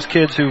 some of those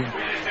kids who've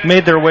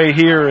made their way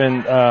here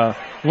and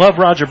love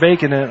Roger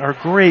Bacon and are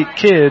great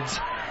kids,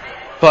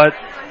 but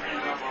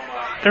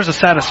there's a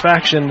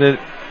satisfaction that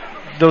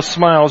those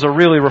smiles are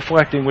really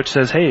reflecting, which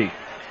says, hey,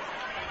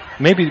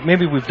 maybe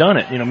we've done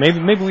it.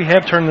 Maybe we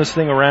have turned this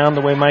thing around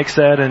the way Mike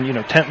said, and,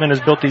 Tentman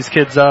has built these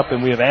kids up,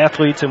 and we have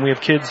athletes, and we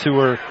have kids who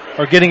are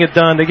getting it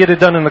done. They get it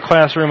done in the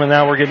classroom, and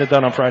now we're getting it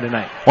done on Friday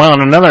night. Well,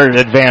 and another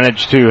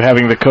advantage to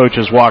having the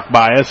coaches walk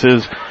by us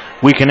is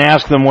we can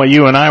ask them what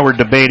you and I were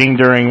debating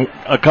during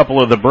a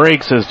couple of the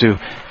breaks as to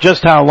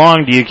just how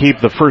long do you keep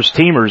the first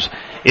teamers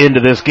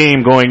into this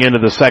game going into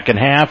the second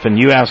half, and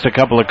you asked a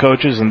couple of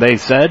coaches, and they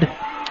said?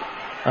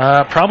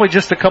 Probably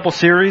just a couple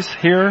series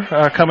here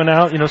coming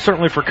out.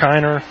 Certainly for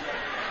Kiner.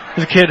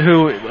 He's a kid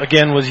who,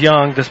 again, was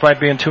young despite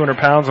being 200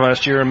 pounds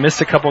last year and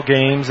missed a couple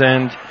games,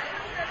 and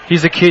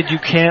he's a kid you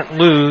can't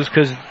lose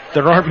because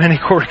there aren't many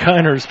Corey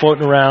Kiners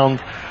floating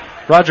around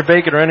Roger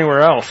Bacon or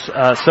anywhere else.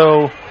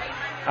 So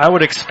I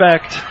would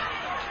expect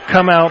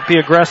come out, be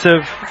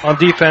aggressive on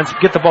defense,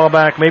 get the ball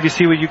back, maybe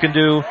see what you can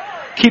do,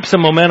 keep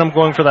some momentum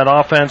going for that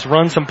offense,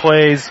 run some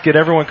plays, get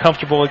everyone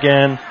comfortable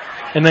again,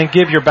 and then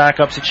give your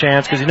backups a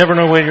chance because you never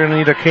know when you're going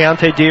to need a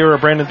Keontae Deere or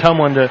Brandon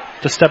Tumlin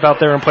to step out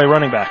there and play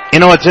running back.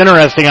 It's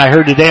interesting. I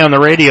heard today on the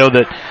radio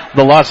that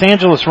the Los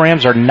Angeles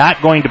Rams are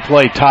not going to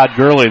play Todd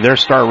Gurley, their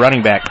star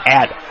running back,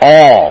 at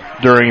all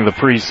during the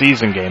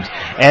preseason games.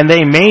 And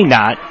they may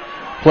not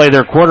play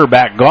their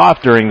quarterback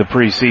Goff during the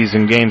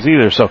preseason games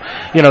either. So,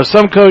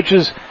 some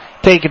coaches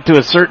take it to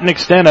a certain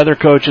extent, other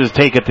coaches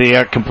take it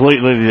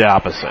completely the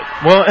opposite.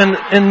 Well, and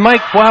in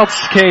Mike Blount's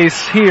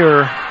case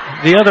here,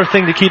 the other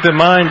thing to keep in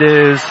mind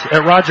is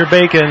at Roger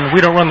Bacon,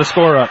 we don't run the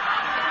score up.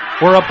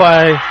 We're up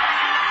by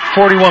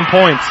 41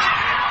 points.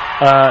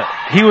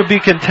 He would be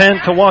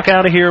content to walk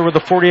out of here with a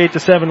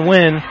 48-7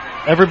 win.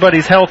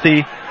 Everybody's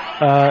healthy,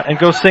 and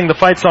go sing the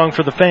fight song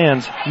for the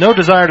fans. No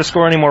desire to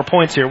score any more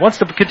points here. Wants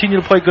to continue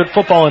to play good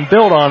football and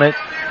build on it.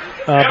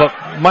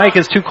 But Mike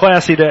is too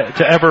classy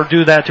to ever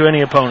do that to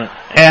any opponent.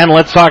 And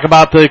let's talk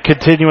about the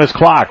continuous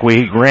clock.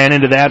 We ran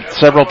into that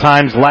several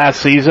times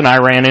last season. I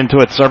ran into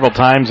it several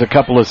times a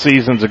couple of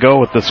seasons ago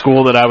with the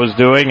school that I was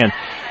doing.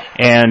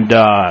 And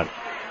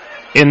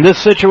in this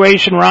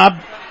situation,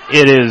 Rob,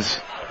 it is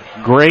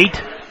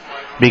great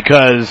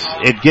because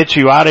it gets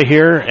you out of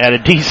here at a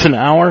decent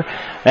hour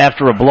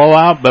after a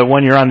blowout. But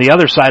when you're on the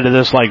other side of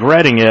this like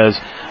Reading is,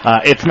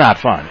 it's not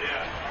fun.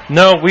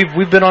 No,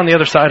 we've been on the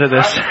other side of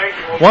this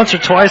once or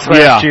twice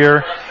last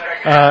year.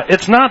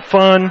 It's not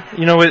fun.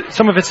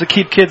 Some of it's to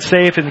keep kids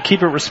safe and to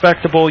keep it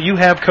respectable. You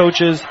have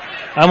coaches,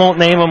 I won't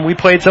name them, we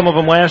played some of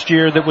them last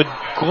year that would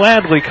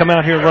gladly come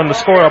out here and run the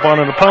score up on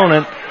an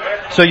opponent.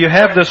 So you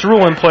have this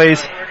rule in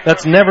place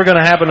that's never going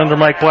to happen under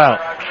Mike Blount.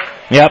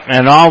 Yep,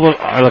 and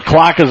the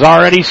clock has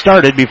already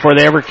started before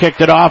they ever kicked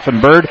it off,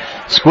 and Bird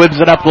squibs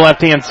it up the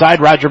left-hand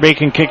side. Roger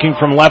Bacon kicking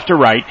from left to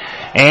right,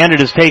 and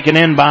it is taken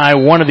in by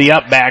one of the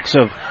upbacks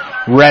of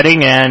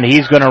Reading, and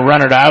he's going to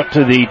run it out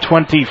to the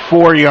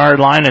 24-yard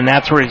line, and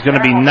that's where he's going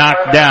to be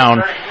knocked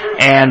down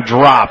and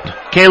dropped.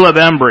 Caleb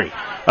Embry,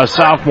 a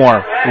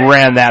sophomore,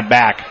 ran that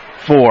back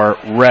for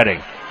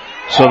Reading.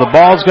 So the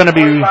ball's going to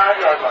be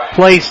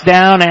placed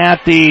down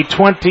at the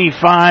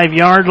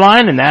 25-yard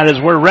line, and that is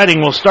where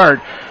Reading will start.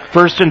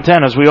 1st and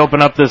 10 as we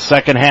open up this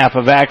second half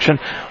of action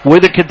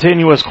with a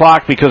continuous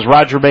clock because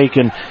Roger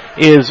Bacon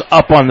is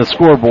up on the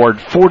scoreboard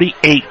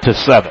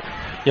 48-7.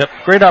 Yep,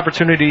 great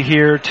opportunity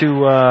here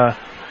to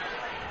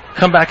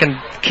come back and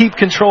keep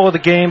control of the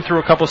game through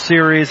a couple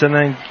series and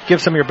then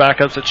give some of your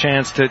backups a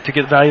chance to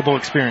get valuable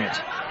experience.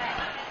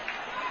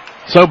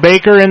 So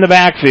Baker in the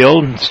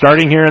backfield,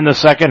 starting here in the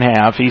second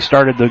half. He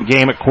started the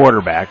game at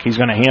quarterback. He's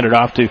going to hand it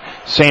off to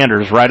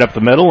Sanders right up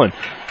the middle, and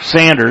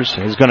Sanders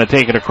is going to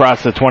take it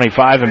across the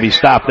 25 and be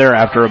stopped there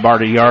after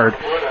about a yard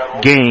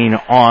gain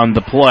on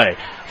the play.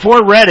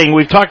 For Reading,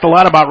 we've talked a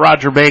lot about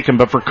Roger Bacon,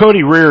 but for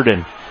Cody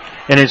Reardon,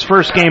 in his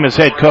first game as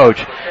head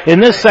coach, in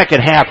this second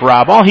half,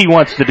 Rob, all he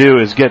wants to do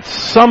is get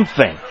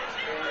something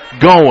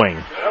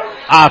going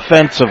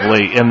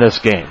offensively in this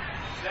game.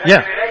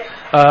 Yeah.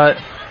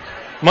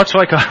 Much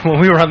like when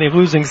we were on the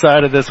losing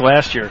side of this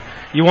last year,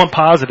 you want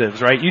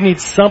positives, right? You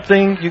need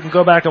something you can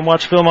go back and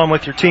watch film on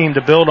with your team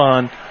to build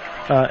on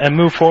and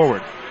move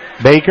forward.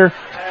 Baker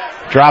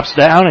drops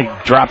down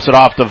and drops it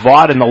off to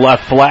Vaught in the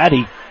left flat.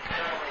 He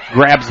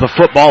grabs the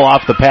football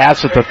off the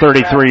pass at the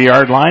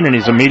 33-yard line, and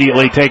he's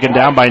immediately taken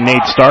down by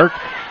Nate Stark.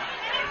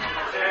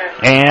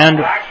 And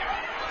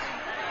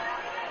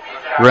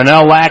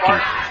Rennell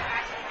Lackey.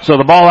 So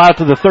the ball out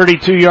to the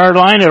 32-yard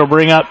line. It'll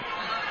bring up,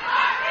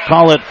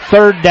 call it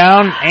 3rd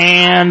down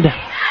and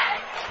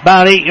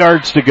about 8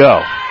 yards to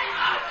go.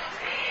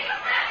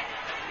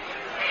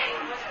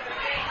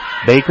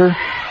 Baker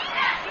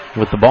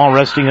with the ball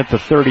resting at the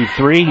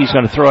 33. He's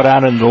going to throw it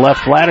out into the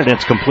left flat, and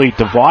it's complete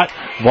to Vaught.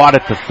 Vaught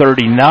at the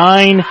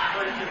 39.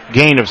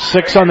 Gain of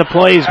 6 on the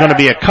play. He's going to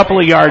be a couple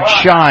of yards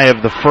shy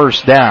of the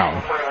first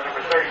down.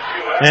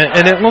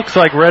 And it looks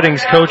like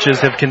Reading's coaches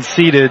have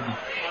conceded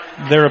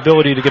their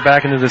ability to get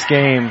back into this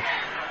game.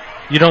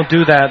 You don't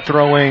do that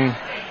throwing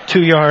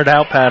 2-yard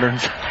out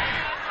patterns.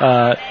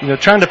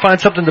 Trying to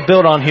find something to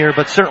build on here,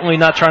 but certainly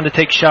not trying to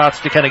take shots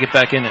to kind of get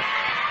back in it.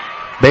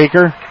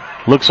 Baker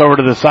looks over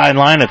to the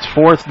sideline. It's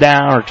first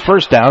down.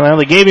 Well,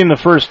 they gave him the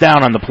first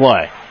down on the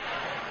play.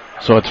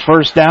 So it's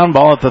first down,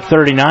 ball at the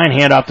 39,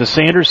 hand off to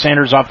Sanders.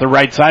 Sanders off the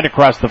right side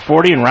across the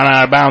 40 and run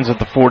out of bounds at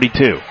the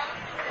 42.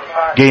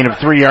 Gain of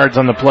 3 yards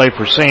on the play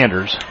for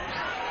Sanders.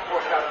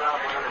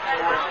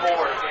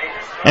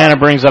 And it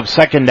brings up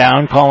second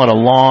down, call it a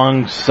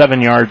long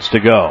 7 yards to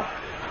go.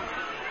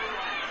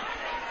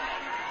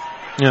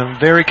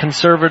 Very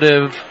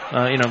conservative,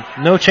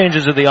 no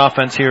changes to the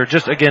offense here.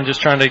 Just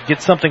trying to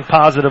get something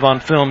positive on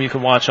film you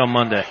can watch on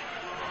Monday.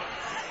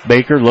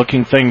 Baker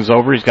looking things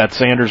over. He's got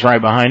Sanders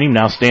right behind him.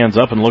 Now stands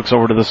up and looks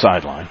over to the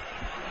sideline.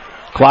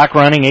 Clock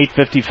running,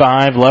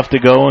 8:55 left to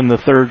go in the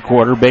third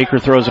quarter. Baker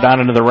throws it out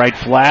into the right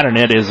flat, and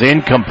it is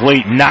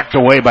incomplete, knocked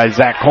away by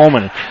Zach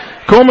Coleman.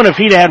 Coleman, if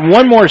he'd had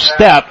one more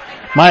step,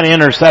 might have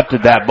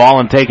intercepted that ball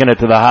and taken it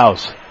to the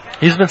house.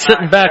 He's been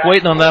sitting back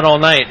waiting on that all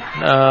night,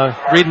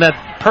 reading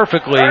that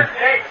perfectly.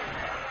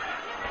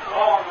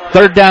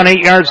 3rd down,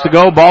 8 yards to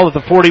go, ball at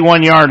the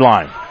 41-yard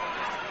line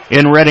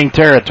in Reading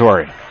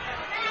territory.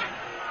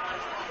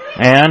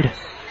 And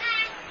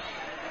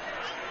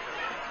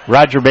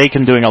Roger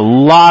Bacon doing a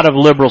lot of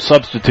liberal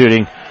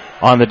substituting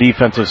on the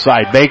defensive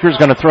side. Baker's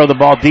going to throw the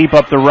ball deep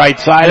up the right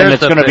side, and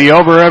it's going to be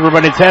over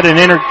everybody's head and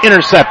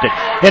intercepted.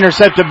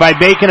 Intercepted by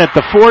Bacon at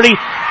the 40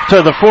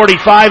 to the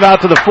 45,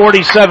 out to the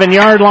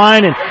 47-yard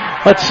line, and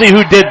let's see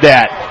who did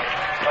that.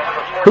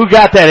 Who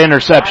got that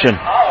interception?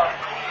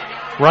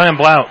 Ryan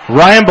Blount.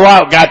 Ryan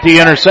Blount got the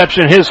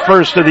interception, his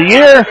first of the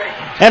year,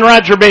 and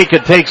Roger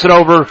Bacon takes it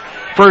over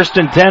 1st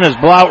and 10 as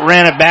Blount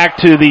ran it back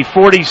to the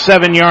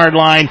 47-yard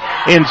line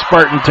in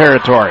Spartan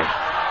territory.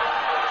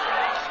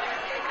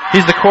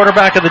 He's the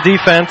quarterback of the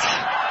defense.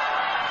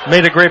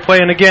 Made a great play,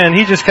 and again,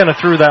 he just kind of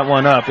threw that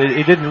one up.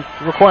 It didn't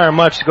require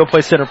much to go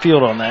play center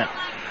field on that.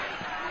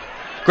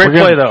 Great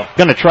play, though. We're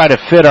going to try to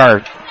fit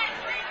our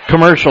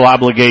commercial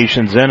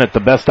obligations in at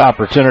the best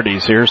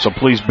opportunities here, so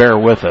please bear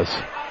with us.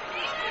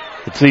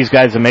 It's these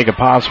guys that make it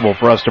possible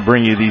for us to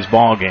bring you these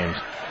ball games.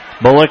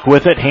 Bullock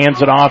with it,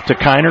 hands it off to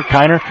Kiner.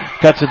 Kiner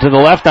cuts it to the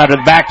left, out of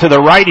the back to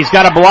the right. He's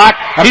got a block.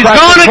 He's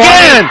gone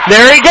again!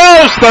 There he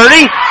goes,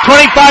 30,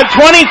 25,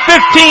 20,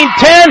 15,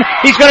 10.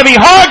 He's going to be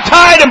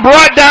hog-tied and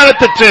brought down at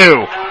the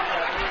 2.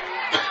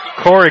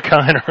 Corey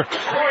Kiner.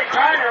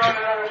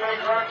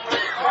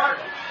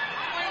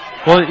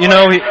 Well,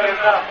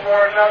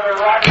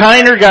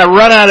 Kiner got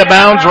run out of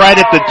bounds right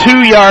at the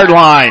 2-yard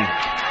line.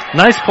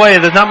 Nice play.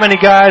 There's not many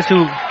guys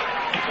who,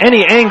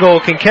 any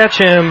angle, can catch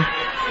him.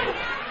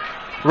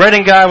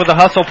 Reading guy with a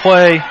hustle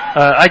play.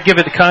 I'd give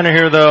it to Kiner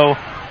here, though.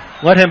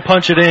 Let him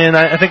punch it in.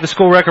 I think the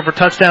school record for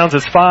touchdowns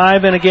is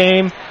 5 in a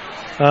game.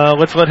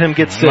 Let's let him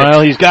get 6. Well,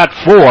 he's got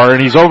 4,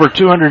 and he's over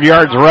 200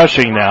 yards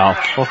rushing now.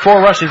 Well,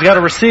 4 rushes. He's got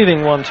a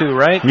receiving one, too,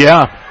 right?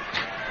 Yeah.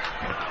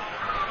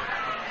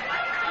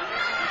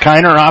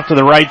 Kiner off to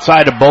the right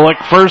side of Bullock.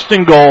 1st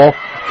and goal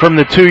from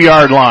the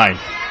 2-yard line.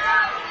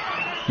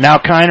 Now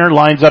Kiner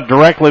lines up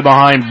directly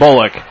behind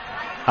Bullock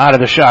out of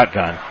the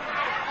shotgun.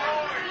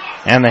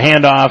 And the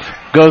handoff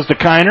goes to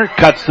Kiner,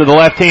 cuts to the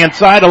left-hand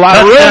side, a lot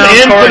of room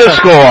in for the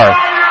score.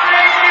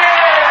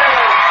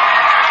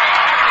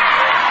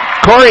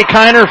 Corey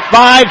Kiner,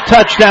 5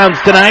 touchdowns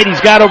tonight. He's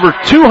got over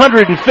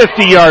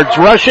 250 yards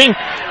rushing,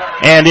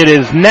 and it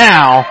is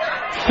now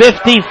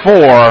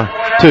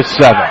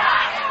 54-7.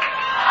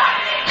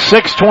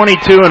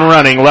 6:22 and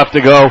running left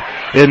to go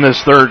in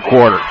this third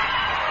quarter.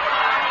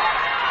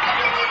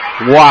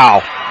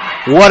 Wow.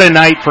 What a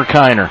night for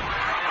Kiner.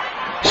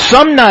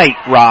 Some night,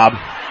 Rob,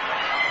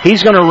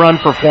 he's going to run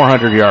for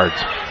 400 yards.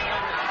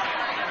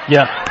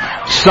 Yeah.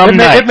 Some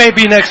night. It may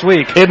be next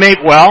week. It may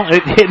be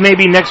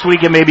next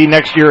week, it may be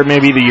next year, it may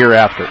be the year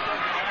after.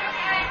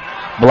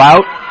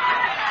 Blout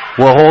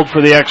will hold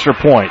for the extra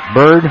point.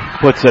 Bird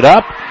puts it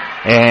up,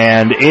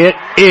 and it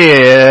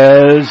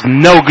is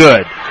no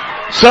good.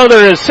 So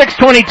there is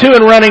 6:22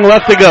 and running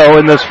left to go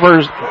in this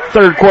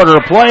third quarter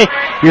of play.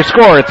 Your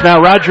score, it's now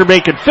Roger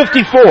Bacon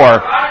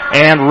 54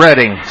 and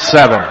Reading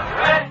 7.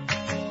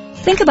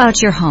 Think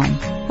about your home.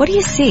 What do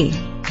you see?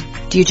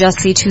 Do you just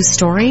see 2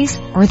 stories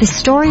or the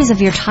stories of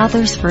your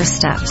toddler's first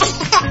steps?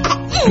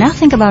 Now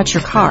think about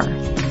your car.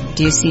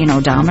 Do you see an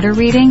odometer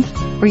reading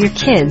or your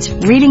kids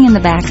reading in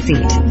the back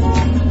seat?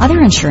 Other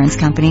insurance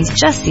companies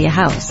just see a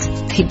house.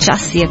 They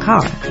just see a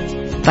car.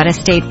 But a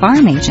State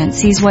Farm agent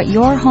sees what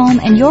your home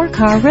and your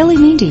car really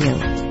mean to you.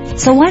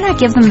 So why not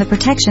give them the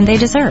protection they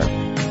deserve?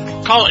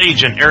 Call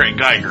Agent Eric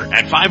Geiger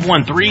at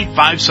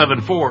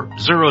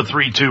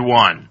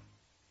 513-574-0321.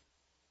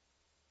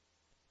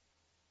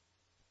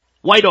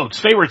 White Oak's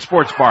favorite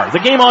sports bar, the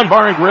Game On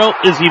Bar and Grill,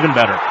 is even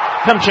better.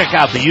 Come check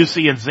out the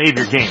UC and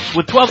Xavier games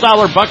with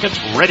 $12 buckets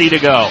ready to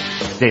go.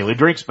 Daily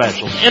drink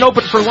specials and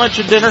open for lunch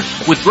and dinner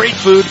with great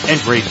food and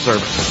great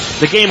service.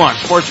 The Game On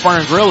Sports Bar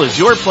and Grill is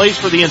your place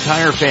for the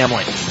entire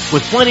family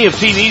with plenty of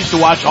TVs to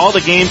watch all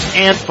the games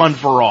and fun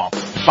for all.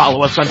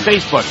 Follow us on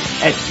Facebook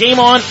at Game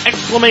On !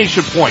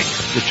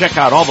 To check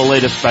out all the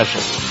latest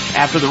specials.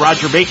 After the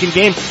Roger Bacon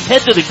game,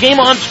 head to the Game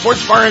On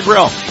Sports Bar and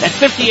Grill at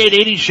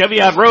 5880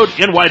 Cheviot Road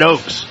in White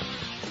Oaks.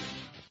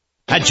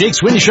 At Jake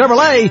Sweeney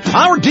Chevrolet,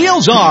 our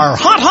deals are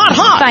hot, hot,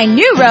 hot. Find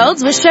new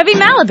roads with Chevy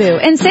Malibu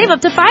and save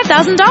up to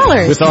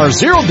 $5,000. With our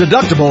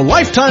zero-deductible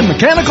lifetime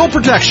mechanical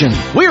protection,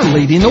 we're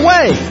leading the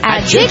way.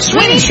 At Jake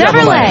Sweeney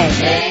Chevrolet.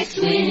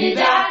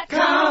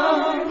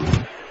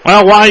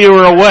 Well, while you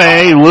were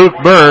away, Luke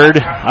Bird,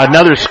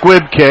 another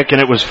squib kick, and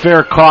it was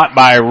fair caught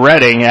by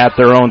Reading at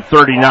their own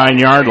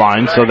 39-yard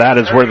line, so that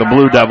is where the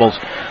Blue Devils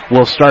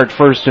will start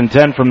 1st and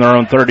 10 from their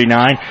own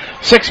 39.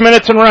 6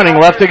 minutes and running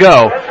left to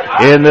go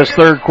in this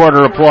third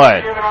quarter of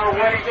play.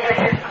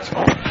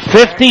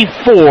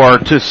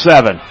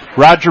 54-7.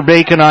 Roger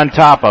Bacon on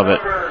top of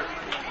it.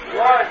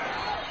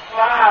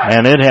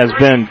 And it has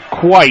been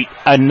quite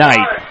a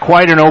night,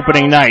 quite an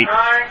opening night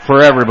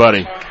for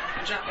everybody.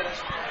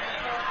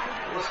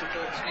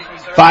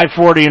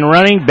 5:40 and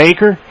running.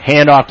 Baker,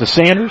 handoff to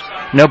Sanders.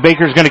 No,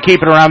 Baker's going to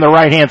keep it around the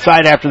right-hand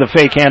side after the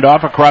fake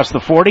handoff across the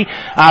 40,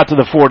 out to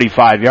the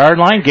 45-yard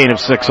line. Gain of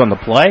 6 on the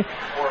play.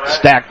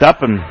 Stacked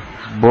up and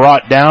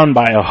brought down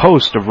by a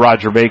host of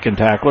Roger Bacon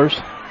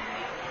tacklers.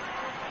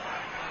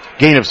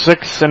 Gain of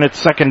 6, and it's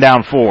 2nd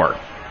down 4.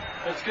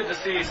 It's good to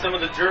see some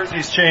of the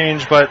jerseys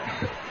change, but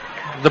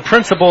the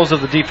principles of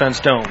the defense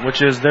don't,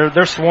 which is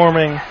they're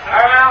swarming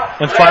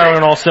and firing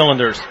on all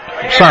cylinders.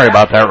 Sorry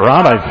about that,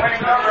 Rob.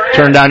 I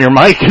turned down your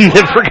mic and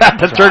forgot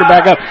to turn it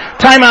back up.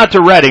 Timeout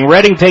to Reading.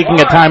 Reading taking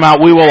a timeout.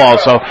 We will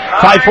also.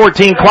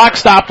 5:14, clock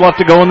stopped, left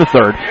to go in the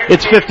third.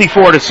 It's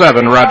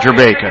 54-7, Roger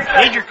Bacon.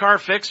 Need your car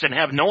fixed and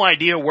have no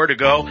idea where to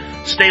go?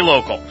 Stay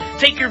local.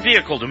 Take your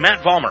vehicle to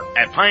Matt Vollmer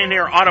at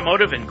Pioneer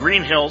Automotive in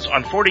Green Hills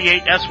on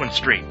 48 Eswin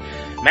Street.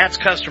 Matt's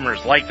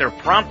customers like their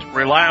prompt,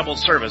 reliable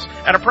service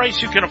at a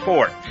price you can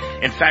afford.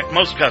 In fact,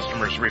 most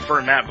customers refer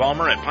Matt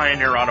Vollmer at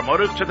Pioneer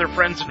Automotive to their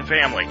friends and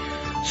family.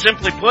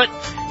 Simply put,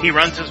 he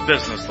runs his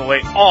business the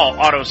way all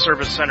auto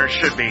service centers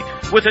should be,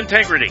 with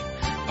integrity.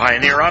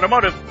 Pioneer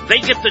Automotive, they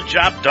get the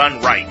job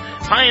done right.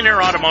 Pioneer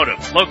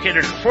Automotive,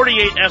 located at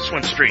 48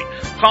 Eswin Street.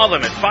 Call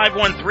them at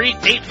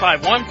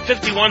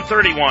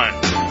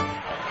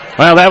 513-851-5131.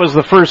 Well, that was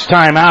the first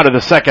time out of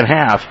the second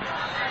half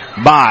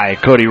by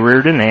Cody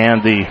Reardon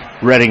and the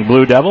Reading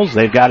Blue Devils.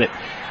 They've got it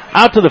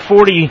out to the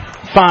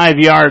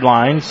 45-yard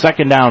line,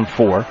 2nd down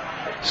 4.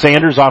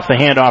 Sanders off the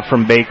handoff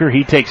from Baker.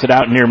 He takes it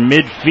out near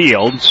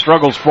midfield,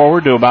 struggles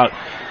forward to about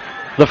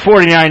the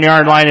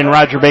 49-yard line in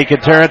Roger Bacon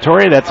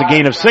territory. That's a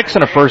gain of 6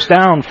 and a 1st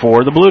down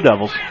for the Blue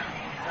Devils.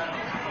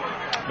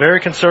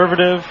 Very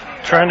conservative,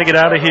 trying to get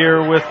out of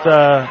here with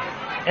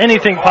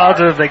anything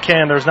positive they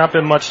can. There's not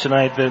been much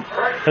tonight that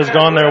has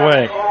gone their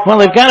way. Well,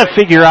 they've got to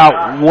figure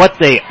out what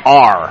they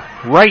are.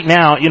 Right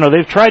now,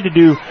 they've tried to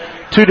do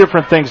 2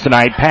 different things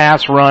tonight,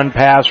 pass, run,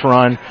 pass,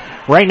 run.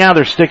 Right now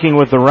they're sticking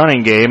with the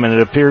running game, and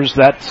it appears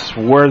that's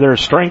where their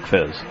strength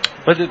is.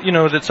 But,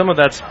 that some of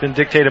that's been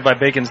dictated by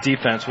Bacon's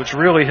defense, which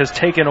really has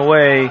taken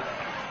away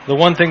the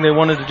one thing they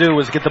wanted to do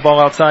was get the ball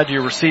outside to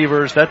your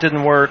receivers. That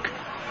didn't work.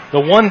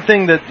 The one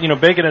thing that,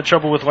 Bacon had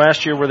trouble with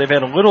last year where they've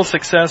had a little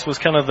success was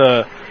kind of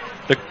the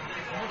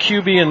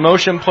QB in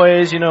motion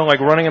plays, like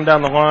running him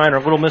down the line or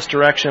a little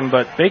misdirection.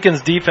 But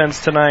Bacon's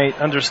defense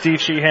tonight under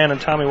Steve Sheehan and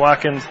Tommy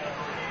Watkins,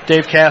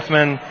 Dave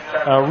Kathman,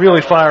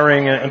 really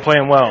firing and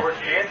playing well.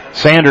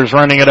 Sanders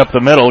running it up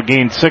the middle,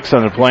 gained 6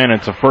 on the play, and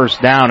it's a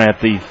first down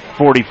at the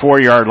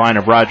 44-yard line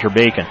of Roger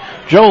Bacon.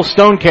 Joel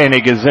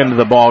Stonekoenig is into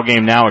the ball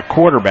game now at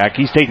quarterback.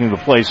 He's taking the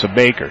place of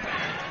Baker.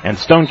 And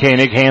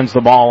Stonekoenig hands the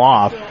ball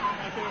off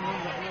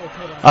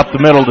up the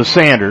middle to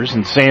Sanders,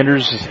 and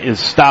Sanders is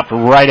stopped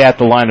right at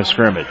the line of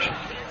scrimmage.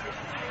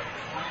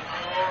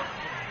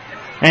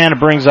 And it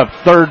brings up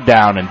third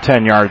down and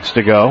 10 yards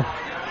to go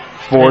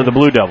for the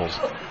Blue Devils.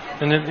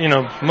 And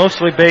then,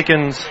 mostly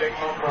Bacon's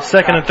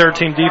 2nd and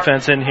 13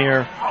 defense in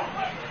here,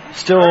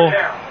 still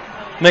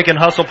making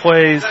hustle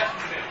plays,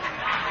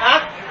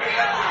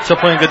 still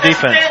playing good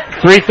defense.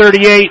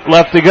 3:38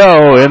 left to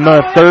go in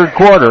the third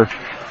quarter.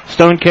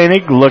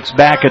 Stonekoenig looks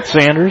back at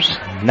Sanders.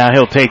 Now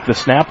he'll take the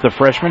snap. The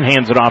freshman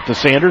hands it off to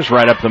Sanders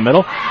right up the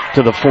middle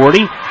to the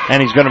 40,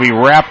 and he's going to be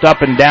wrapped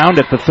up and down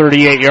at the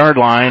 38-yard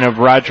line of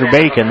Roger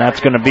Bacon.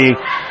 That's going to be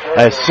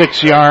a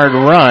 6-yard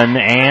run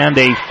and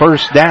a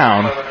first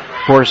down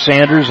for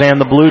Sanders and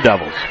the Blue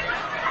Devils.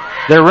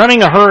 They're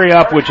running a hurry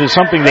up, which is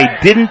something they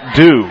didn't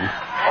do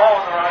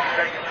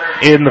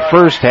in the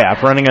first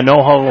half, running a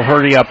no-huddle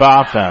hurry up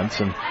offense,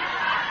 and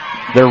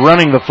they're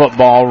running the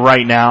football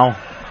right now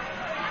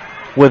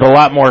with a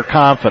lot more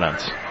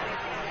confidence.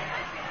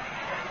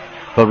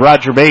 But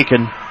Roger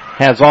Bacon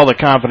has all the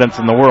confidence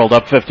in the world,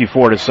 up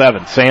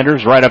 54-7.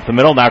 Sanders right up the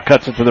middle, now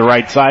cuts it to the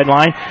right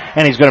sideline,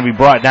 and he's going to be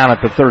brought down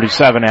at the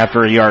 37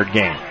 after a yard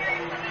gain.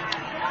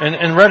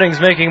 And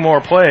Redding's making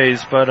more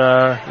plays, but,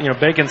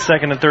 Bacon's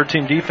 2nd and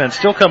 13 defense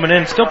still coming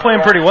in, still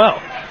playing pretty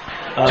well.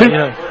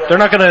 They're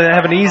not going to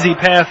have an easy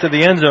path to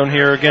the end zone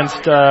here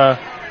against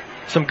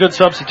some good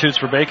substitutes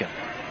for Bacon.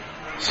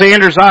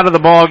 Sanders out of the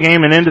ball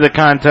game and into the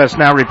contest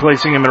now,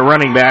 replacing him at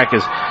running back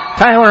is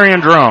Tyler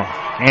Androne.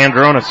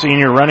 Androne, a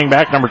senior running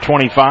back, number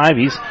 25.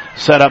 He's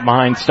set up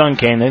behind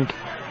Stonekoenig.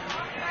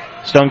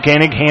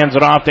 Stonekoenig hands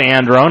it off to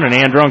Androne, and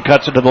Androne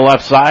cuts it to the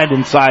left side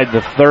inside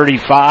the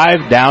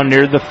 35, down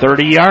near the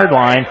 30-yard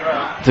line.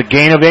 It's a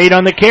gain of 8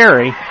 on the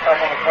carry,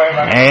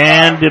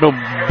 and it'll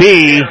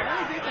be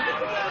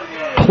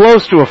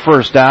close to a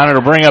first down.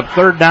 It'll bring up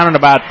third down and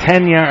about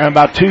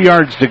 2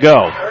 yards to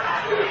go.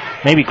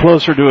 Maybe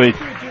closer to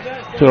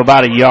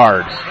about a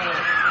yard.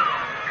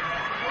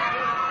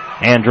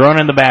 Androne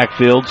in the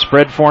backfield,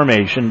 spread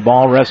formation,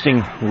 ball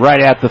resting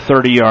right at the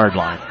 30-yard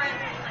line.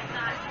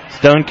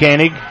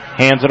 Stonekoenig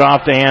hands it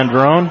off to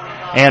Androne.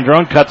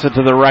 Androne cuts it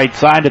to the right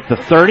side at the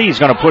 30. He's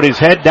going to put his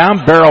head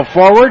down, barrel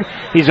forward.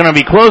 He's going to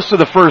be close to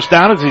the first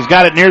down as he's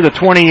got it near the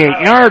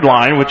 28-yard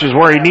line, which is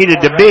where he needed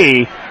to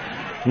be.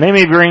 And they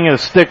may bring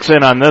his sticks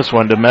in on this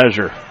one to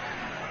measure.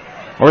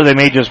 Or they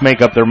may just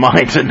make up their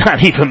minds and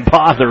not even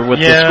bother with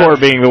the score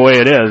being the way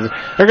it is.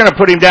 They're going to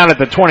put him down at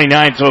the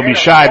 29, so he'll be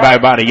shy by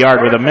about a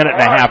yard with a minute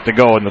and a half to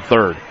go in the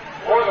third.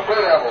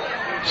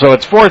 So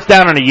it's fourth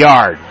down and a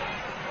yard.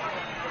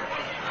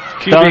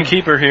 QB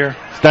keeper here.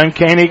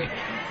 Stonekoenig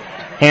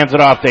hands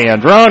it off to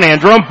Androne.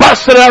 Androne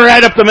busted it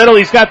right up the middle.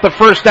 He's got the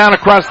first down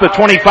across the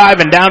 25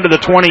 and down to the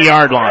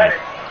 20-yard line.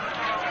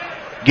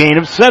 Gain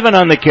of 7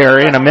 on the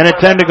carry and a minute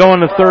 10 to go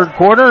in the third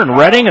quarter, and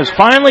Redding has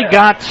finally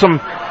got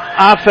some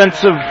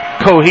offensive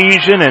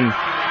cohesion and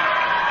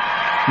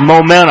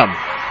momentum.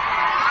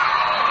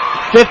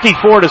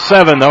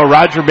 54-7 though,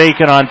 Roger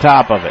Bacon on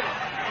top of it.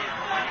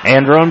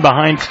 Androne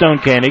behind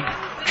Stonekoenig,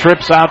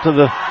 trips out to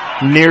the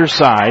near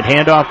side,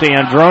 handoff to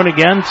Androne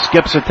again,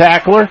 skips a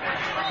tackler,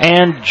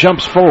 and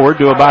jumps forward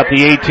to about the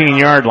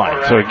 18-yard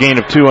line. So a gain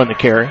of 2 on the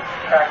carry.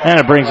 And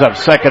it brings up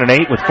 2nd and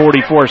 8 with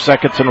 44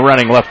 seconds and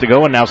running left to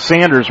go. And now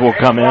Sanders will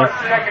come in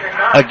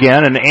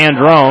again, and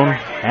Androne,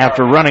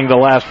 after running the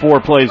last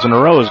 4 plays in a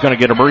row, is going to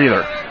get a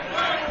breather.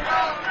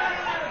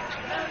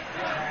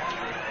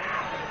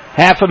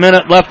 Half a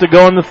minute left to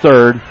go in the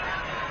third.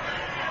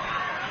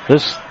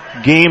 This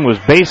game was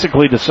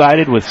basically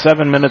decided with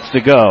 7 minutes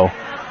to go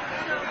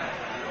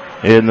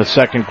in the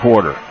second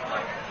quarter.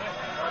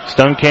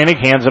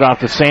 Stonekoenig hands it off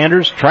to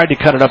Sanders, tried to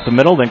cut it up the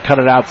middle, then cut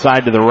it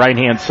outside to the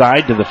right-hand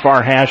side to the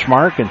far hash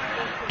mark, and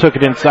took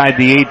it inside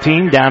the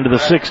 18 down to the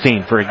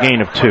 16 for a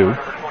gain of 2.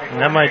 And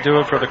that might do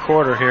it for the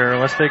quarter here,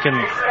 unless they can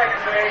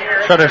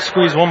try to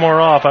squeeze one more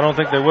off. I don't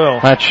think they will.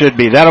 That should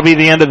be. That'll be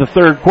the end of the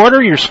third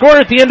quarter. Your score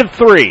at the end of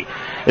 3.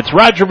 It's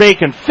Roger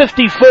Bacon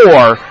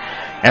 54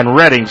 and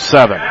Redding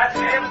 7.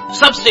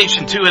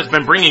 Substation 2 has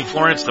been bringing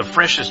Florence the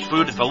freshest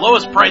food at the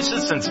lowest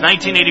prices since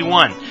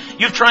 1981.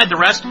 You've tried the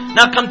rest,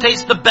 now come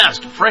taste the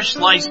best fresh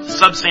sliced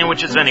sub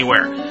sandwiches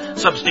anywhere.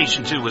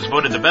 Substation 2 was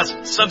voted the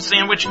best sub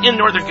sandwich in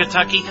Northern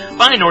Kentucky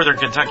by Northern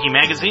Kentucky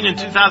Magazine in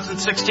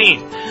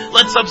 2016.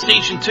 Let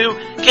Substation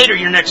 2 cater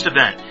your next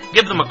event.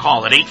 Give them a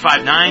call at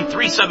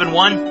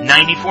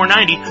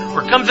 859-371-9490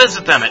 or come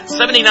visit them at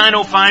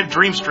 7905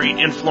 Dream Street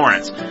in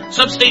Florence.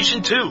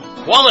 Substation 2,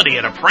 quality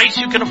at a price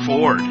you can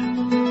afford.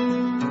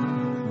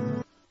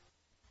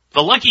 The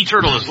Lucky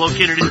Turtle is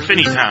located in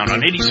Finneytown on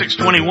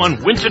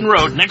 8621 Winton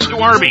Road next to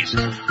Arby's.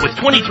 With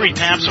 23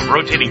 taps of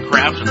rotating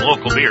craft and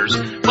local beers,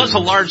 plus a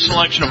large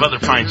selection of other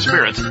fine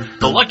spirits,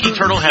 the Lucky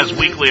Turtle has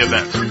weekly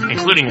events,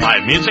 including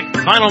live music,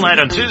 vinyl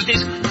night on Tuesdays,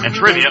 and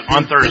trivia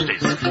on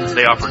Thursdays.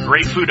 They offer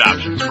great food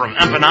options from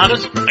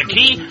empanadas, a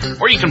key,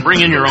 or you can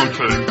bring in your own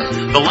food.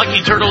 The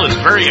Lucky Turtle is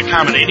very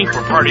accommodating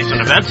for parties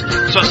and events,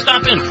 so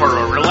stop in for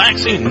a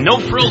relaxing,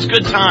 no-frills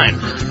good time.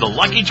 The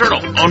Lucky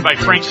Turtle, owned by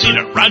Frank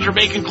Cena, Roger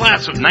Bacon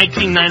class of 1991.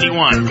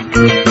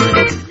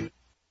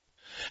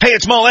 Hey,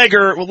 it's Mal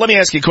Egger. Well, let me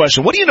ask you a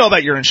question. What do you know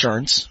about your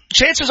insurance?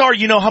 Chances are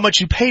you know how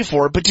much you pay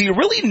for it, but do you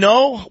really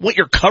know what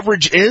your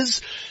coverage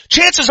is?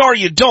 Chances are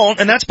you don't,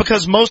 and that's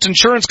because most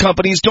insurance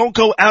companies don't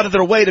go out of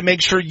their way to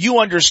make sure you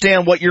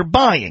understand what you're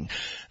buying.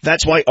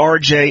 That's why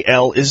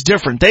RJL is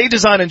different. They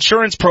design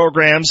insurance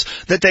programs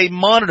that they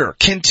monitor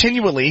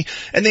continually,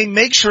 and they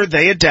make sure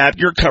they adapt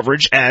your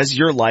coverage as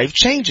your life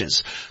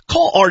changes.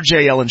 Call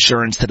RJL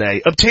Insurance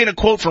today. Obtain a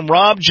quote from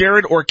Rob,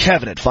 Jared, or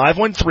Kevin at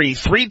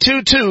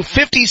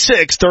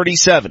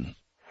 513-322-5637.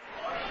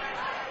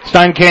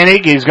 Stein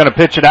Koenig, he's going to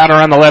pitch it out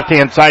around the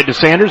left-hand side to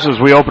Sanders as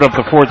we open up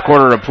the fourth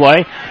quarter of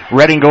play.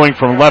 Redding going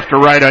from left to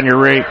right on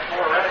your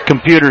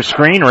computer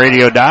screen,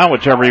 radio dial,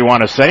 whichever you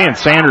want to say, and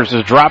Sanders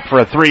is dropped for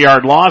a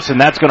 3-yard loss, and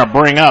that's going to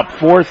bring up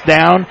fourth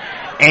down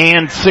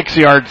and 6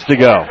 yards to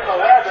go.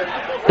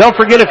 Don't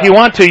forget, if you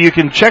want to, you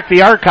can check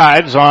the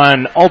archives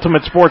on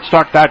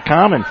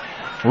UltimateSportsTalk.com and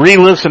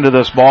re-listen to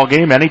this ball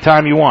game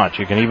anytime you want.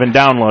 You can even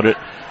download it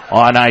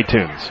on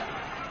iTunes.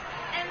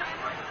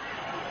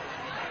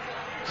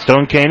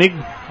 Stone Koenig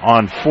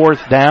on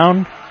fourth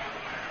down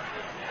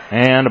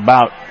and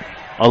about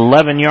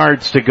 11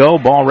 yards to go.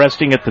 Ball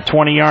resting at the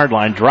 20-yard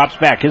line. Drops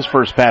back his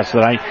first pass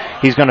tonight.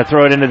 He's going to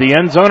throw it into the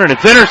end zone, and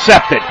it's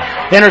intercepted.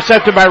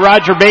 Intercepted by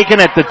Roger Bacon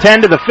at the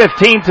 10 to the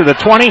 15 to the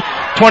 20,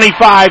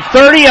 25,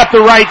 30, up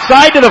the right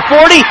side to the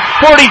 40,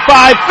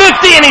 45,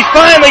 50, and he's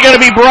finally going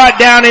to be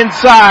brought down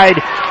inside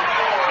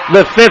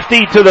the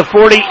 50 to the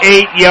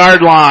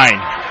 48-yard line.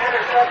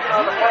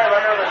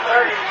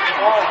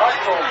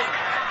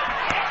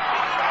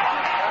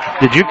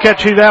 Did you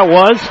catch who that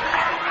was?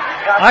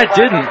 I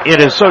didn't. It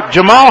is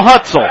Jamal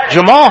Hutzel.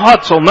 Jamal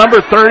Hutzel,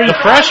 number 30. The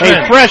freshman.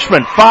 A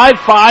freshman,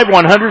 5'5",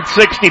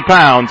 160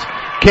 pounds,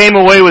 came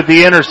away with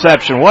the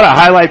interception. What a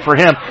highlight for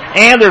him.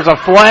 And there's a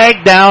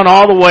flag down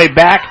all the way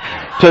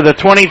back to the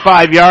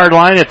 25-yard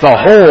line. It's a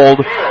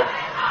hold,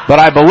 but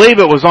I believe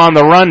it was on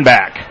the run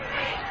back.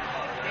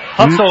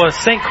 Hutzel, a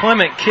St.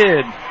 Clement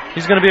kid.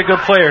 He's going to be a good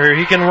player here.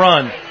 He can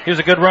run. He was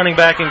a good running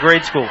back in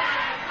grade school.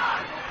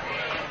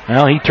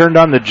 Well, he turned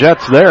on the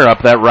Jets there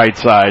up that right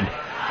side.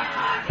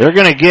 They're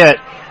going to get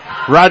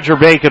Roger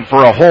Bacon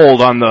for a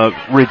hold on the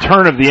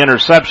return of the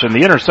interception.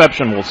 The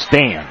interception will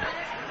stand,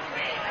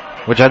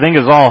 which I think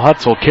is all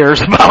Hutzel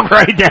cares about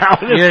right now.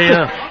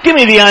 Yeah. Give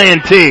me the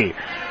INT.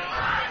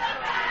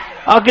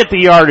 I'll get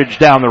the yardage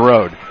down the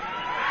road.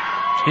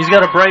 He's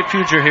got a bright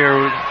future here.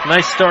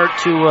 Nice start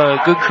to a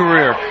good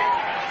career.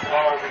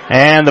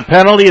 And the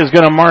penalty is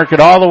going to mark it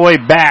all the way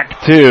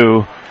back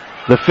to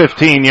the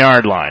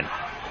 15-yard line.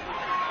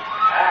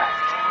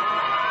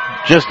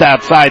 Just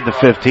outside the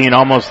 15,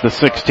 almost the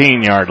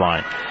 16-yard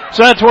line.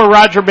 So that's where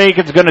Roger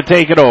Bacon's going to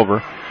take it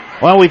over.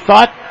 Well, we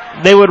thought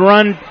they would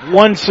run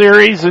one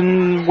series,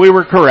 and we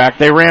were correct.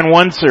 They ran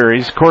one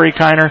series. Corey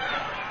Kiner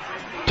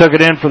took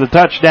it in for the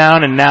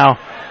touchdown, and now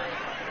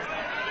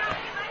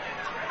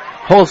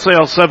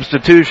wholesale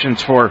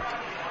substitutions for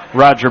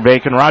Roger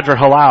Bacon. Roger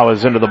Halau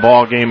is into the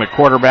ball game at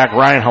quarterback.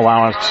 Ryan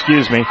Halau,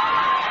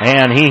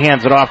 and he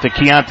hands it off to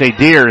Keontae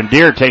Deere, and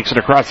Deere takes it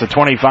across the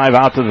 25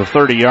 out to the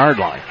 30-yard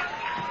line.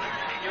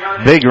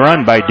 Big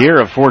run by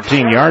Deere of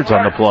 14 yards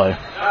on the play.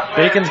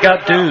 Bacon's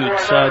got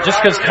dudes. Just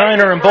because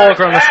Kiner and Bullock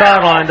are on the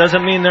sideline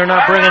doesn't mean they're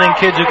not bringing in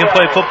kids who can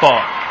play football.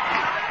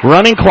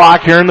 Running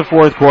clock here in the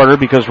fourth quarter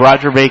because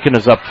Roger Bacon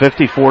is up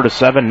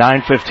 54-7,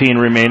 9:15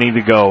 remaining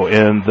to go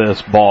in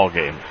this ball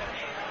game.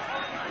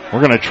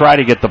 We're going to try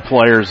to get the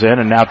players in,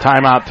 and now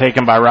timeout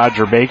taken by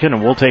Roger Bacon,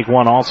 and we'll take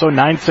one also.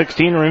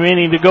 9:16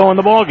 remaining to go in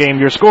the ball game.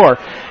 Your score,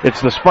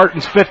 it's the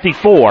Spartans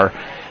 54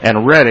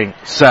 and Reading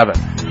 7.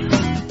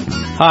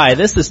 Hi,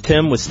 this is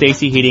Tim with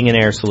Stacy Heating and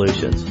Air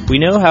Solutions. We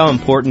know how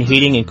important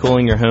heating and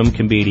cooling your home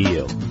can be to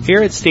you.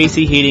 Here at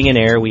Stacy Heating and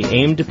Air, we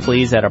aim to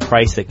please at a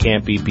price that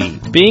can't be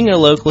beat. Being a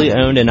locally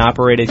owned and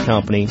operated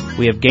company,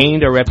 we have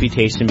gained a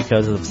reputation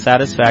because of the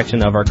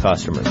satisfaction of our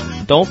customers.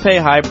 Don't pay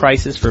high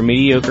prices for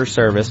mediocre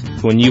service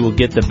when you will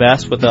get the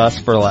best with us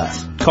for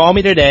less. Call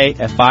me today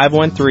at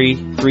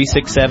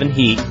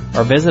 513-367-HEAT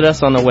or visit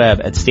us on the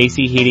web at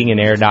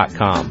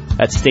stacyheatingandair.com.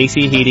 That's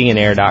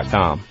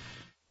stacyheatingandair.com.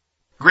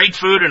 Great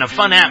food and a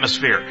fun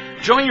atmosphere.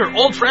 Join your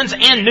old friends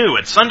and new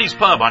at Sunday's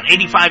Pub on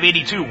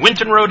 8582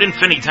 Winton Road in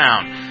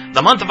Finneytown.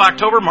 The month of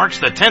October marks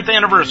the 10th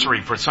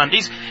anniversary for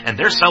Sundays, and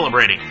they're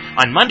celebrating.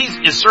 On Mondays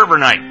is server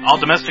night. All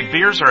domestic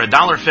beers are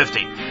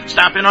 $1.50.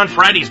 Stop in on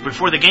Fridays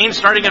before the game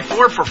starting at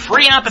 4 for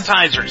free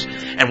appetizers.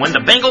 And when the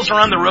Bengals are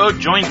on the road,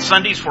 join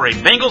Sundays for a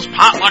Bengals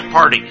potluck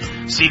party.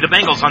 See the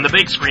Bengals on the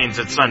big screens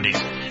at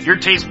Sundays. Your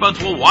taste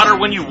buds will water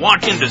when you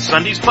walk into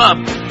Sundays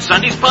Pub.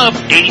 Sundays Pub,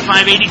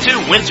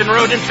 8582 Winston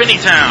Road in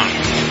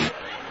Finneytown.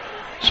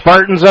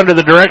 Spartans under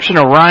the direction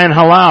of Ryan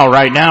Halal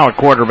right now at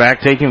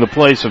quarterback, taking the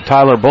place of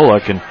Tyler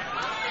Bullock, and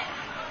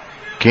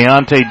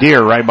Keontae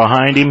Deere right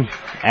behind him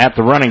at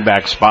the running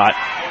back spot.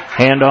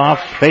 Handoff,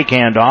 fake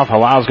handoff.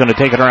 Halal's going to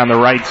take it around the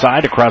right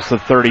side across the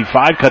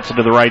 35, cuts it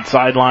to the right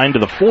sideline to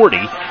the 40,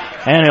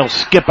 and he'll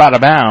skip out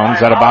of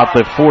bounds at about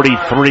the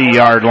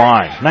 43-yard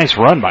line. Nice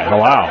run by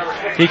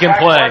Halal. He can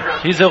play.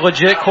 He's a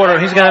legit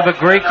quarterback. He's going to have a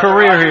great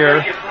career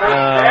here.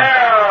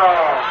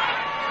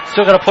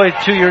 Still got to play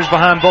 2 years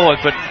behind Bullock,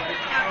 but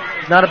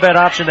not a bad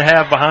option to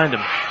have behind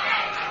him.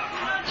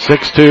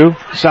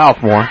 6'2",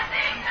 sophomore.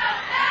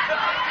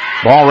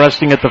 Ball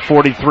resting at the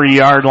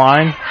 43-yard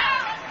line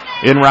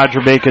in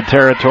Roger Bacon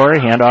territory.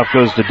 Handoff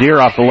goes to Deere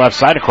off the left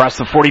side, across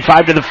the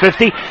 45 to the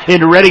 50,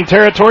 into Reading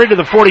territory to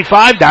the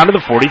 45, down to the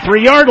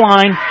 43-yard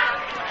line.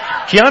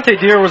 Keontae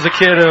Deere was a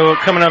kid who,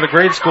 coming out of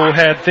grade school,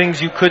 had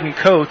things you couldn't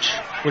coach,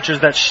 which is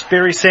that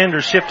Barry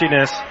Sanders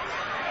shiftiness.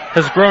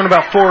 Has grown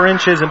about 4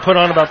 inches and put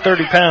on about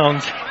 30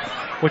 pounds,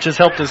 which has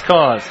helped his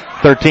cause.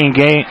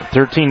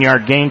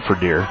 13-yard gain for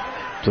Deere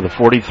to the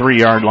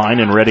 43-yard line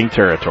in Reading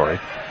territory.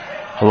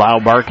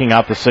 Halal barking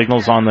out the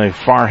signals on the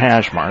far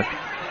hash mark.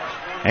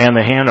 And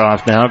the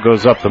handoff now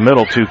goes up the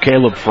middle to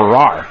Caleb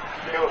Farrar.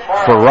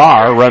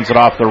 Farrar runs it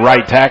off the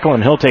right tackle,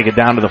 and he'll take it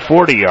down to the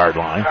 40-yard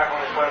line.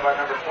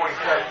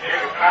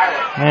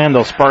 And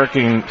they'll spot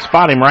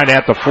him right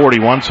at the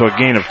 41, so a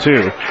gain of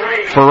 2.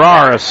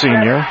 Farrar, a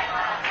senior,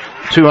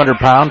 200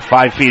 pound,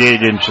 5 feet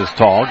 8 inches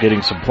tall,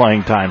 getting some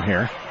playing time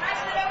here.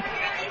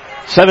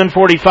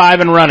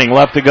 7:45 and running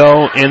left to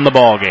go in the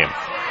ball game.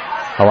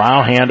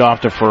 Halal handoff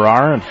to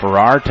Farrar, and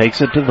Farrar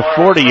takes it to the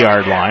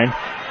 40-yard line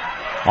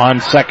on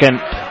 2nd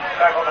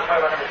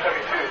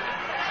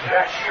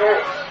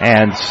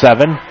and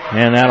 7,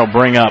 and that'll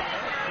bring up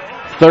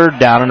 3rd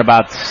down and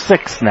about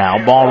 6 now.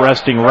 Ball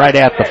resting right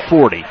at the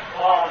 40.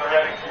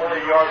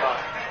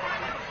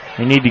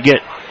 They need to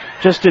get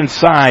just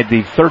inside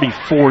the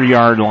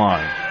 34-yard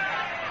line.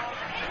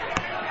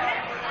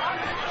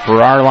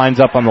 Farrar lines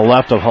up on the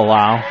left of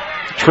Halal,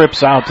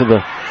 trips out to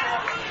the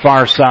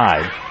far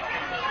side.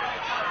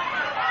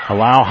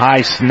 Halal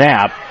high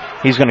snap.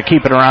 He's going to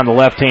keep it around the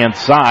left-hand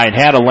side.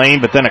 Had a lane,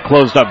 but then it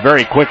closed up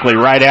very quickly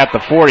right at the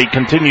 40.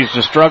 Continues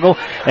to struggle,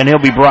 and he'll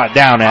be brought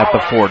down at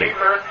the 40.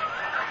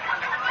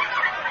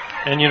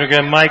 And,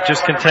 again, Mike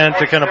just content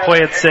to kind of play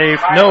it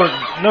safe. No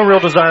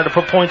real desire to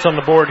put points on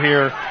the board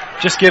here.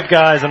 Just give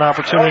guys an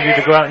opportunity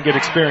to go out and get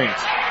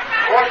experience.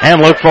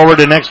 And look forward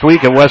to next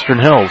week at Western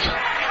Hills.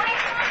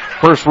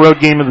 First road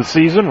game of the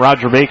season.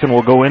 Roger Bacon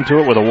will go into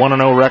it with a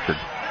 1-0 record.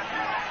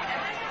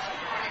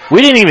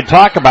 We didn't even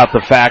talk about the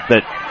fact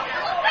that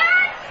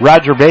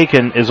Roger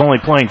Bacon is only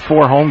playing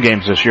 4 home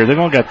games this year. They've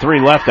only got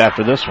 3 left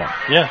after this one.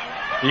 Yeah.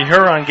 The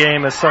Huron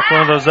game has sucked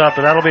one of those up,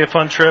 but that'll be a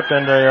fun trip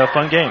and a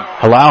fun game.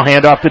 Halal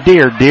handoff to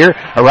Deere. Deere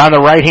around the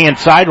right-hand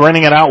side,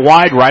 running it out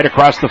wide, right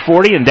across the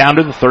 40 and down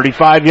to the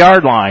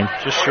 35-yard line.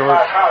 Just short.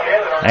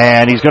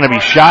 And he's going to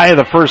be shy of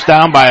the first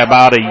down by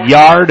about a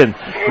yard, and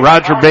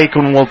Roger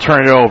Bacon will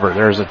turn it over.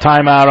 There's a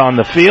timeout on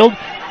the field.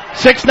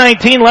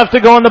 6:19 left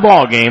to go in the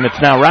ball game. It's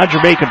now Roger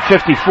Bacon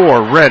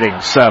 54, Reading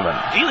 7.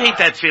 Do you hate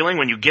that feeling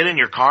when you get in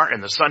your car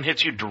and the sun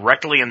hits you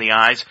directly in the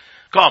eyes?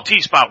 Call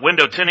T-Spot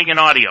Window Tinting and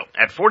Audio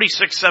at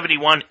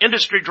 4671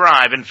 Industry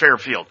Drive in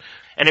Fairfield.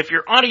 And if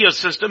your audio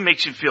system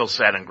makes you feel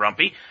sad and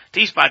grumpy,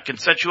 T-Spot can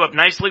set you up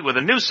nicely with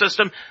a new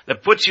system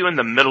that puts you in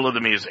the middle of the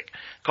music.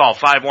 Call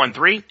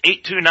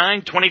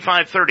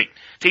 513-829-2530.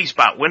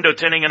 T-Spot Window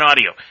Tinting and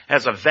Audio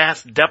has a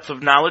vast depth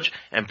of knowledge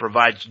and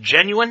provides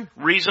genuine,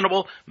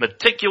 reasonable,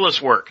 meticulous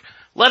work.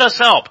 Let us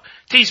help.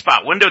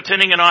 T-Spot Window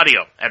Tinting and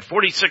Audio at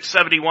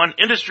 4671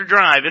 Industry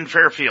Drive in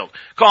Fairfield.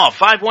 Call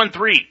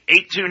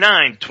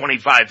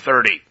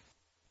 513-829-2530.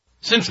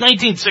 Since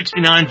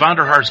 1969,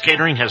 Vonderhaar's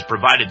Catering has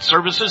provided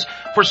services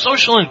for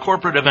social and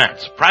corporate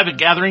events, private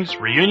gatherings,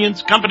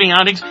 reunions, company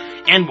outings,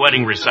 and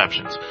wedding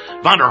receptions.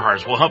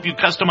 Vonderhaar's will help you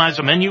customize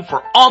a menu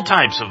for all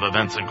types of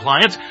events and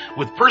clients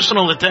with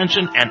personal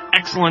attention and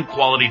excellent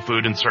quality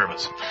food and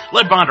service.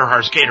 Let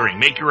Vonderhaar's Catering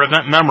make your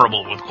event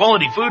memorable with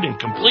quality food and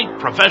complete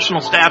professional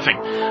staffing.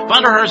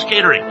 Vonderhaar's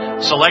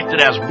Catering,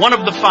 selected as one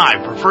of the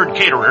 5 preferred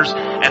caterers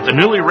at the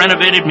newly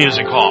renovated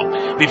Music Hall.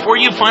 Before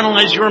you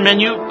finalize your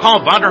menu,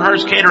 call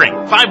Vonderhaar's Catering,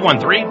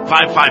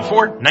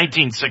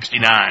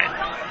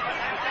 513-554-1969.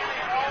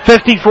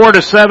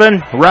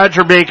 54-7,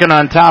 Roger Bacon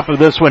on top of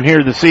this one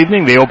here this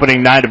evening, the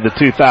opening night of the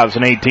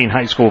 2018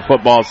 high school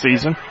football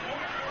season.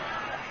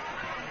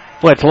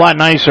 Well, it's a lot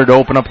nicer to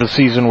open up the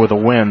season with a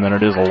win than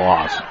it is a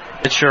loss.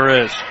 It sure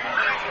is.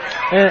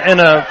 And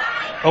a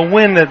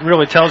win that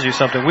really tells you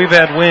something. We've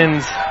had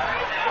wins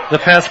the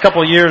past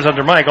couple of years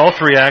under Mike, all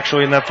 3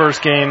 actually in that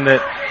first game,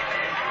 that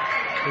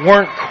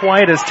weren't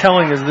quite as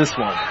telling as this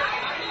one.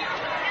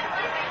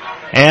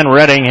 And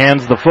Reading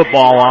hands the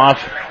football off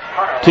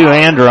to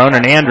Androne,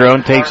 and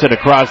Androne takes it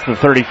across the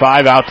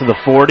 35 out to the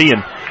 40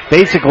 and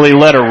basically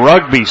led a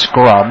rugby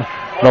scrum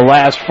the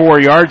last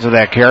 4 yards of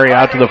that carry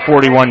out to the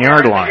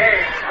 41-yard line.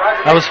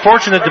 I was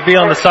fortunate to be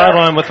on the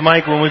sideline with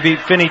Mike when we beat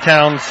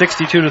Finneytown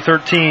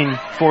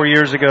 62-13 4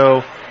 years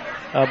ago,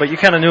 but you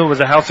kind of knew it was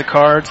a house of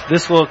cards.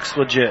 This looks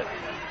legit.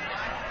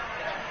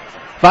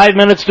 5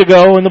 minutes to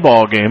go in the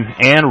ball game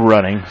and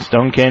running.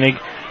 Stone Koenig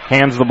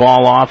hands the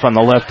ball off on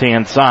the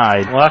left-hand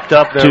side. Locked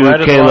up there to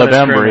right Caleb at the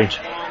line Embry,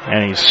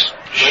 and he's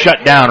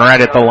shut down right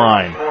at the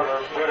line.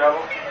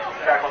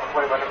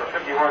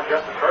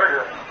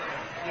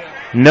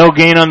 No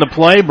gain on the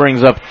play,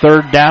 brings up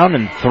 3rd down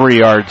and 3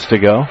 yards to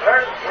go.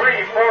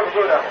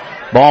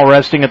 Ball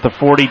resting at the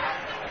 40,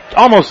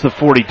 almost the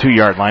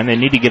 42-yard line. They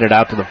need to get it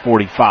out to the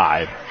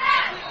 45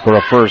 for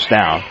a first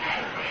down.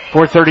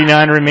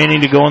 4:39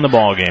 remaining to go in the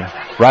ball game.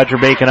 Roger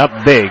Bacon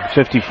up big,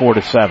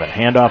 54-7.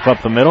 Handoff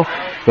up the middle,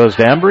 goes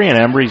to Embry, and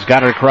Embry's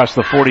got it across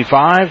the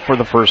 45 for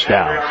the first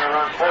down.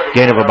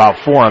 Gain of about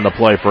 4 on the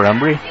play for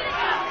Embry.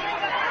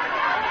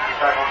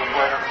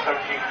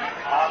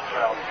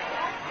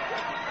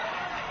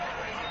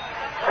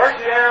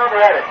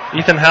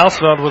 Ethan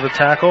Hausfeld with a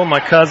tackle, my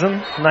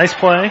cousin. Nice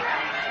play.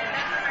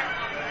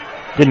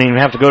 Didn't even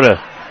have to go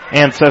to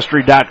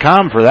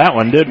Ancestry.com for that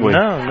one, did we?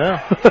 No.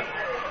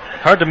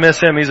 Hard to miss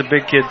him. He's a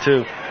big kid,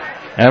 too.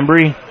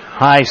 Embry,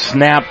 high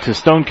snap to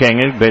Stone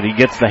Koenig, but he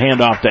gets the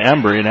handoff to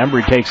Embry, and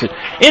Embry takes it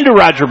into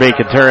Roger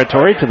Bacon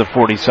territory to the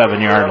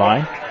 47-yard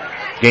line.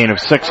 Gain of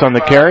 6 on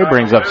the carry,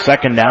 brings up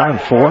 2nd down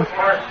and 4.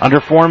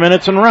 Under 4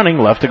 minutes and running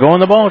left to go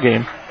in the ball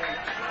game.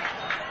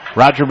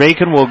 Roger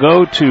Bacon will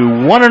go to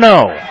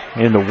 1-0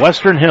 in the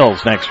Western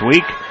Hills next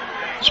week.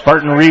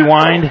 Spartan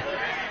Rewind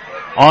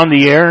on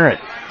the air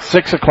at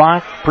 6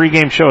 o'clock.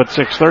 Pregame show at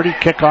 6:30.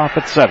 Kickoff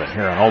at 7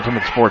 here on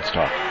Ultimate Sports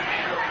Talk.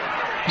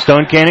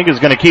 Stone Koenig is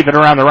going to keep it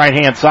around the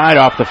right-hand side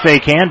off the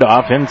fake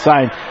handoff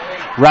inside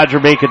Roger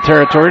Bacon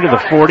territory to the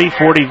 40,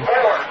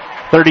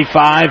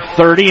 35,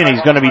 30, and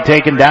he's going to be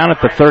taken down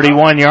at the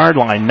 31-yard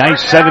line.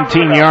 Nice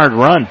 17-yard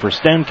run for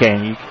Stone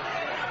Koenig.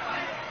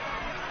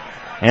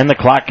 And the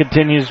clock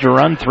continues to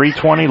run.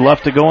 3:20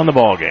 left to go in the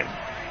ballgame.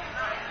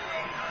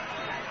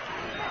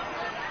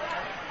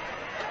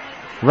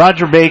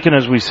 Roger Bacon,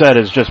 as we said,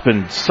 has just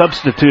been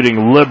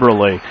substituting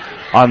liberally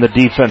on the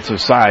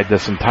defensive side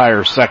this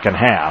entire second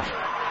half.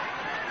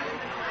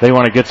 They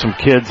want to get some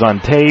kids on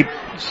tape,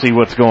 see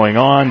what's going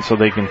on so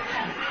they can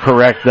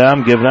correct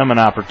them, give them an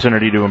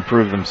opportunity to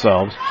improve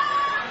themselves.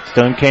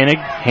 Stone Koenig,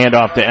 hand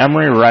off to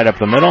Embry right up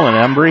the middle, and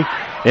Embry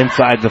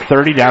inside the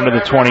 30 down to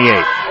the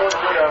 28.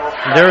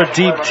 They're a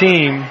deep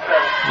team.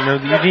 You know,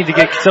 you need to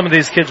get some of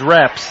these kids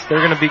reps. They're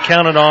going to be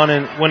counted on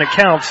and when it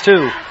counts,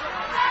 too.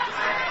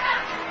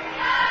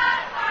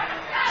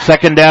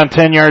 2nd down,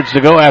 10 yards to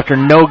go after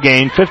no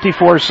gain.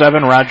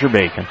 54-7 Roger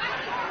Bacon.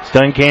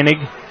 Stone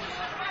Koenig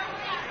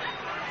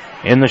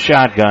in the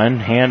shotgun.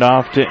 Hand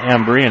off to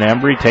Embry, and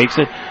Embry takes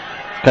it,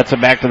 cuts it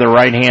back to the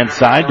right-hand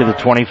side to the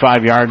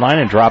 25-yard line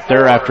and dropped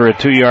there after a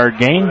 2-yard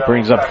gain.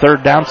 Brings up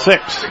 3rd down,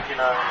 6.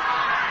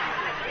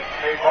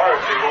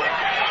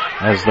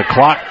 As the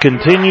clock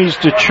continues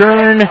to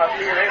churn,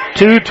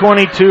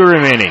 2:22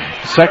 remaining.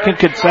 Second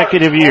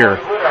consecutive year,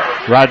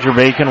 Roger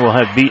Bacon will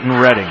have beaten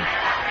Reading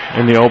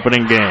in the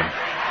opening game.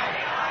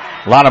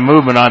 A lot of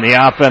movement on the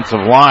offensive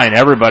line.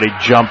 Everybody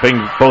jumping,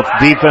 both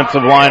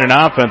defensive line and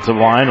offensive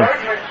line. And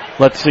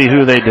let's see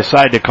who they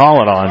decide to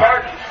call it on.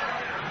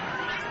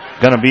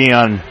 Going to be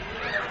on,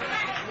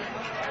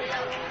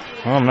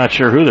 well, I'm not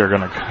sure who they're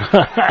going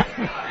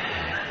to.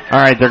 All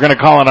right, they're going to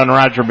call it on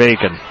Roger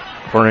Bacon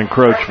for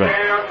encroachment.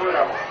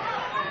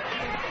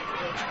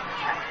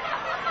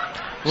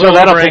 So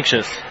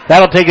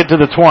that'll take it to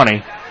the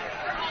 20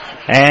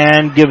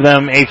 and give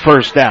them a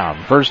first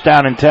down. First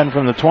down and 10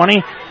 from the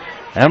 20.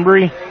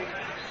 Embry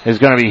is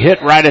going to be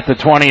hit right at the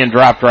 20 and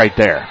dropped right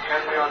there.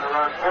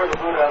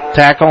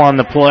 Tackle on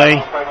the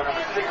play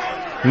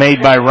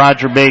made by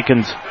Roger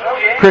Bacon's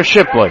Chris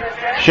Shipley.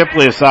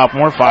 Shipley, a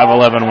sophomore,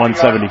 5'11",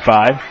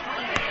 175.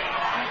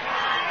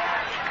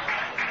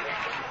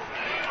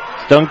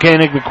 Stone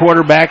Koenig, the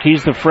quarterback,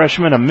 he's the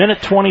freshman,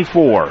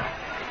 1:24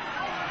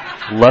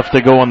 left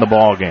to go in the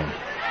ball game.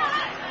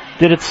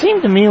 Did it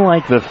seem to me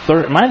like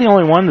am I the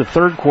only one, the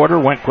third quarter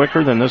went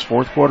quicker than this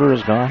fourth quarter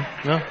has gone?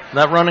 No,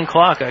 that running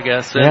clock, I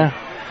guess. Yeah.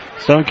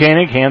 Stone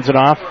Koenig hands it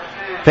off.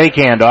 Fake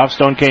handoff.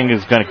 Stone Koenig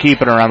is going to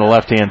keep it around the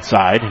left-hand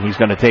side. He's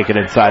going to take it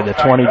inside the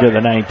 20 to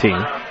the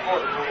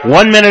 19.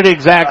 1 minute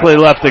exactly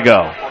left to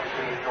go.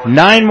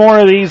 9 more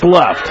of these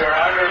left.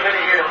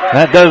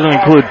 That doesn't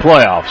include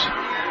playoffs.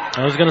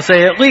 I was going to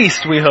say at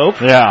least, we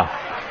hope. Yeah.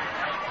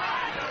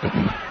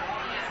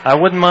 I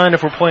wouldn't mind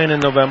if we're playing in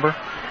November.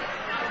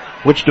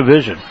 Which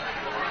division?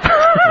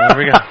 There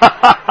we go.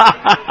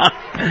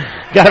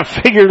 Got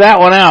to figure that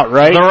one out,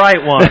 right? The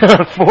right one.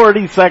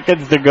 40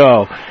 seconds to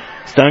go.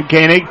 Stone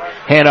Koenig,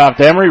 hand off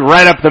to Embry,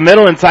 right up the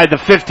middle, inside the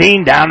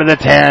 15, down to the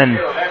 10.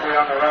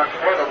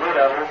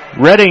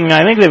 Reading,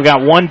 I think they've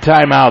got 1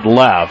 timeout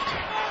left.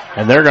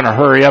 And they're going to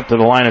hurry up to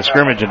the line of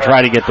scrimmage and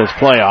try to get this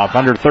play off.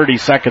 Under 30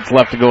 seconds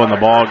left to go in the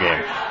ball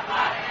game.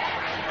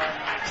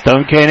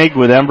 Stone Koenig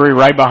with Embry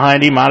right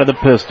behind him out of the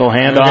pistol.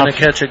 Handoff. They're going to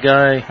catch a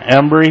guy.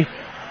 Embry.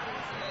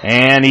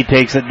 And he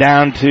takes it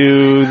down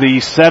to the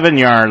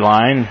 7-yard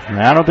line.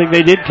 I don't think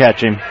they did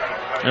catch him.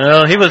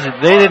 No,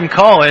 they didn't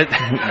call it.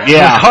 Yeah. It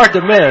was hard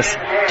to miss.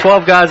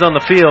 12 guys on the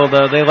field.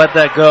 They let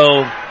that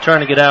go, trying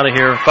to get out of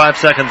here. 5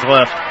 seconds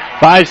left.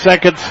 5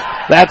 seconds.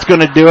 That's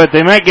going to do it.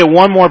 They might get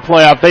one more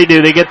play off. They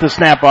do. They get the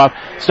snap off.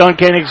 Stone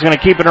Koenig's going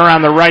to keep it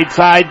around the right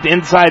side,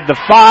 inside the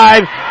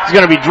 5. It's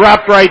going to be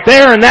dropped right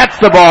there, and that's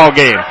the ball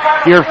game.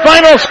 Your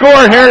final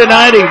score here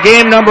tonight in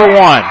game number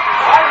 1.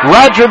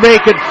 Roger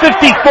Bacon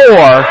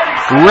 54,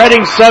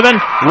 Reading 7.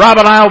 Rob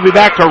and I will be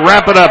back to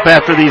wrap it up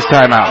after these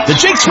timeouts. The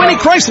Jake Swinney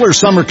Chrysler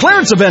Summer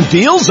Clearance Event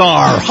deals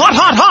are hot,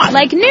 hot, hot.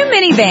 Like new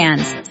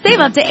minivans. Save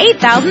up to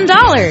 $8,000.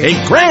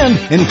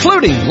 $8,000,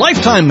 including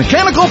lifetime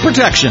mechanical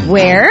protection.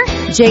 Where?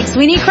 Jake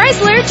Swinney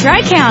Chrysler,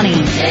 Tri-County.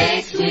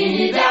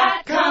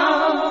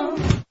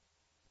 JakeSwinney.com.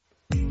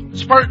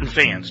 Spartan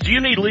fans, do you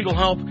need legal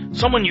help?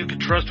 Someone you can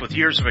trust with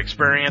years of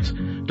experience?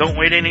 Don't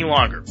wait any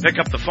longer. Pick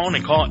up the phone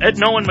and call Ed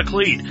Noah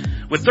McLeod.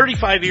 With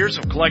 35 years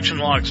of collection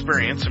law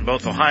experience in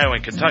both Ohio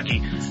and Kentucky,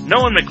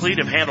 Noah and McLeod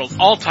have handled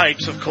all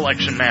types of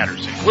collection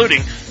matters,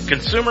 including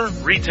consumer,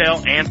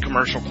 retail, and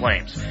commercial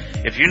claims.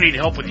 If you need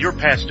help with your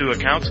past due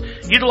accounts,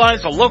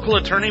 utilize a local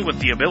attorney with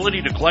the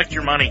ability to collect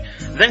your money.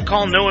 Then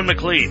call Noah and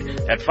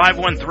McLeod at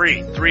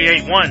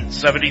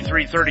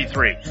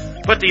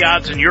 513-381-7333. Put the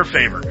odds in your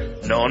favor.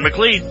 Noah and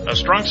McLeod, a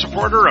strong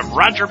supporter of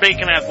Roger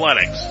Bacon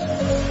Athletics.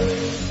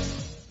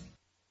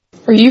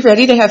 Are you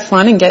ready to have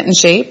fun and get in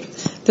shape?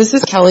 This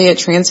is Kelly at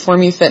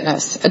Transform You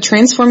Fitness. At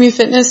Transform You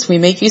Fitness, we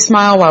make you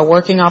smile while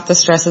working off the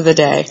stress of the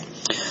day.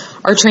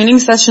 Our training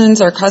sessions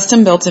are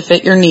custom built to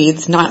fit your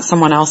needs, not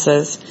someone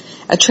else's.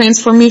 At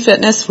Transform You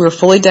Fitness, we're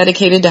fully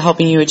dedicated to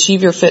helping you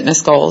achieve your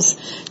fitness goals.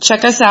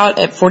 Check us out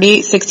at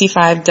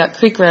 4865 Duck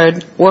Creek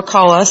Road or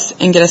call us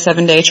and get a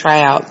 7-day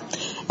tryout.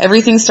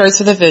 Everything starts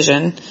with a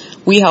vision.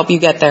 We help you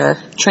get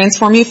there.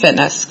 Transform You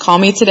Fitness. Call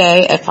me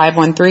today at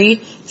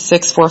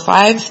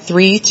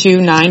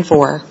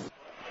 513-645-3294.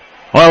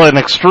 Well, an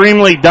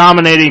extremely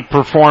dominating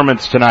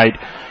performance tonight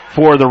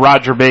for the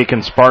Roger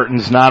Bacon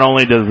Spartans. Not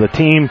only to the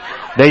team,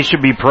 they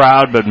should be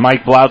proud, but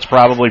Mike Blout's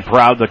probably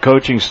proud, the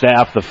coaching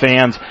staff, the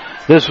fans.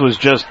 This was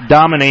just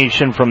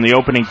domination from the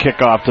opening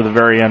kickoff to the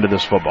very end of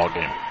this football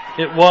game.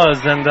 It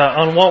was, and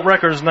on Walt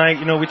Recker's night,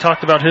 we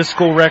talked about his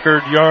school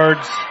record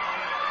yards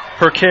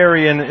per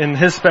carry in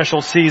his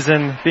special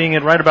season, being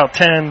at right about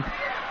 10.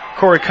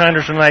 Corey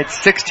Kinder tonight,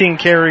 16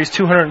 carries,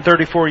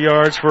 234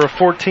 yards for a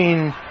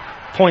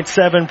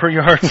 14.7 per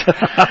yards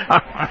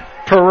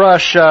per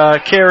rush,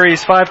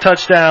 carries, 5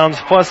 touchdowns,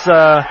 plus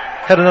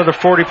had another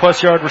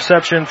 40-plus yard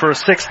reception for a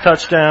 6th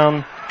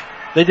touchdown.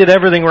 They did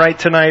everything right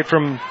tonight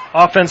from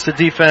offense to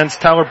defense.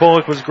 Tyler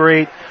Bullock was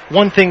great.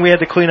 One thing we had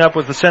to clean up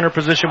was the center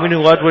position. We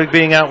knew Ludwig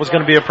being out was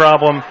going to be a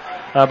problem.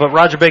 But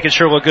Roger Bacon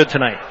sure looked good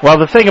tonight. Well,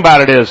 the thing about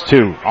it is,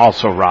 too,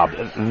 also, Rob,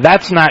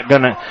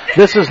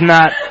 this is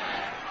not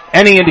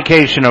any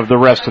indication of the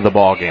rest of the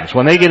ball games.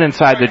 When they get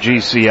inside the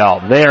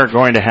GCL, they are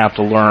going to have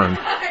to learn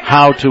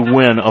how to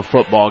win a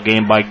football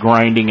game by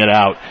grinding it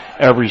out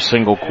every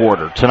single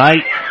quarter.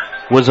 Tonight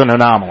was an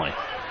anomaly.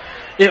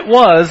 It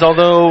was,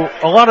 although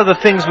a lot of the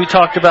things we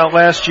talked about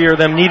last year,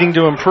 them needing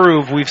to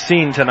improve, we've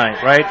seen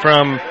tonight, right?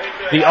 From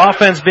the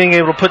offense being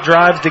able to put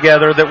drives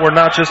together that were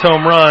not just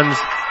home runs,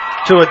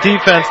 to a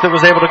defense that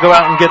was able to go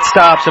out and get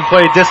stops and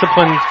play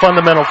disciplined,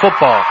 fundamental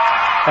football.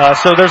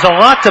 So there's a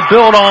lot to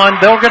build on.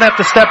 They're going to have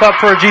to step up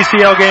for a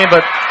GCL game,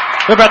 but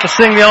they're about to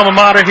sing the alma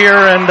mater here,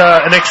 and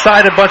an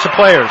excited bunch of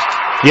players.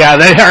 Yeah,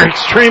 they are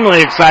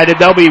extremely excited.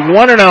 They'll be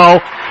 1-0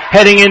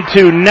 heading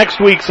into next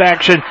week's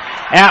action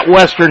at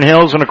Western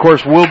Hills, and of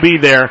course we'll be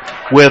there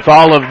with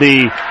all of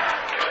the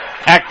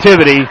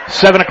activity,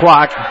 7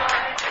 o'clock,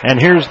 and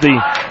here's the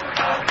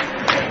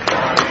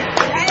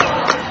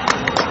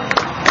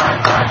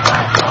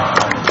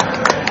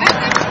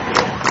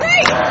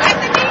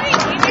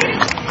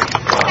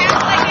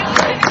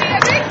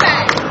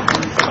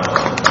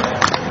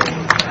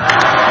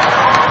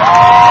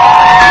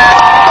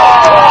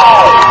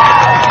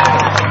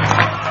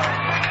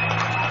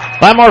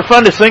a lot more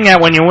fun to sing at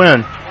when you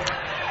win.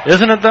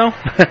 Isn't it, though?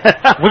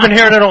 We've been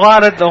hearing it a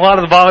lot of the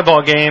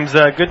volleyball games.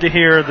 Good to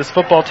hear this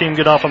football team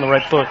get off on the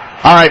right foot.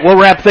 All right, we'll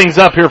wrap things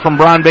up here from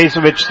Bron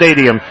Basovich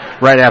Stadium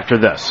right after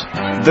this.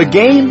 The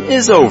game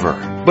is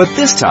over, but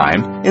this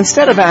time,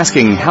 instead of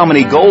asking how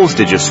many goals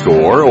did you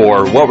score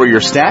or what were your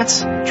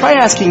stats, try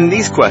asking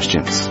these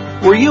questions.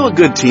 Were you a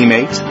good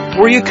teammate?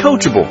 Were you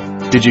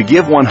coachable? Did you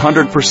give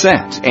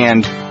 100%?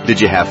 And did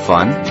you have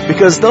fun?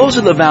 Because those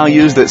are the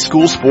values that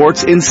school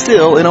sports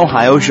instill in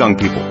Ohio's young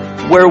people,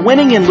 where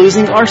winning and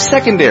losing are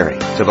secondary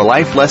to the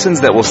life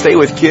lessons that will stay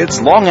with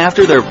kids long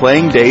after their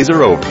playing days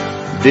are over.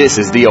 This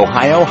is the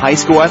Ohio High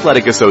School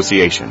Athletic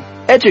Association.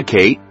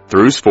 Educate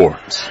through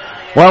sports.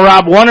 Well,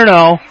 Rob,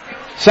 1-0.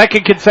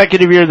 Second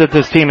consecutive year that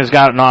this team has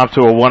gotten off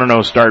to a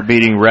 1-0 start,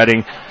 beating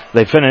Reading.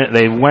 They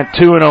went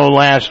 2-0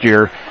 last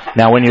year.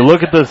 Now, when you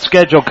look at the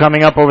schedule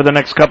coming up over the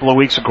next couple of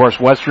weeks, of course,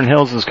 Western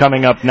Hills is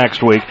coming up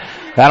next week.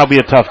 That'll be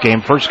a tough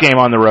game. First game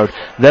on the road.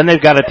 Then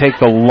they've got to take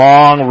the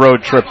long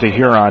road trip to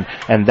Huron,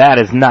 and that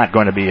is not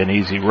going to be an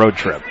easy road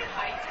trip.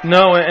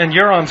 No, and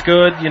Huron's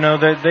good. You know,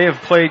 they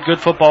have played good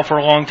football for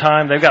a long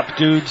time. They've got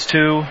dudes,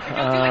 too.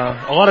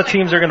 A lot of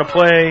teams are going to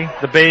play.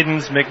 The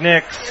Badens,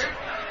 McNicks.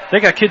 They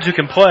got kids who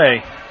can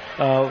play.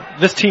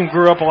 This team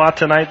grew up a lot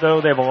tonight,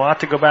 though. They have a lot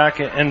to go back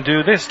and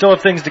do. They still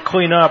have things to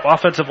clean up,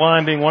 offensive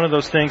line being one of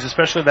those things,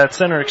 especially that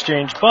center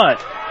exchange,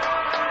 but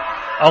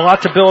a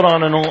lot to build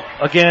on. And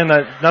again,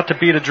 not to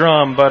beat a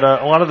drum, but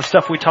a lot of the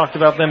stuff we talked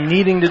about them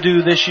needing to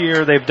do this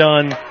year, they've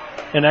done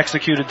and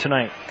executed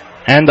tonight.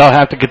 And they'll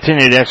have to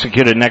continue to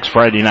execute it next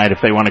Friday night if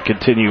they want to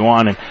continue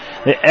on. And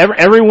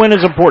every win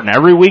is important.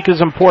 Every week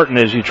is important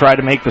as you try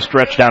to make the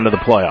stretch down to the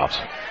playoffs.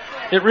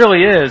 It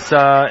really is.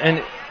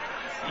 And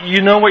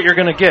you know what you're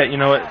going to get. You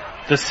know,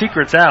 the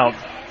secret's out.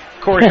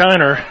 Corey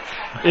Kiner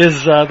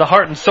is the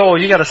heart and soul.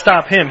 You got to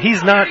stop him.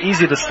 He's not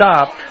easy to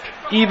stop,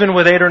 even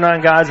with 8 or 9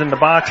 guys in the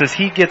box. As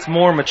he gets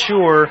more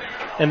mature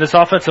and this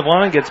offensive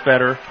line gets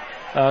better.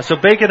 So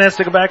Bacon has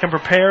to go back and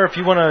prepare. If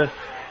you want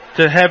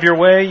to have your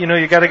way, you know,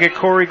 you got to get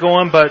Corey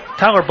going. But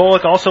Tyler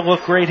Bullock also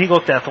looked great. He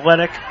looked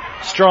athletic,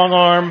 strong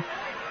arm.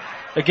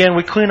 Again,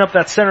 we clean up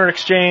that center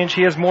exchange.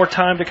 He has more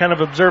time to kind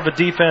of observe a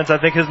defense. I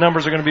think his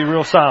numbers are going to be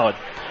real solid.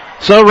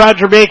 So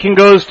Roger Bacon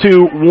goes to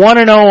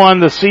 1-0 on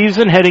the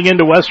season, heading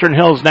into Western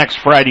Hills next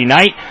Friday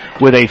night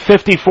with a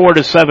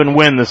 54-7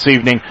 win this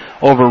evening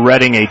over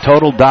Reading, a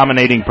total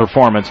dominating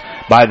performance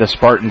by the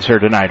Spartans here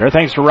tonight. Our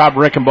thanks to Rob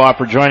Rickenbaugh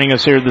for joining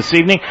us here this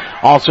evening,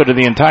 also to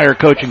the entire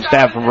coaching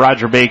staff of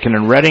Roger Bacon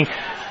and Reading,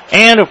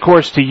 and of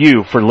course to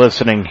you for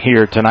listening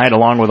here tonight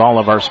along with all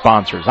of our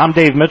sponsors. I'm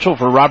Dave Mitchell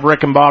for Rob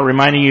Rickenbaugh,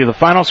 reminding you the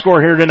final score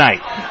here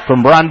tonight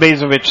from Bron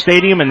Bazovich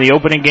Stadium in the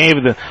opening game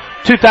of the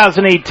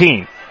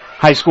 2018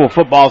 high school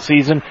football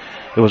season.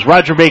 It was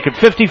Roger Bacon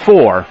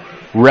 54,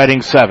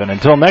 Reading 7.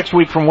 Until next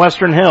week from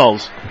Western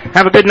Hills,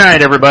 have a good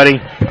night, everybody.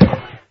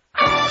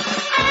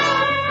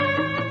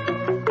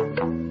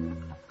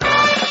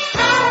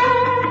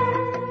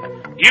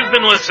 You've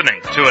been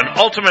listening to an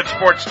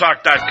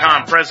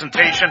UltimateSportsTalk.com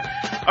presentation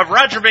of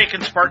Roger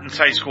Bacon Spartans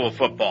High School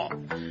football.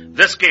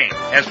 This game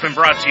has been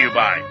brought to you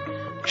by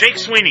Jake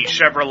Sweeney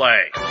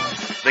Chevrolet,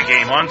 The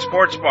Game On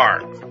Sports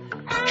Bar,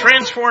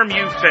 Transform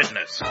You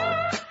Fitness,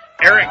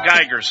 Eric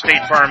Geiger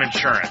State Farm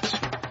Insurance,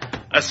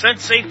 Ascent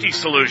Safety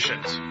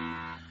Solutions,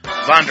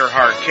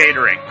 Vonderhaar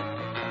Catering,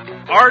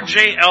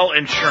 RJL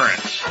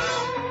Insurance,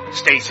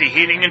 Stacy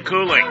Heating and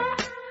Cooling,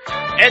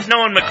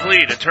 Edno and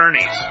McLeod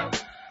Attorneys,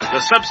 The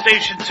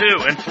Substation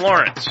 2 in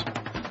Florence,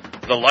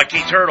 The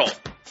Lucky Turtle,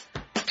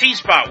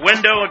 T-Spot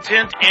Window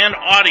Tint and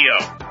Audio,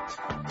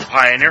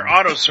 Pioneer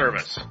Auto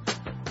Service,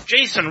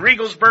 Jason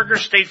Riegelsberger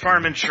State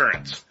Farm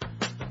Insurance,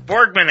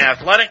 Borgman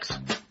Athletics,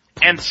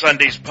 and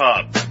Sunday's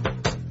Pub.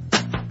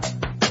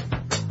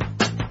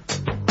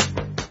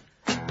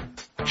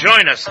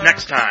 Join us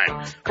next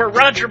time for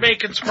Roger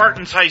Bacon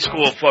Spartans High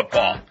School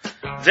football.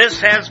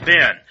 This has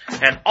been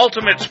an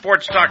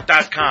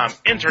UltimateSportsTalk.com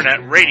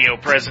internet radio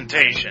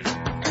presentation.